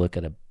 is to look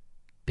at a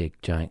big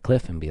giant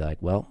cliff and be like,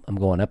 well, I'm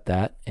going up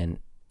that, and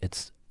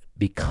it's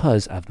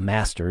because I've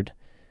mastered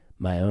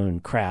my own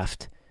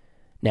craft.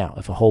 Now,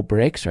 if a hole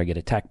breaks or I get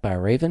attacked by a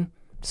raven,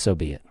 so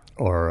be it.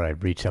 Or I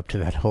reach up to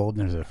that hole and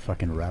there's a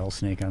fucking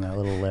rattlesnake on that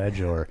little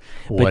ledge, or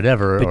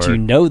whatever. But you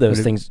know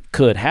those things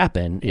could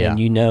happen, and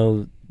you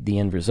know the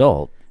end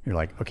result. You're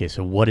like, okay,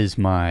 so what is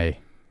my...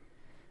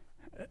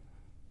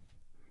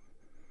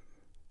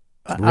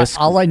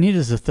 all I need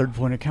is a third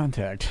point of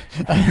contact.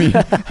 I mean,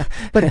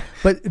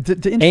 but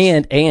the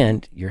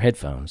and your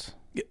headphones.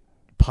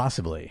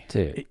 Possibly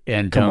too.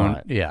 And Come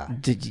on. Yeah.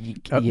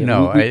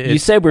 No, you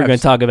said we were going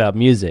to talk about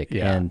music,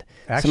 and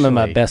actually, some of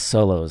my best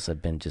solos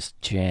have been just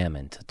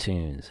jamming to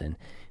tunes. And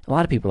a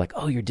lot of people are like,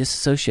 "Oh, you're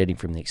disassociating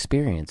from the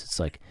experience."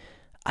 It's like,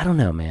 I don't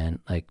know, man.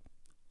 Like,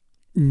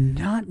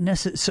 not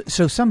necessarily.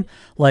 So some,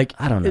 like,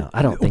 I don't know.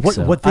 I don't think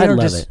so. What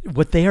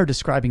they are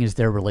describing is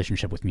their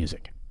relationship with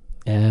music.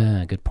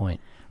 Yeah, good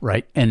point.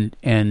 Right, and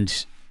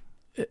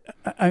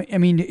I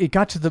mean, it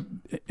got to the.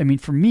 I mean,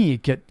 for me,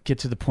 it get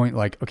to the point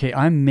like, okay,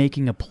 I'm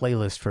making a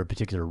playlist for a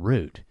particular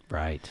route.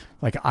 Right.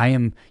 Like, I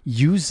am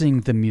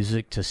using the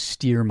music to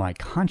steer my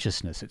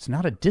consciousness. It's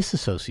not a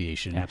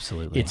disassociation.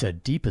 Absolutely. It's a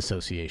deep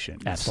association.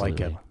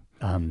 Absolutely. It's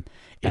like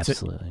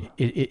Absolutely.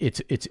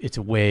 It's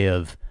a way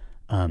of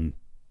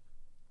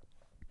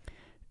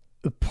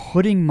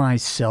putting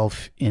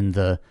myself in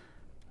the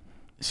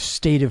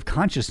state of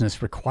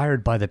consciousness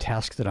required by the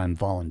task that I'm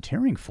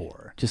volunteering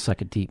for. Just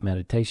like a deep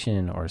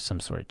meditation or some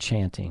sort of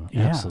chanting.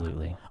 Yeah.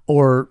 Absolutely.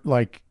 Or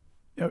like,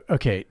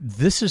 okay,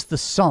 this is the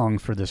song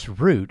for this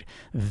route,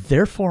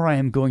 therefore I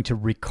am going to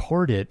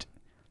record it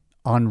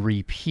on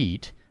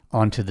repeat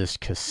onto this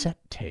cassette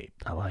tape.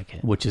 I like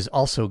it. Which is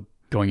also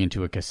going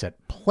into a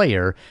cassette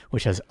player,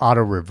 which has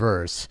auto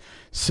reverse.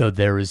 So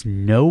there is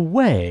no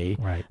way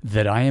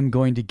that I am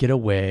going to get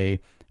away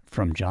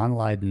from John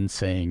Lydon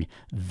saying,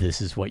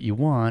 this is what you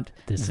want,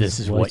 this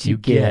is what you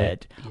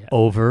get,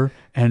 over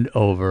and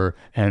over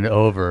and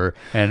over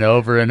and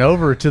over and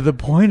over, to the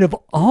point of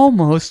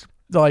almost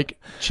like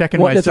checking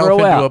myself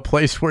into a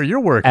place where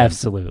you're working.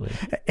 Absolutely.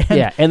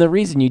 And the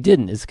reason you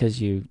didn't is because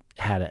you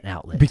had an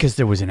outlet. Because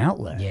there was an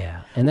outlet.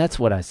 Yeah. And that's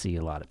what I see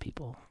a lot of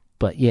people.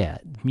 But yeah,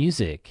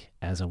 music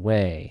as a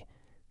way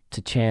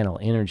to channel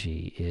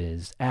energy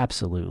is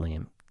absolutely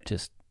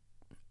just...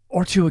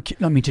 Or to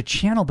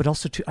channel, but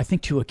also I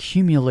think to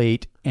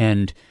accumulate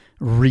and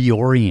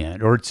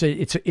reorient. Or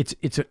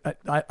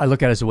I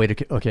look at it as a way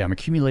to, okay, I'm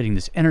accumulating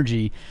this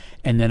energy,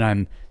 and then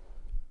I'm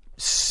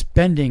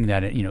spending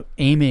that,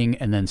 aiming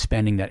and then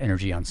spending that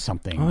energy on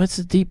something. Oh, it's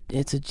a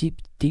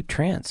deep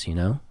trance,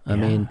 I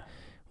mean,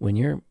 when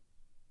you're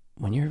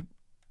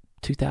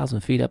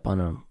 2,000 feet up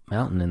on a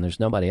mountain and there's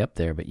nobody up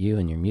there but you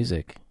and your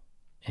music,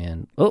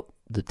 and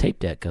the tape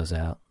deck goes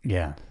out.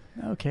 Yeah.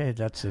 Okay,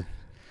 that's a...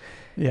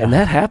 Yeah. And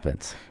that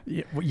happens.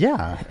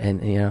 Yeah.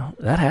 And,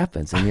 that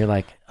happens. And you're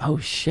like, oh,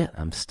 shit,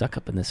 I'm stuck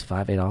up in this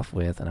 5/8 off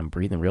width, and I'm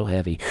breathing real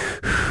heavy.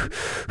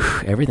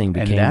 Everything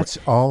became... And that's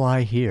all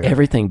I hear.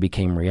 Everything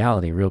became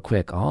reality real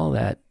quick. All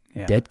that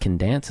dead can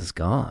dance is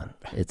gone.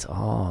 It's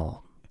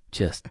all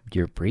just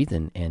you're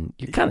breathing, and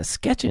you're kind of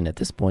sketching at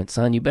this point,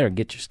 son. You better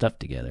get your stuff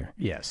together.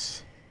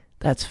 Yes.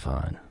 That's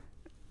fun.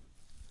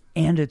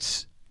 And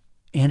it's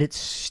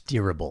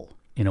steerable.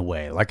 In a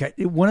way, like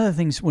one of the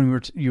things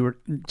when you were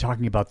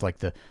talking about like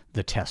the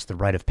test, the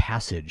rite of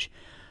passage,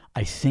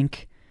 I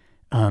think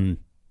there's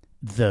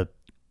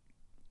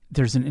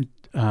an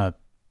I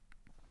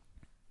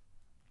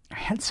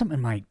had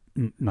something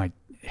in my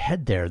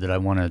head there that I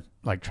want to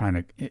like trying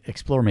to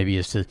explore, maybe,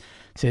 is to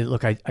say,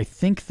 look, I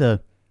think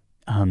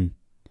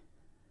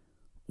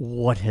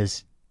what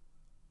has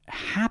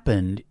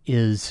happened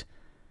is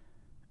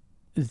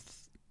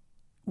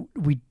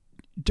we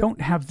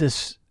don't have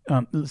this.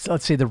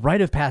 Let's say the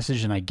rite of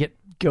passage, and I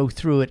go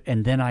through it,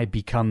 and then I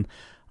become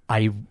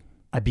a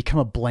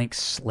blank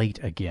slate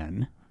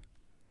again.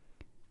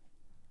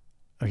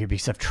 Okay,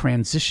 because I've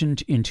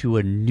transitioned into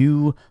a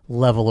new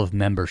level of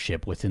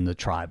membership within the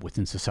tribe,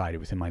 within society,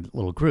 within my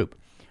little group.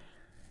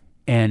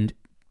 And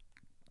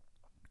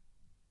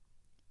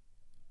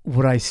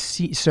what I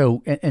see,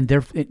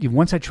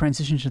 once I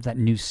transition to that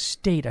new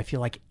state, I feel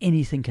like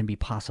anything can be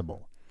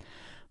possible.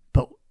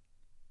 But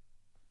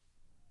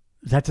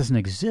that doesn't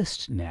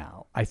exist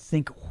now. I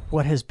think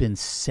what has been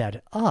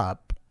set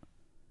up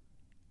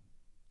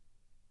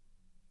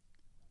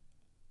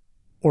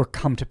or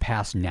come to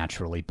pass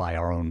naturally by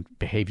our own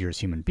behavior as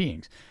human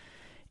beings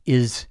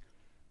is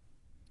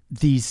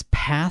these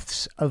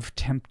paths of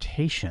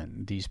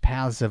temptation, these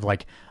paths of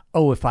like,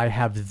 oh, if I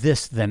have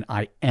this, then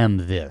I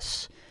am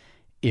this.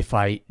 If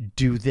I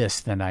do this,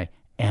 then I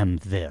am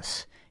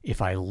this.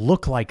 If I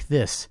look like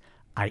this,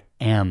 I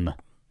am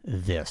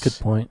this. Good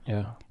point.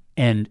 Yeah.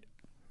 And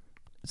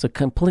it's a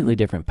completely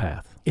different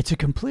path. It's a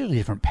completely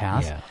different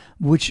path, Yeah.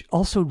 which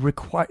also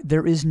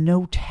there is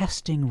no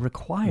testing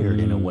required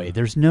in a way.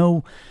 There's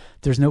no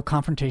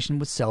confrontation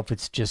with self.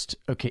 It's just,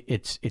 okay,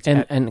 it's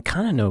and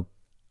kind of no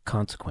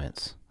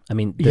consequence. I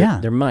mean,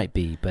 there might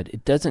be, but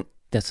it doesn't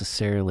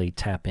necessarily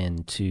tap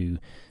into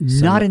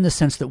not in the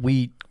sense that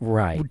we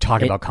right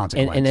talk about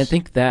consequence. And I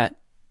think that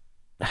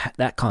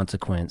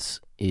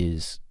consequence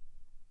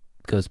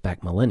goes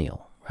back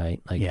millennial,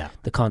 right? Like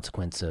the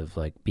consequence of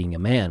like being a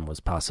man was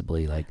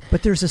possibly like.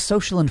 But there's a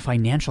social and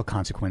financial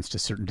consequence to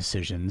certain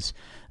decisions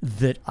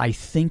that I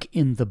think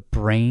in the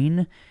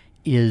brain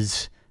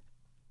it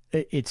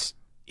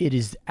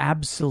is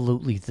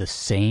absolutely the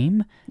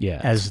same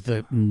as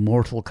the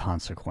mortal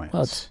consequence.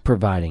 Well, it's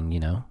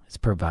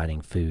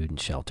providing food and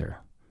shelter,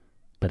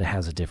 but it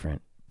has a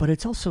different. But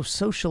it's also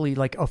socially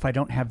like, oh, if I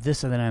don't have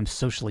this, then I'm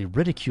socially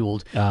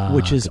ridiculed,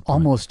 which is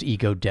almost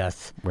ego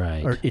death,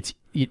 right? Or it's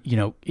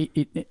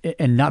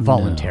and not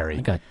voluntary. No,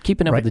 I got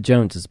keeping up with the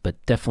Joneses,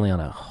 but definitely on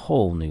a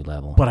whole new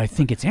level. But I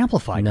think it's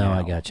amplified. No, now.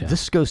 I gotcha.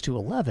 This goes to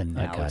 11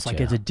 now. It's like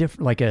it's a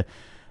different,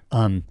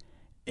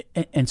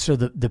 and so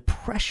the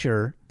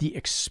pressure, the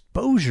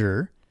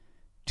exposure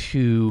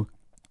to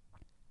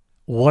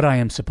what I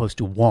am supposed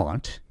to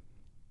want,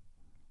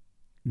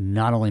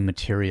 not only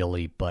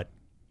materially, but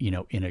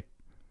in a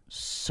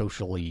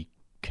socially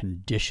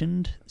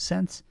conditioned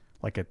sense,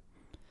 like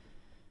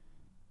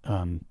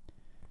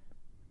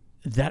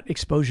that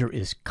exposure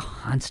is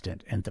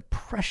constant, and the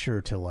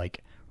pressure to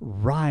like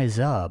rise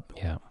up,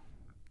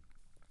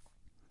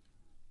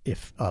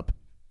 if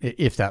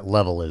that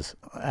level is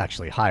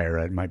actually higher,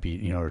 it might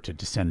be or to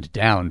descend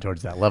down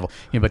towards that level.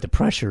 But the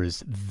pressure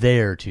is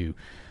there to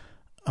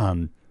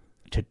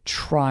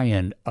try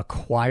and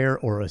acquire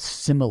or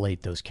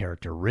assimilate those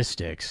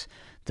characteristics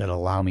that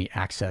allow me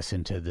access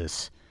into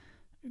this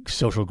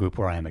social group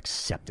where I am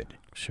accepted.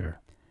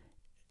 Sure.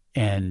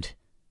 And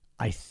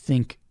I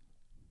think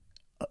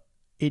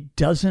it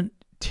doesn't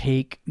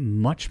take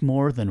much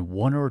more than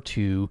one or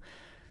two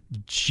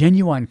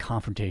genuine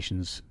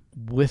confrontations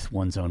with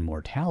one's own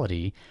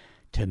mortality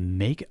to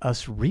make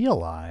us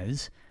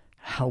realize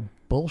how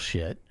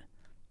bullshit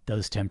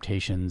those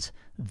temptations,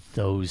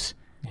 those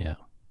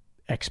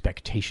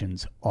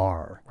expectations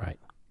are. Right.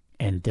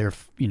 And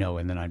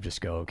and then I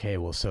just go, okay,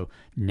 well, so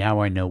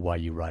now I know why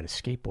you ride a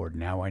skateboard.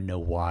 Now I know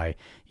why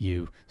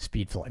you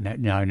speed fly.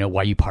 Now I know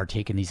why you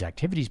partake in these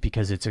activities,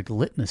 because it's a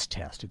litmus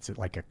test. It's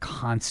like a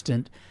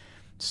constant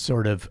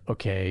sort of,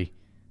 okay,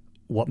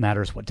 what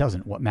matters, what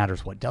doesn't, what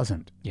matters, what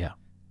doesn't. Yeah.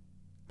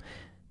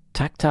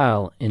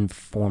 Tactile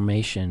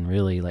information,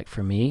 really, like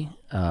for me,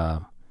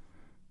 and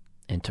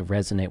to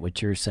resonate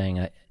what you're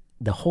saying,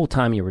 the whole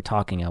time you were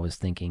talking, I was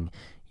thinking,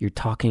 you're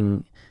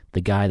talking the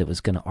guy that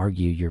was going to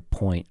argue your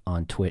point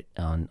on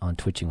on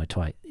Twitching with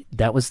Twilight.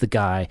 That was the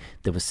guy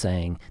that was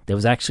saying, that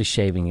was actually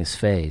shaving his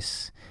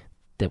face,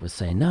 that was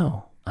saying,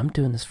 no, I'm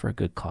doing this for a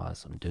good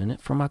cause. I'm doing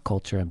it for my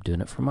culture. I'm doing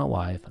it for my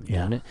wife.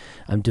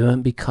 I'm doing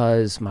it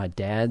because my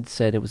dad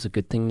said it was a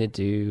good thing to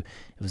do.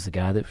 It was the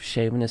guy that was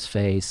shaving his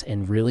face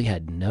and really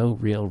had no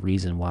real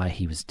reason why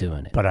he was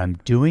doing it. But I'm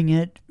doing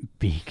it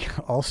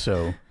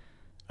also,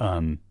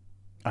 I'm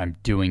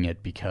doing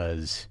it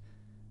because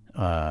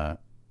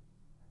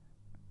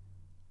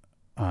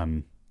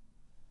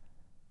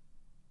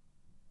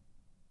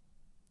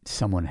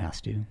someone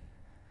has to.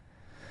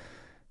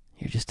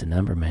 You're just a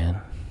number,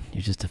 man.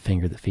 You're just a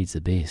finger that feeds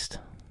the beast.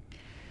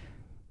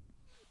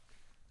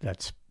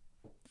 That's,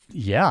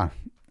 yeah.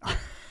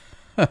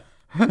 I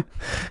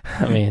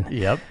mean,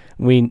 yep.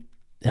 And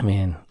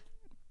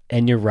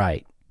you're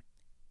right.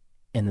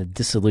 And the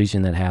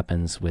disillusion that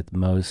happens with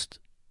most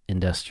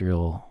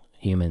industrial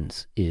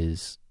humans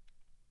is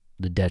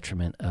the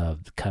detriment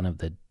of kind of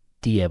the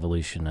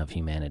de-evolution of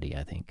humanity,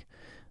 I think.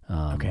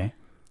 Okay.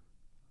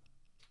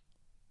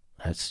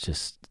 That's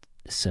just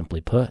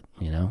simply put,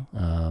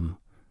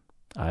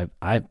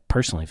 I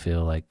personally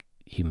feel like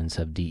humans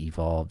have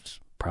de-evolved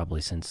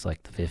probably since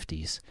like the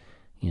 50s.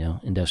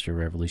 Industrial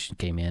Revolution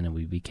came in and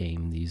we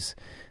became these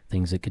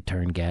things that could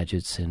turn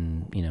gadgets,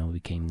 and we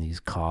became these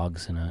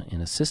cogs in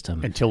a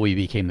system. Until we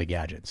became the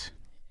gadgets.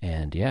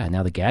 And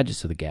now the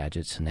gadgets are the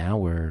gadgets, and now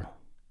we're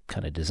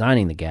kind of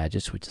designing the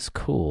gadgets, which is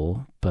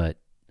cool, but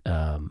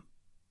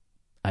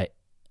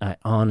I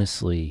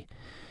honestly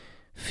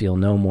feel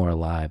no more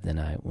alive than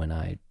when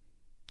I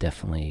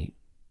definitely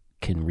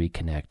can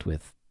reconnect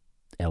with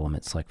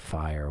elements like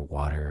fire,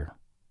 water,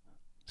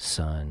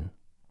 sun,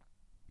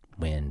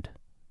 wind.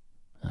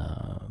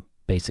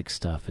 Basic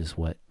stuff is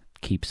what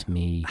keeps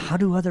me. How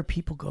do other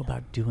people go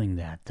about doing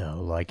that, though?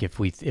 Like if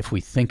we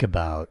think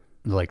about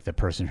like the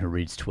person who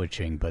reads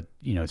Twitching, but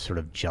sort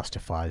of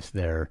justifies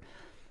their,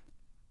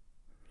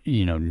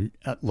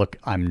 look,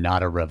 I'm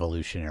not a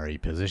revolutionary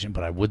position,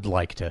 but I would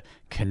like to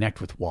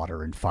connect with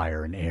water and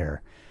fire and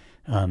air.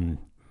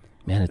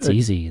 Man, it's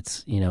easy.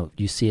 It's,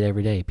 you see it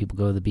every day. People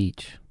go to the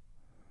beach.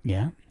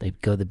 Yeah. They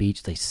go to the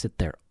beach. They sit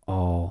there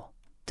all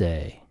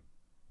day.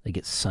 They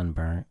get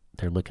sunburnt.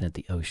 They're looking at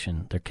the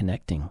ocean. They're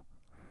connecting.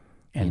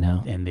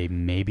 And they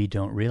maybe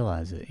don't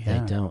realize it. Yeah.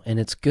 They don't. And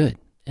it's good.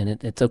 And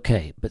it's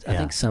okay. But I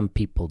think some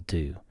people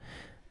do.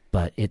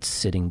 But it's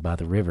sitting by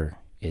the river.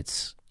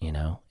 It's,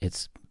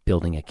 it's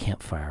building a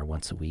campfire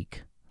once a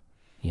week.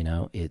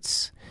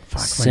 It's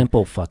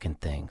simple fucking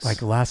things.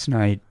 Like last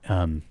night,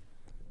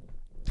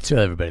 so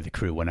everybody, the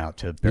crew went out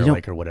to Bear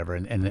Lake or whatever,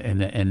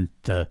 and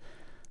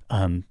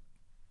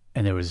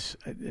there was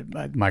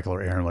Michael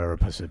or Aaron, whatever,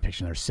 posted a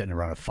picture, and they're sitting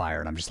around a fire,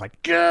 and I'm just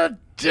like, God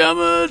damn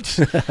it!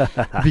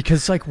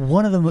 Because like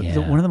one of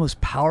the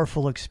most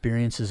powerful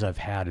experiences I've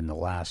had in the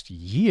last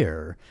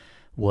year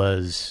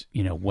was,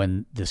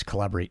 when this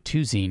Collaborate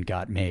 2 zine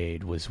got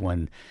made, was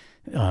when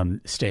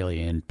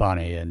Staley and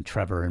Bonnie and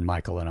Trevor and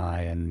Michael and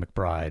I and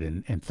McBride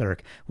and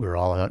Thurk, we were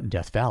all out in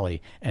Death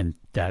Valley, and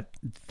that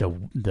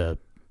the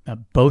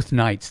both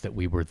nights that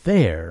we were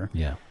there,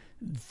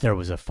 there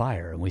was a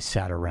fire, and we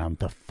sat around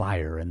the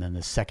fire. And then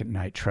the second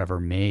night, Trevor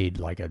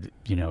made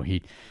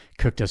he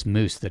cooked us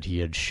moose that he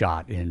had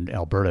shot in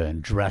Alberta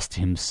and dressed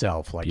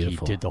himself like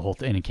Beautiful. He did the whole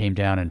thing. And he came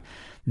down and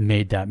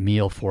made that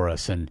meal for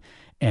us, and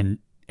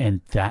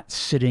that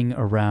sitting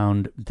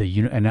around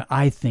and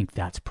I think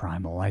that's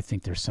primal. I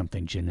think there's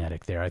something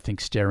genetic there. I think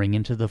staring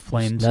into the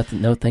flames.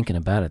 No thinking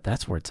about it.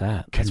 That's where it's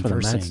at. That's where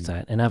the magic's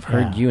at. And I've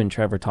heard you and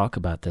Trevor talk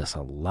about this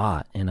a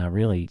lot, and I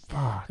really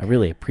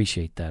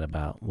appreciate that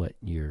about what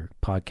your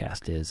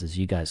podcast is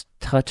you guys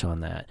touch on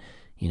that,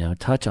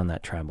 touch on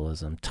that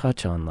tribalism,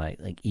 touch on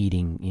like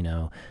eating,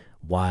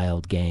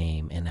 wild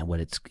game, and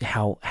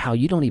how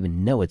you don't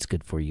even know it's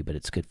good for you, but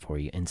it's good for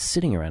you, and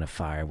sitting around a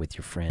fire with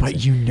your friends. But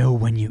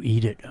when you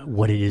eat it,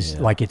 what it is,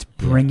 like it's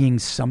bringing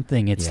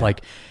something. It's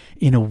like,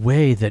 in a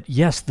way that,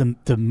 yes, the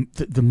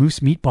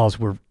moose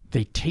meatballs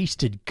they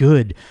tasted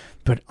good,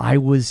 but I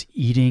was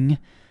eating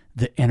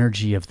the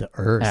energy of the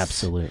earth.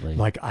 Absolutely.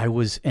 Like I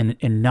was, and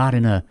not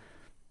in a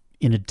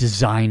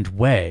designed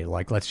way.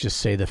 Like, let's just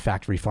say the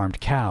factory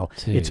farmed cow.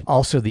 Dude. It's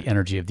also the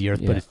energy of the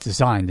earth, but it's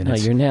designed. And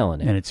you're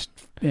nailing it. And it's,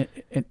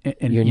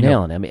 and you're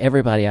nailing it. I mean,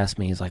 everybody asks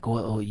me, is like,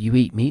 well, you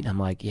eat meat? And I'm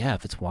like, yeah,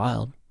 if it's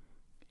wild,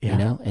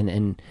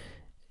 and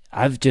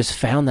I've just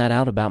found that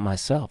out about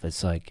myself.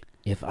 It's like,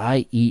 if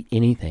I eat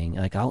anything,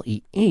 like I'll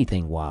eat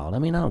anything wild. I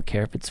mean, I don't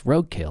care if it's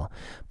roadkill,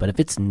 but if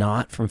it's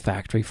not from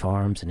factory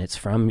farms and it's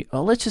from,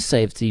 let's just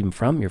say it's even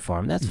from your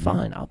farm, that's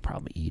fine. I'll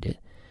probably eat it.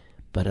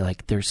 But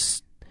like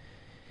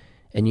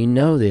and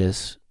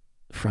this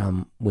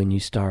from when you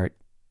start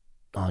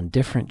on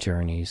different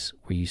journeys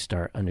where you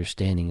start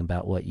understanding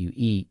about what you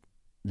eat,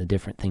 the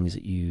different things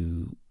that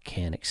you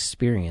can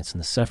experience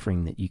and the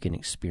suffering that you can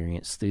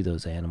experience through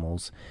those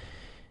animals.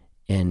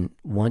 And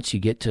once you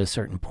get to a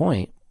certain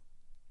point,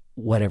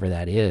 whatever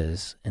that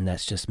is, and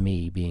that's just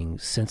me being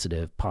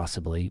sensitive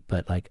possibly,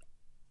 but like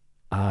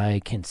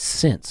I can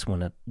sense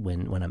when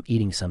I'm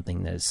eating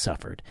something that has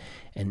suffered.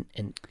 And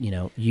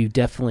you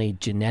definitely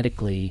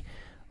genetically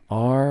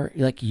are,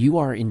 like, you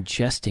are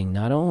ingesting,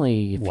 not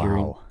only if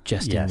you're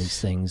ingesting these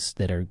things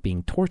that are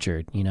being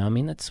tortured, I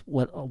mean, that's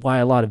why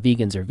a lot of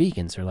vegans are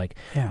vegans. They're like,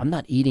 I'm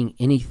not eating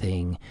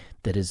anything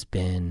that has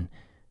been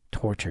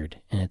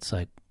tortured. And it's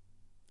like,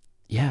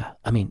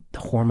 I mean, the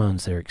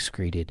hormones that are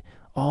excreted,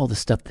 all the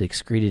stuff that's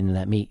excreted in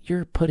that meat,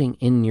 you're putting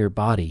in your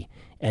body,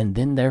 and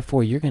then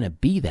therefore you're going to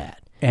be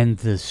that. And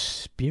the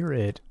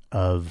spirit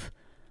of,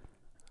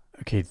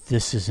 okay,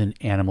 this is an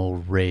animal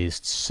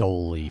raised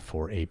solely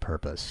for a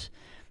purpose.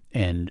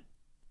 And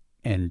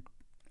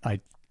I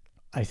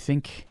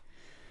think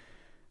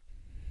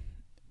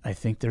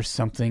there's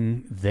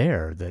something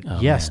there that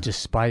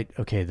despite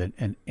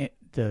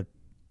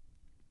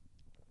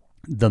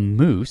the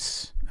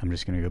moose, I'm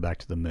just going to go back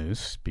to the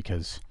moose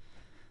because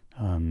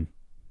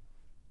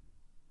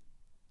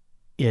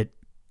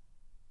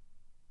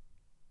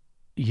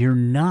you're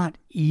not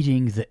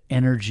eating the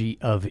energy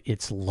of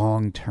its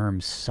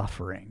long-term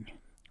suffering.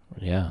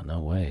 Yeah, no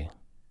way.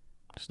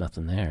 There's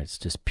nothing there. It's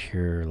just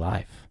pure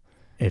life.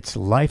 It's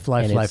life.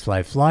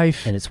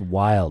 And it's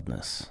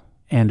wildness.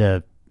 And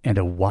a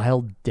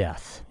wild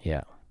death.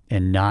 Yeah.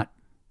 And not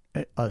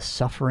a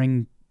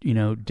suffering,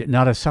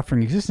 not a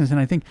suffering existence. And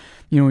I think,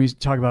 when you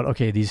talk about,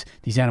 okay, these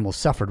animals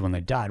suffered when they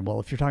died. Well,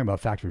 if you're talking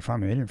about factory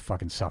farming, they didn't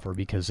fucking suffer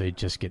because they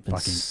just get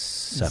fucking...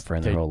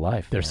 suffering their whole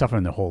life. They're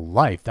suffering their whole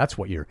life. That's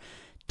what you're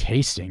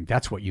tasting.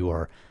 That's what you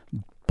are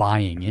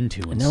buying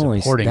into and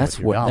supporting with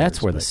your dollars.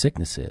 That's where the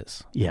sickness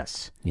is.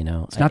 Yes.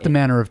 It's not the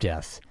manner of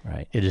death.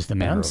 Right. It is the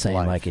manner of life. I'm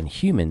saying, like, in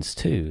humans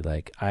too,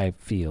 like, I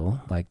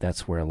feel like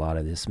that's where a lot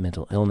of this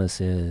mental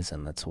illness is,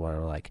 and that's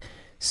where, like,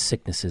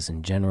 sicknesses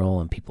in general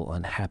and people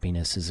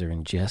unhappiness is they're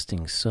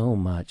ingesting so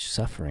much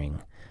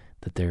suffering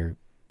that they're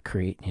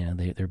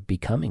they're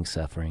becoming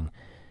suffering.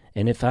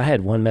 And if I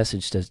had one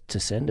message to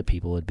send to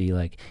people, it'd be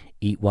like,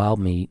 eat wild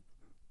meat,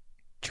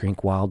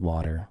 drink wild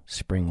water,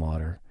 spring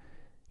water,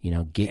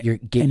 get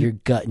your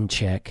gut in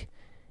check,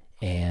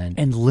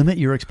 and limit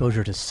your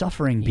exposure to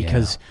suffering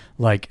because,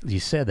 like you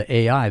said, the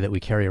AI that we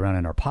carry around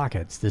in our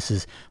pockets, this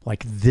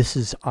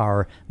is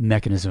our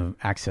mechanism of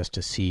access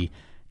to see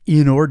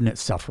inordinate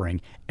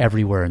suffering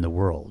everywhere in the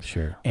world.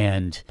 Sure.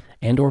 And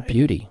or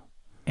beauty.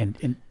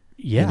 And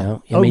yeah.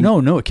 You know?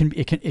 No, it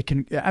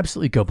can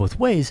absolutely go both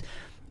ways.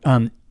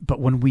 But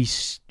when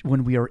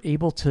we are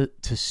able to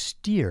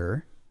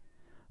steer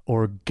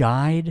or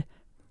guide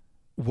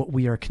what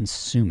we are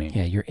consuming.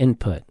 Yeah, your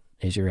input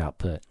is your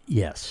output.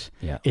 Yes.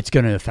 Yeah. It's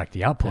going to affect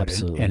the output.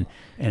 Absolutely. And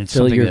it's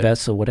fill your that,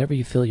 vessel, whatever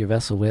you fill your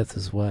vessel with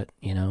is what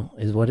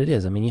it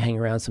is. I mean, you hang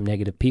around some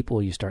negative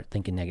people, you start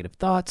thinking negative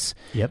thoughts.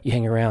 Yep. You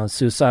hang around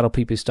suicidal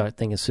people, you start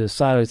thinking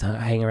suicidal. You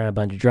hang around a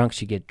bunch of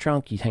drunks, you get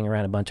drunk. You hang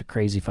around a bunch of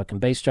crazy fucking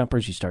base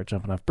jumpers, you start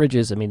jumping off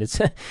bridges. I mean, it's,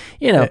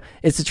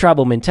 it's a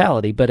tribal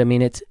mentality, but I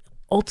mean,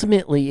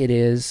 ultimately it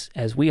is,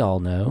 as we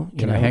all know.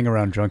 Can I hang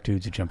around drunk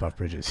dudes who jump off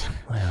bridges?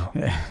 Well,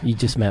 you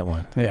just met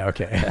one. Yeah,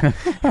 okay.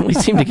 We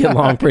seem to get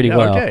along pretty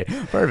well. Okay,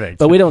 perfect.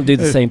 But we don't do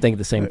the same thing at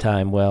the same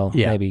time. Well,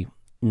 yeah. Maybe.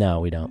 No,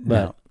 we don't.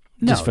 But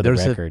no, just for the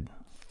record.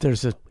 There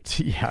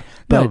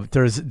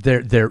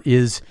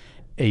is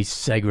a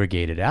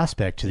segregated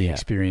aspect to the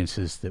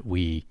experiences that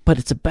we... But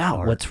it's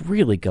about what's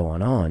really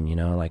going on,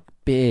 like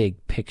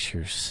big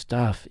picture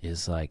stuff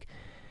is like...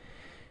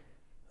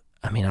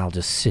 I mean, I'll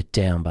just sit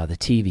down by the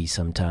TV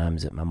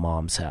sometimes at my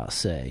mom's house,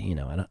 say,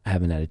 I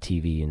haven't had a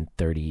TV in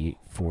 30,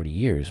 40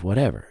 years,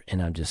 whatever.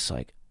 And I'm just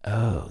like,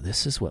 oh,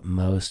 this is what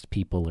most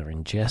people are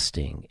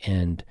ingesting.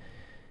 And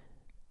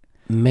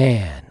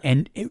man.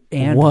 And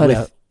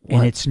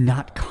it's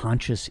not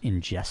conscious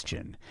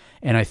ingestion.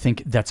 And I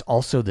think that's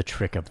also the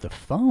trick of the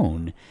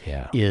phone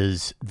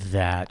is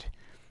that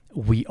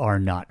we are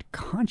not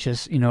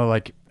conscious,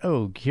 like,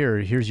 oh,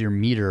 here's your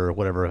meter or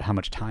whatever, how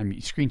much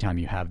screen time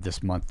you have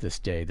this month, this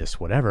day, this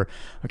whatever.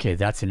 Okay,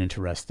 that's an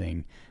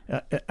interesting,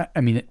 I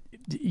mean,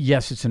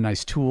 yes, it's a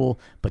nice tool,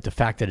 but the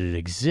fact that it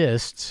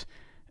exists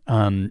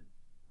it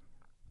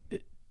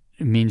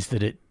means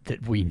that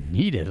we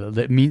need it.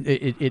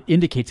 It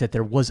indicates that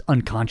there was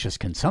unconscious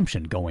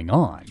consumption going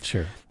on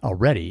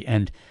already.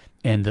 And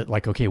that,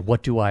 like, okay,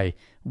 what do I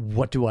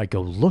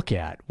go look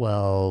at?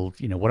 Well,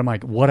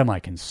 what am I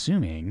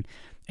consuming,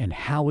 and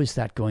how is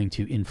that going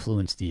to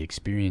influence the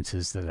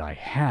experiences that I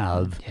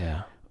have?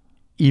 Yeah.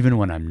 Even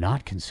when I'm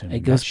not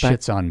consuming, that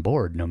shit's on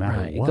board no matter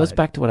what. It goes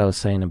back to what I was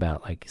saying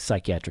about, like,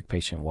 psychiatric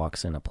patient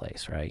walks in a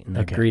place, right? And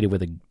they're greeted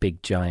with a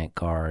big giant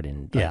guard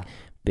and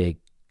big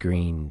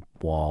green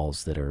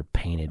walls that are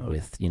painted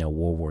with,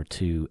 World War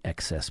II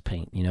excess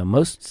paint.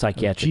 Most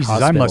psychiatric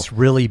hospitals... I must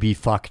really be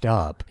fucked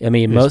up. I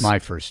mean, my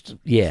first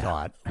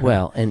thought.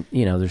 Well, and,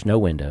 there's no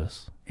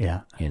windows.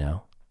 Yeah.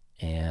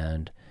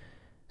 And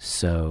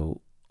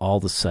so all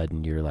of a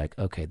sudden you're like,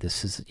 okay,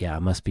 this is,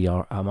 I'm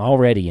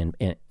already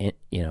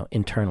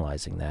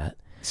internalizing that.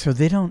 So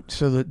they don't,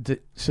 so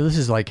this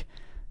is like,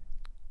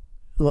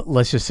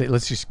 let's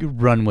just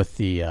run with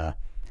the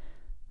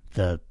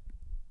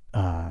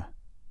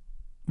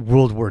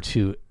World War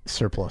II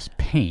surplus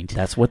paint.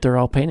 That's what they're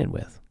all painted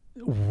with.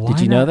 Did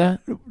you know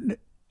that?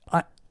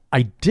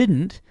 I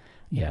didn't.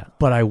 Yeah.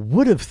 But I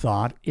would have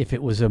thought if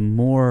it was a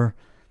more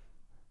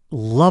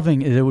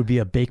loving, it would be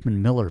a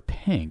Beekman Miller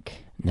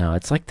pink. No,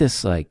 it's like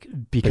this, like,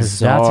 because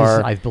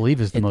bizarre, I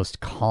believe is the most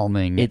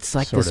calming. It's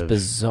like this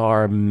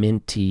bizarre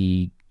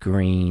minty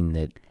green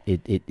that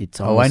it's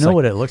almost. Oh, I know like,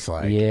 what it looks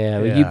like.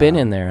 Yeah, you've been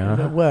in there,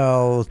 huh?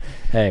 Well,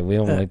 hey, we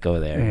don't want to go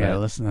there. Yeah,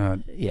 let's not.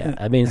 Yeah,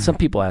 I mean, some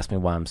people ask me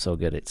why I'm so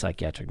good at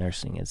psychiatric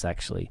nursing. It's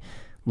actually,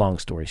 long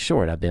story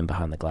short, I've been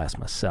behind the glass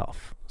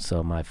myself.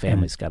 So my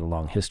family's got a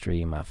long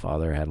history. My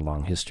father had a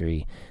long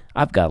history.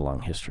 I've got a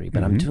long history,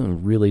 but I'm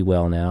doing really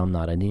well now. I'm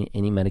not on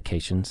any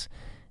medications.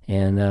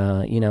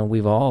 And,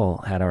 we've all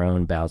had our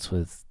own bouts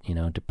with,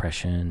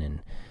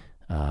 depression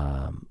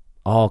and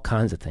all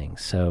kinds of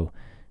things. So,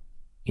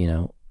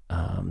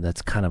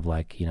 that's kind of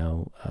like,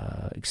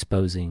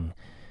 exposing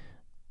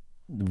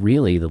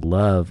really the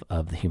love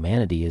of the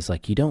humanity is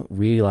like you don't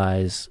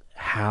realize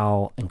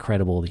how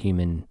incredible the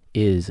human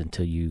is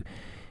until you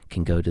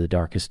can go to the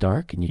darkest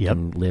dark and you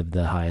can live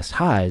the highest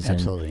highs.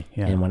 Absolutely.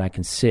 And when I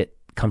can sit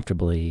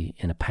comfortably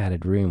in a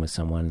padded room with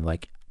someone,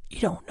 like, you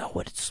don't know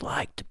what it's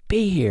like to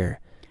be here.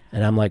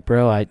 And I'm like,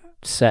 bro, I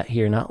sat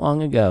here not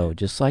long ago,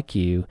 just like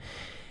you.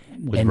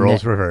 With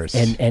roles reversed.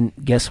 And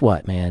guess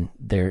what, man?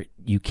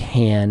 You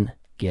can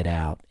get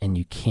out and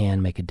you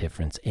can make a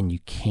difference and you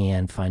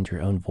can find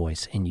your own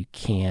voice and you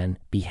can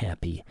be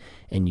happy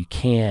and you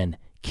can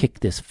kick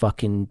this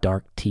fucking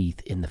dark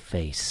teeth in the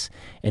face.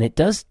 And it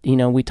does,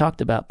 we talked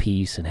about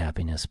peace and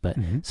happiness, but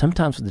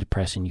sometimes with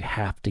depression, you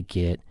have to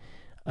get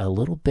a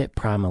little bit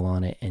primal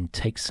on it and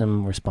take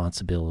some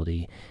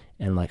responsibility.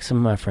 And like some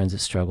of my friends that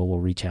struggle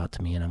will reach out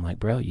to me and I'm like,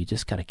 bro, you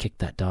just got to kick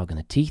that dog in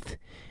the teeth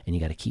and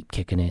you got to keep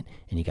kicking it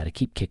and you got to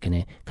keep kicking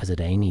it because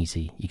it ain't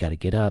easy. You got to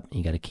get up and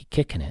you got to keep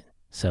kicking it.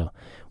 So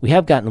we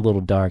have gotten a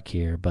little dark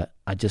here, but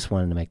I just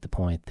wanted to make the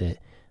point that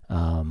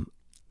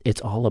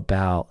it's all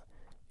about,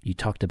 you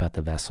talked about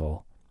the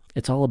vessel.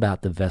 It's all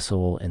about the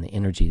vessel and the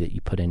energy that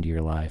you put into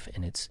your life.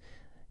 And it's,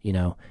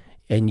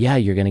 And yeah,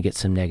 you're going to get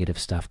some negative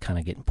stuff kind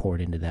of getting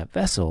poured into that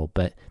vessel.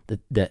 But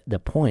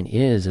the point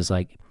is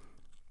like,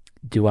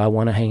 do I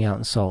want to hang out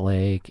in Salt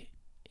Lake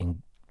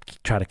and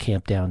try to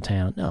camp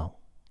downtown? No.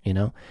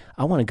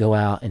 I want to go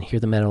out and hear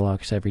the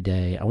Meadowlarks every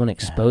day. I want to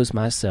expose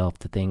myself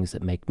to things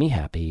that make me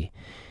happy.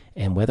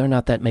 And whether or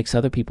not that makes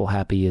other people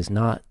happy is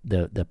not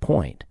the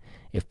point.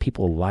 If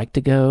people like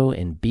to go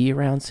and be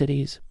around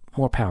cities,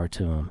 more power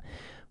to them.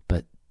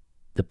 But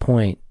the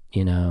point,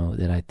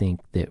 that I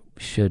think that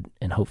should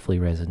and hopefully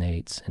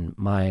resonates, and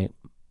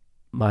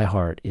my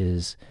heart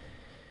is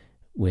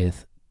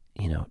with,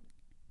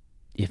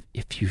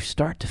 if you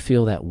start to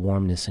feel that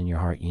warmness in your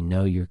heart,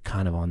 you're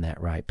kind of on that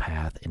right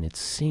path, and it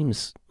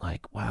seems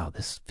like, wow,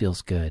 this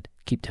feels good.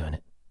 Keep doing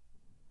it.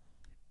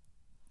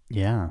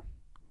 Yeah.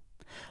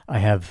 I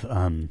have,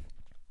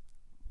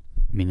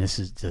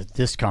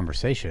 this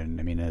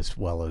conversation, as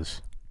well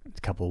as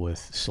a couple with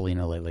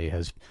Selena lately,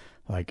 has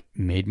like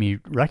made me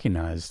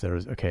recognize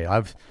there's, a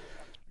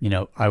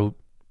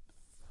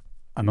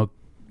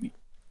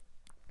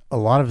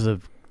lot of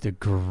the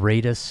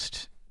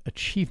greatest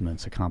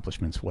achievements,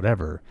 accomplishments,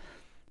 whatever,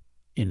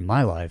 in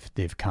my life,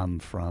 they've come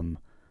from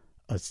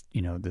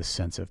this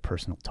sense of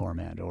personal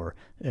torment, or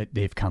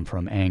they've come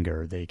from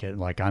anger. They get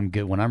like, I'm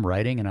good when I'm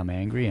writing and I'm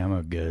angry, I'm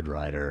a good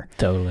writer.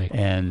 Totally.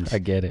 And I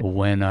get it.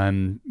 When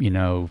I'm,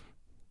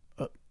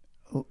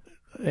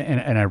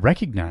 and I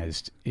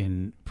recognized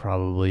in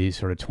probably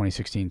sort of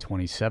 2016,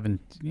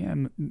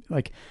 2017,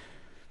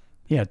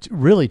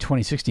 really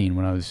 2016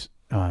 when I was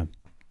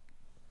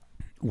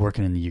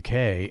working in the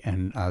UK,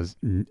 and I was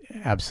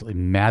absolutely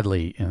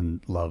madly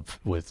in love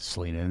with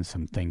Selena, and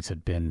some things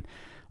had been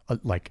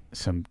like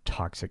some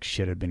toxic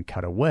shit had been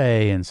cut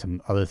away and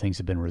some other things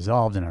had been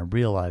resolved, and I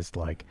realized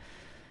like,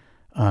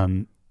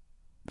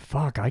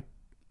 fuck,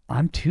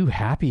 I'm too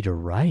happy to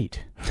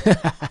write.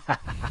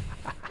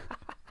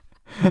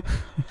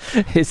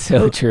 It's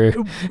so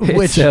true.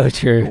 It's so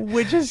true.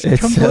 Which is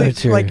completely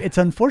so like, it's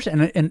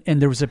unfortunate.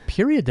 And there was a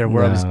period there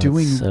where I was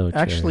doing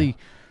actually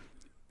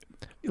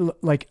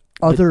like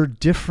other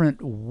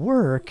different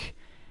work,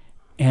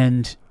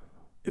 and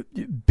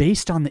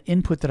based on the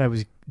input that I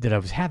was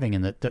having,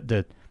 and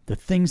the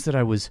things that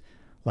I was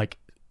like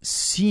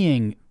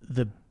seeing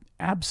the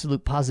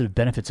absolute positive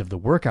benefits of the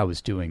work I was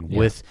doing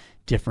with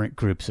different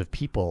groups of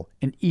people.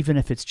 And even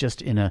if it's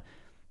just in a,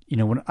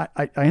 when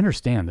I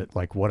understand that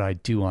like what I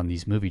do on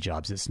these movie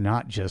jobs, it's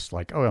not just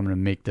like, oh, I'm going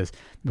to make this,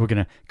 we're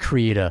going to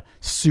create a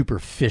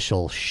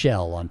superficial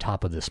shell on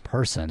top of this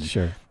person.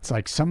 Sure. It's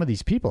like some of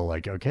these people,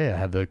 like, okay, I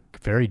have a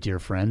very dear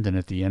friend, and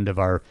at the end of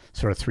our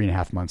sort of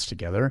 3.5 months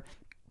together,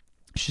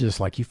 she's just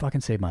like, you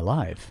fucking saved my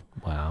life.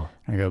 Wow.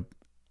 And I go,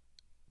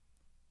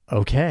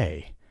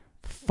 okay,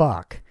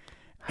 fuck.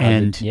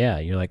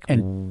 You're like,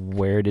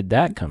 where did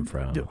that come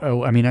from?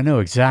 Oh, I know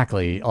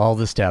exactly all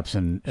the steps,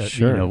 and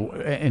sure.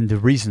 And the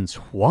reasons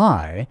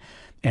why,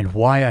 and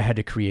why I had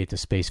to create the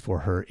space for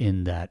her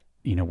in that,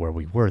 where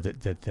we were,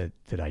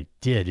 that I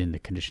did in the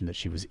condition that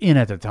she was in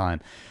at the time.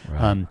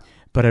 Right.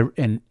 But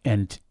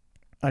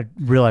I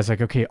realized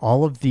like, okay,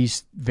 all of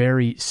these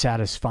very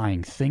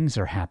satisfying things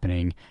are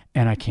happening,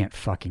 and I can't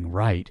fucking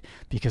write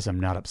because I'm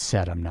not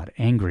upset, I'm not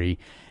angry,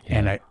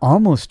 and I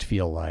almost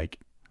feel like,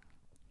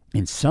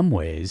 in some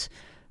ways,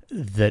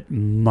 that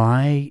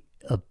my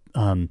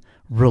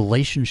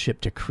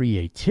relationship to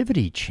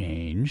creativity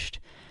changed,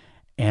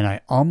 and I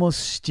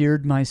almost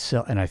steered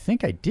myself, and I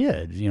think I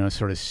did,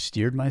 sort of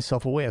steered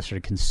myself away. I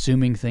started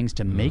consuming things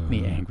to make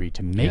me angry,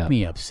 to make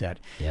me upset,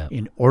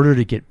 in order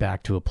to get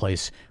back to a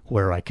place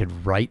where I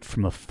could write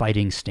from a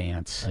fighting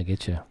stance. I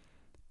get you.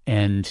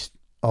 And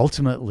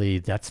ultimately,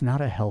 that's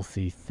not a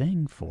healthy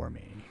thing for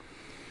me.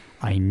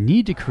 I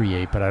need to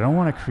create, but I don't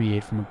want to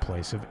create from a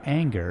place of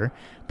anger.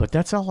 But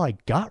that's all I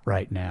got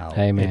right now.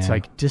 Hey, man. It's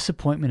like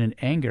disappointment and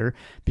anger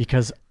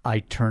because I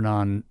turn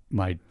on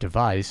my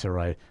device, or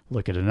I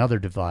look at another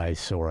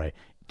device, or I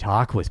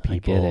talk with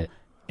people. I get it.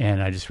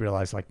 And I just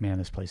realized, like, man,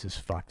 this place is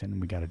fucked, and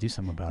we got to do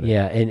something about it.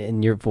 Yeah,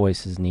 and your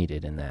voice is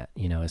needed in that,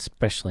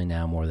 especially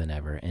now more than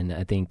ever. And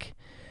I think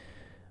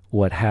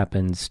what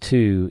happens,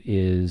 too,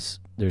 is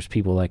there's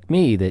people like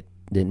me that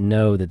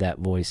know that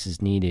voice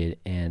is needed,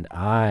 and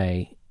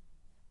I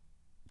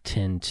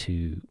tend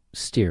to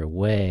steer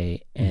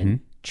away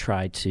and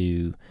try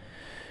to,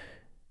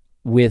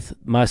 with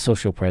my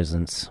social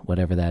presence,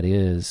 whatever that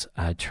is,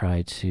 I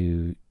try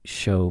to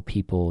show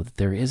people that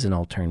there is an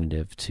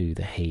alternative to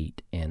the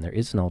hate, and there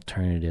is an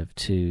alternative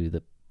to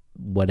the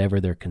whatever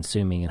they're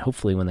consuming. And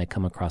hopefully when they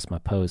come across my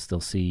post,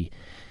 they'll see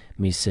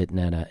me sitting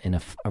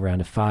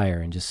around a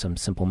fire and just some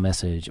simple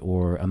message,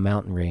 or a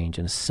mountain range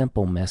and a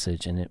simple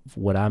message. And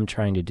what I'm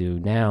trying to do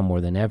now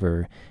more than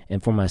ever,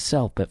 and for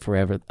myself, but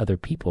for other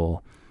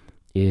people,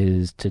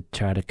 is to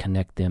try to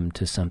connect them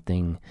to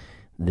something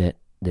that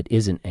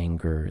isn't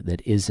anger,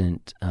 that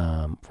isn't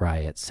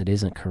riots, that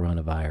isn't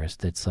coronavirus,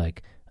 that's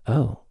like,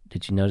 oh,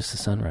 did you notice the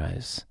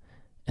sunrise?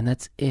 And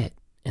that's it.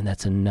 And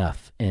that's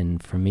enough.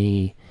 And for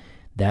me,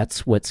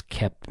 that's what's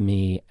kept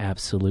me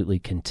absolutely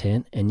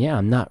content. And yeah,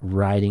 I'm not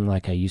writing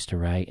like I used to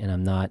write, and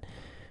I'm not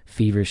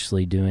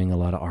feverishly doing a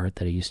lot of art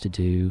that I used to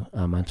do.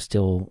 I'm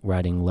still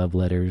writing love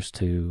letters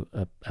to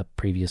a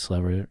previous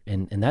lover,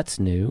 and that's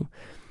new.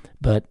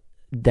 But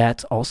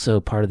that's also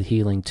part of the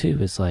healing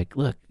too. Is like,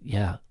 look,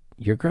 yeah,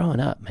 you're growing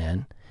up,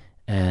 man,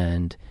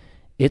 and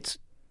it's,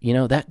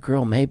 that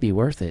girl may be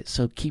worth it.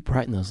 So keep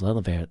writing those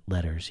love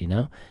letters,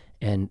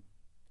 and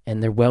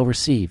they're well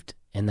received,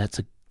 and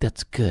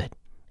that's good.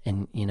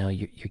 And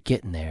you're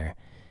getting there,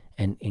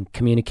 and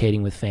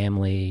communicating with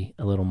family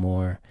a little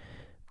more.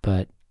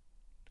 But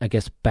I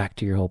guess back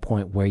to your whole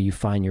point, where you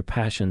find your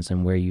passions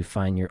and where you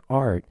find your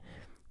art,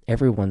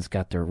 everyone's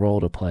got their role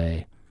to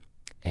play.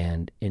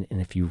 And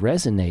if you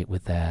resonate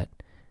with that,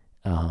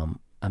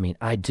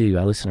 I do.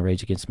 I listen to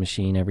Rage Against the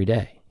Machine every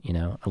day.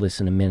 I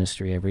listen to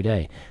Ministry every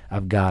day.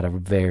 I've got a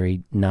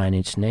very 9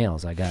 Inch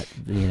Nails. I got,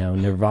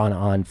 Nirvana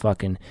on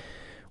fucking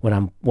when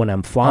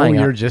I'm flying.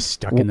 Oh, you're just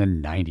stuck in the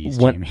 90s,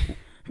 Jamie.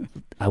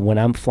 When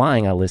I'm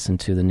flying, I listen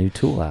to the new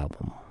Tool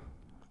album.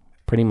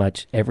 Pretty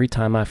much every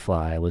time I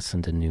fly, I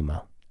listen to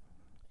Pneuma.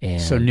 And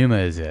so Pneuma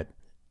is it.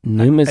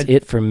 Pneuma's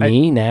it for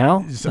me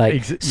now.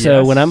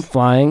 So when I'm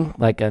flying,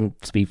 like I'm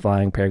speed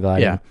flying,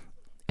 paragliding,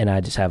 and I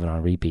just have it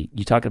on repeat.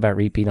 You talking about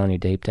repeat on your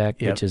Dave Tech,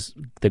 which is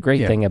the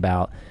great thing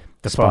about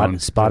the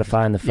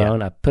Spotify and the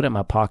phone. I put it in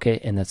my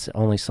pocket, and that's the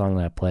only song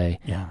that I play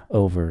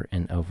over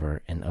and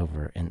over and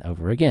over and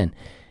over again.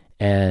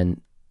 And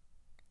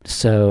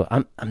so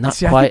I'm not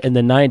quite in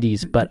the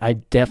 90s, but I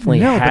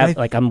definitely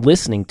I'm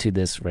listening to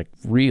this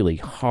really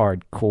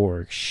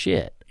hardcore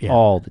shit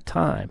all the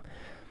time.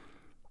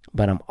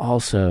 But I'm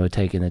also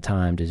taking the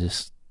time to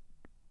just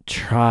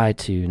try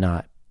to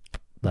not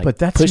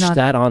push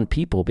that on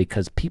people,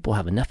 because people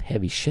have enough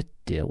heavy shit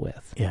to deal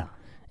with. Yeah.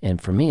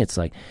 And for me, it's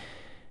like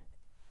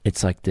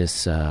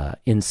this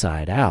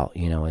inside out,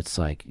 it's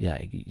like,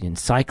 in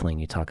cycling,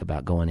 you talk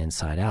about going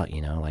inside out,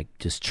 like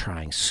just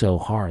trying so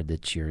hard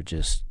that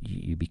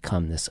you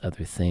become this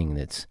other thing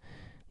that's,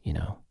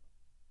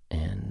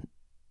 and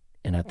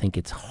I think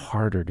it's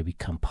harder to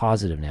become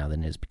positive now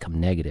than it is become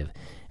negative.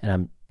 And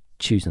I'm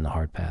choosing the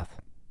hard path.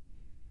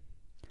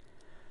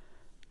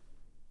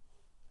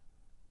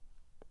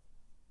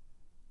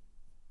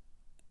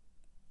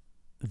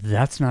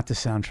 That's not the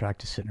soundtrack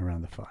to Sitting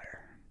Around the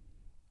Fire.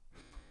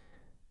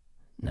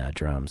 No,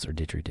 drums or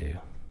didgeridoo.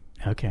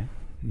 Okay,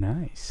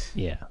 nice.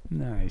 Yeah,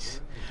 nice.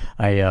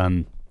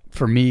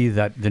 For me,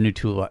 that the new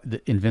Tool,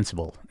 the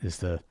Invincible, is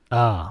the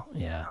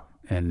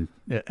and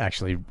it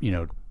actually,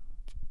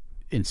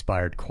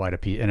 inspired quite a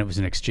piece, and it was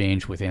an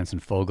exchange with Anson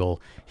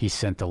Fogel. He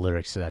sent the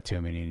lyrics to that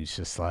to me, and he's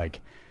just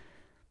like,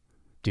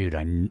 dude,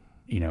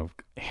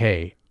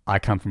 hey, I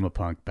come from a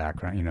punk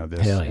background,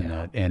 this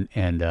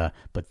and that,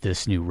 but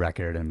this new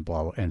record and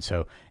blah, blah, and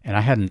so, and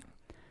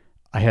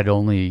I had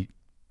only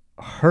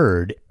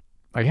heard,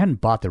 I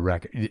hadn't bought the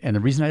record, and the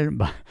reason I didn't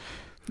buy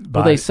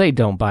well, they say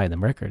don't buy the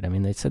record. I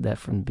mean, they said that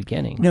from the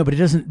beginning. No, but it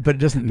doesn't. But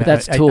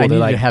that's Tool. I need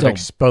to have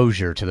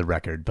exposure to the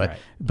record, but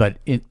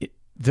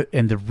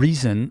the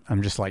reason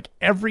I'm just like,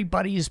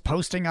 everybody's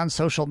posting on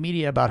social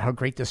media about how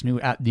great this new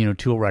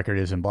Tool record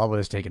is, and blah blah,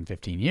 it's taken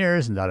 15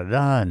 years and da da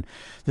da and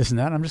this and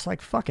that. And I'm just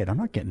like, fuck it, I'm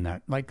not getting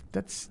that. Like,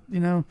 that's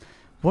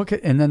what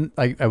could, and then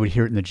I would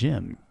hear it in the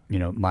gym,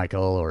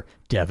 Michael or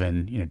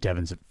Devin.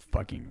 Devin's a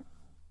fucking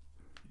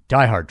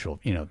diehard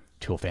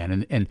Tool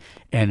fan,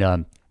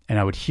 and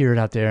I would hear it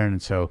out there,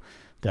 and so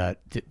the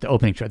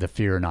opening track, the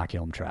Fear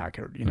Inoculum track,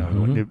 or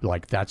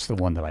like that's the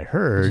one that I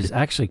heard. Which is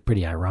actually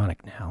pretty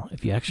ironic now,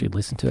 if you actually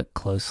listen to it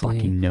closely.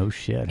 Fucking no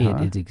shit, huh?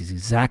 It's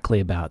exactly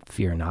about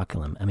Fear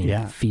Inoculum. I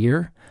mean,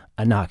 Fear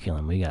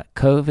Inoculum. We got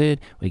COVID,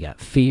 we got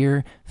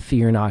Fear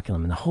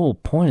Inoculum, and the whole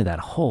point of that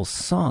whole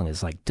song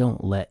is like,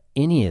 don't let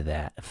any of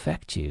that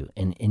affect you,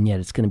 and yet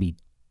it's going to be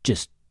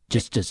just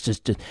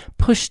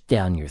pushed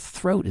down your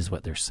throat, is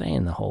what they're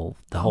saying the whole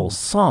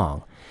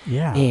song.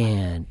 Yeah.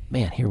 And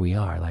man, here we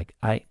are. Like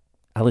I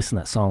listen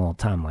to that song all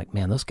the time. Like,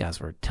 man, those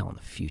guys were telling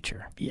the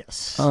future.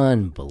 Yes.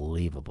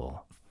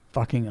 Unbelievable.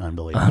 Fucking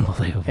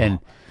unbelievable. And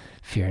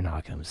Fear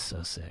Inoculum is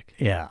so sick.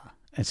 Yeah.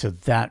 And so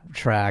that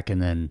track,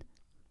 and then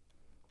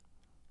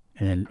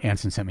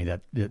Anson sent me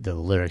the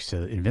lyrics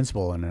to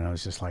Invincible, and then I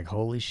was just like,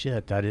 holy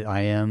shit, I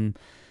kind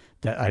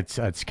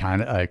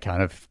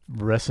of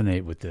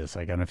resonate with this.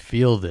 I kind of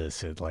feel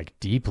this like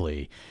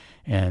deeply,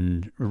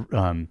 and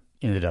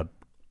ended up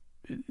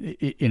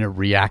in a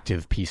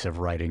reactive piece of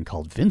writing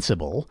called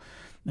Vincible,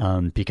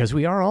 because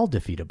we are all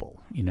defeatable.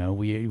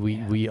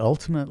 We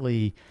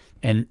ultimately,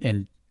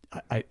 and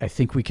I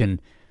think we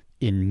can,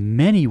 in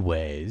many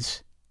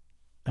ways,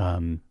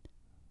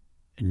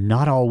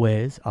 not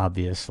always,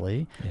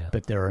 obviously,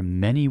 but there are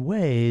many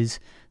ways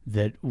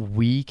that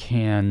we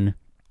can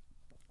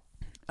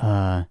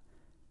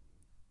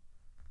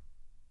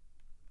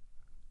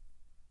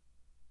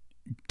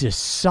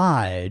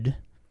decide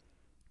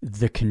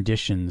the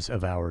conditions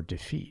of our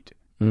defeat.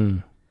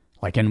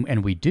 Like,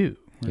 and we do.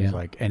 It's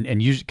like,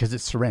 and usually because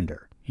it's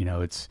surrender,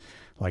 it's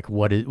like,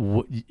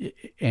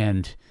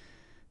 and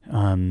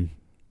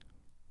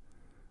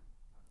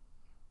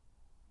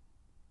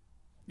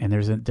there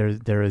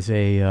is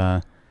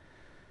a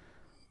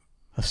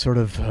sort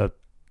of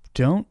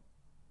don't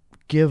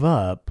give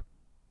up,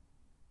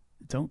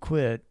 don't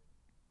quit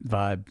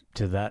vibe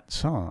to that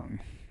song.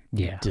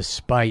 Yeah.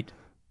 Despite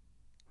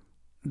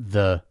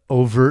the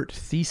overt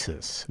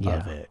thesis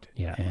of it.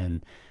 Yeah.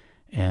 And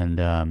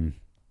I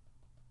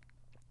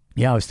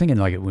was thinking,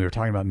 like, we were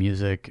talking about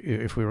music,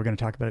 if we were going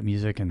to talk about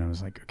music, and I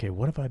was like, okay,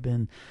 what have I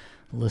been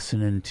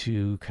listening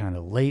to kind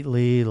of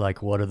lately?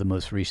 Like, what are the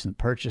most recent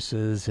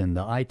purchases in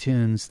the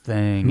iTunes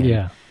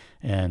thing?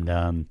 And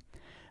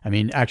I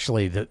mean,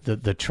 actually,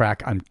 the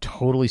track, I'm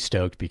totally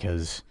stoked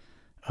because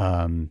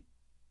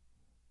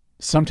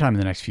sometime in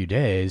the next few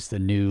days, the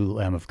new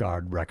Lamb of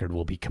God record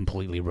will be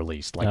completely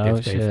released.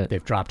 Like,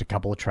 they've dropped a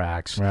couple of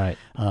tracks. Right.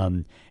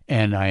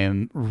 And I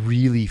am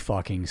really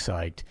fucking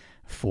psyched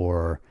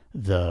for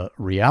the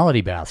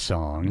Reality Bath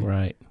song.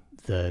 Right.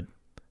 That,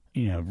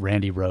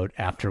 Randy wrote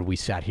after we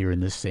sat here in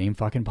this same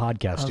fucking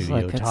podcast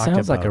studio. Like, it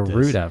sounds like a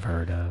root I've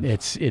heard of.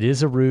 It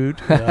is a root.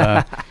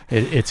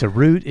 It's a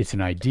root. It's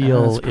an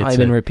ideal. It's probably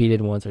been repeated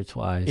once or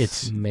twice.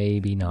 It's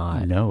maybe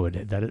not. No,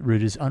 that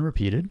root is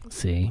unrepeated.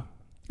 See.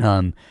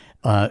 And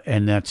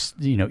that's,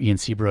 Ian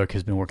Seabrook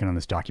has been working on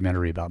this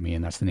documentary about me,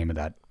 and that's the name of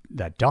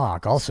that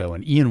doc also.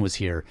 And Ian was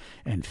here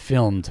and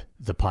filmed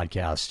the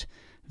podcast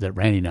that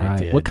Randy and I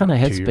did. What kind of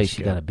headspace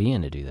you got to be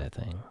in to do that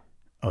thing?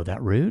 Oh,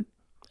 that root?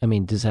 I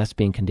mean, does it have to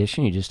be in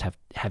condition? You just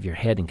have your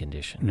head in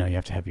condition. No, you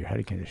have to have your head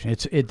in condition.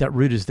 That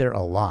root is there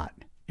a lot.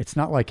 It's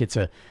not like it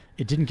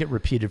didn't get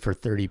repeated for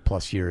 30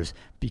 plus years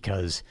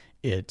because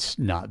it's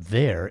not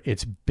there.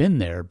 It's been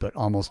there, but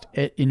almost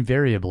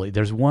invariably.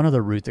 There's one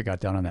other root that got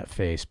done on that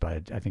face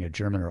by, I think, a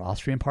German or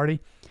Austrian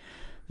party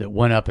that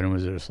went up and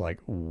was just like,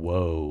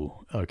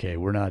 whoa, okay,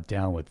 we're not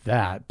down with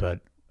that,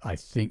 but I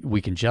think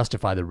we can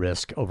justify the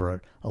risk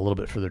over a little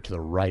bit further to the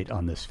right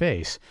on this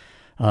face.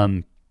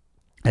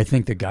 I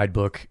think the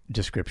guidebook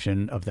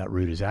description of that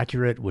root is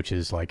accurate, which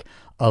is like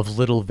of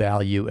little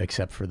value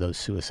except for those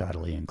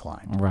suicidally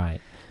inclined. Right.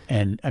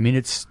 And I mean,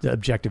 it's the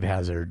objective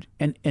hazard,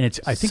 and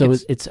it's. I think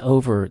so. It's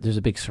over. There's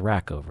a big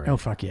Sirac over it. Oh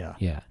fuck yeah,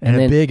 yeah. And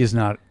then, a big is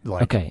not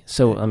like okay.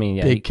 So I mean,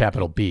 big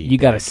capital B. You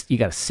got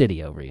a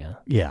city over you.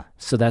 Yeah.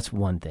 So that's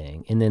one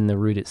thing, and then the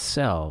root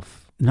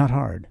itself. Not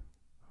hard.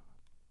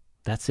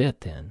 That's it.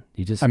 Then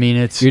you're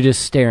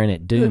just staring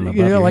at doom above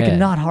your like head.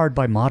 Not hard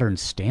by modern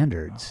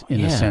standards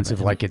in the sense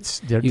of like it's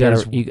there.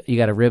 You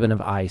got a ribbon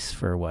of ice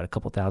for what, a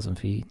couple thousand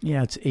feet?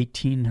 Yeah, it's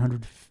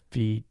 1,800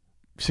 feet,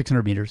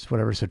 600 meters,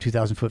 whatever. So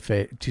 2,000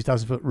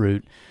 foot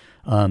route.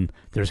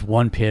 There's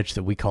one pitch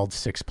that we called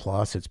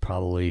 6+. It's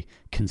probably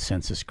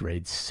consensus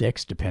grade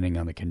 6, depending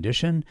on the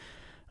condition.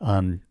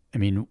 I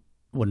mean,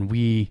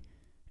 we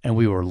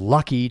were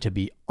lucky to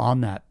be on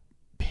that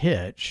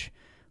pitch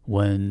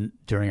when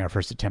during our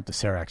first attempt the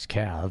Seracs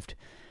calved,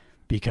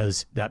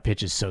 because that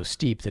pitch is so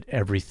steep that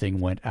everything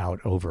went out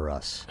over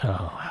us.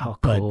 Oh, how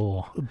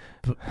cool.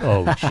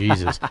 Oh,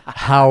 Jesus.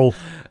 How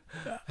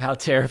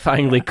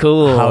terrifyingly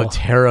cool. How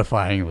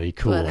terrifyingly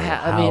cool. But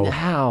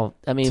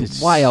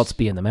why else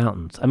be in the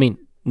mountains? I mean,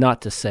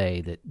 not to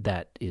say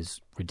that is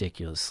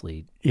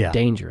ridiculously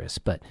dangerous,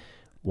 but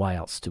why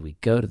else do we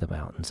go to the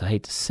mountains? I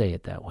hate to say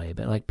it that way,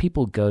 but like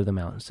people go to the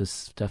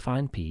mountains to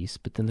find peace,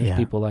 but then there's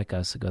people like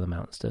us that go to the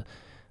mountains to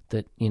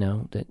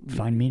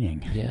find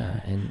meaning. Yeah,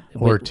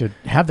 or to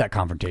have that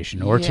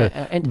confrontation, or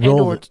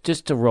or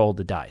just to roll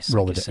the dice.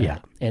 Yeah.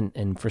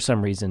 And for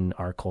some reason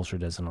our culture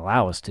doesn't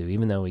allow us to,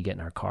 even though we get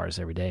in our cars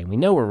every day and we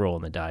know we're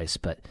rolling the dice,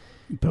 but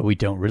we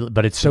don't really.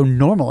 But it's so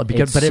normal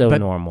because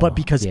normal. But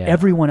because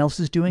everyone else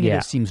is doing it,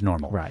 it seems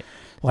normal. Right.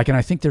 Like, and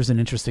I think there's an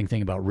interesting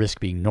thing about risk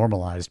being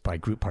normalized by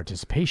group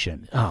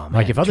participation. Oh, man.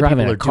 Like, if other driving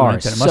people are a car doing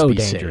it, then it is must so be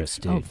dangerous,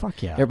 safe. dude. Oh,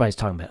 fuck yeah. Everybody's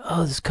talking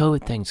about, this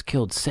COVID thing's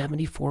killed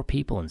 74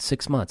 people in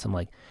 6 months. I'm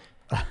like,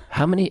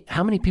 how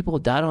many people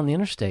died on the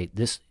interstate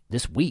this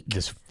week?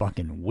 This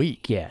fucking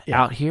week. Yeah.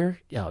 Out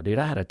here? Oh, dude,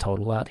 I had a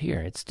total out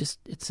here.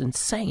 It's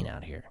insane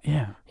out here.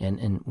 Yeah.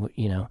 And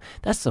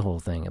that's the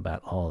whole thing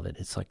about all of it.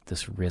 It's like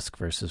this risk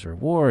versus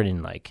reward,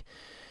 and like,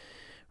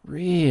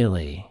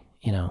 really,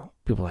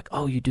 people are like,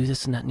 oh, you do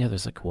this and that and the other.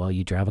 It's like, well,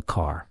 you drive a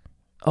car.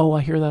 Oh,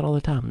 I hear that all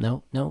the time.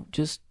 No,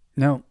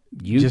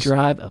 you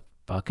drive a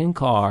fucking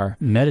car.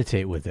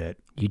 Meditate with it.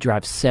 You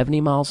drive 70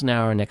 miles an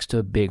hour next to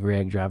a big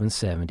rig driving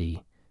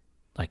 70.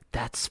 Like,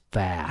 that's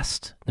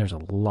fast. There's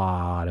a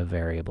lot of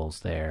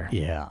variables there.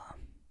 Yeah.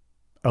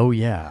 Oh,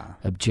 yeah.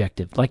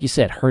 Objective. Like you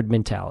said, herd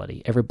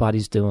mentality.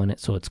 Everybody's doing it,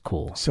 so it's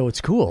cool.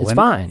 It's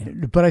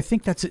fine. But I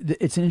think it's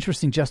an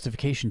interesting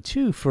justification,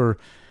 too, for,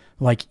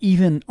 like,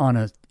 even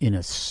in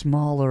a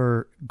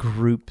smaller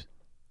group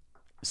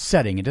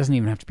setting, it doesn't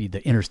even have to be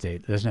the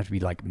interstate. It doesn't have to be,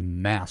 like,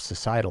 mass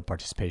societal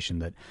participation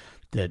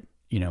that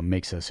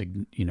makes us,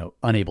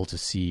 unable to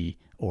see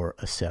or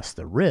assess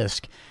the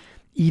risk.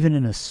 Even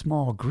in a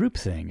small group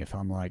thing, if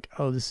I'm like,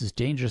 oh, this is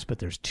dangerous, but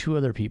there's 2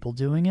 other people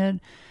doing it,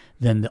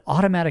 then the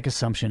automatic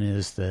assumption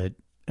is that,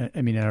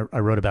 I mean, I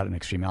wrote about an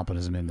extreme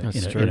alpinism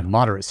in a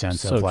moderate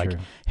sense of like,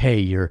 hey,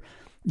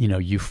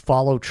 you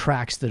follow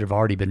tracks that have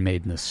already been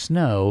made in the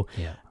snow,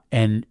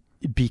 and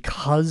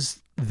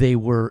because they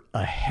were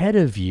ahead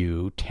of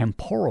you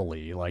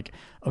temporally. Like,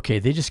 okay,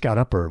 they just got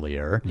up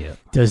earlier. Yeah.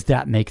 Does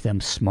that make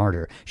them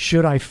smarter?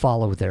 Should I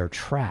follow their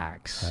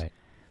tracks? Right.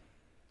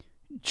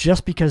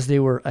 Just because they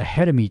were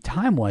ahead of me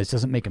time-wise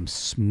doesn't make them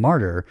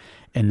smarter.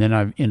 And then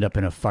I end up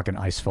in a fucking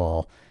ice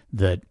fall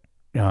that,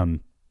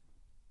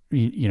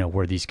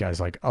 where these guys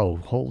like, oh,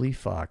 holy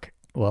fuck.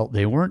 Well,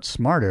 they weren't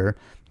smarter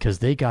because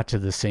they got to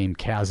the same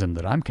chasm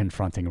that I'm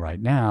confronting right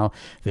now.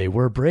 They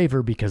were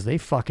braver because they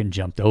fucking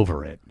jumped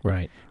over it.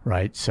 Right.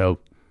 Right. So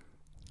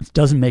it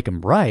doesn't make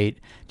them right,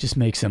 just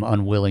makes them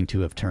unwilling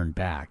to have turned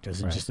back.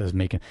 Just doesn't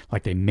make it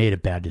like they made a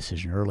bad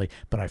decision early,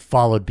 but I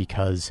followed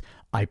because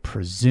I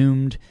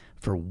presumed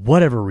for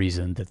whatever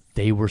reason that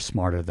they were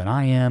smarter than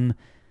I am.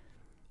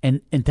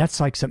 And that's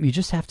like something you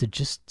just have to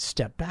just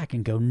step back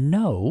and go,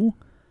 no,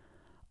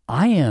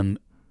 I am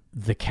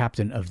the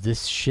captain of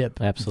this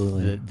ship.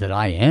 Absolutely. That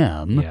I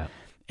am. Yeah.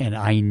 And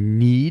I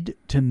need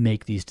to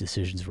make these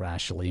decisions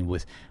rationally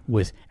with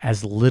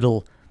as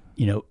little,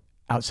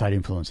 outside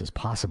influence as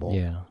possible.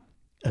 Yeah.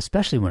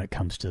 Especially when it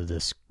comes to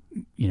this,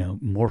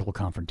 mortal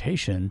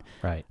confrontation.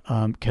 Right.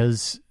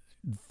 Because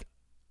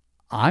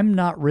I'm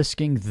not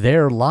risking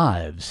their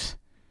lives.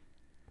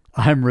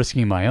 I'm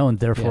risking my own.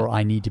 Therefore,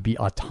 I need to be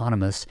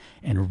autonomous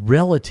and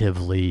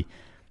relatively,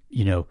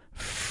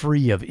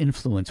 free of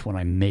influence when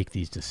I make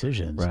these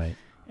decisions. Right.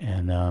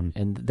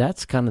 And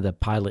that's kind of the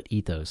pilot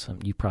ethos.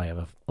 You probably have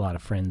a lot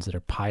of friends that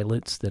are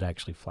pilots that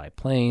actually fly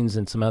planes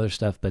and some other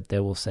stuff, but they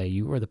will say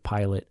you are the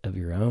pilot of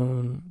your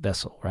own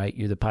vessel, right?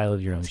 You're the pilot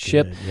of your own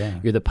ship. Good, yeah.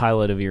 You're the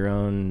pilot of your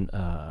own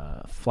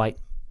flight,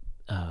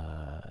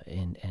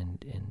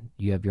 and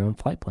you have your own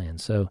flight plan.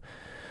 So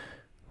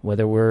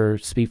whether we're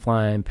speed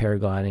flying,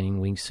 paragliding,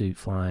 wingsuit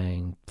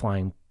flying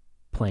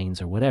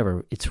planes or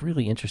whatever, it's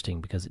really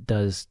interesting because it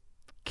does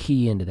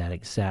key into that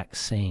exact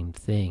same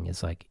thing.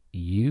 It's like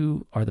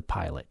you are the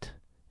pilot.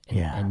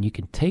 And you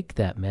can take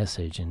that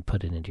message and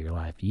put it into your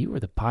life. You are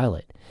the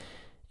pilot.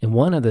 And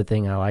one other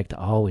thing I like to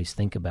always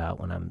think about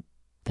when I'm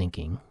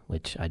thinking,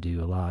 which I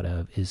do a lot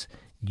of, is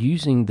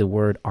using the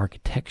word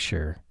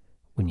architecture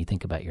when you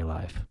think about your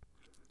life.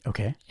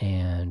 Okay.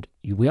 And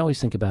we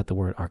always think about the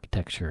word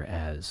architecture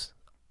as,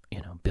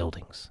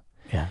 buildings.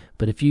 Yeah.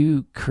 But if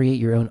you create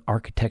your own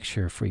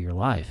architecture for your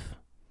life,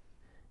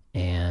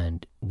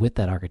 and with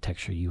that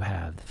architecture, you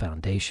have the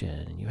foundation,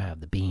 and you have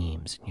the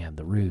beams, and you have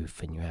the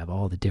roof, and you have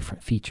all the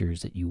different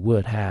features that you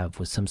would have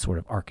with some sort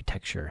of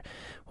architecture,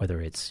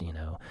 whether it's,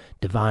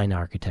 divine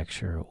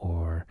architecture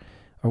or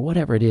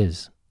whatever it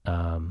is.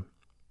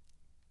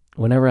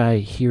 Whenever I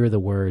hear the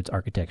words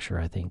architecture,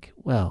 I think,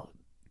 well,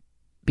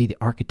 be the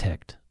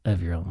architect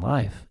of your own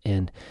life.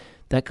 And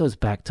that goes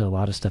back to a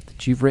lot of stuff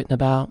that you've written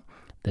about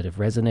that have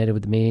resonated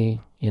with me.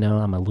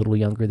 I'm a little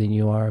younger than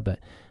you are, but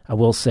I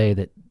will say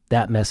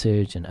that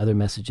message and other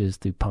messages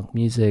through punk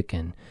music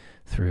and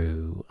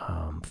through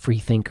free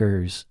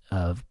thinkers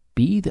of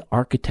be the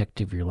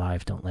architect of your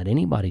life. Don't let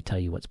anybody tell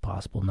you what's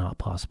possible, not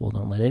possible.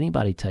 Don't let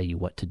anybody tell you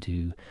what to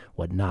do,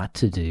 what not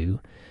to do.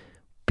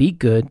 Be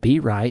good, be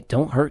right,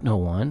 don't hurt no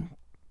one,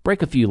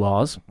 break a few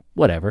laws,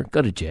 whatever,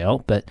 go to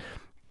jail, but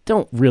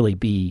don't really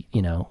be,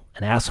 an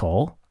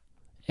asshole,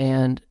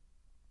 and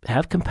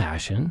have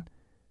compassion.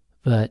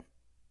 But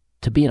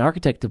to be an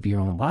architect of your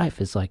own life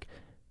is like,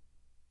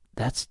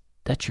 that's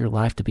your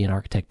life to be an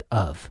architect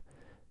of.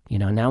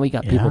 Now we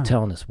got people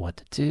telling us what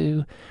to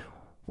do,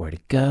 where to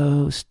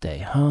go, stay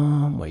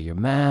home, wear your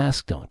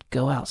mask, don't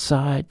go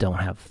outside, don't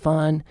have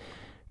fun,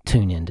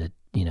 tune into,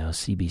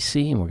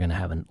 CBC, and we're going to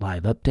have a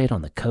live update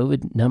on the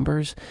COVID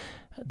numbers,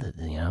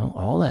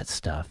 all that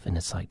stuff. And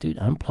it's like, dude,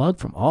 unplug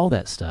from all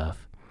that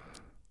stuff.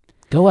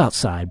 Go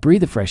outside,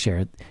 breathe the fresh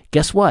air.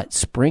 Guess what?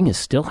 Spring is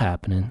still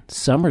happening.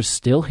 Summer's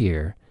still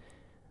here.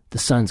 The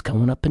sun's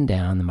coming up and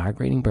down. The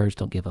migrating birds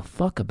don't give a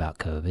fuck about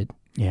COVID.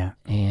 Yeah.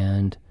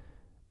 And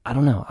I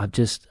don't know.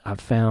 I've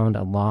found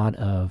a lot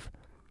of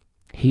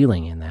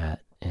healing in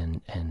that,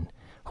 and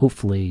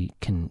hopefully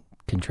can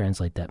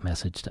translate that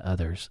message to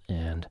others.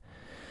 And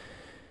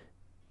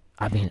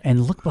I mean,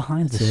 and look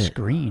behind the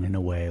screen in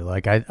a way.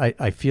 Like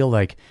I feel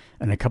like,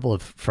 and a couple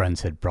of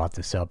friends had brought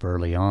this up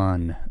early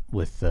on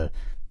with the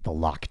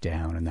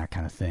lockdown and that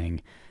kind of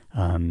thing.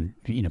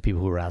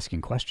 People who were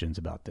asking questions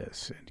about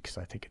this, because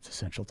I think it's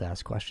essential to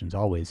ask questions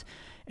always.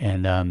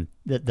 And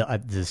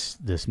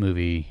this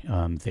movie,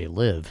 They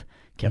Live,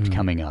 kept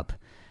coming up.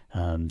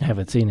 I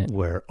haven't seen it.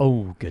 Where,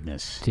 oh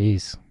goodness,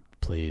 jeez,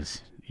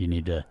 please, you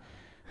need to.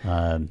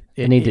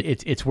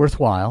 It's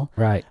worthwhile,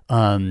 right?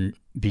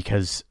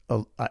 Because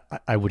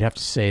I would have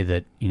to say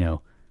that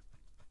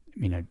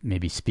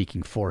maybe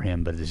speaking for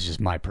him, but this is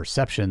just my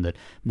perception that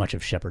much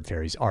of Shepard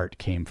Fairey's art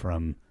came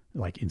from,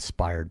 like,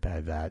 inspired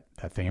by that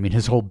thing. I mean,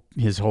 his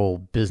whole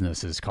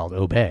business is called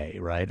Obey,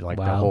 right? Like,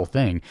 wow. The whole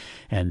thing.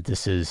 And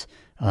this is,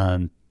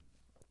 Roddy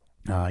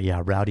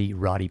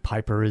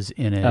Piper is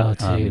in it. Oh,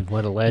 dude,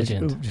 what a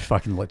legend!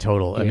 Fucking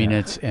total. Yeah. I mean,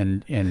 it's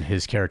and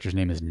his character's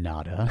name is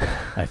Nada,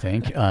 I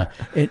think.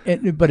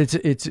 But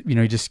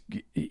it's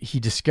he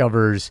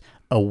discovers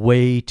a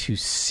way to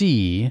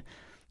see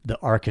the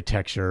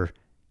architecture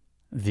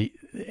let's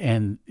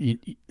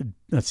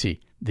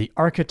see, the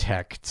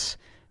architects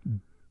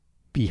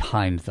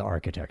behind the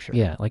architecture.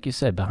 Yeah, like you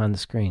said, behind the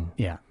screen.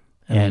 Yeah.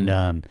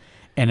 I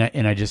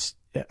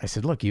I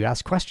said, look, you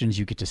ask questions,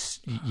 you get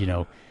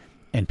to,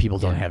 and people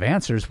don't have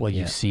answers. Well,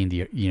 you've seen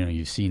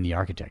the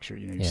architecture,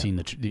 you've seen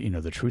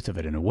the truth of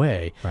it in a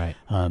way. Right.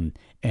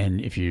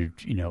 And if you,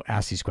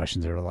 ask these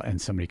questions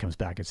and somebody comes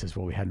back and says,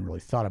 well, we hadn't really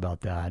thought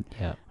about that.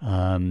 Yeah.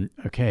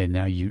 Okay.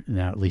 Now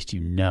at least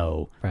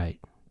Right.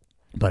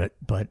 But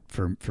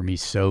for me,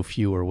 so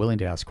few are willing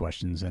to ask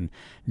questions. And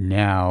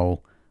now,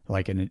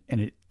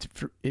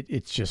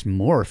 it's just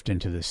morphed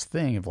into this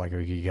thing of like,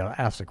 you got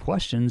to ask the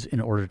questions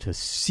in order to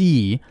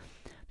see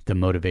the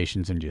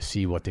motivations and just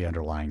see what the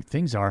underlying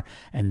things are.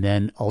 And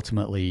then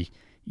ultimately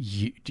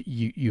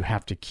you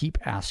have to keep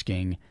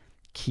asking,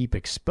 keep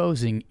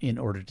exposing in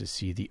order to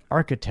see the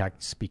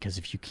architects, because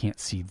if you can't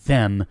see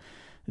them,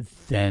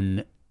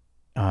 then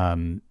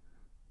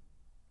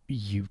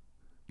you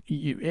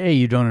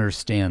don't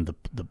understand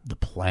the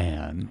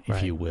plan,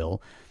 if you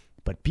will.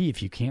 But B,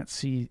 if you can't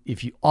see,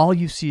 all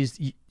you see is,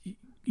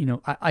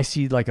 I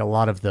see like a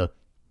lot of the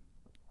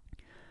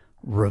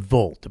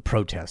revolt, the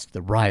protest,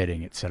 the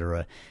rioting,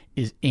 etc.,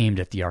 is aimed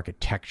at the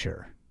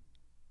architecture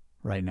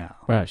right now.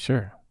 Right,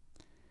 sure.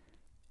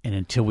 And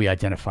until we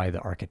identify the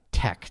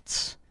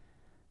architects,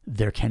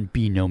 there can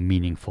be no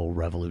meaningful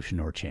revolution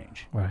or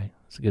change. Right.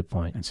 That's a good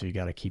point. And so you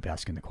got to keep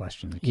asking the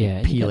questions,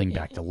 keep peeling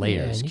back the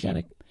layers.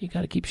 Yeah, you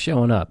got to keep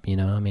showing up,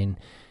 I mean,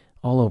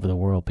 all over the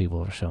world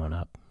people are showing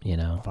up,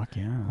 Fuck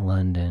yeah.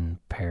 London,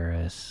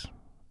 Paris.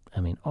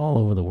 I mean, all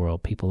over the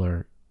world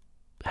people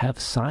have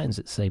signs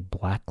that say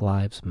Black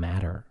Lives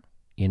Matter,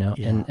 Yeah.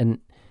 And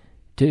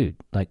dude,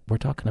 like we're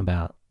talking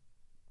about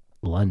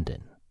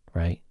London,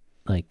 right?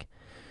 Like,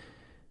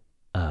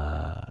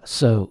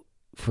 so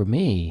for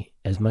me,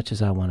 as much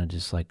as I want to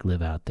just like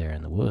live out there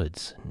in the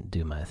woods and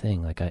do my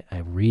thing, like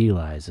I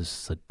realize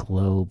this is a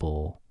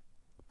global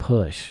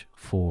push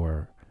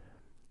for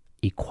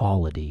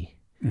equality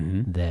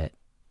that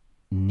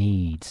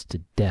needs to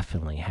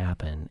definitely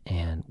happen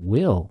and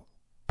will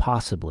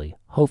possibly,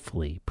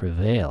 hopefully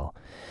prevail.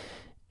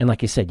 And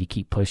like I said, you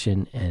keep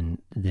pushing and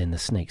then the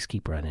snakes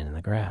keep running in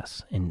the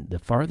grass. And the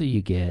farther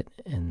you get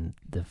and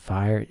the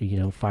fire,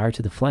 fire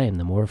to the flame,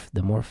 the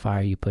more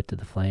fire you put to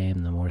the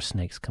flame, the more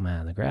snakes come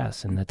out of the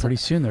grass. And that's pretty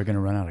soon they're going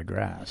to run out of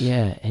grass.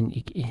 Yeah.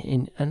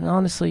 And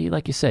honestly,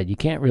 like you said, you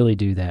can't really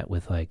do that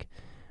with like,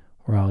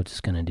 we're all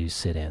just going to do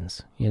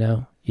sit-ins,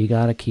 You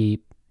got to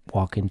keep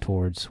walking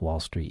towards Wall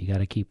Street. You got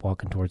to keep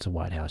walking towards the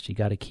White House. You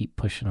got to keep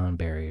pushing on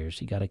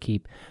barriers. You got to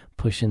keep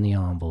pushing the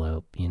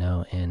envelope,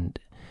 and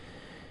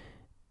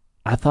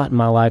I thought in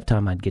my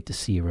lifetime I'd get to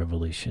see a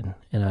revolution.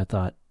 And I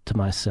thought to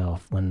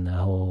myself, when the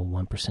whole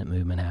 1%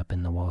 movement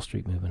happened, the Wall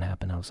Street movement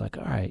happened, I was like,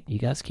 all right, you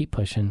guys keep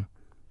pushing.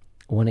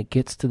 When it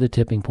gets to the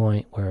tipping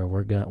point where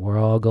we're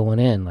all going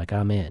in, like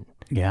I'm in.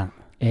 Yeah.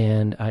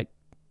 And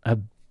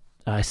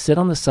I sit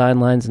on the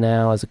sidelines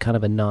now as a kind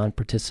of a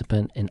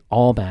non-participant in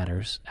all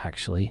matters,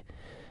 actually.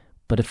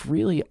 But if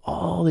really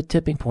all the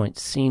tipping point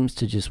seems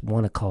to just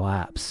want to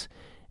collapse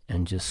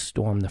and just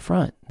storm the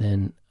front,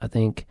 then I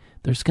think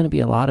there's going to be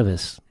a lot of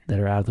us that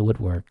are out of the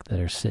woodwork, that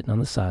are sitting on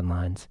the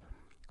sidelines,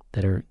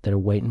 that are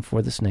waiting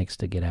for the snakes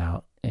to get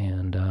out,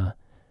 and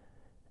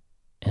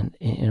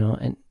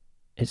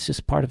it's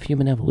just part of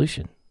human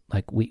evolution.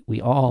 Like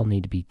we all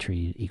need to be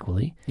treated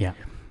equally. Yeah.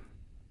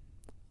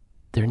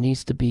 There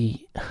needs to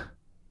be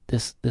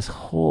this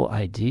whole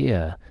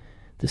idea,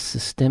 this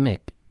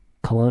systemic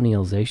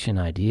colonialization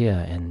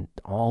idea, and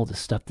all the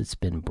stuff that's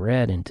been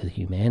bred into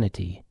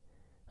humanity,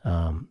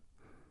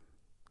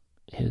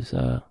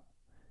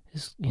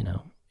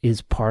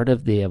 is part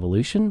of the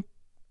evolution,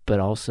 but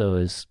also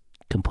is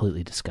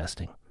completely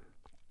disgusting.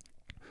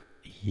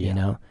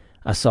 Yeah.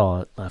 I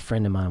saw a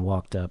friend of mine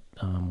walked up.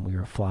 We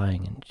were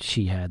flying, and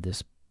she had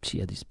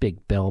these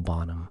big bell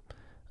bottom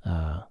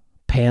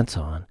pants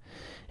on,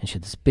 and she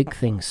had this big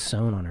thing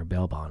sewn on her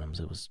bell bottoms.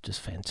 It was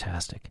just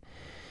fantastic.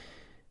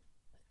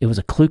 It was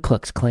a Ku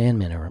Klux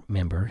Klan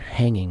member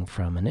hanging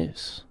from a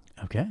noose.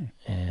 Okay.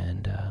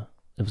 And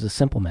it was a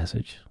simple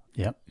message.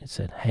 Yep. It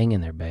said, "Hang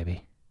in there,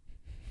 baby.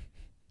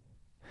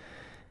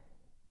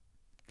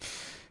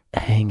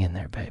 Hang in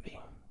there, baby."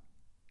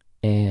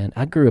 And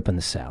I grew up in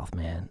the South,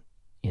 man,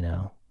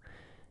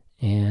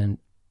 and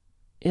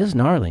it was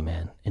gnarly,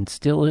 man, and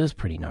still is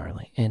pretty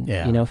gnarly. And,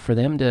 for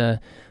them to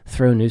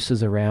throw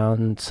nooses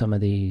around some of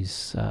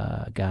these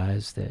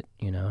guys that,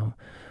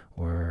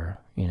 were,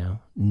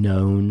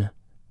 known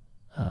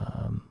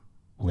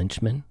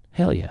lynchmen,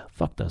 hell yeah,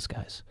 fuck those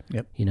guys.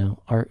 Yep.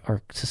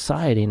 Our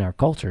society and our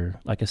culture,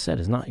 like I said,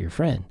 is not your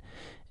friend.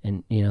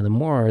 And, the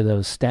more of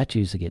those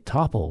statues that get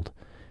toppled,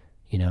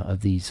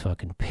 of these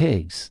fucking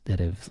pigs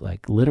that have,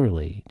 like,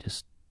 literally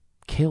just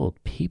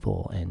killed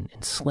people and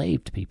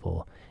enslaved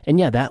people. And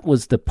yeah, that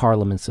was the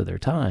parliaments of their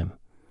time.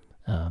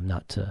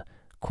 Not to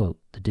quote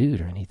the dude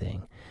or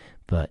anything,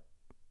 but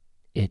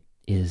it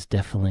is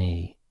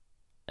definitely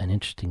an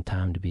interesting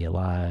time to be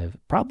alive.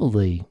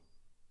 Probably,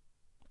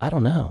 I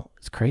don't know.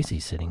 It's crazy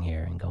sitting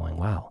here and going,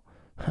 wow,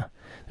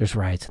 There's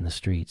riots in the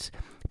streets.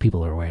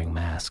 People are wearing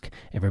masks.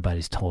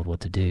 Everybody's told what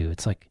to do.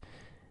 It's like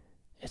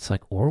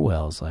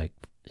Orwell's like,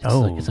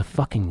 it's a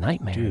fucking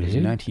nightmare, dude. It's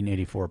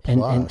 1984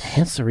 plus. And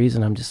hence the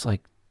reason I'm just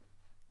like,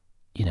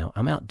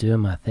 I'm out doing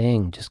my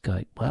thing. Just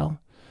like, well,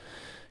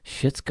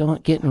 shit's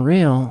getting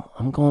real.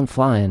 I'm going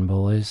flying,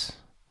 boys.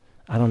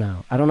 I don't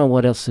know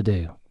what else to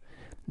do.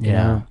 You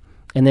know?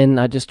 And then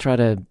I just try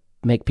to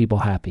make people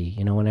happy.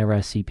 Whenever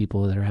I see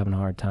people that are having a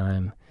hard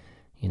time,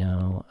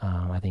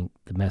 I think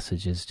the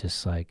message is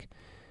just like,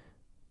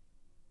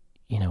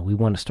 we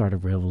want to start a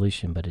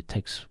revolution, but it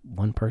takes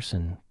one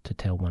person to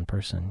tell one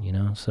person,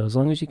 So as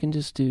long as you can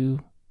just do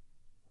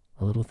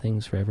a little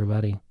things for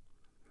everybody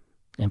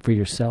and for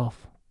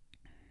yourself,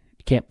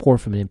 you can't pour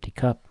from an empty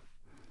cup.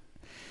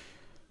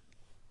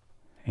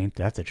 Ain't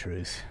that the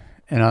truth?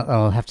 And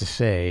I'll have to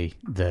say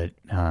that,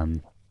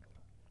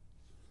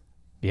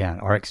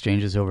 our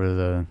exchanges over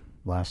the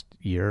last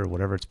year or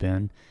whatever it's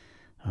been,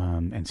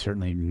 and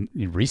certainly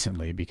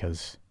recently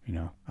because,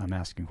 I'm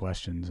asking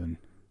questions and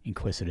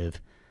inquisitive,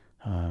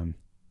 you've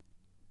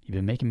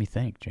been making me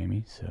think,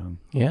 Jamie. So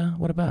yeah,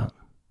 what about?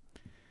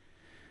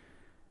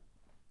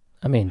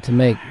 I mean, to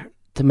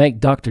make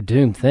Dr.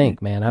 Doom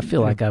think, man, I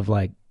feel like I've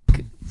like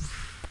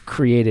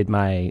created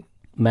my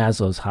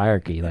Maslow's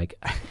hierarchy. Like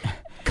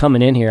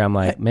coming in here, I'm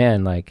like,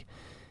 man, like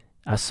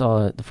I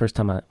saw it the first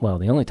time the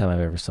only time I've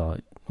ever saw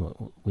it.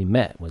 We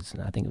met was,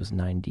 I think it was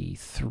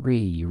 93.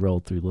 You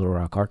rolled through Little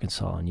Rock,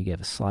 Arkansas, and you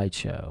gave a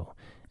slideshow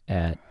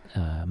at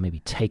maybe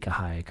Take a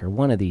Hike or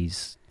one of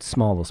these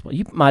small.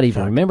 You might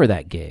even remember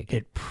that gig.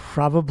 It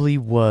probably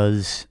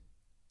was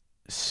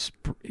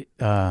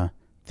the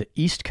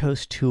East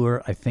Coast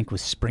tour. I think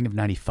was spring of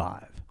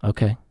 '95.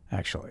 Okay,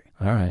 actually.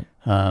 All right.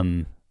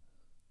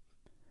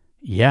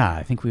 Yeah,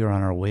 I think we were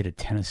on our way to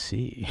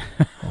Tennessee.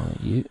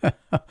 Well,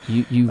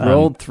 you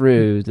rolled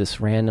through this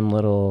random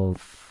little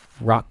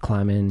rock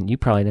climbing. You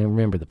probably don't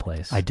remember the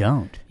place. I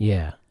don't.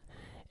 Yeah,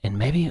 and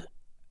maybe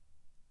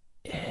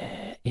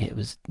it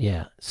was.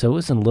 Yeah, so it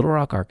was in Little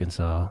Rock,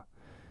 Arkansas.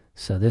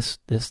 So this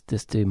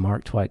dude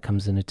Mark Twight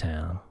comes into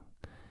town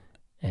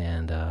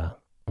and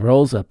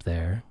rolls up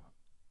there,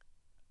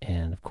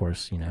 and of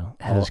course,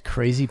 has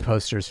crazy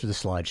posters for the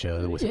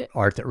slideshow with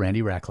art that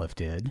Randy Ratcliffe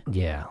did.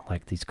 Yeah,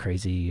 like these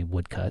crazy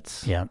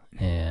woodcuts. Yeah,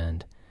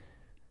 and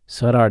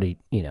so I'd already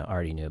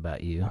knew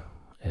about you,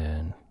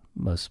 and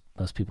most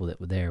people that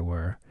were there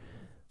were,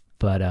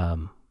 but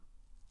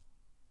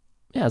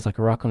it's like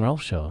a rock and roll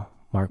show.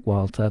 Mark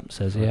walks up,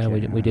 says, "Yeah,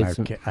 we did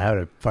some." I had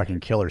a fucking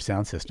killer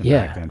sound system.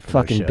 Yeah, back then for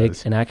fucking those big.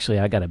 shows. And actually,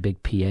 I got a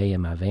big PA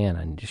in my van.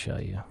 I need to show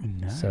you.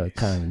 Nice. So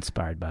kind of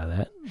inspired by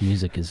that.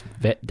 Music is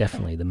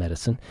definitely the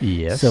medicine.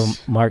 Yes. So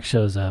Mark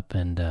shows up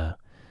and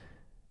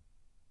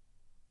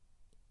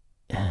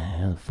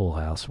full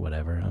house or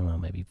whatever. I don't know,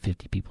 maybe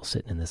 50 people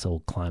sitting in this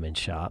old climbing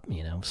shop.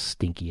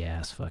 Stinky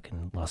ass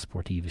fucking La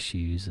Sportiva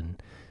shoes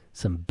and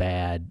some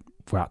bad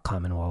rock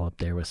climbing wall up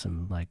there with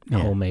some like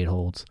homemade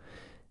holds,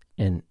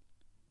 and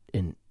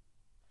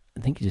I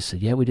think he just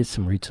said, "Yeah, we did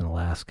some roots in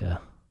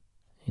Alaska."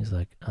 He's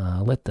like,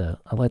 "I'll let the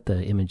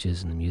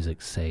images and the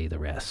music say the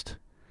rest."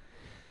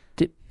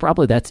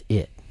 Probably that's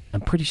it.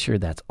 I'm pretty sure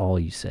that's all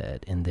you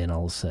said. And then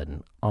all of a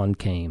sudden, on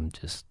came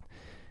just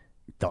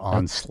the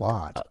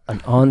onslaught,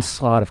 an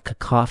onslaught of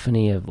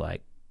cacophony of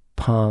like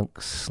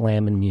punk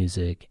slamming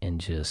music and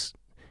just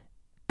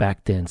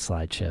back then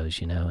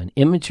slideshows, and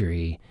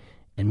imagery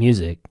and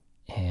music,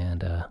 and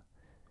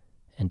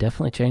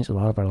definitely changed a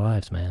lot of our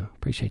lives, man.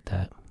 Appreciate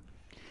that.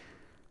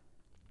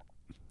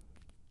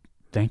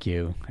 Thank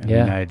you. I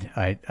Yeah.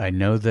 mean, I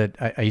know that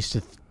I used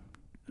to,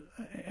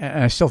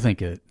 and I still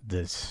think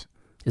this.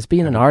 It's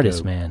being an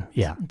artist, man.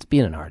 Yeah. It's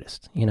being an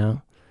artist, Like You're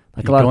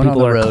a lot of going on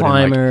people the are road and,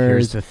 climbers.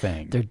 here's the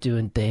thing. They're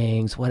doing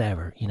things,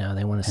 whatever.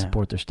 They want to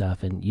support their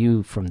stuff. And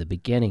you, from the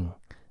beginning,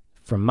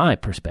 from my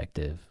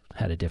perspective,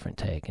 had a different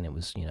take. And it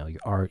was, your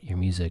art, your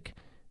music,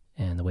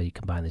 and the way you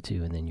combine the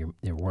two. And then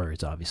your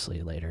words,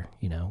 obviously, later,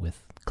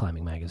 with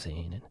Climbing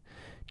Magazine and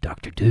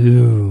Dr.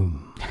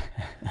 Doom.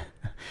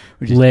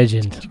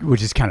 Legend.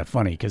 Which is kind of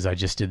funny because I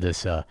just did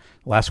this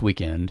last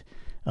weekend.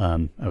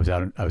 I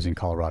was in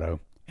Colorado,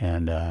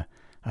 and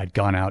I'd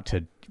gone out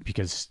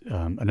because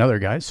another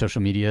guy,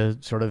 social media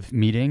sort of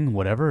meeting,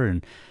 whatever,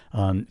 and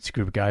it's a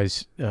group of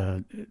guys,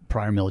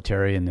 prior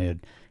military, and they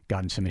had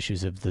gotten some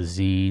issues of the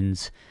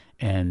zines,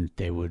 and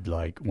they would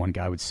one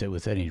guy would sit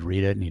with it and he'd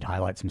read it and he'd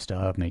highlight some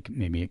stuff, make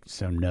maybe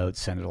some notes,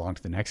 send it along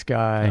to the next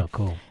guy. Oh,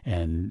 cool.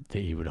 And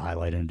he would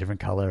highlight in a different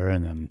color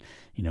and then,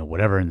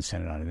 whatever, and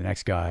send it on to the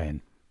next guy.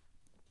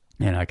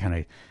 And I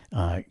kind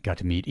of got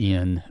to meet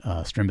Ian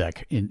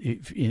Strimbeck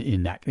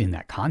in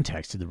that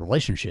context of the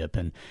relationship,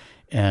 and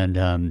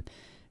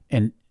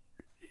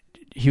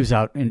he was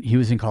out and he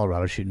was in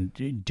Colorado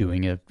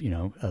doing a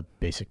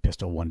basic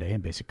pistol one day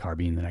and basic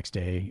carbine the next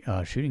day,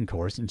 shooting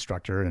course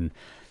instructor,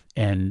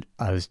 and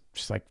I was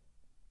just like,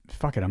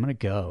 fuck it, I'm gonna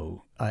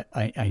go.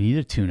 I need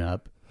a tune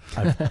up.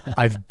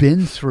 I've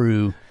been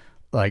through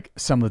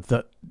some of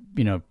the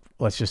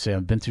let's just say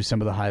I've been through some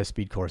of the highest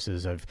speed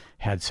courses. I've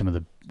had some of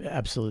the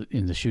absolute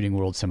in the shooting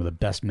world, some of the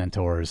best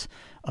mentors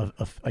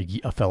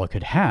a fellow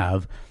could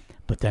have,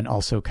 but then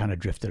also kind of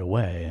drifted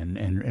away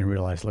and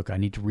realized, look, I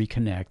need to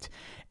reconnect.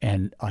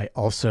 And I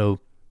also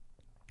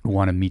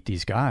want to meet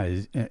these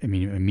guys. I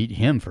mean, meet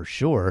him for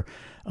sure.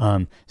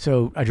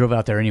 So I drove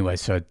out there anyway.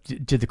 So I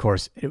did the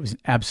course. It was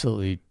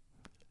absolutely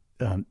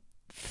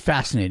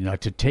fascinating,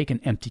 like to take an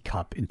empty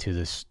cup into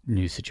this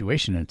new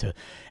situation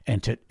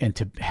and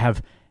to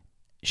have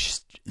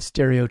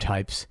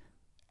stereotypes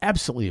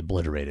absolutely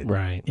obliterated,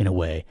 right, in a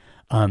way,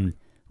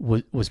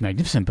 was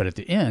magnificent. But at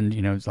the end,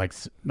 it's like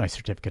my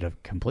certificate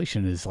of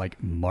completion is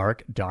like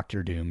Mark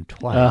Dr. Doom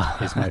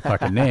twice is my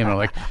fucking name. I'm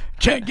like,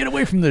 can't get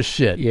away from this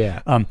shit.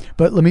 Yeah.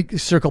 But let me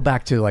circle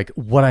back to like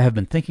what I have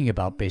been thinking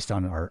about based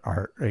on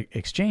our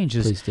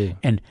exchanges. Please do.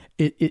 And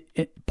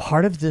it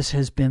part of this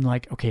has been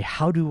like, okay,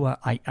 how do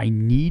I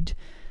need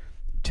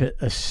to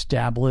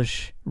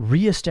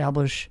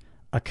reestablish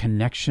a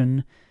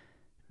connection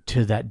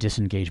to that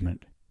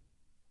disengagement,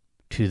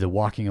 to the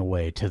walking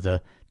away, to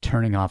the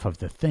turning off of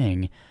the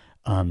thing,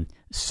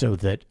 so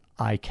that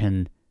I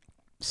can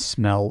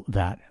smell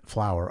that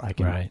flower. I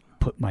can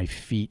put my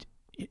feet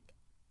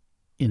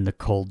in the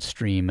cold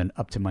stream and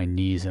up to my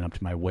knees and up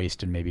to my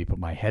waist and maybe put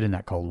my head in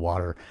that cold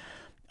water.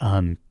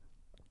 And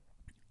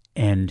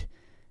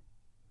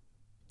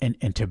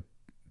to,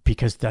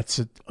 because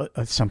that's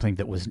something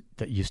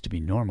that used to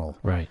be normal,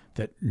 right?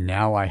 That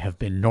now I have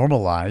been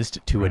normalized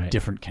to a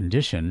different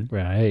condition,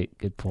 right?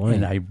 Good point.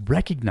 And I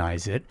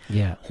recognize it,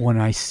 when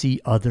I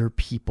see other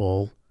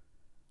people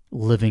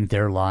living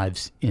their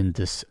lives in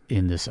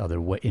this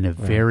other way, in a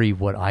very,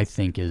 what I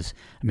think is,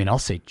 I mean, I'll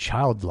say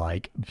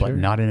childlike, but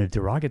not in a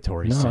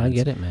derogatory sense. No, I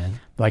get it, man.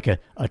 Like a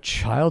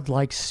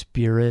childlike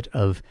spirit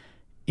of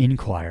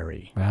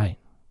inquiry, right?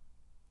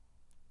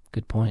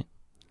 Good point.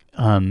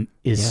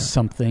 Is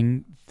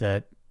something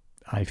that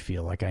I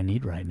feel like I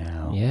need right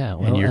now. Yeah.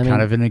 Well, and you're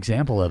kind of an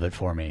example of it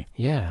for me.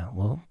 Yeah.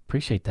 Well,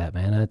 appreciate that,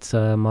 man. It's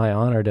my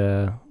honor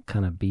to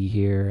kind of be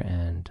here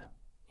and,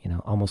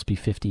 almost be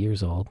 50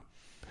 years old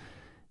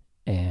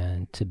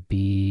and to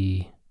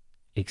be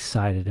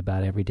excited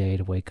about every day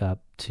to wake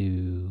up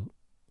to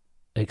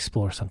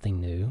explore something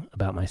new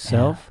about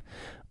myself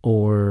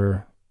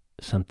or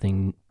some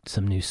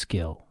new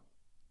skill.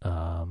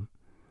 And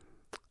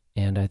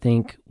I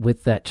think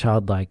with that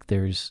childlike,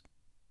 there's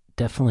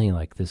definitely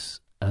like this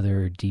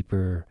other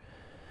deeper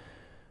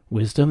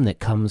wisdom that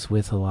comes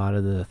with a lot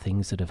of the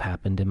things that have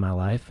happened in my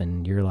life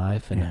and your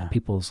life and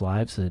people's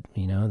lives that,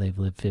 they've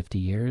lived 50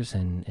 years.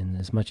 And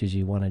as much as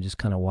you want to just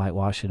kind of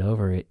whitewash it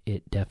over,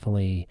 it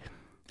definitely...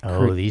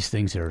 these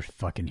things are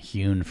fucking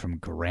hewn from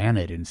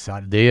granite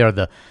inside. They are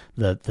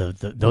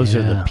those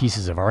are the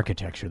pieces of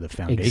architecture, the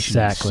foundation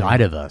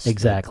inside of us.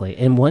 Exactly.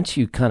 And once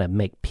you kind of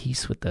make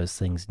peace with those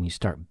things and you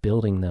start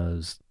building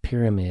those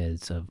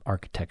pyramids of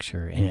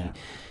architecture and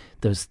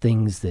those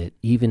things that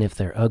even if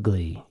they're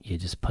ugly, you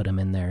just put them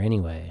in there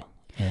anyway.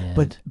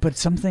 And but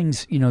some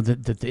things,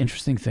 the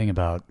interesting thing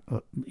about,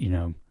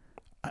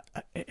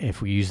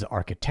 if we use the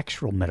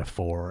architectural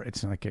metaphor,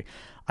 it's like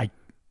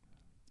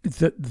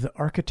the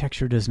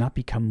architecture does not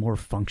become more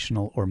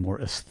functional or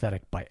more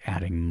aesthetic by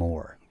adding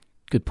more.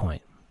 Good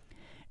point.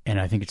 And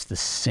I think it's the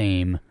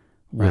same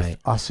with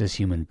us as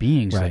human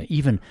beings. Right. That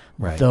even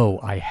though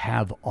I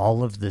have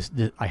all of this,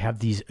 I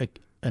have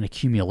an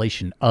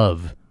accumulation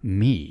of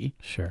me.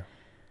 Sure.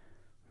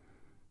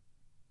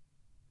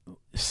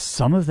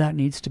 Some of that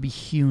needs to be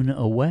hewn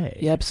away.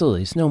 Yeah,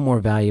 absolutely. It's no more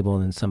valuable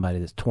than somebody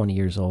that's 20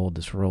 years old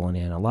that's rolling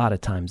in. A lot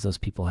of times those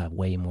people have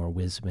way more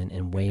wisdom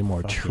and way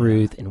more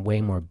truth and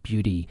way more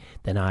beauty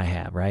than I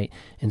have, right?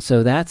 And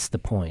so that's the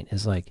point,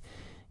 is like,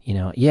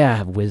 I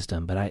have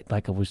wisdom, but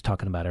like I was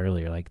talking about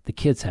earlier, like the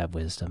kids have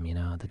wisdom,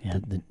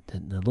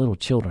 the little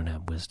children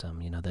have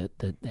wisdom,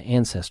 the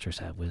ancestors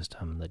have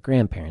wisdom, the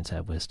grandparents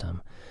have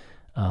wisdom.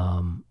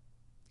 And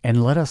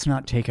let us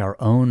not take our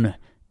own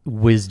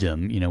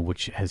wisdom,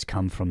 which has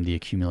come from the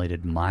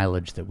accumulated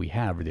mileage that we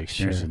have or the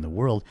experience in the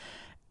world,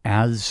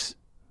 as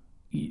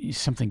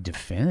something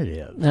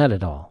definitive. Not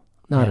at all.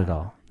 Not at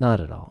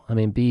all. I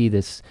mean, be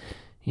this,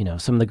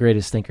 some of the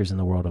greatest thinkers in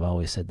the world have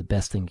always said the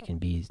best thing you can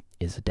be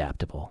is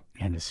adaptable.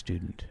 And a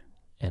student.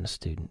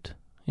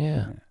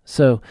 Yeah.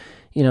 So,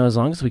 as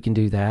long as we can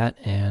do that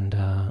and,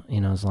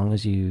 as long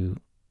as you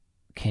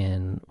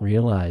can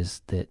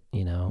realize that,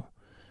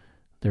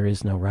 there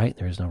is no right,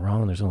 there is no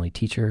wrong, there's only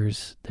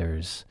teachers,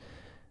 there's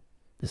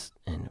this,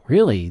 and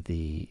really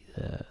the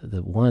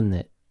one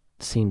that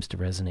seems to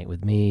resonate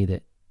with me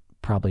that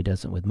probably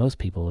doesn't with most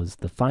people is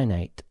the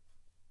finite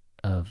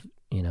of,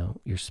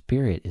 your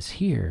spirit is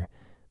here,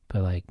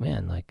 but like,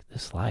 man, like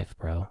this life,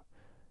 bro,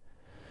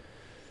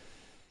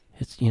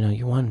 it's, you're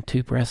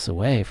 1-2 breaths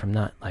away from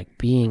not like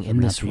being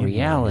in this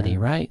reality,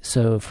 right?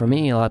 So for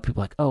me, a lot of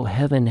people are like, oh,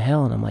 heaven,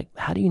 hell, and I'm like,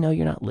 how do you know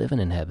you're not living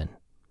in heaven?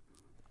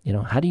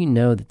 How do you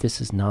know that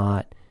this is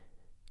not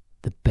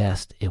the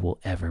best it will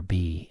ever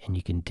be and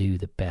you can do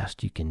the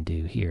best you can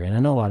do here? And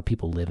I know a lot of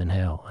people live in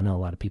hell. I know a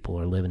lot of people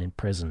are living in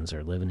prisons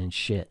or living in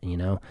shit,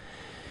 and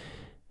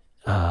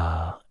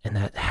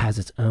that has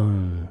its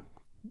own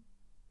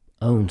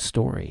own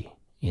story,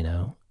 you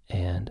know,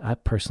 and I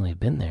personally have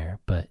been there,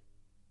 but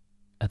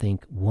I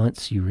think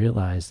once you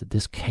realize that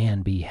this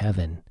can be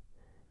heaven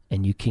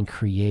and you can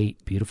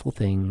create beautiful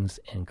things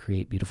and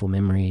create beautiful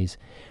memories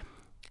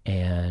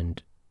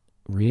and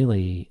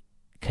really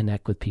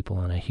connect with people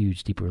on a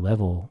huge, deeper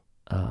level,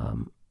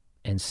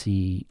 and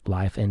see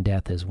life and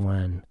death as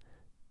one,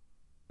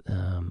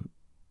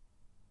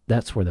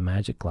 that's where the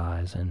magic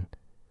lies. And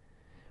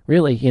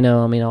really, you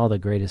know, I mean, all the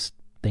greatest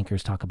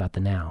thinkers talk about the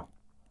now.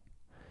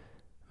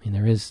 I mean,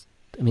 there is,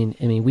 I mean,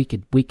 we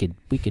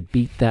could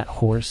beat that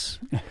horse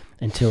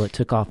until it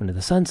took off into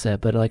the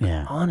sunset. But like,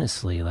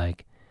 honestly,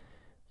 like,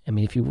 I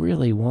mean, if you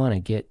really want to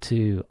get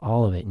to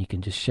all of it and you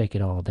can just shake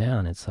it all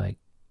down, it's like,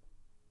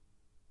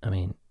 I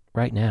mean,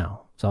 right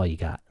now, it's all you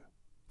got,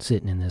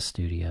 sitting in this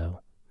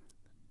studio,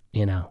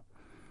 you know,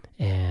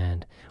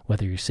 and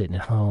whether you're sitting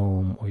at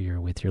home or you're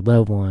with your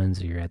loved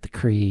ones or you're at the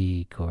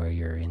creek or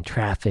you're in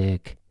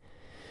traffic,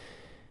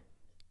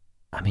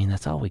 I mean,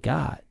 that's all we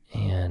got.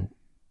 And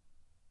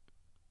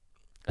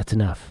that's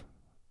enough.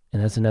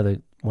 And that's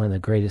another one of the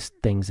greatest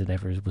things that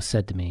ever was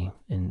said to me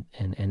and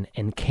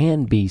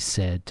can be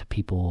said to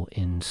people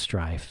in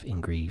strife,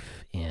 in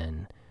grief,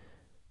 in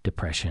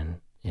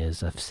depression,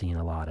 is I've seen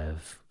a lot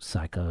of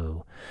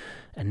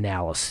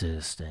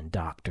psychoanalysts and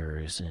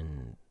doctors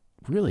and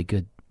really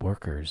good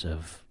workers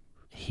of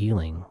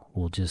healing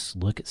will just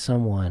look at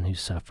someone who's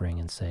suffering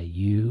and say,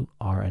 you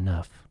are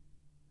enough.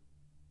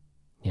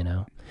 You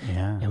know?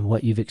 Yeah. And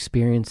what you've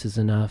experienced is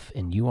enough,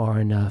 and you are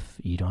enough.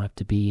 You don't have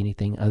to be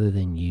anything other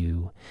than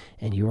you,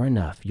 and you're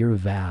enough. You're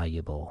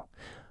valuable.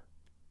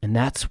 And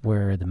that's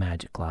where the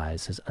magic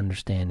lies, is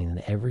understanding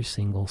that every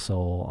single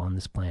soul on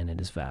this planet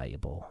is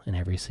valuable, and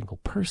every single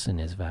person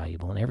is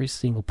valuable, and every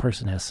single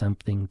person has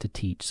something to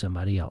teach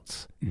somebody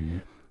else.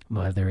 Mm-hmm.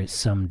 Whether it's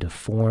some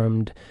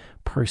deformed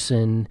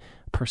person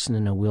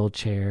in a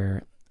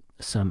wheelchair,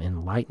 some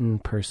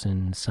enlightened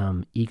person,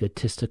 some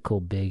egotistical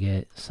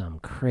bigot, some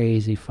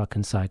crazy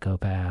fucking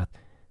psychopath,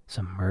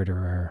 some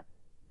murderer.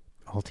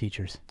 All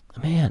teachers.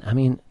 Man, I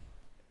mean,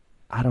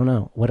 I don't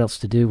know what else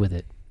to do with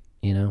it.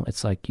 You know,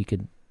 it's like you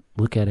could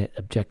look at it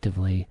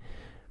objectively,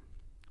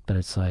 but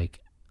it's like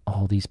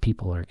all these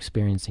people are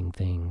experiencing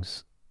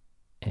things,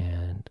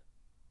 and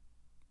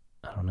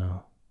I don't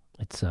know.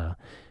 It's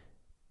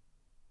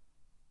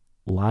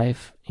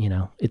life, you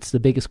know, it's the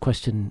biggest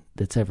question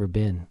that's ever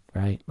been,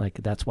 right?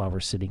 Like, that's why we're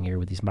sitting here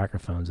with these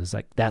microphones. It's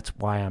like, that's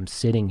why I'm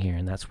sitting here,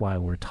 and that's why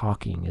we're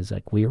talking, is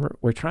like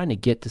we're trying to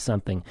get to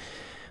something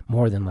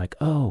more than like,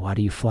 oh, why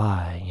do you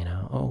fly? You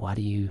know, oh, why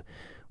do you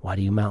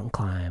mountain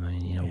climb? I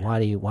mean, you know, why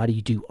do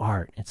you do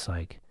art? It's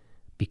like,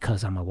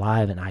 because I'm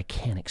alive and I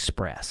can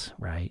express,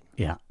 right?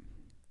 Yeah.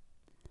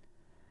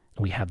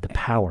 We have the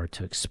power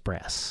to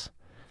express.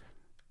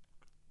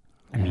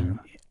 I mean,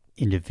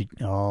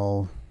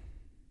 all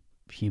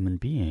human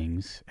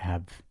beings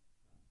have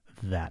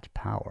that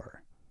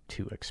power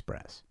to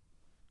express,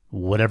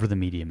 whatever the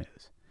medium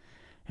is.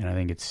 And I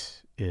think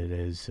it's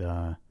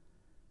I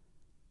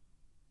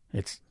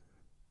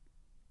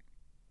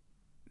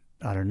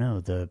don't know,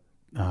 the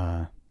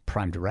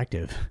prime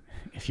directive,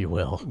 if you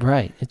will.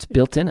 Right. It's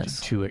built in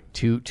us.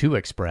 To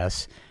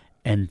express,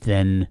 and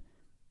then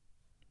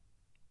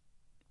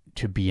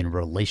to be in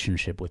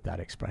relationship with that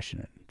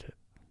expression.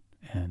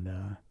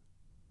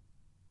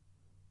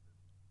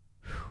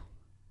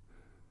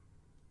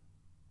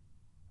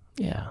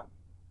 Yeah.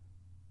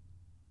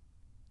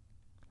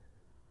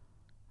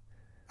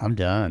 I'm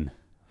done.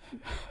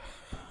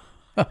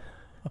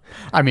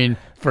 I mean,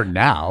 for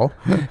now.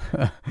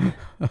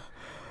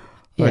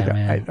 Yeah,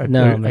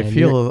 man. I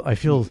feel.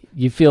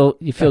 You feel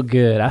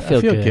good. I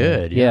feel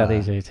good. Yeah,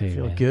 they do too. I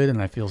feel man. good,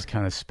 and I feel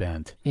kind of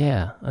spent.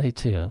 Yeah, I do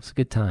too. It's a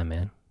good time,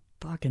 man.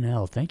 Fucking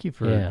hell! Thank you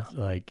for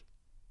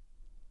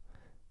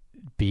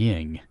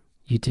being.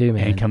 You too,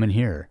 man. And coming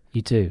here.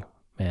 You too,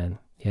 man.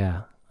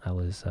 Yeah, I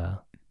was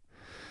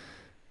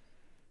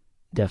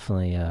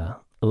definitely a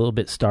little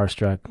bit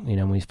starstruck, you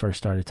know, when we first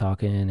started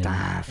talking. And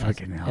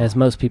fucking hell. As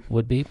most people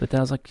would be, but then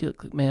I was like,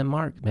 man,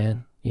 Mark,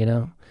 man, you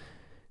know,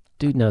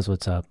 dude knows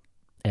what's up.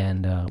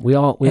 And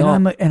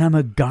I'm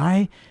a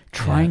guy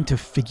trying to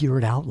figure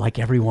it out like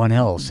everyone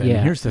else. And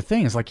here's the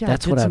thing: it's like, I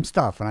did some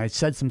stuff, and I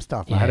said some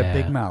stuff. I had a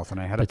big mouth, and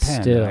I had a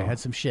pen, and I had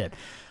some shit.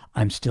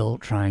 I'm still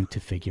trying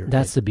to figure it out.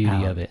 That's the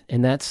beauty of it,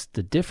 and that's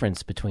the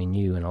difference between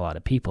you and a lot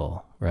of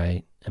people,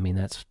 right? I mean,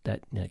 that's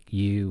like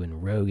you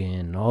and Rogan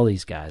and all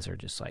these guys are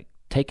just like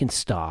taking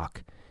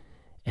stock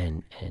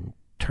and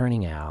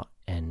turning out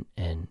and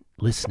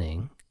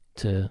listening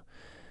to.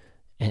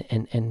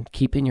 And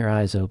keeping your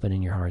eyes open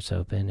and your hearts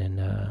open,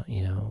 and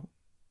you know,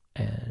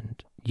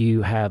 and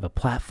you have a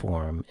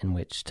platform in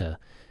which to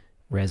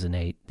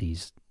resonate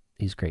these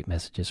great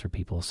messages for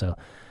people. So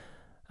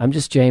I'm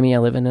just Jamie. I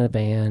live in a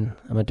van.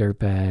 I'm a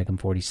dirtbag. I'm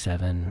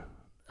 47.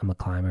 I'm a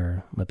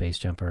climber. I'm a base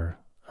jumper.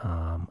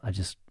 I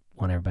just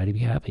want everybody to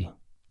be happy.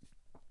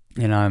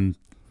 And I'm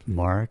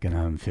Mark, and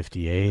I'm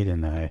 58,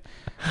 and I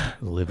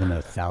live in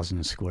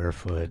 1,000 square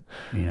foot,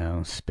 you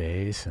know,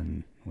 space,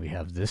 and we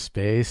have this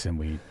space,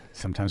 and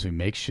sometimes we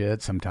make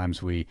shit,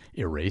 sometimes we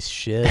erase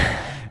shit,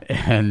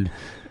 and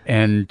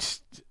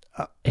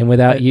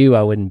without you,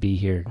 I wouldn't be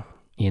here,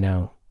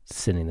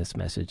 sending this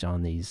message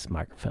on these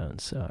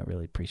microphones. So I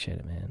really appreciate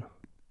it, man.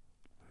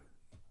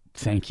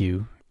 Thank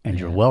you, and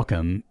you're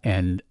welcome.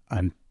 And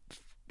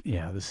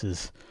this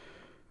is.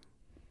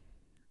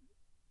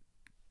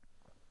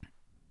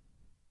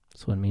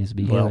 That's what it means to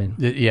be human.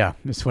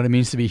 It's what it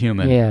means to be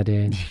human. Yeah,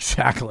 dude.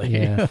 Exactly.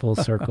 Yeah, full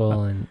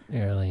circle, and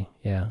really,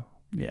 I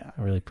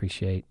really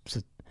appreciate.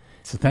 So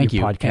thank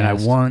you. Podcast. And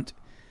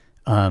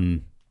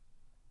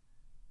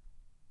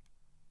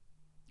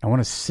I want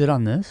to sit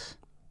on this,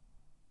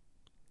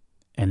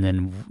 and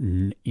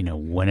then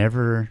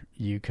whenever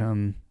you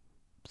come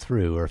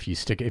through, or if you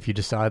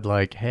decide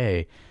like,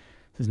 hey,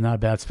 this is not a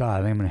bad spot,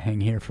 I think I'm going to hang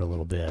here for a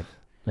little bit.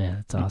 Man,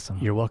 that's awesome.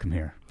 You're welcome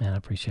here. Man, I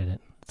appreciate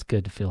it. It's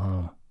good to feel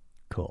home.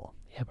 Cool.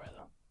 Yeah, brother.